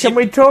 Can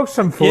we talk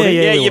some footy?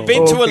 Yeah, you've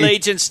been to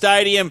Allegiant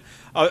Stadium.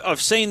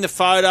 I've seen the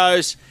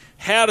photos.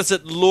 How does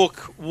it look?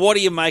 What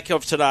do you make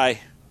of today?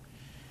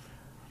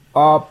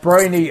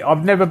 Breeny,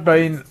 I've never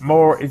been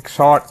more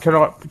excited.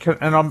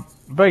 And I'm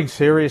being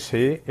serious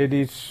here. It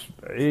is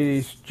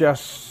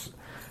just.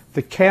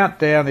 The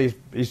countdown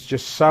is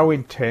just so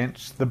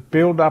intense. The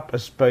build-up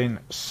has been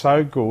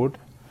so good.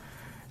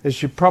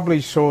 As you probably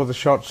saw the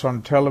shots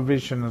on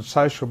television and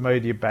social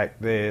media back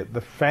there, the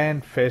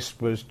fan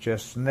fest was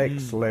just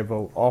next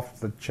level,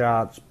 off the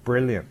charts,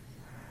 brilliant.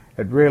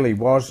 It really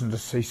was, and to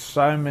see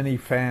so many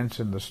fans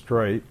in the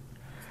street,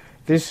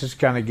 this is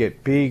going to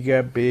get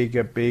bigger,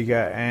 bigger,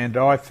 bigger, and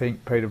I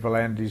think Peter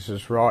V'landys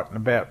is right. In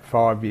about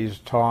 5 years'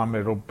 time,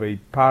 it'll be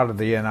part of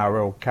the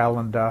NRL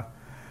calendar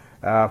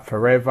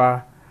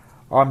forever.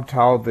 I'm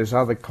told there's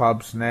other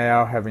clubs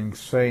now, having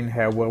seen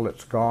how well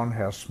it's gone,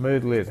 how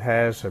smoothly it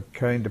has, are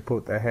keen to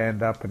put their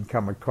hand up and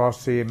come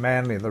across here.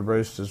 Manly and the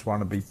Roosters want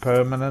to be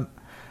permanent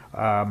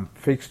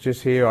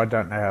fixtures here. I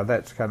don't know how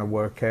that's going to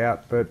work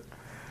out. But,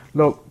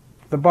 look,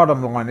 the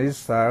bottom line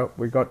is, though,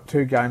 we've got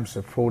 2 games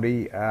of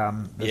footy.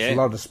 There's a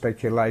lot of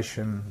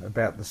speculation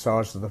about the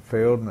size of the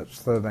field, and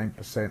it's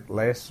 13%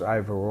 less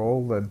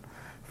overall than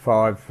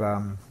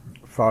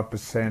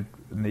 5%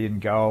 in the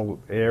in-goal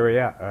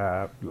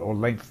area, or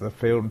length of the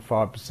field, and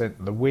 5%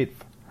 in the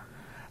width.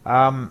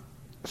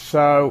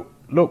 So,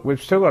 look, we've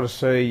still got to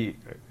see,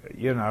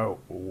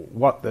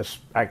 what this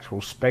actual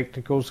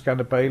spectacle's going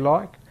to be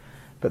like.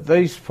 But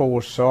these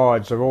 4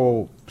 sides are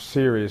all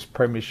serious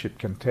premiership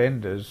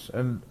contenders.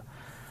 And,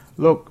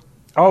 look,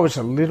 I was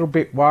a little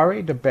bit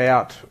worried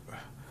about,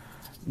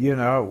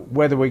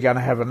 whether we're going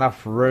to have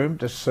enough room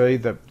to see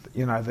the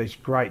these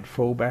great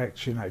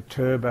fullbacks,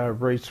 Turbo,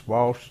 Reece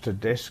Walsh,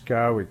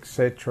 Tedesco,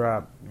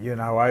 etc.,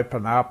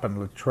 open up, and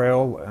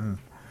Latrell,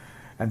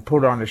 and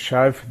put on a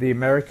show for the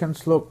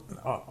Americans. Look,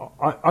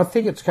 I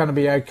think it's going to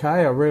be okay,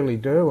 I really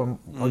do, and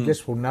I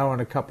guess we'll know in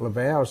a couple of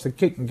hours. The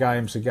kicking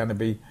games are going to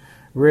be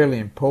really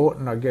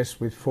important. I guess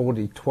with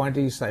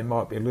 40-20s, they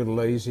might be a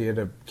little easier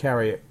to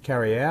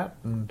carry out,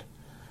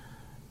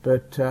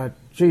 but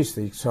geez,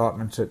 the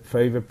excitement's at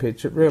fever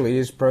pitch. It really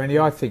is,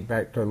 Breeny. I think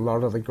back to a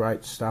lot of the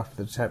great stuff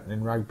that's happened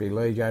in rugby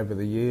league over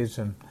the years,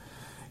 and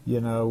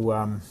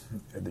I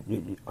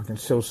can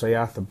still see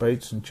Arthur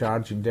Beetson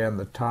charging down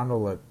the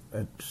tunnel at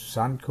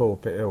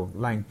Suncorp or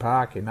Lang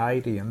Park in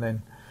 '80, and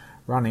then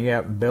running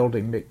out and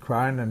belting Mick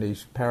Crone and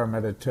his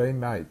Parramatta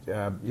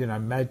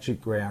teammate,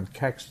 Magic Round,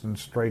 Caxton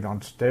Street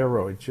on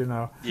steroids,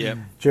 Yep.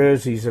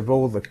 jerseys of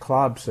all the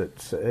clubs.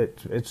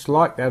 It's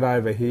like that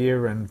over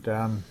here, and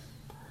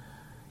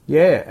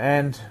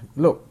and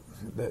look,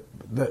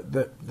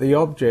 the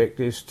object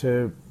is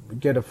to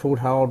get a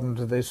foothold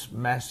into this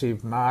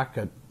massive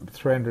market,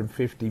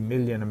 350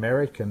 million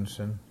Americans,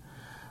 and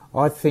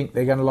I think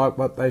they're going to like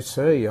what they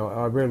see.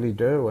 I really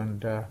do,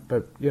 and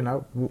but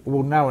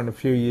we'll know in a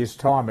few years'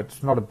 time.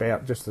 It's not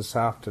about just this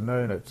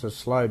afternoon. It's a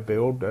slow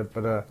build,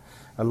 but a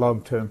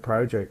long-term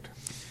project.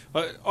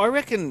 I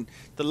reckon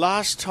the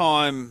last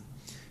time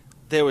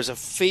there was a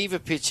fever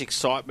pitch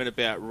excitement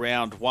about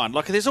round one,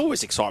 like there's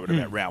always excitement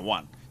about round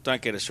one.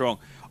 Don't get us wrong.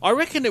 I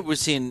reckon it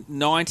was in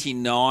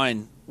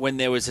 '99 when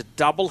there was a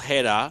double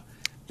header.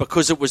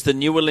 Because it was the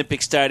new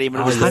Olympic Stadium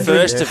and it was the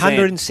first event.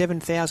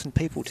 107,000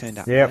 people turned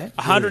up. Yeah,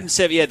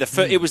 107. Yeah,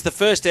 it was the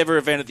first ever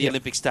event at the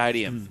Olympic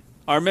Stadium.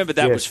 I remember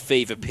that was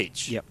fever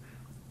pitch. Yep.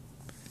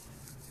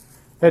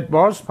 It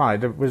was,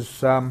 mate. It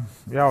was. I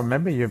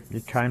remember you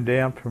came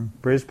down from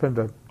Brisbane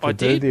to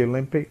do the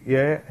Olympic.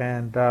 Yeah,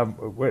 and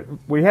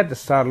we had to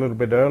start a little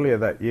bit earlier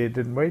that year,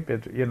 didn't we?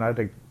 But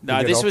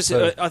no, this was.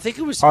 I think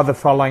it was. Oh, the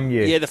following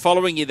year. Yeah, the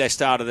following year they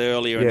started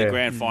earlier, and the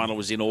grand final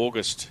was in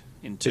August.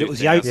 It was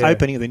the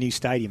opening of the new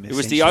stadium. It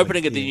was the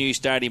opening of the new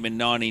stadium in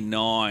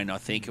 '99, I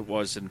think it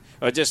was, and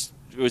it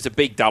was a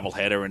big double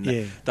header and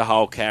the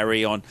whole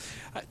carry on.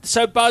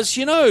 So, Buzz,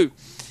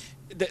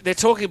 they're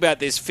talking about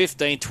this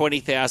 15,000,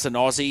 20,000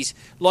 Aussies.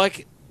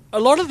 Like a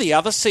lot of the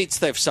other seats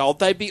they've sold,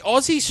 they'd be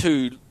Aussies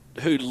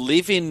who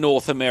live in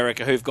North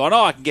America who've gone,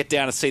 I can get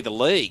down and see the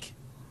league.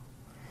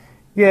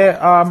 Yeah,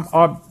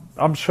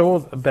 I'm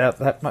sure about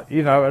that.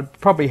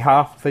 Probably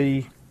half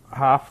the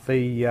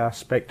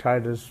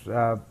spectators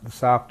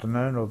this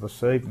afternoon or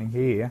this evening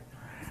here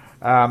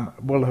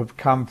will have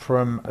come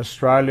from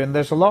Australia, and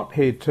there's a lot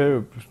here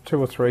too, 2,000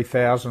 or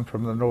 3,000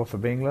 from the north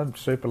of England,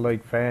 Super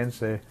League fans.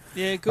 They're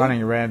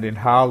running around in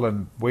Hull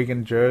and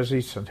Wigan,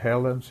 Jersey, St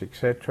Helens,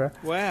 etc.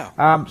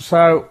 Wow.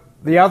 So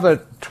the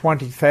other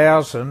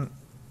 20,000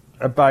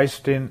 are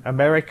based in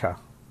America,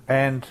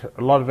 and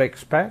a lot of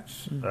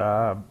expats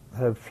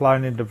have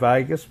flown into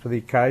Vegas for the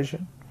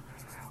occasion.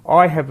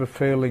 I have a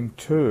feeling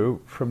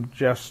too, from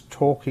just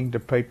talking to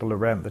people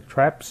around the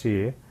traps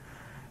here,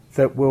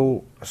 that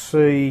we'll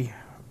see,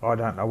 I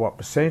don't know what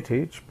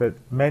percentage, but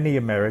many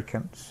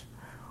Americans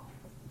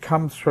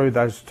come through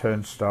those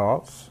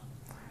turnstiles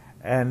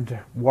and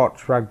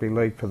watch rugby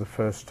league for the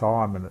first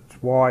time, and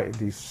it's why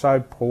it is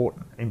so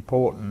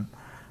important,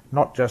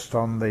 not just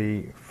on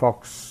the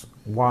Fox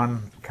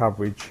 1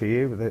 coverage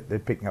here, they're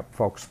picking up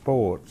Fox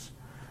Sports.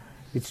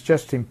 It's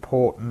just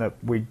important that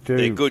we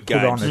do put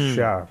on a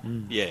show.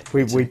 Yeah,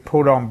 we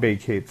put on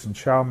big hits and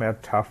show them how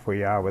tough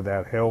we are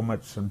without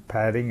helmets and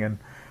padding, and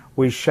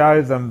we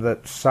show them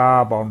that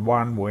Saab on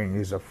one wing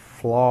is a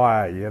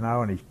flyer,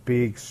 and he's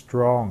big,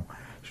 strong.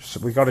 So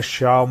we got to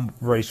show them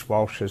Reece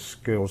Walsh's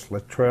skills,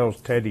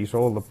 Latrell's, Teddy's,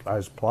 all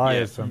those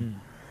players. Yeah.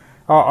 And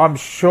I'm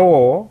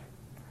sure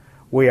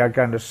we are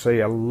going to see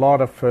a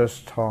lot of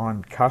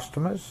first-time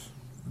customers,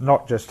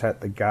 not just at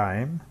the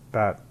game,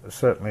 but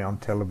certainly on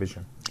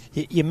television.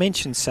 You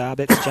mentioned Saab.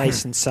 That's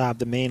Jason Saab,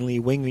 the Manly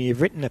winger.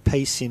 You've written a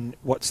piece in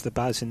What's the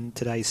Buzz in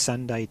today's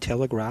Sunday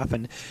Telegraph,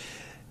 and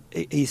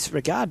he's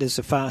regarded as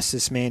the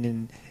fastest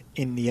man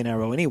in the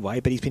NRL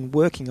anyway, but he's been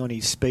working on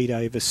his speed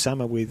over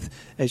summer with,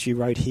 as you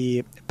wrote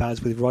here,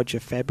 Buzz, with Roger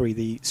Fabry,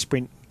 the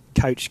sprint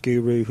coach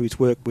guru who's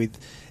worked with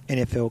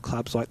NFL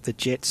clubs like the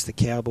Jets, the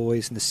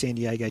Cowboys and the San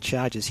Diego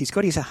Chargers. He's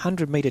got his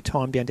 100-metre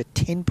time down to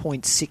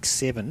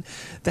 10.67.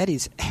 That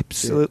is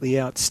absolutely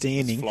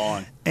outstanding. It's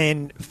flying.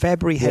 And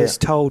Fabry has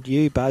told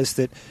you, Buzz,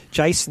 that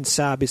Jason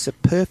Saab is a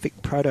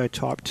perfect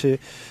prototype to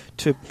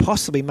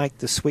possibly make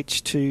the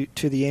switch to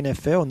the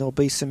NFL, and there'll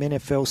be some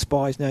NFL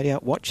spies no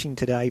doubt watching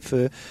today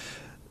for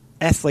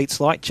athletes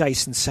like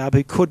Jason Saab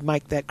who could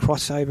make that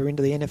crossover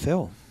into the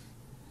NFL.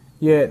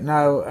 Yeah,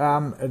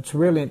 no, it's a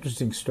really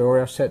interesting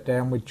story. I sat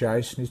down with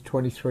Jason. He's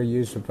 23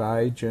 years of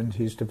age and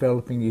he's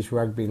developing his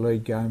rugby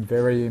league game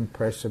very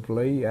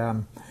impressively.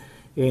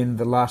 In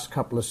the last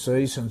couple of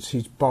seasons,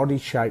 his body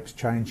shape's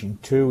changing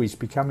too. He's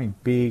becoming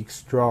big,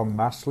 strong,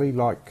 muscly,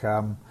 like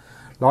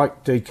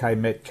DK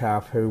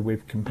Metcalf, who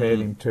we've compared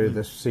him to,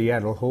 the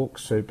Seattle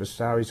Hawks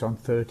superstar. He's on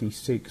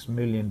 $36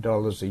 million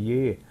a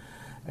year.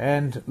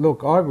 And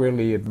look, I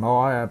really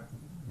admire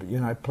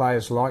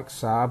players like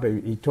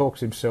Saab. He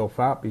talks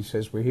himself up. He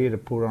says, we're here to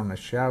put on a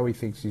show. He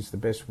thinks he's the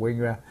best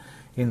winger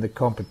in the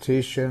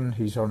competition.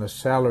 He's on a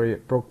salary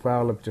at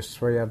Brookvale of just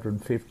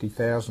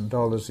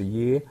 $350,000 a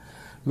year.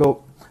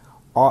 Look,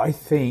 I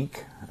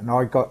think, and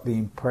I got the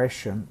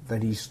impression,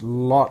 that he's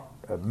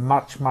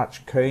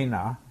much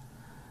keener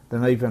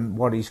than even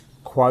what his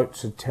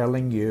quotes are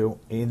telling you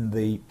in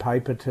the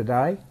paper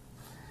today.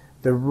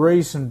 The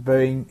reason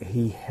being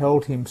he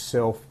held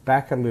himself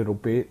back a little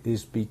bit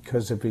is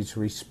because of his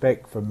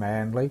respect for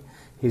Manly,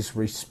 his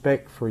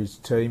respect for his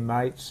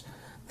teammates,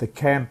 the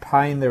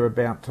campaign they're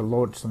about to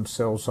launch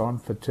themselves on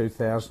for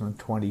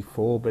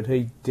 2024, but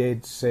he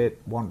dead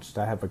set wants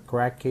to have a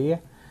crack here.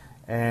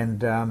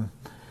 And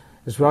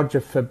as Roger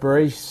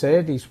Fabrice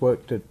said, he's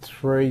worked at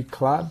 3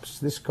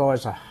 clubs. This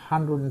guy's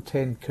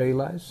 110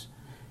 kilos.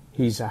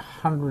 He's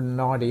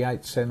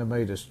 198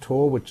 centimetres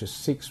tall, which is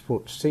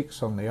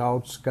 6'6" on the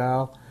old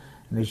scale.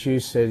 And as you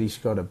said, he's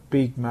got a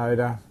big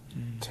motor,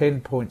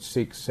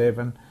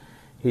 10.67.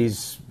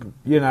 He's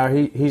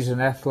an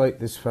athlete,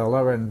 this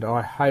fella, and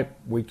I hope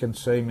we can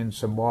see him in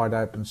some wide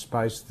open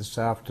space this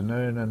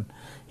afternoon, and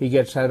he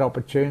gets that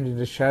opportunity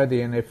to show the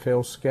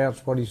NFL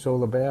scouts what he's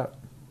all about.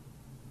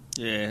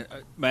 Yeah,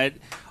 mate,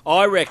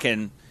 I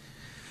reckon.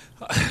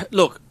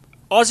 Look,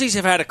 Aussies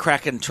have had a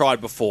crack and tried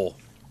before,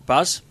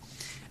 Buzz,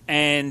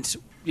 and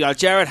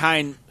Jared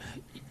Hayne.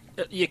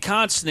 You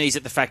can't sneeze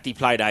at the fact he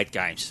played 8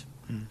 games.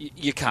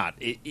 You can't.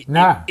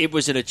 It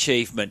was an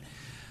achievement.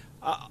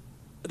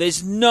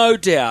 There's no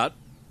doubt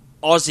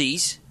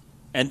Aussies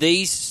and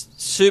these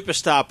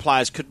superstar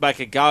players could make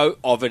a go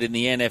of it in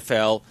the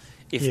NFL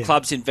if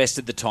clubs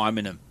invested the time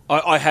in them.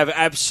 I have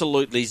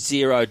absolutely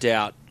zero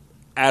doubt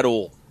at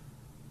all.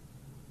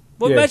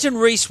 Well, imagine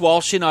Reece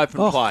Walsh in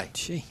open play.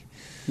 Gee.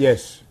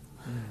 Yes.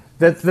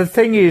 The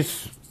thing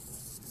is,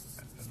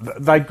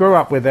 they grew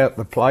up without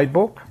the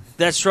playbook.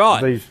 That's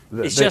right.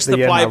 It's just the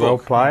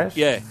playbook. NRL players.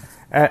 Yeah.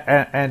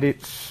 And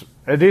it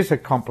is a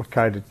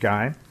complicated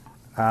game.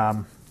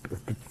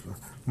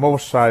 More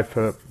so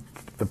for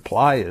the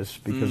players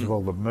because of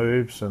all the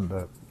moves and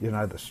the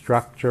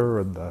structure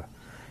and the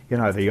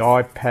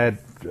iPad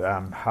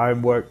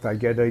homework they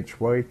get each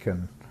week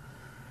and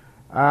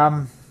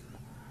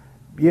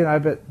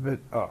but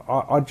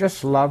I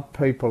just love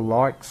people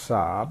like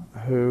Saab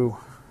who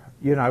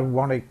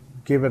want to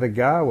give it a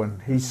go,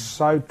 and he's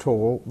so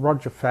tall.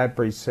 Roger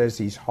Fabry says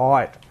his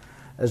height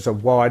as a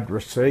wide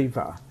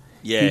receiver.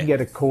 Yeah. You can get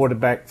a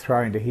quarterback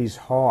thrown to his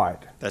height.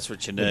 That's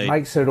what you need. It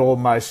makes it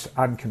almost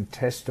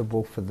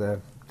uncontestable for the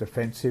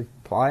defensive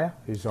player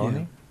who's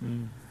on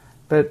him.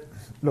 But,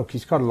 look,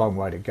 he's got a long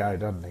way to go,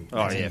 doesn't he?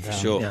 Oh, yeah, for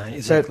sure. Yeah,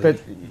 exactly.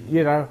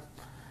 But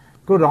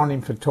good on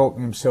him for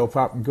talking himself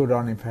up and good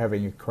on him for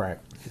having a crack.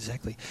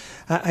 Exactly.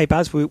 Hey,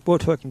 Buzz, we were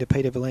talking to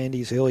Peter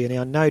Volandis earlier.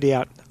 Now, no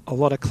doubt a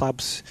lot of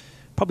clubs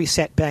probably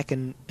sat back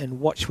and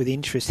watched with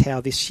interest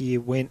how this year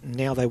went, and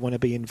now they want to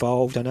be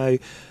involved. I know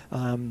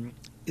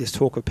there's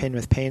talk of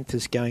Penrith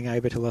Panthers going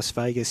over to Las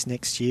Vegas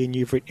next year, and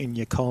you've written in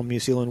your column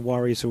New Zealand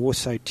Warriors are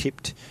also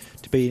tipped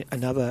to be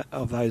another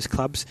of those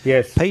clubs.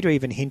 Yes. Peter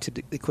even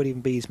hinted there could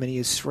even be as many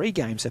as 3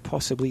 games, or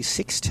possibly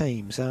 6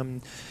 teams.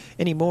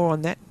 Any more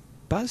on that,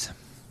 Buzz?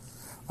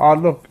 Oh,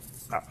 look,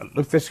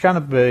 there's going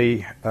to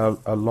be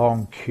a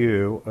long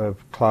queue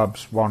of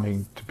clubs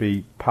wanting to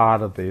be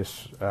part of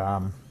this,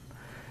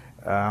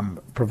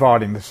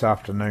 providing this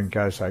afternoon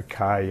goes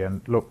okay.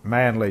 And look,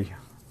 Manly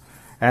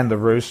and the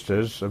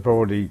Roosters have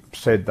already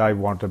said they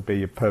want to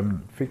be a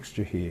permanent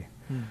fixture here.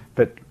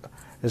 But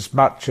as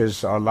much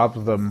as I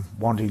love them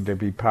wanting to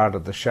be part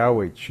of the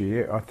show each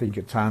year, I think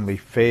it's only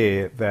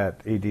fair that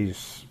it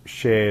is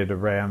shared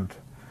around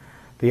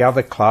the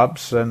other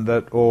clubs and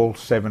that all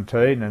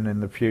 17 and in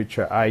the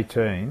future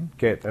 18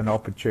 get an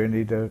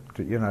opportunity to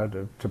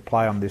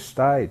play on this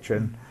stage.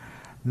 And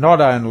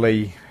not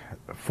only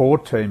 4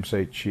 teams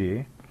each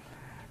year,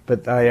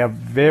 but they are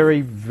very,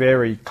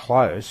 very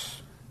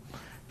close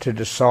to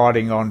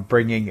deciding on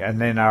bringing an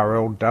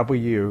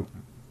NRLW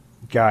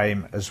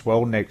game as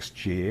well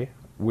next year,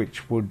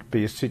 which would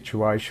be a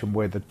situation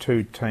where the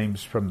 2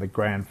 teams from the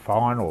grand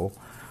final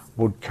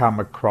would come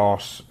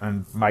across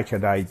and make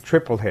it a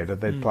triple header.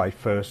 They'd play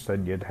first,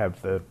 then you'd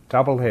have the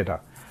double header.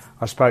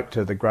 I spoke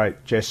to the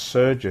great Jess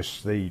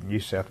Surgis, the New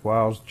South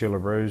Wales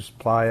Gillaroos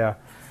player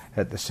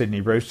at the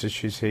Sydney Roosters.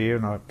 She's here,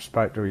 and I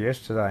spoke to her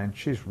yesterday, and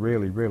she's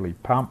really, really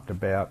pumped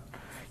about.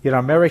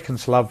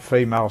 Americans love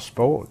female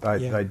sport.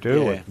 They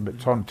do. Yeah.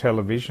 It's on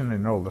television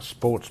in all the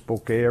sports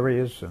book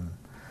areas. And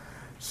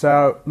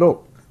so,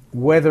 look,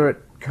 whether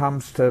it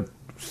comes to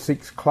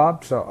 6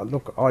 clubs,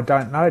 look, I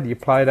don't know. Do you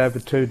play it over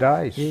 2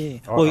 days? Yeah.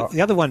 Well,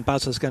 the other one,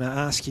 Buzz, I was going to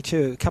ask you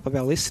too. A couple of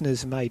our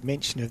listeners made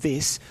mention of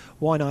this.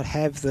 Why not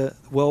have the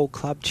World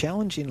Club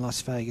Challenge in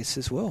Las Vegas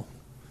as well?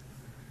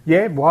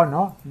 Yeah, why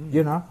not?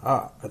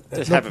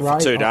 Just have it for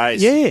 2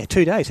 days. Yeah,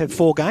 2 days. Have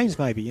 4 games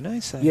maybe,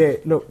 So. Yeah,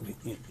 look,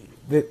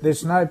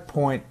 there's no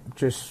point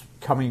just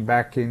coming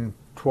back in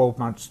 12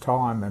 months'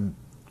 time and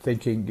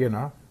thinking,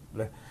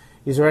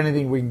 is there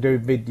anything we can do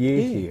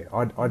mid-year here?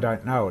 I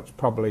don't know. It's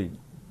probably,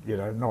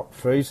 not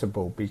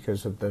feasible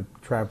because of the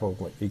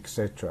travel,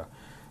 etc.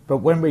 But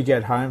when we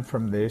get home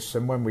from this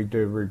and when we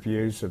do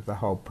reviews of the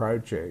whole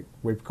project,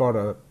 we've got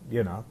to,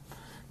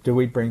 do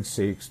we bring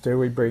 6? Do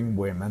we bring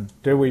women?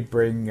 Do we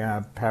bring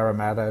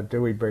Parramatta?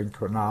 Do we bring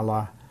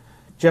Cronulla?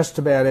 Just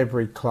about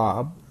every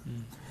club.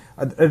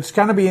 It's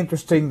going to be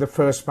interesting the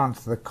first month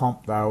of the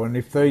comp, though, and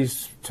if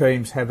these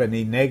teams have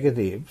any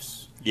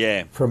negatives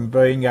from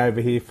being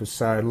over here for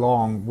so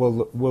long,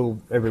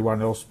 will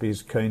everyone else be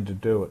as keen to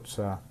do it?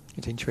 So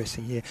It's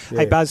interesting, yeah.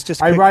 Hey, Buzz,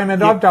 just... Hey,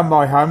 Raymond, I've done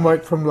my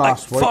homework from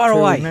last week. Fire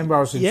away. Remember I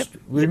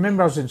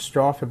was in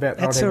strife about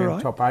not having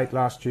right. top 8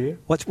 last year?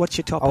 What's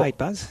your top 8,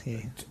 Buzz? Yeah.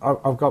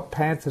 I've got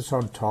Panthers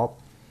on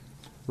top,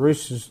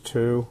 Roosters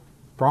 2,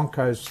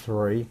 Broncos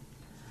 3,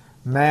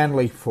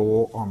 Manly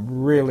 4.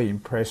 I'm really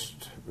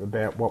impressed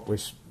about what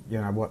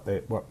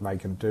they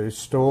can do.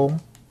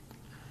 Storm,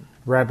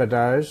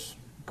 Rabbitohs.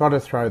 Got to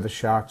throw the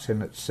Sharks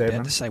in at 7.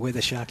 About to say we're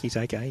the Sharkies,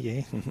 okay,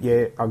 yeah.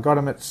 Yeah, I've got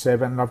them at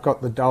 7. I've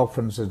got the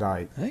Dolphins at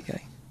 8.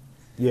 Okay.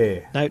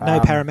 Yeah. No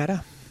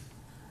Parramatta?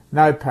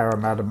 No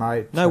Parramatta,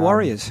 mate. No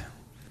Warriors?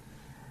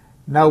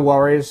 No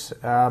Warriors.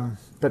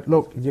 But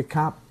look, you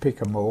can't pick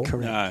them all.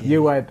 Correct. No.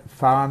 You add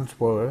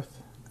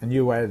Farnsworth and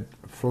you add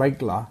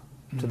Flegler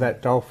to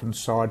that Dolphins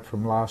side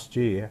from last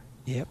year.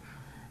 Yep.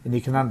 And you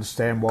can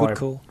understand why I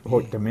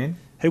put them in.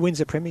 Who wins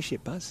the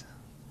premiership, Buzz?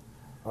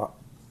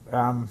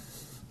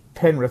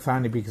 Penrith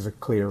only because of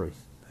Cleary.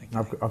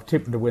 Okay. I've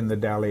tipped them to win the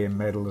Dally M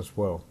medal as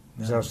well.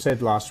 No. As I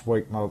said last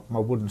week, my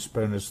wooden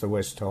spoon is the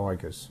West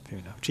Tigers. Fair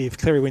enough. Gee, if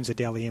Cleary wins the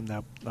Dally M,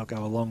 they'll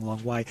go a long,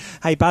 long way.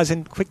 Hey, Buzz,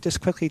 and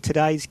quickly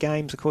today's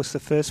games. Of course, the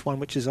first one,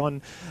 which is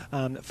on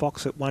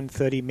Fox at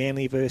 1:30,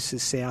 Manly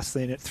versus South.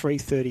 Then at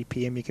 3:30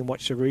 p.m, you can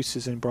watch the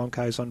Roosters and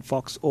Broncos on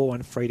Fox or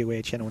on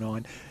free-to-air Channel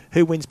 9.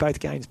 Who wins both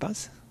games,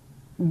 Buzz?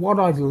 What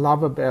I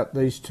love about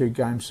these two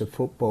games of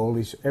football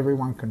is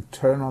everyone can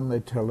turn on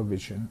their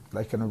television.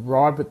 They can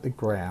arrive at the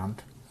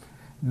ground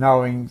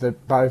knowing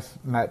that both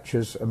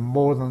matches are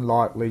more than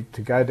likely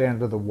to go down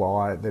to the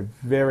wire. They're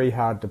very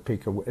hard to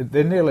pick.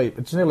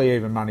 It's nearly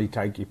even money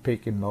take your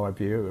pick, in my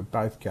view, of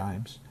both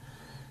games.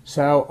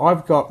 So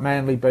I've got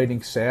Manly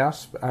beating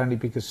South, only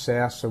because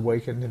Souths are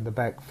weakened in the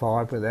back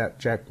 5 without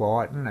Jack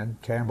Whiten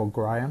and Campbell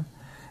Graham.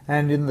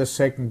 And in the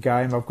second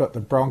game, I've got the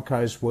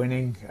Broncos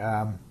winning.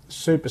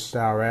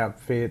 Superstar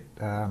outfit.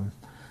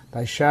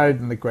 They showed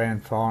in the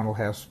grand final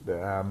how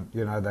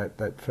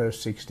that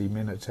first 60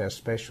 minutes how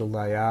special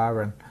they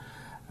are, and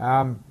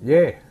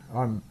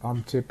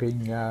I'm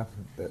tipping that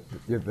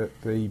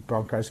the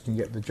Broncos can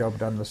get the job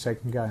done in the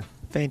second game.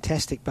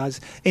 Fantastic, Buzz.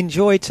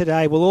 Enjoy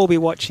today. We'll all be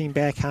watching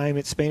back home.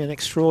 It's been an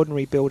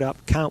extraordinary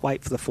build-up. Can't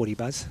wait for the footy,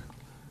 Buzz.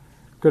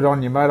 Good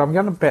on you, mate. I'm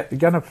going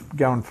to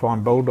go and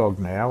find Bulldog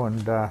now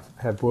and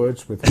have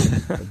words with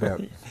him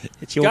about.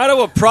 Go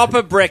to a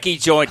proper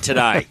brekkie joint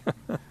today.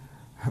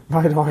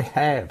 Mate, I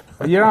have.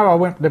 You know who I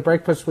went to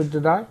breakfast with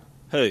today?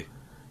 Who?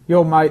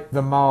 Your mate,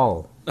 the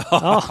Mole.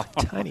 Oh,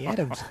 Tony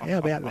Adams. How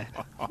about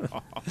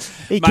that?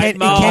 He can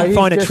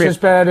find a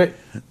trip.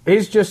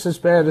 He's just as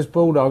bad as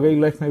Bulldog. He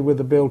left me with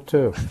a bill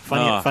too.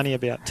 Funny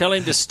about. Tell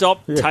him to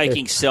stop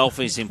taking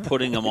selfies and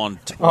putting them on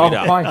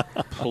Twitter. Oh,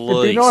 please.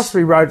 It'd be nice if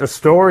he wrote a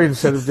story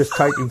instead of just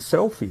taking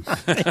selfies.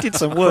 He did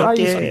some work,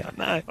 yeah.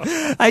 No.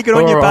 Hey, good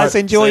on you, Buzz.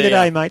 Enjoy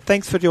today, mate.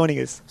 Thanks for joining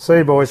us. See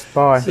you, boys.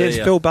 Bye. There's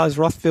Phil Buzz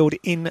Rothfield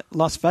in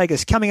Las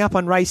Vegas. Coming up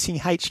on Racing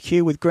HQ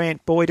with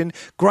Grant Boyden,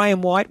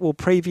 Graham White will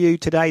preview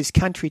today's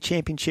Country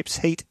Championships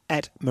heat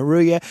at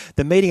Maruya.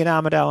 The meeting at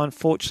Armidale,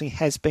 unfortunately,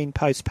 has been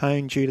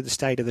postponed due to the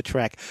state of the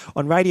track.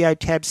 On Radio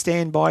Tab,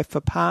 stand by for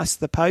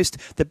Past the Post.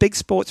 The Big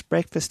Sports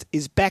Breakfast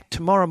is back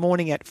tomorrow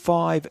morning at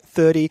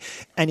 5:30.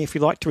 And if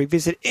you'd like to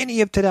revisit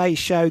any of today's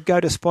show, go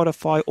to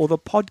Spotify or the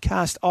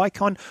podcast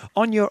icon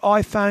on your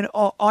iPhone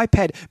or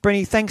iPad.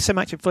 Brenny, thanks so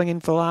much for filling in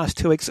for the last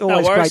 2 weeks.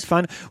 Always great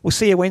fun. We'll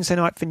see you Wednesday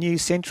night for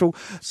News Central.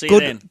 See you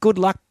then. Good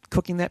luck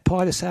cooking that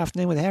pie this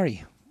afternoon with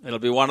Harry. It'll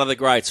be one of the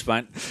greats,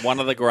 mate. One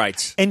of the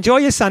greats. Enjoy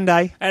your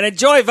Sunday. And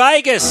enjoy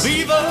Vegas.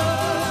 Viva